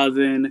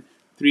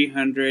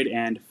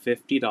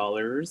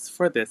 $1,350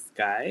 for this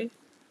guy.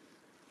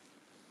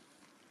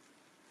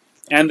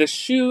 And the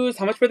shoes,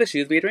 how much were the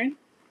shoes, Adrian?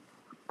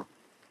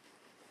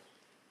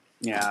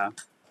 Yeah,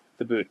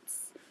 the boots.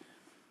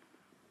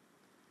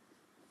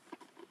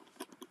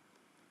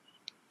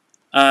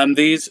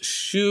 These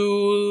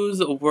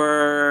shoes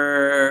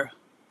were...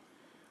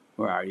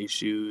 Where are these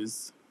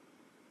shoes?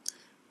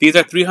 These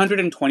are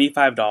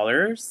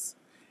 $325.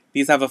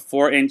 These have a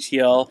 4-inch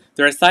heel.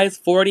 They're a size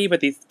 40,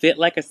 but they fit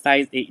like a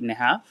size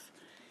 8.5.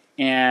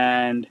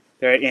 And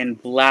they're in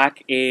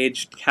black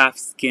aged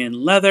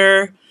calfskin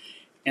leather.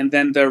 And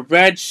then the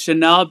red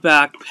Chanel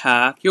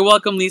backpack. You're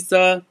welcome,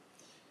 Lisa.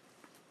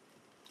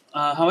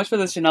 How much for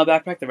the Chanel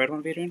backpack? The red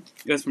one, Adrian?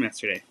 It was from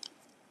yesterday.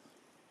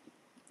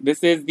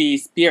 This is the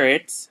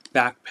Spirit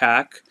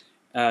backpack.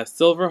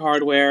 Silver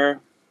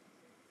hardware.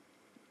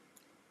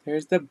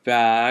 There's the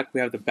back.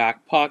 We have the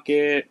back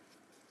pocket.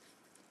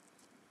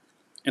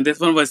 And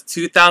this one was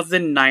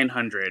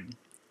 $2,900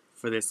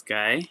 for this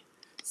guy.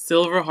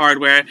 Silver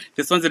hardware.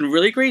 This one's in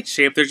really great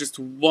shape. There's just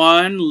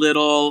one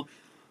little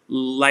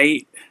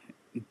light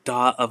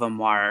dot of a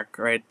mark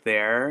right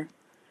there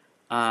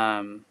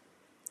on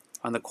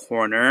the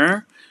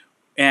corner.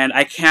 And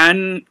I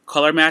can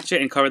color match it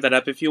and cover that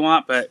up if you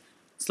want, but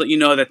just let you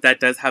know that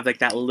that does have like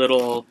that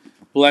little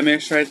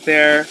blemish right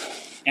there.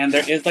 And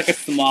there is like a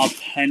small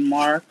pen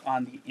mark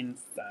on the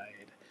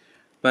inside.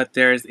 But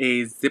there's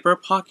a zipper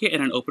pocket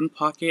and an open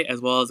pocket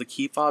as well as a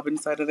key fob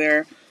inside of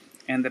there.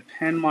 And the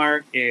pen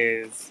mark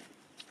is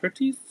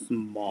pretty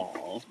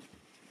small.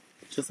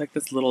 Just like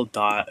this little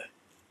dot.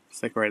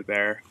 It's like right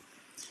there.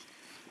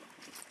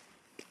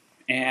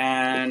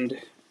 And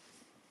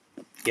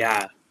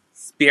yeah,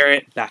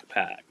 Spirit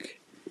backpack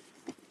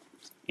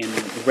in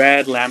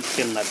red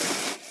lambskin leather.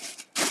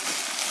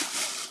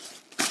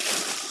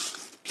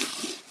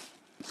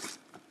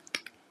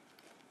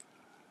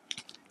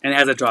 And it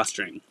has a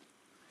drawstring.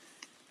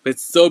 But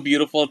it's so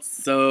beautiful,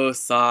 it's so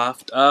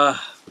soft. It's a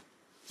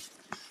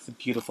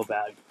beautiful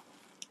bag.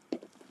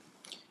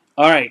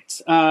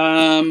 Alright,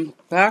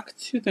 back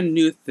to the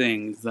new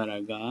things that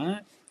I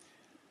got.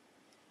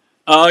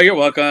 Oh, you're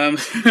welcome.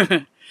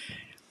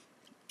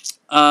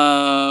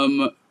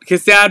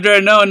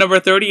 Cassandra, no, number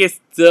 30 is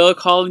still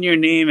calling your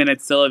name and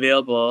it's still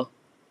available.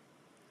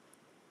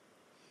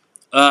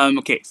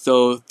 Okay,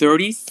 so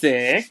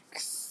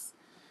 36.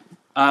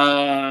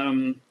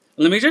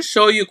 Let me just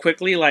show you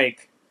quickly,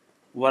 like,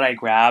 what I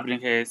grabbed in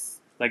case,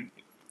 like,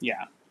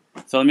 yeah.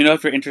 So let me know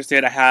if you're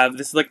interested. I have,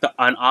 this is like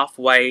an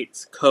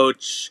off-white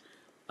Coach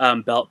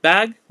belt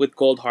bag with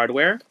gold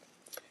hardware.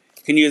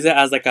 You can use it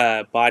as like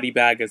a body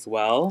bag as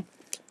well.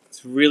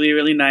 It's really,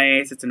 really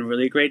nice. It's in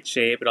really great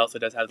shape. It also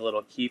does have the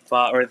little key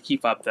fob, or the key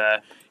fob,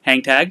 the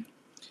hang tag.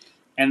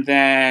 And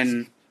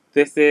then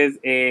this is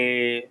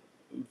a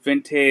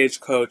vintage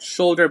Coach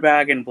shoulder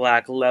bag in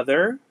black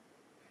leather.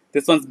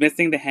 This one's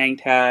missing the hang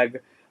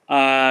tag.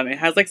 It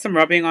has like some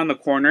rubbing on the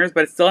corners,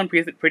 but it's still in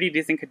pretty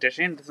decent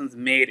condition. This one's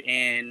made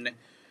in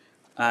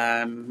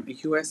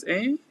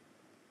USA?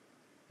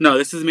 No,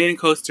 this is made in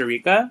Costa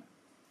Rica.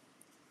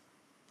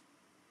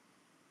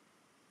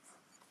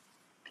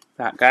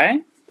 That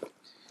guy.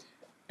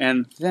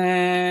 And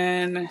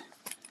then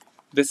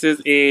this is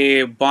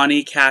a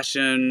Bonnie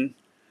Cashin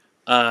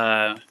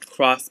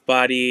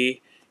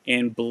crossbody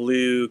in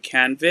blue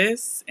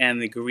canvas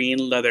and the green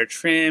leather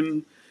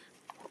trim.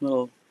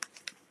 Little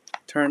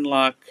turn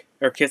lock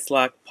or kiss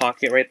lock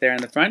pocket right there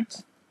in the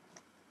front.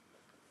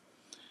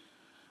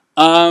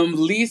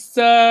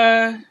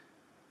 Lisa.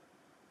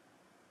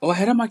 Oh, I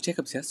had a Marc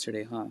Jacobs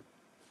yesterday, huh?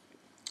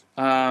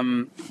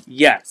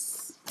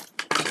 Yes.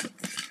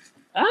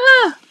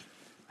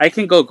 I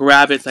can go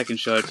grab it so I can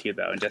show it to you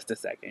though in just a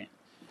second.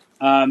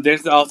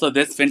 There's also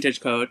this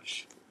vintage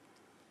Coach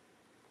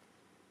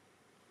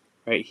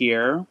right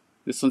here.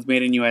 This one's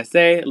made in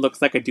USA. It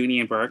looks like a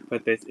Dooney & Burke,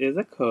 but this is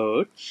a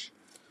Coach.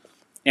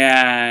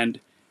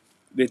 And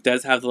It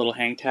does have the little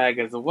hang tag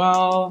as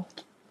well.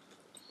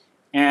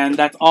 And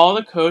that's all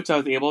the coats I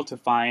was able to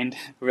find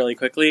really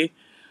quickly.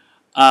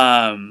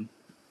 Then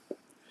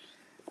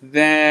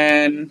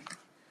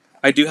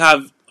I do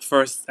have,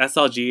 for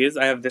SLGs,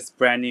 I have this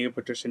brand new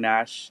Patricia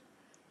Nash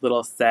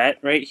little set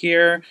right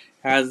here.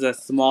 It has a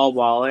small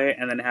wallet,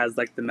 and then it has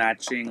like the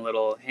matching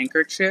little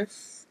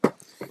handkerchief.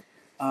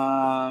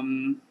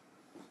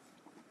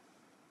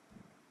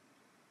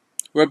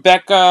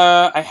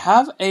 Rebecca, I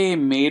have a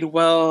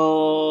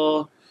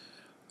Madewell.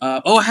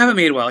 I have a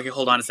Madewell. Okay,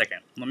 hold on a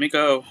second. Let me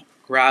go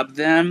grab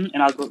them,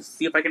 and I'll go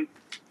see if I can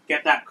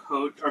get that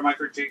coat or Mark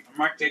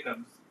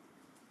Jacobs.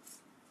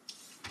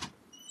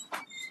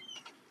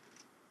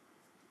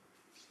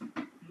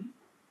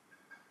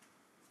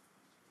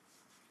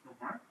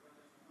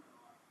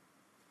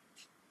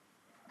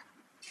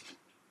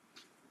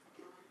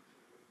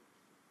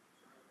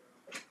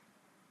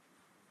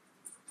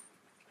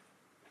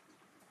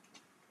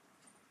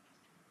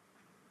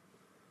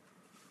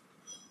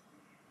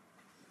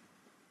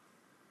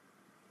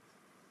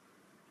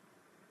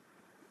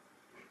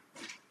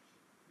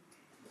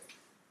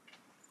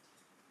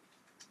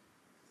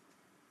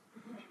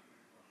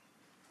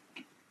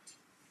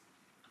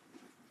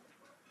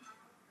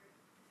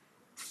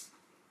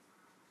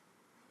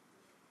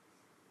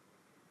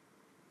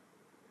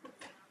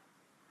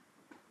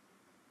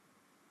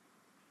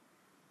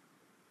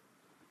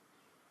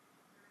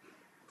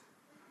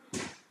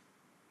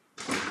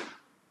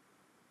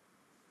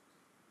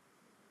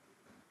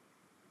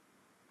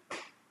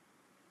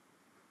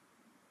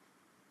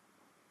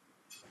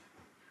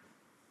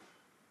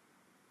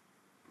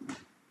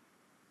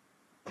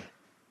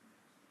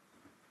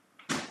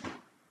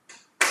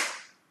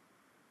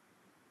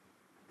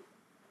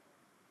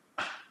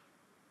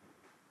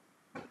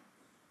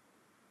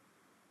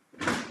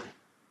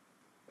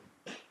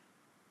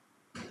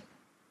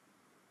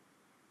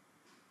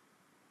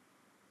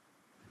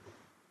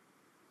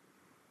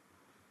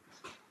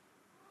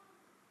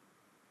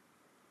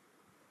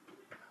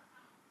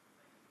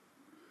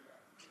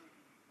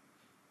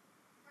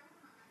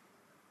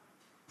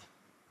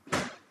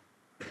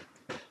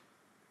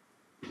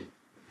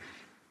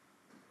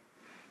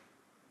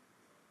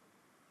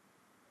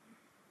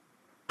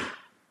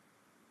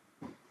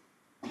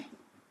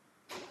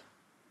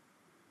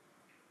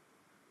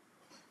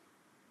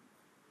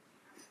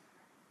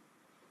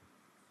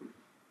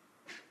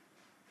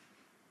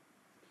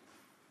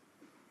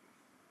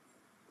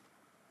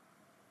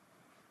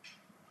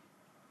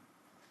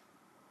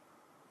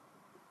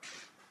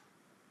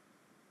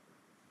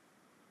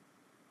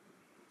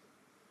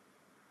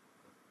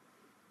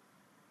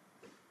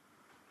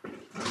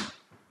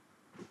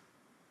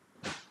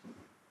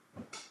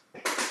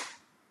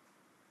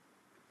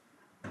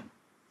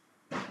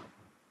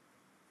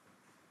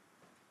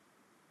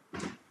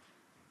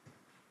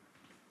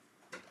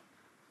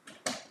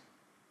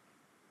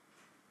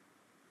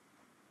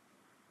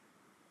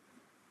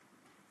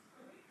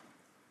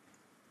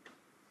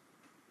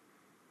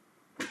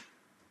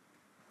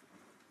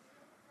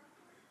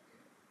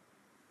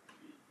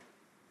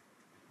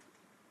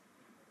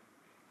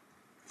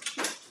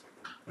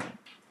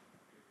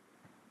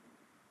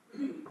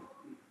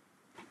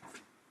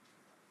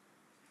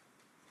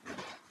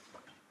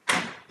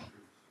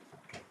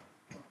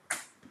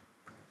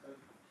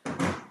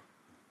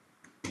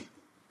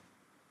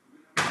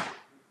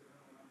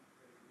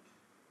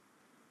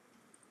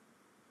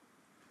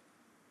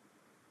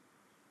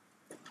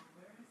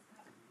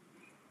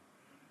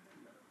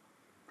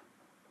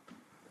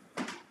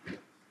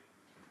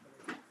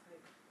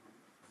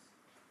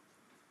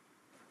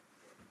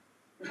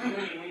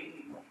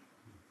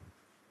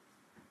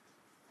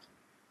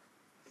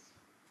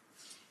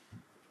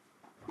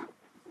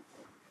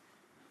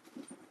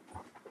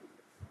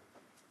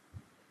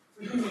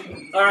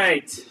 All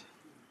right.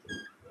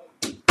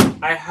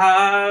 I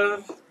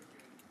have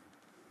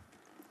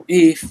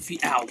a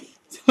ow.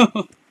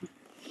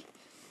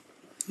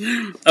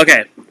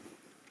 Okay.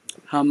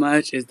 How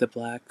much is the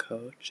black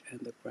coach and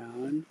the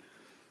brown?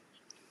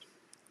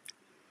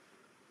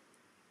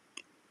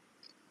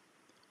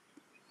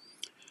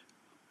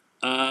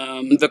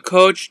 The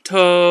coach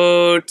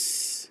tote,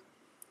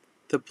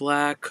 the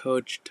black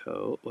coach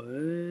tote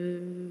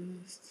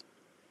was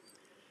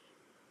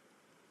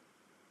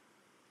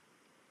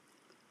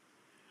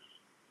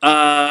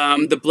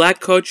the black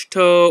coach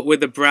tote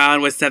with the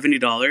brown was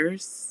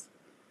 $70.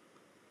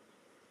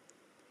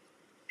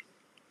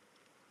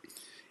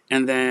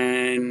 And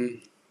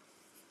then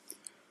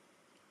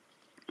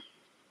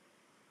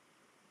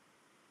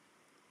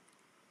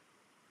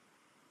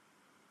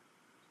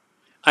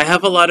I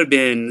have a lot of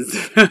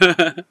bins.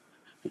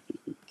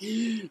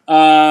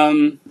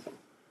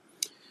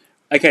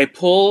 Okay, I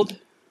pulled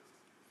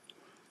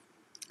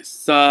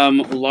some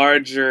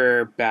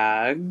larger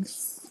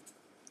bags.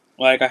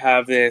 Like I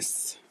have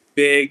this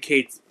big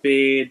Kate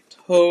Spade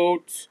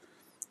tote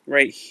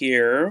right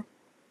here.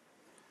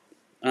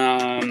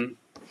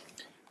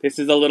 This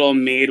is a little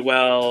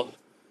Madewell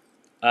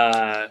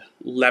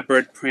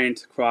leopard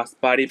print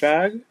crossbody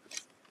bag.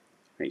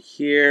 right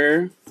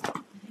here.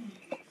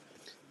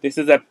 This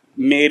is a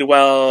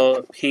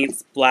Madewell paint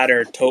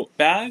splatter tote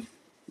bag.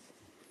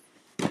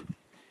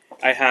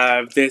 I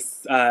have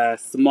this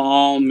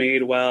small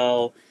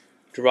Madewell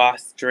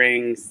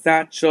drawstring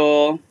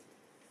satchel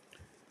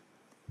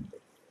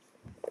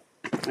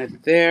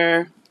right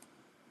there.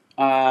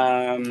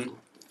 I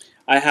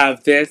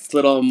have this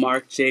little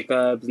Marc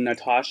Jacobs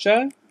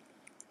Natasha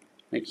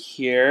right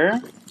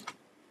here.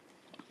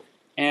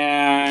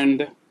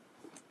 And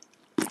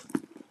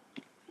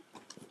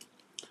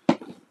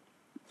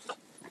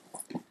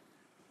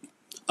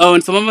oh,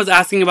 and someone was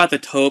asking about the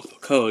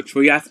taupe coach.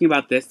 Were you asking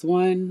about this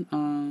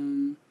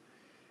one?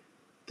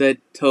 The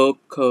taupe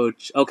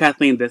coach. Oh,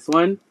 Kathleen, this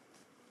one?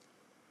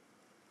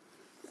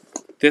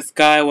 This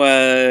guy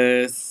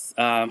was,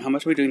 how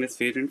much are we doing this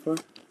featuring for?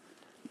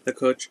 The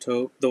Coach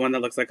taupe, the one that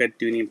looks like a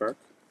Dooney Burke.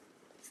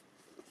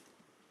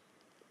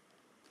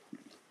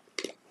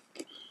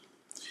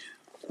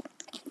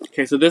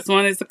 Okay, so this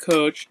one is the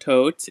Coach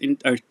tote,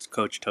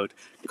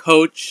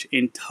 Coach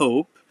in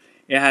taupe.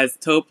 It has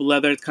taupe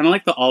leather. It's kind of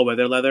like the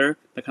all-weather leather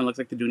that kind of looks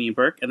like the Dooney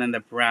Burke, and then the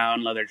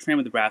brown leather trim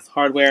with the brass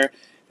hardware.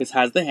 This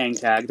has the hang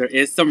tag. There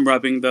is some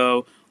rubbing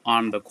though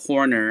on the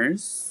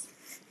corners,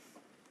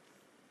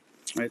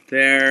 right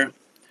there.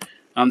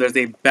 There's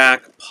a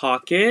back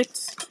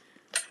pocket.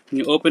 When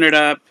you open it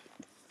up,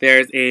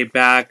 there's a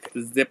back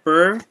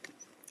zipper,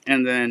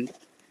 and then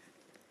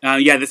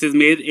yeah, this is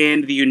made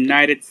in the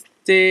United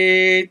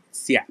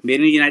States. Yeah,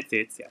 made in the United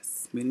States.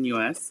 Yes, made in the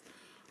U.S.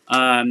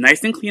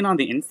 Nice and clean on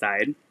the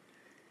inside.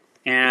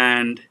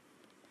 And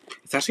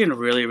it's actually in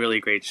really, really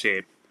great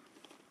shape.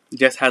 It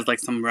just has like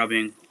some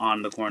rubbing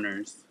on the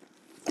corners.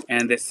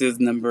 And this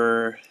is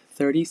number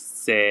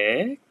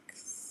 36.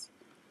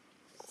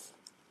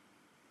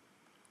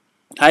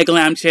 Hi,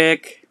 Glam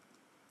Chick.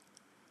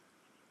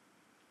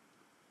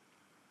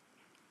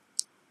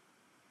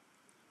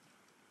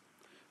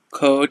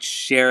 Coach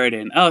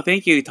Sheridan. Oh,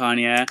 thank you,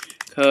 Tanya.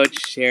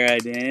 Coach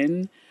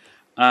Sheridan.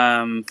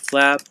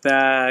 Flap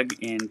bag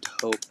in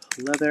taupe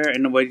leather.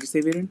 And what did you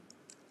say, Vaden?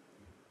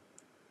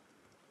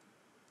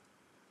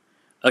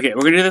 Okay,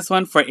 we're going to do this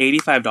one for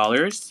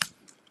 $85.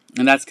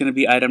 And that's going to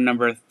be item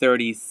number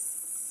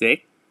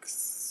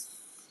 36.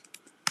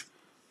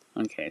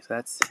 Okay, so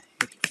that's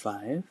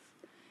 85.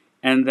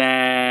 And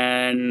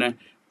then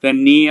the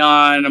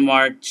neon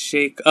Marc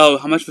Jacobs. Oh,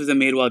 how much was the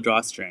Madewell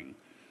drawstring?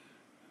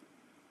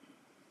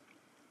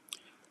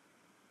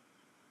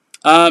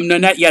 No,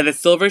 not yeah. The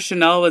silver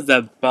Chanel was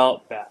a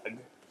belt bag.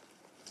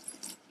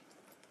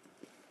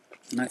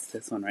 And that's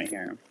this one right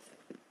here.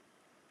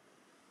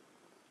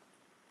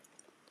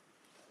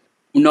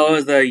 No, it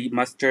was the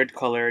mustard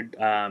colored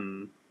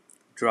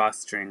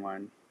drawstring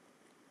one.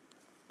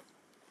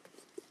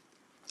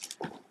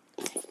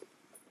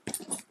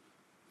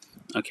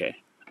 Okay.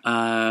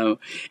 Anne,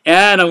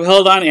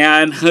 hold on,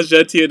 Anne. I'll show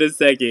it to you in a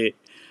second.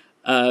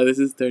 This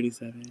is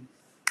 37.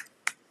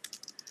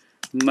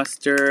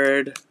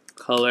 Mustard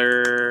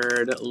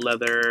colored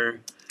leather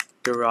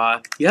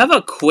draw. You have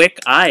a quick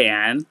eye,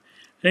 Anne.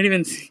 I didn't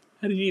even see.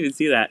 How did you even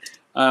see that?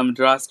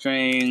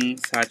 Drawstring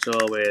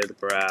satchel with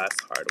brass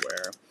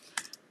hardware.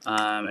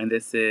 And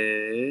this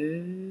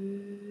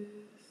is...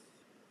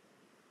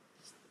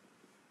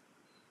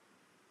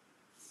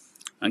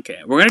 Okay,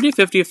 we're gonna do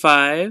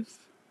 55.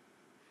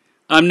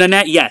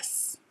 Nanette,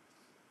 yes.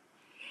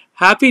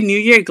 Happy New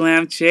Year,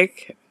 Glam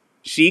Chick.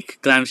 Chic,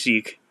 Glam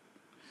Chic.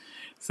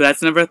 So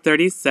that's number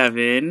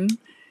 37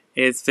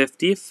 is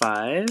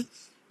 55.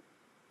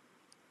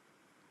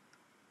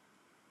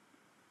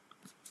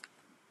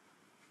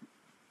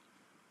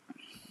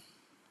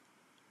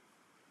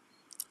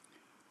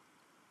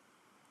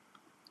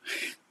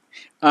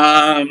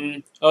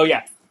 Oh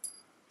yeah.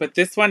 But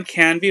this one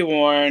can be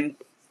worn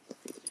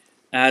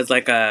as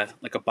like a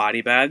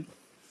body bag.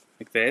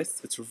 Like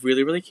this. It's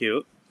really, really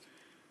cute.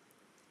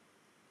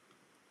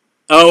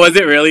 Oh, was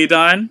it really,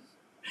 Dawn?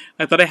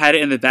 I thought I had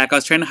it in the back. I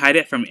was trying to hide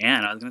it from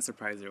Anne. I was gonna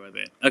surprise her with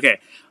it.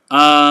 Okay.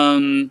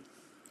 Madewell.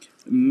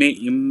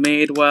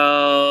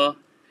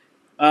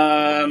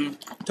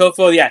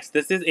 Tofu, yes.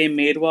 This is a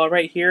Madewell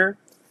right here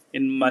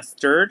in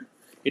mustard.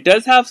 It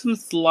does have some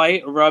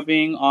slight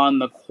rubbing on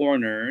the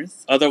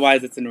corners.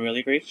 Otherwise, it's in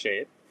really great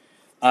shape.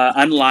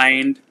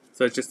 Unlined,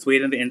 so it's just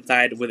suede on the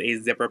inside with a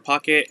zipper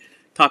pocket,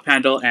 top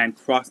handle, and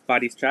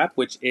crossbody strap,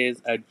 which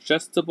is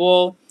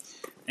adjustable.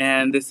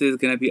 And this is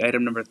going to be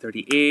item number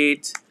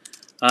 38.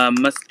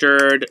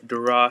 Mustard,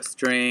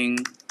 drawstring,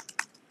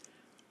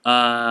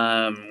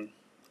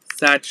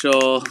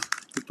 satchel,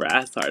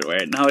 brass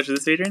hardware. And how much is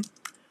this, Adrian?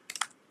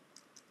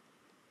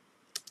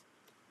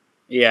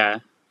 Yeah.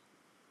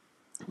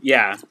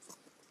 Yeah.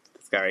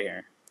 This guy right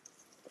here.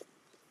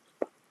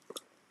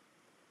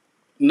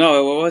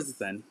 No, what was this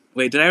then?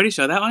 Wait, did I already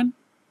show that one?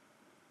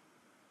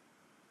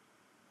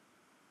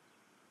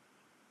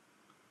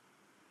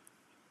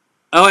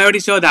 Oh, I already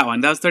showed that one.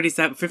 That was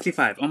 37,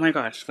 55. Oh my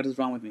gosh, what is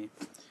wrong with me?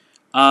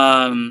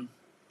 That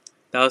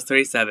was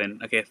 37.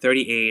 Okay,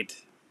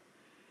 38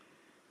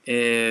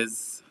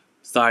 is...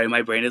 Sorry,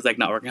 my brain is like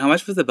not working. How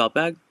much was the belt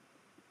bag?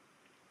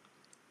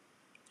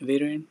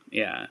 Vaderine?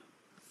 Yeah.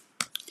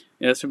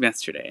 It was from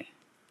yesterday.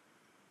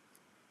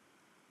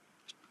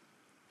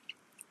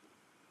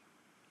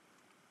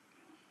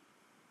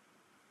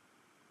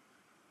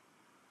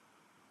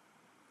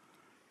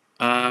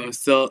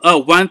 So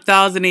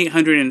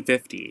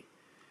 1,850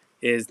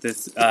 is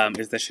this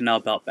is the Chanel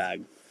belt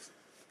bag.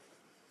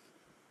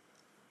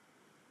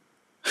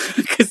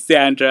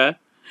 Cassandra.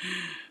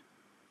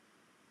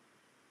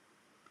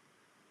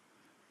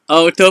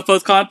 Oh,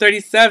 Tofo's calling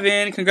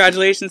 37.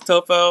 Congratulations,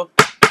 Tofo.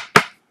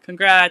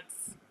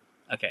 Congrats.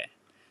 Okay.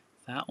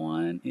 That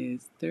one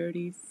is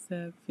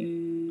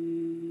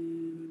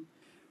 37.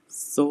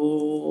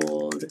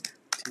 Sold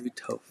to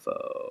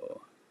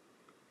Tofo.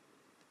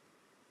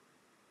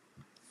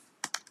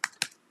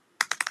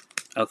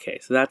 Okay,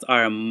 so that's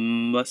our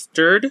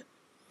mustard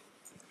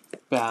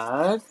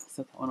bag.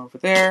 Set that one over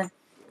there.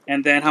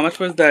 And then how much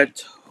was the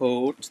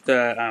tote,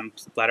 the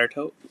splatter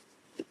tote?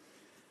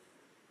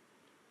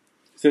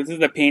 So this is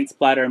the Paint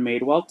Splatter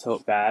Madewell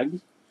tote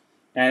bag.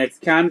 And it's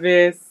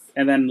canvas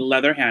and then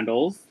leather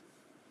handles.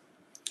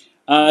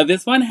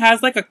 This one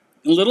has like a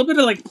little bit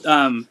of like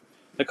a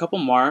couple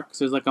marks.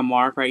 There's like a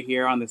mark right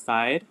here on the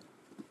side.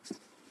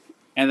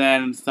 And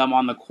then some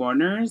on the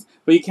corners.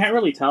 But you can't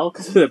really tell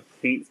because of the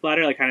paint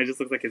splatter. Like kind of just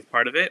looks like it's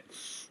part of it.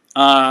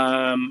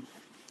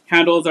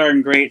 Handles are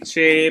in great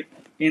shape.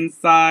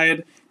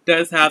 Inside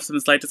does have some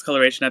slight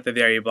discoloration at the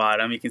very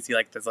bottom. You can see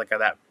like there's like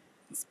that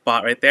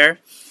spot right there.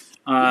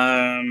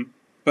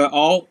 But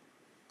all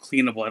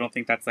cleanable. I don't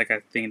think that's like a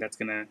thing that's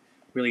gonna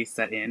really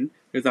set in.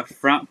 There's a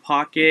front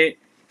pocket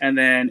and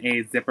then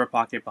a zipper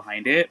pocket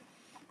behind it.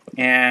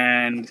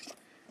 And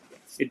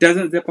it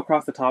doesn't zip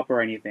across the top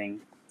or anything.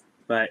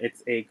 But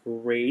it's a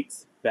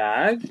great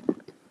bag.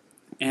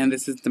 And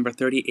this is number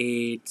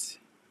 38.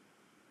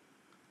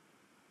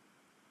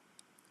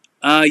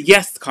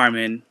 Yes,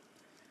 Carmen.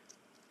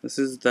 This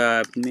is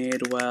the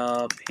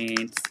Madewell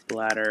Paint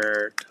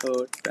Splatter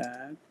Tote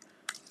Bag.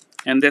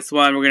 And this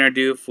one we're going to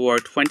do for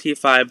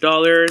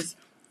 $25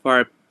 for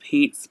our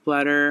paint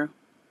splatter.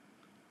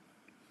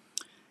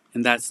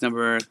 And that's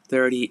number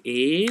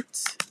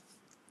 38.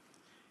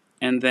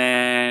 And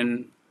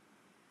then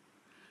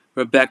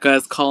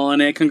Rebecca's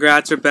calling it.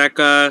 Congrats,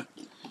 Rebecca.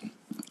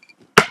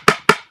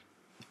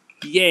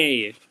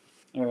 Yay.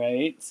 All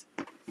right.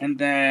 And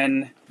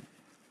then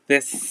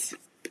this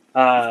is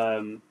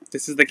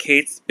the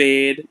Kate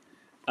Spade.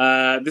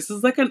 This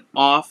is like an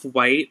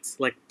off-white,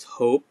 like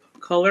taupe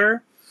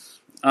color.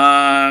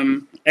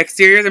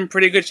 Exterior is in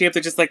pretty good shape.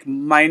 They're just like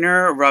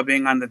minor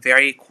rubbing on the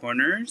very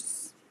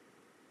corners.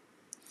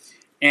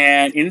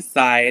 And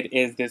inside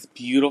is this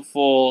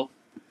beautiful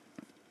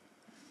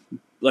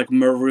like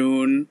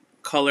maroon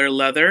color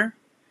leather.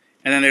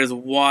 And then there's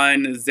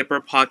one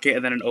zipper pocket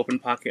and then an open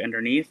pocket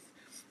underneath.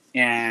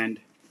 And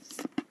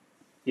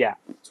yeah,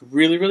 it's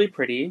really, really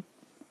pretty.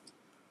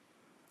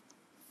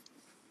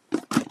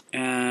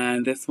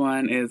 And this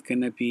one is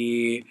going to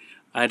be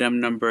item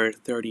number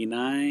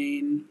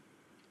 39.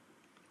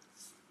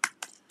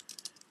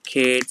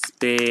 Kate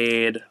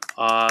Spade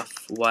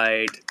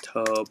off-white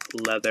taupe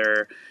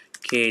leather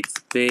Kate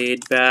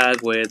Spade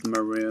bag with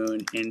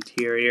maroon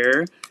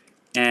interior.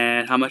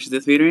 And how much is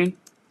this featuring?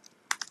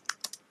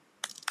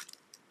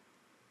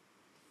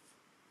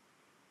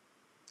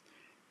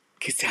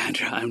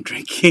 Cassandra, I'm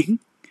drinking.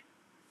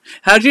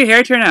 How'd your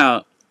hair turn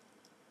out?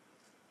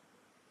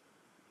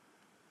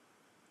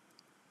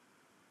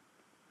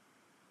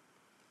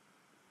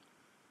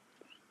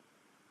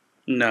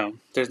 No,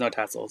 there's no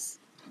tassels.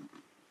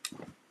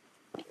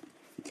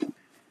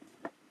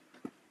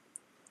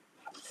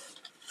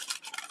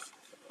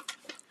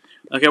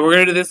 Okay, we're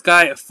gonna do this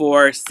guy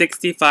for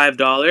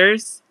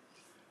 $65.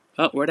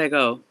 Oh, where'd I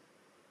go?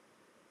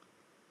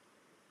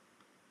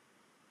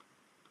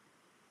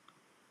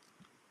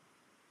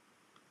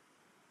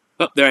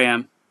 Oh, there I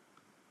am.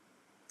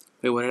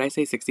 Wait, what did I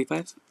say?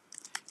 65?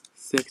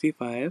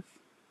 65.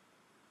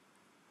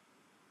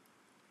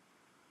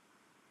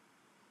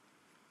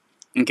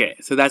 Okay,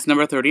 so that's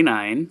number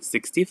 39.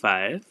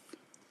 65.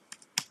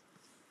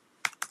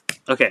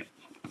 Okay.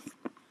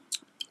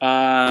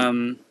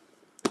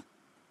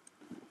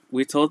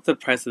 We told the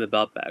price of the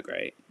belt bag,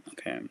 right?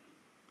 Okay.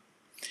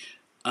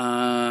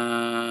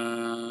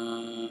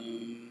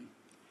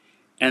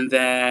 And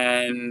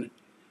then,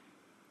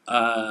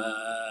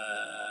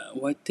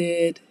 what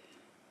did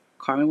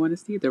Carmen want to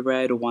see? The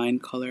red wine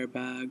color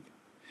bag.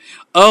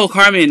 Oh,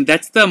 Carmen,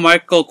 that's the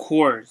Michael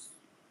Kors.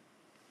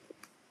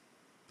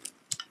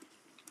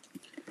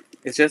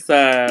 It's just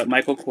a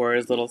Michael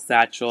Kors little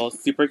satchel.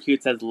 Super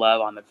cute, says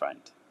love on the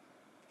front.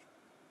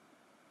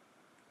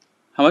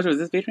 How much was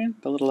this, Patreon?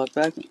 The little love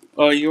bag?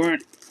 Oh, you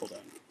weren't... Hold on.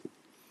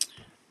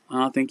 I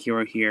don't think you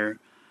were here.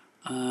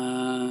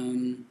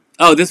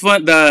 Oh, this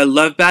one, the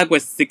love bag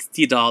was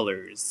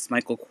 $60.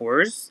 Michael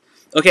Kors.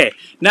 Okay,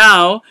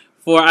 now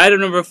for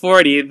item number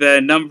 40,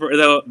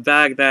 the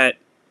bag that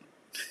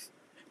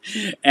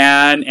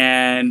Anne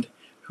and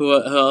who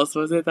else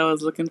was it that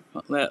was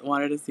that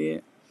wanted to see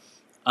it?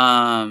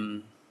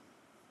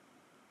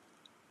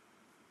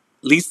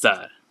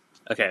 Lisa.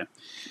 Okay.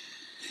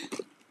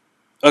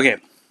 Okay,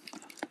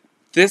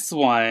 this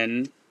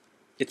one,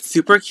 it's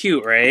super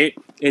cute, right?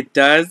 It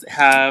does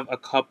have a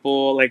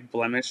couple like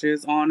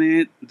blemishes on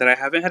it that I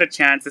haven't had a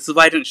chance. This is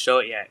why I didn't show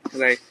it yet,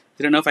 because I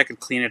didn't know if I could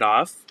clean it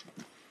off.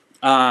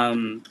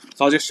 So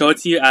I'll just show it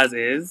to you as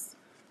is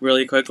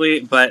really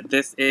quickly. But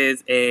this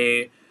is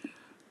a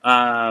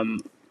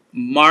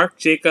Marc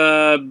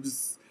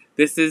Jacobs.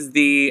 This is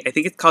the, I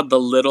think it's called the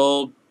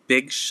Little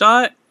Big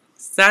Shot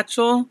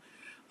satchel.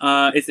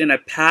 It's in a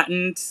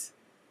patent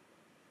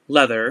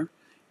leather,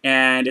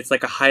 and it's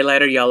like a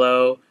highlighter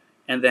yellow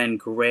and then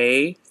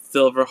gray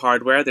silver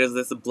hardware. There's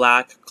this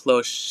black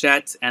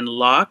clochette and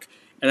lock,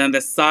 and then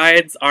the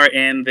sides are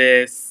in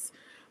this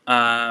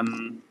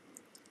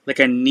like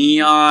a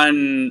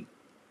neon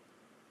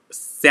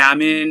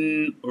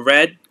salmon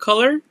red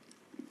color,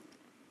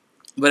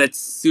 but it's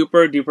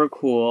super duper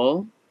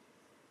cool.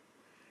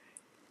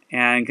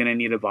 And I'm gonna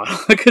need a bottle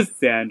of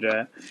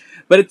Cassandra,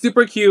 but it's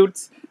super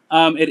cute.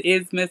 It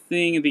is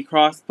missing the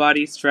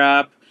crossbody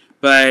strap,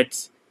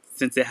 but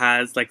since it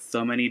has like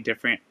so many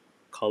different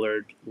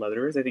colored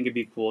leathers, I think it'd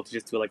be cool to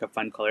just do like a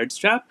fun colored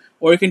strap,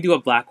 or you can do a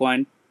black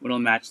one. It'll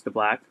match the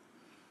black.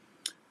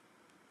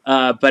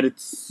 But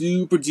it's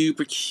super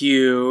duper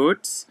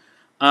cute.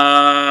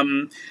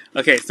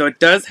 Okay, so it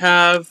does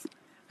have,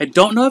 I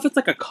don't know if it's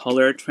like a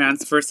color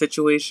transfer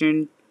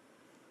situation.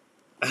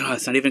 I don't know,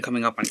 it's not even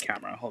coming up on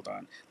camera. Hold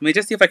on. Let me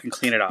just see if I can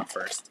clean it off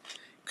first.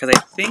 Because I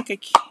think I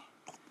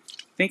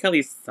think at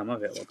least some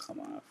of it will come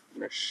off.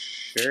 For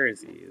sure.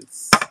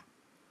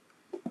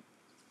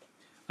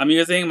 I'm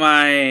using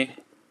my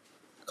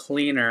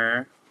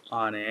cleaner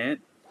on it.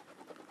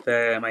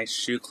 My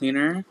shoe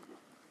cleaner.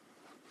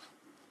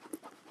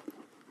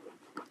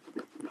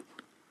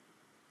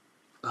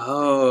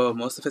 Oh,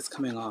 most of it's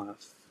coming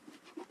off.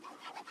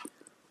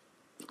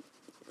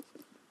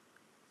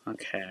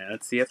 Okay,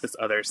 let's see if this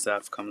other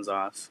stuff comes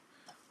off.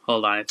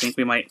 Hold on, I think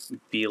we might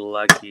be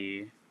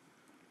lucky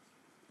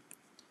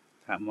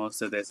that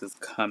most of this is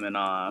coming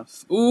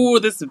off. Ooh,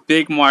 this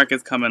big mark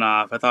is coming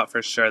off. I thought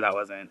for sure that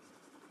wasn't.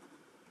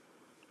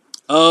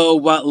 Oh,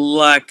 what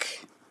luck.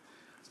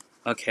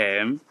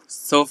 Okay,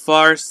 so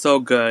far so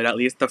good. At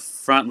least the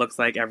front looks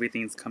like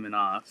everything's coming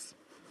off.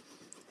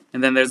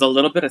 And then there's a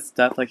little bit of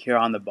stuff like here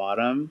on the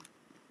bottom.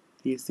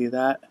 Do you see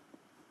that?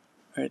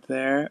 Right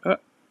there. Oh,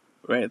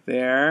 right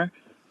there.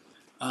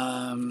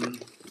 Hold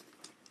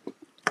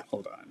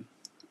on.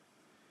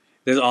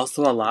 There's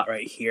also a lot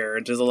right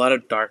here. There's a lot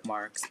of dark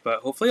marks,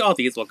 but hopefully all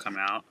these will come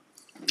out.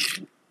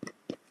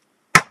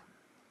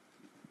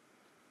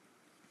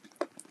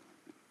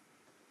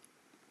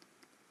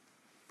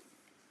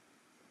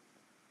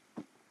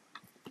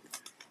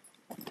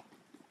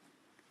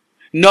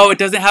 No, it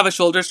doesn't have a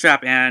shoulder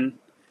strap, Anne.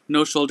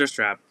 No shoulder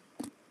strap.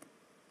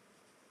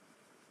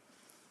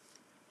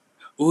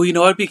 Ooh, you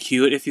know what'd be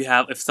cute if you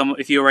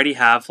already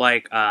have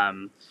like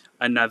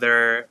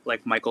another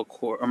like Michael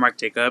Kors or Marc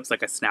Jacobs,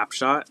 like a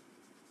snapshot.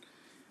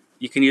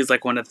 You can use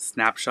like one of the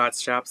snapshot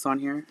straps on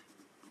here.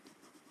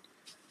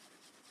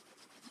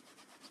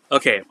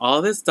 Okay,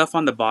 all this stuff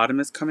on the bottom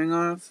is coming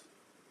off.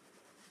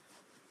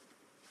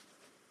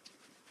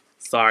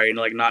 Sorry,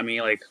 like not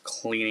me like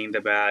cleaning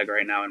the bag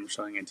right now. I'm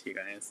showing it to you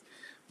guys,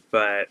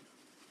 but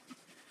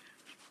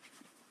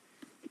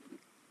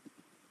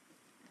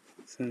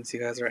since you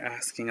guys are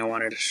asking, I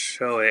wanted to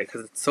show it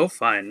because it's so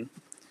fun.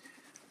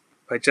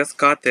 I just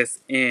got this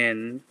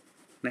in,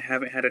 and I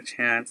haven't had a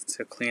chance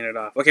to clean it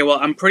off. Okay, well,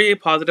 I'm pretty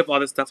positive all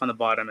this stuff on the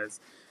bottom is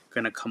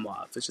going to come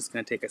off. It's just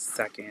going to take a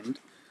second.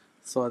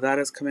 So that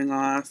is coming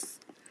off.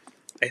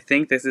 I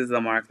think this is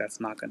the mark that's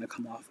not going to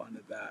come off on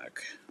the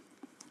back.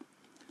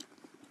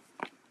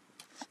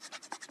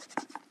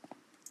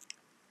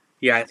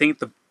 Yeah, I think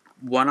the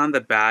one on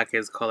the back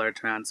is color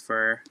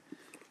transfer.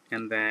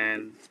 And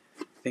then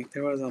I think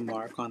there was a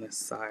mark on the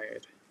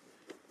side.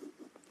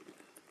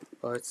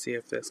 Well, let's see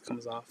if this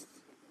comes off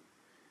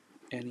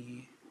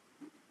any.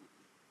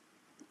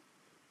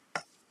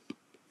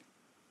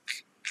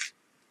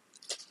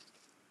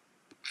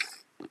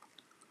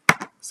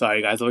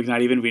 Sorry guys, I'm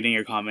not even reading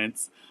your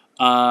comments.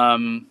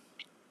 Yeah,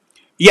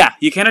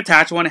 you can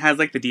attach one. It has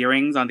like the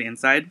D-rings on the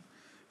inside.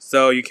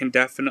 So you can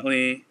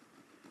definitely...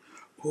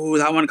 Ooh,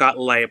 that one got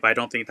light, but I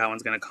don't think that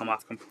one's going to come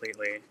off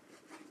completely.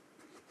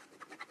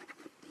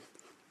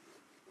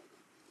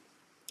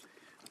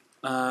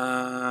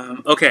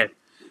 Okay,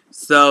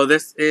 so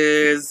this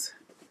is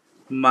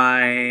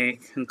my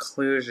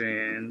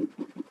conclusion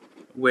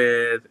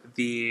with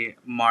the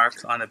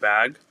marks on the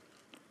bag.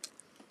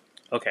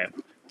 Okay,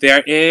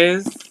 there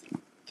is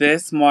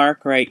this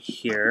mark right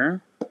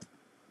here.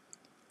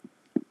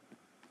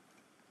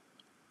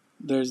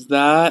 There's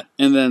that,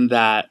 and then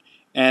that.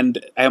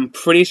 And I'm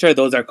pretty sure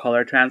those are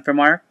color transfer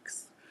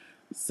marks.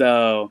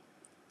 So,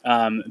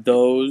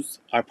 those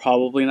are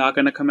probably not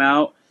going to come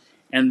out.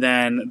 And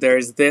then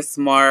there's this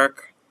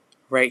mark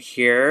right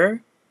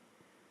here.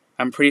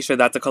 I'm pretty sure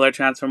that's a color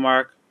transfer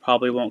mark.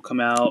 Probably won't come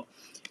out.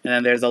 And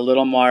then there's a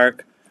little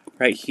mark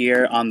right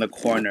here on the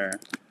corner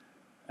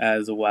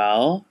as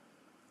well,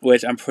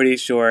 which I'm pretty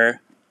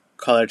sure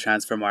color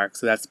transfer mark,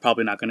 so that's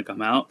probably not going to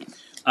come out.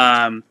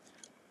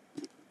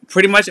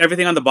 Pretty much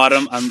everything on the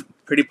bottom I'm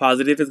pretty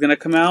positive is going to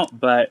come out,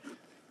 but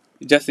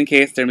just in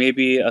case there may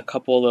be a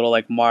couple little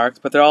like marks,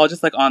 but they're all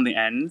just like on the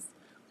ends.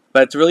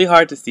 But it's really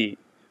hard to see.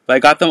 But I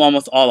got them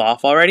almost all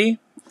off already,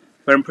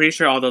 but I'm pretty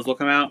sure all those will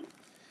come out.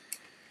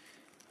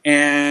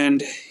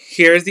 And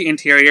here's the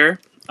interior.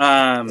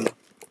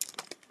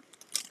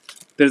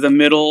 There's a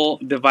middle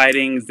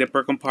dividing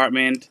zipper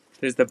compartment.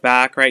 There's the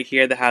back right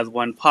here that has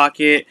one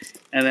pocket,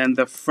 and then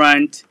the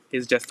front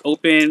is just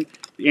open.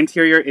 The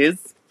interior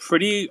is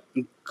pretty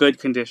good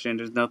condition.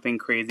 There's nothing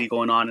crazy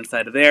going on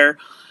inside of there.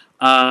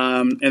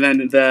 And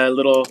then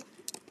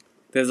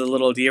there's a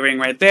little D-ring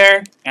right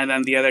there, and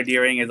then the other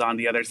D-ring is on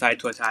the other side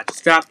to attach a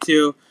strap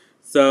to.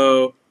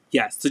 So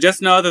yes, so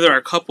just know that there are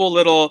a couple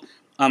little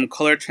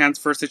color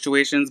transfer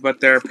situations, but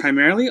they're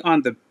primarily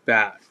on the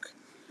back.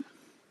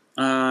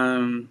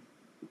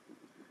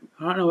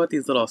 I don't know what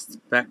these little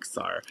specks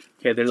are.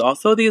 Okay, there's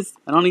also these,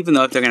 I don't even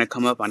know if they're going to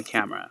come up on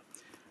camera.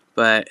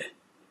 But,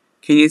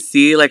 can you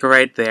see, like,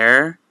 right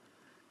there?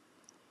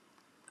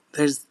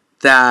 There's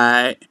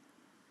that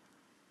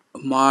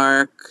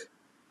mark.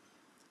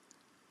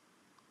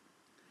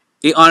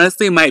 It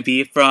honestly might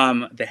be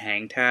from the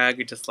hang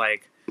tag, just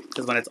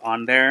when it's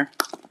on there.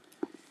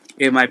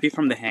 It might be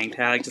from the hang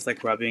tag, just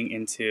like rubbing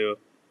into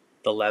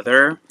the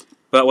leather.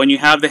 But when you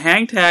have the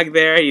hang tag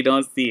there, you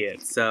don't see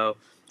it. So,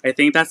 I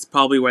think that's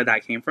probably where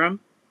that came from.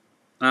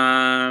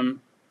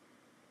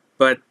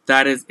 But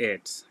that is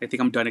it. I think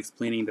I'm done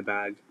explaining the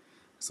bag.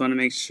 Just want to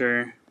make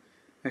sure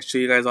I show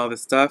you guys all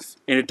this stuff.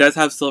 And it does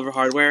have silver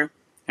hardware.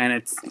 And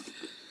it's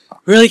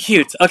really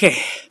cute. Okay.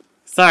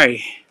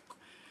 Sorry.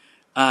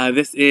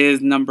 This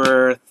is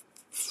number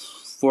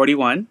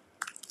 41.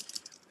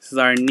 This is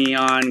our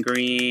neon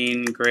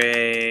green,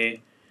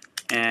 gray,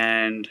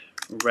 and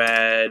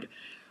red.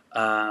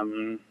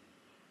 What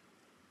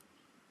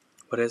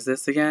is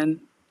this again?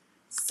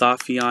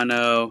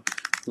 Saffiano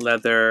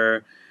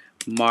leather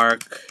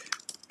Marc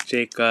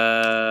Jacobs.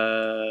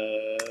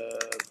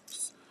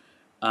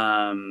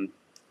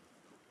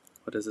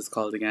 What is this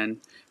called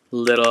again?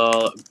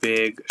 Little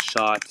Big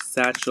Shot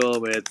satchel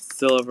with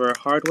silver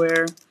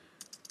hardware.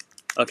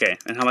 Okay,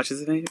 and how much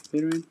is it,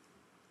 Adrian?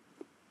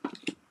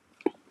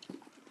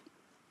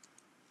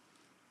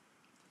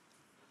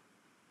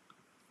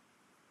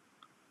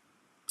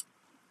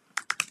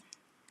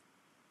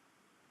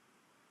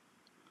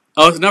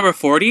 Oh, it's number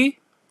 40?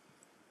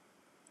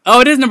 Oh,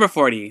 it is number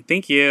 40.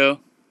 Thank you.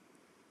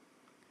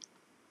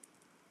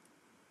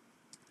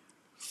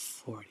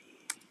 40.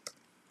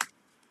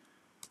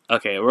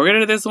 Okay, we're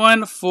gonna do this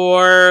one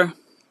for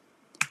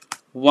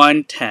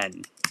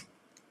 110.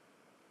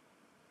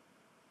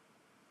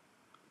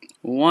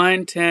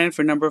 110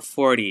 for number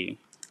 40.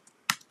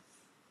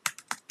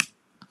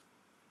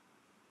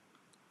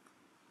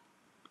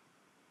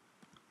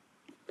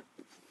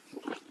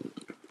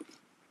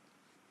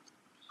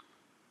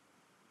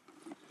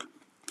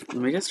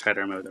 Let me just try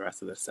to remove the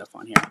rest of this stuff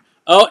on here.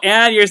 Oh,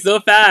 Anne, you're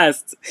so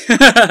fast!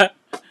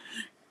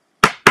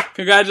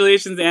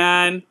 Congratulations,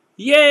 Anne!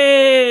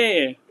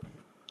 Yay!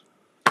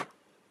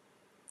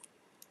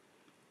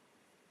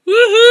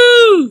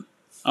 Woohoo!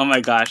 Oh my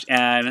gosh,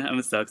 Anne,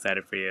 I'm so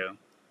excited for you.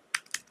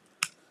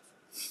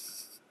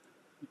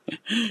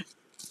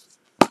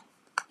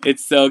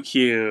 It's so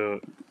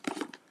cute.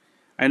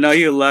 I know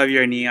you love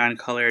your neon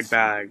colored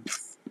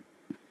bags.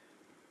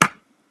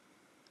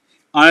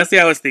 Honestly,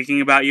 I was thinking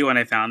about you when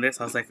I found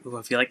this. I was like, ooh,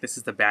 I feel like this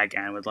is the bag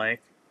Anne would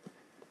like.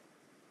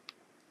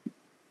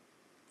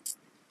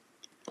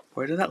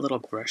 Where did that little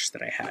brush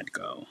that I had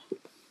go?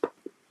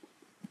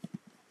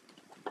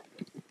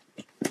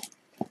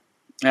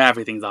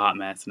 Everything's a hot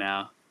mess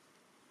now.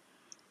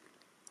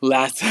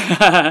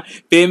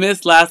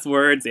 Famous last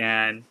words,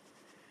 Anne.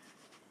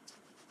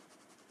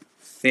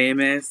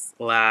 Famous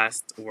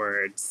last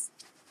words.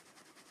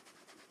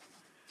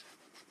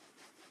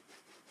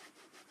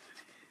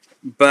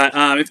 But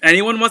if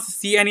anyone wants to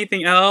see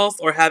anything else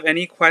or have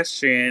any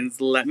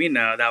questions, let me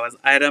know. That was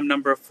item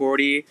number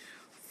 40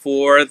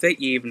 for the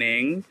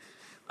evening.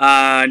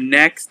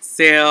 Next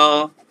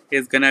sale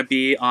is going to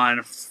be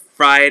on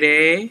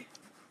Friday.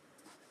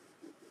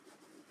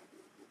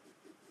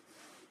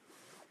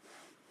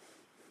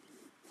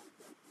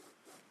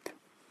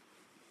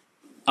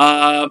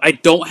 I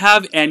don't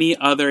have any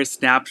other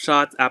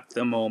snapshots at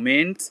the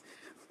moment,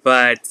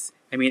 but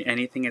I mean,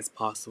 anything is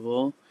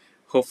possible.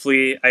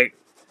 Hopefully, I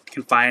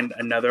can find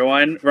another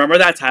one. Remember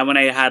that time when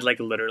I had like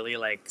literally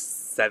like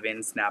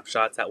 7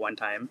 snapshots at one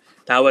time?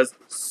 That was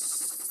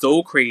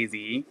so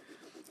crazy.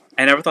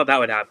 I never thought that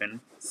would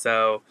happen.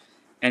 So,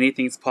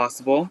 anything's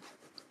possible.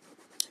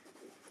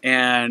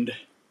 And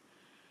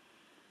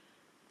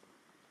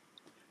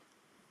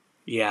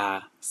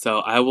yeah, so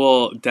I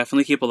will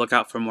definitely keep a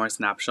lookout for more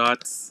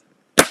snapshots.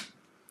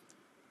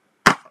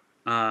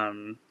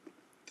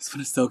 This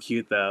one is so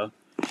cute though.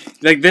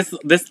 Like this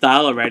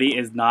style already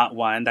is not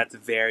one that's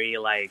very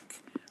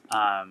like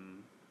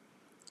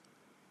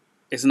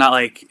it's not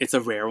like it's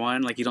a rare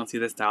one. Like, you don't see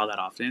this style that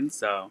often.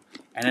 So,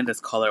 and then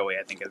this colorway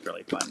I think is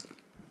really fun.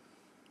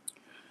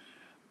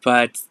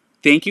 But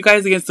thank you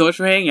guys again so much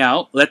for hanging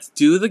out. Let's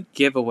do the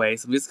giveaway.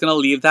 So I'm just going to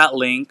leave that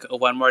link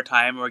one more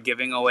time. We're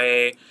giving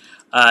away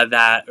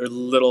that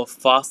little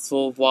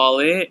fossil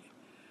wallet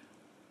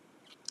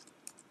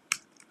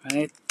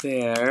right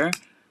there.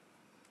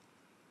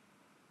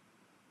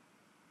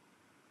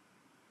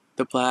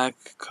 The black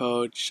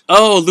coach.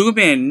 Oh,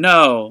 Lumen,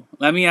 no.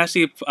 Let me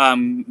actually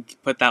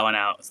put that one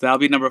out. So that'll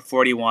be number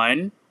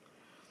 41.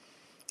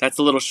 That's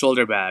a little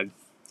shoulder bag.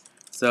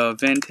 So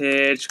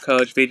vintage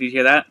coach. Did you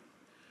hear that?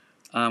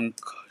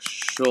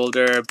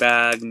 Shoulder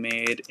bag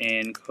made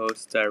in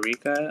Costa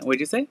Rica. What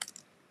did you say?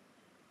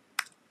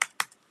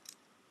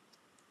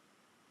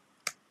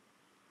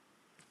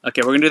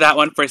 Okay, we're gonna do that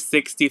one for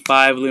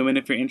 65 Lumen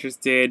if you're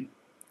interested.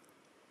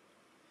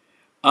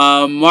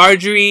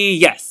 Marjorie,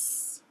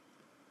 yes.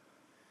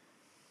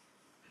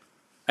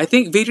 I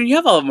think, Vadrian, you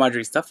have all of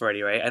Marjorie's stuff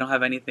already, right? I don't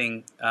have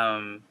anything,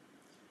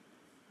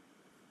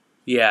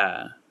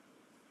 yeah.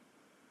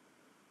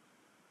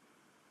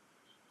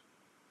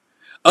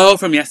 Oh,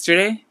 from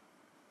yesterday?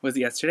 Was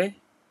it yesterday?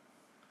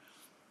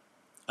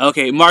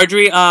 Okay,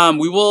 Marjorie,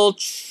 we will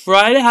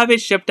try to have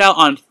it shipped out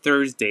on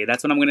Thursday.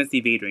 That's when I'm gonna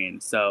see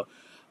Vadrian, so,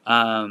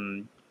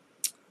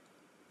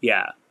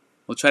 yeah.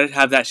 We'll try to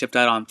have that shipped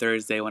out on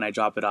Thursday when I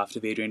drop it off to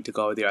Vadrian to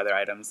go with the other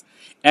items.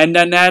 And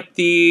Nanette,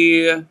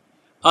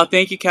 oh,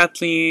 thank you,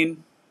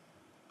 Kathleen.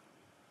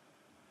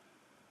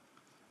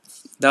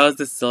 That was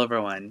the silver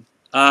one.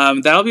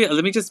 That'll be,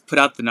 let me just put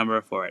out the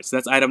number for it. So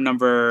that's item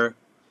number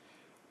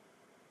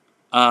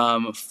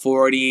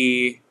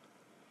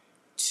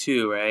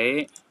 42,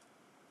 right?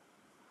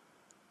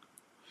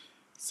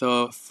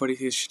 So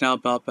 42 Chanel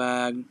belt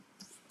bag.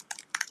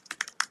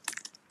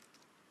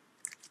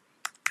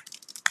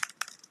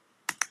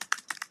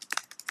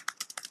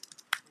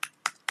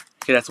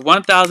 Okay, that's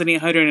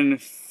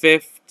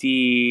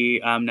 1,850,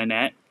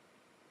 Nanette.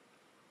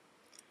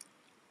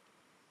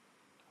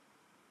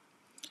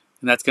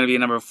 And that's going to be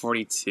number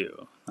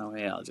 42. That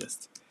way I'll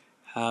just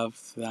have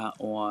that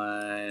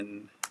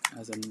one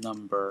as a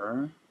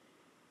number.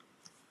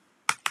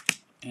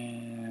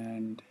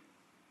 And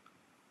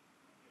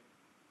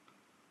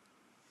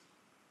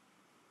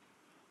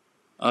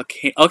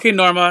okay,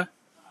 Norma.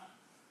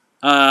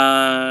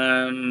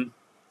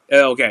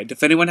 Okay,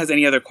 if anyone has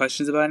any other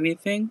questions about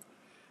anything,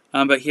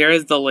 but here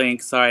is the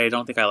link. Sorry, I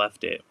don't think I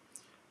left it.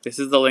 This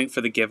is the link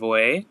for the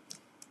giveaway.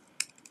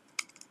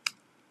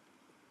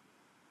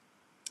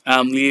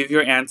 Leave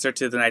your answer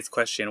to the next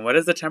question. What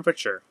is the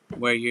temperature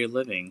where you're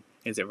living?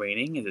 Is it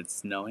raining? Is it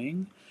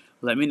snowing?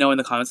 Let me know in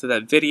the comments of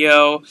that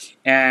video.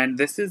 And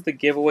this is the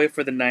giveaway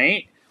for the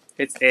night.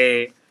 It's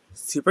a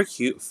super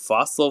cute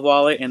fossil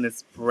wallet in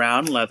this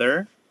brown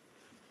leather.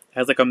 It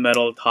has like a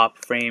metal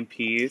top frame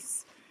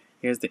piece.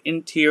 Here's the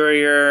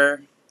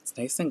interior. It's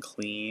nice and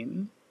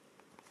clean.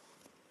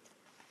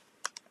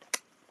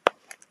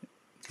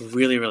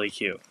 Really, really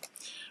cute.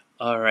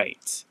 All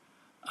right.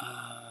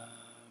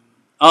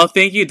 Oh,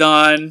 thank you,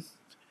 Dawn.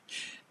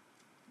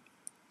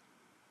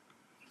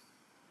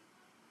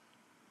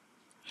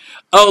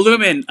 Oh,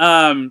 Lumen.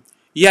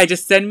 Yeah,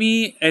 just send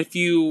me if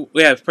you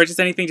purchase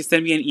anything. Just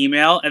send me an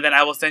email, and then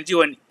I will send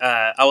you an.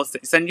 I will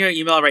send you an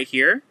email right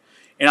here,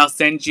 and I'll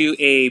send you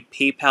a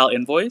PayPal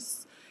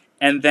invoice,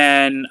 and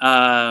then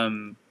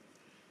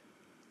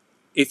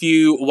if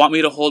you want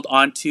me to hold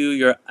on to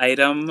your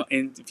item,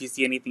 and if you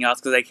see anything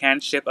else, because I can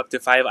ship up to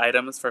 5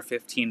 items for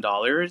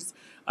 $15.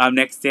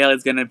 Next sale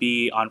is going to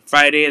be on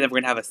Friday, and then we're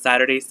going to have a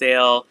Saturday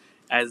sale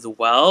as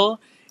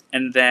well.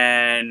 And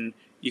then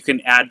you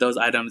can add those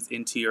items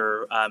into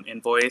your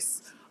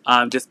invoice.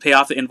 Just pay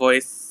off the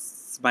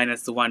invoice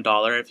minus the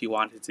 $1 if you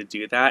wanted to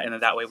do that, and then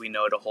that way we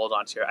know to hold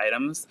on to your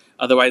items.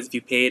 Otherwise, if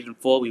you pay it in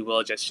full, we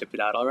will just ship it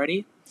out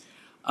already.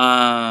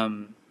 But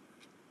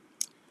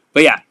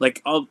yeah,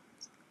 like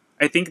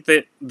I think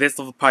that this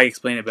will probably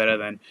explain it better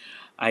than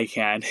I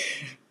can.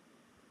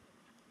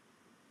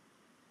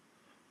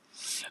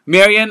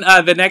 Marion,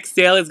 the next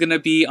sale is going to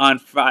be on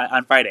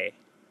Friday.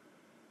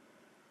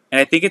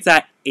 And I think it's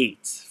at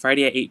 8.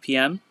 Friday at 8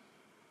 p.m.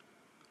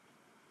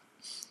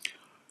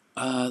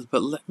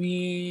 But let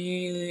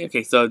me...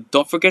 Okay, so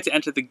don't forget to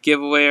enter the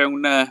giveaway.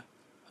 I'm going to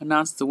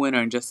announce the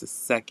winner in just a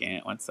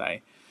second once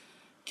I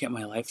get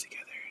my life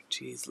together.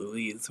 Jeez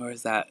Louise,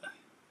 where's that?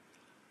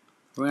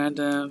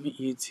 Random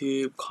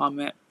YouTube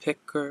comment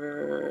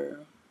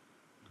picker.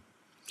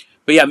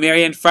 But yeah,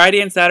 Marion,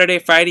 Friday and Saturday.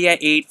 Friday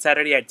at 8,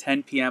 Saturday at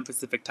 10 p.m.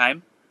 Pacific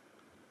time.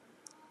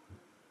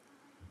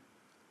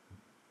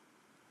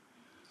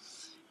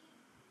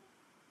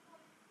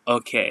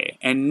 Okay,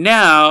 and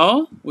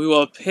now we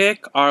will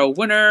pick our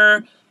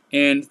winner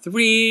in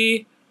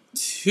 3,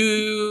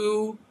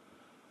 2,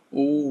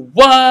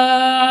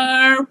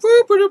 1.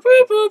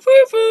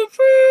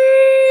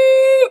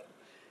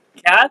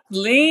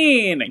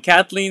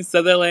 Kathleen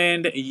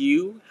Sutherland,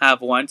 you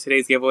have won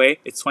today's giveaway.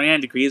 It's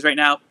 29 degrees right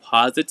now,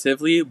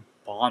 positively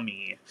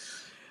balmy.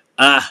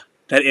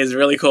 That is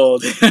really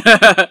cold.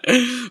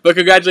 But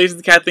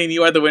congratulations, Kathleen.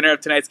 You are the winner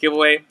of tonight's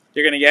giveaway.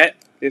 You're going to get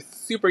this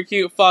super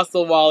cute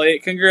fossil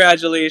wallet.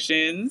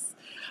 Congratulations.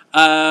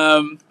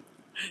 Oh,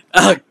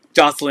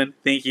 Jocelyn,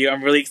 thank you.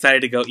 I'm really excited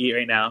to go eat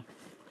right now.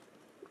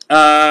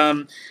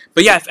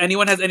 But yeah, if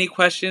anyone has any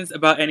questions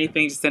about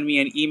anything, just send me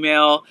an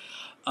email.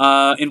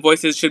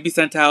 Invoices should be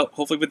sent out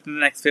hopefully within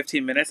the next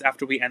 15 minutes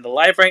after we end the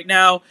live right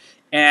now.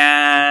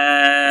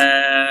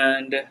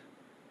 And I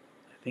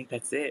think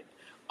that's it.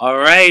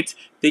 Alright,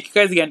 thank you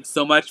guys again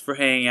so much for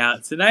hanging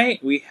out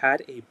tonight. We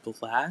had a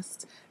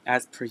blast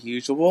as per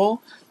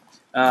usual.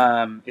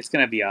 It's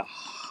gonna be a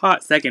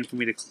hot second for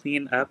me to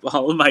clean up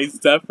all of my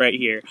stuff right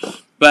here.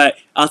 But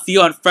I'll see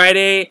you on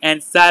Friday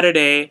and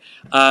Saturday,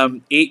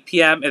 8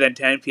 p.m. and then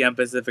 10 p.m.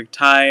 Pacific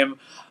time.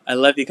 I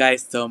love you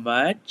guys so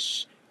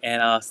much.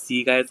 And I'll see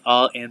you guys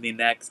all in the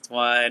next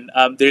one.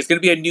 There's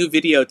going to be a new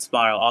video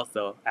tomorrow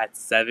also at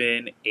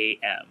 7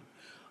 a.m.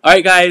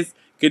 Alright guys,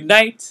 good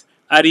night,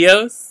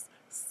 adios,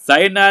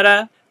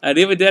 sayonara,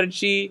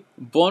 arrivederci,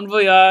 bon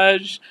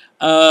voyage.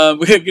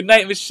 Good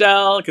night,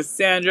 Michelle,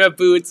 Cassandra,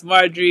 Boots,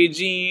 Marjorie,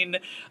 Jean,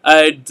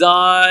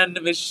 Dawn,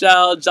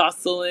 Michelle,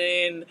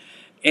 Jocelyn,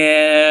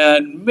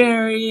 and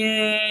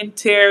Marion,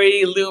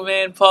 Terry,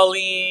 Lumen,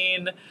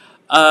 Pauline,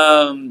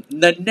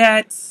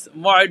 Nanette,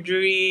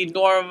 Marjorie,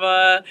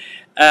 Norma,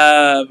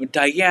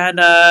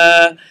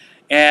 Diana,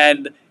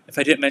 and if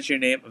I didn't mention your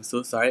name, I'm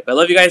so sorry. But I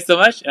love you guys so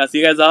much, and I'll see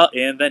you guys all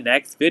in the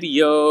next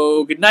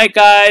video. Good night,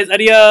 guys.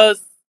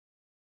 Adios.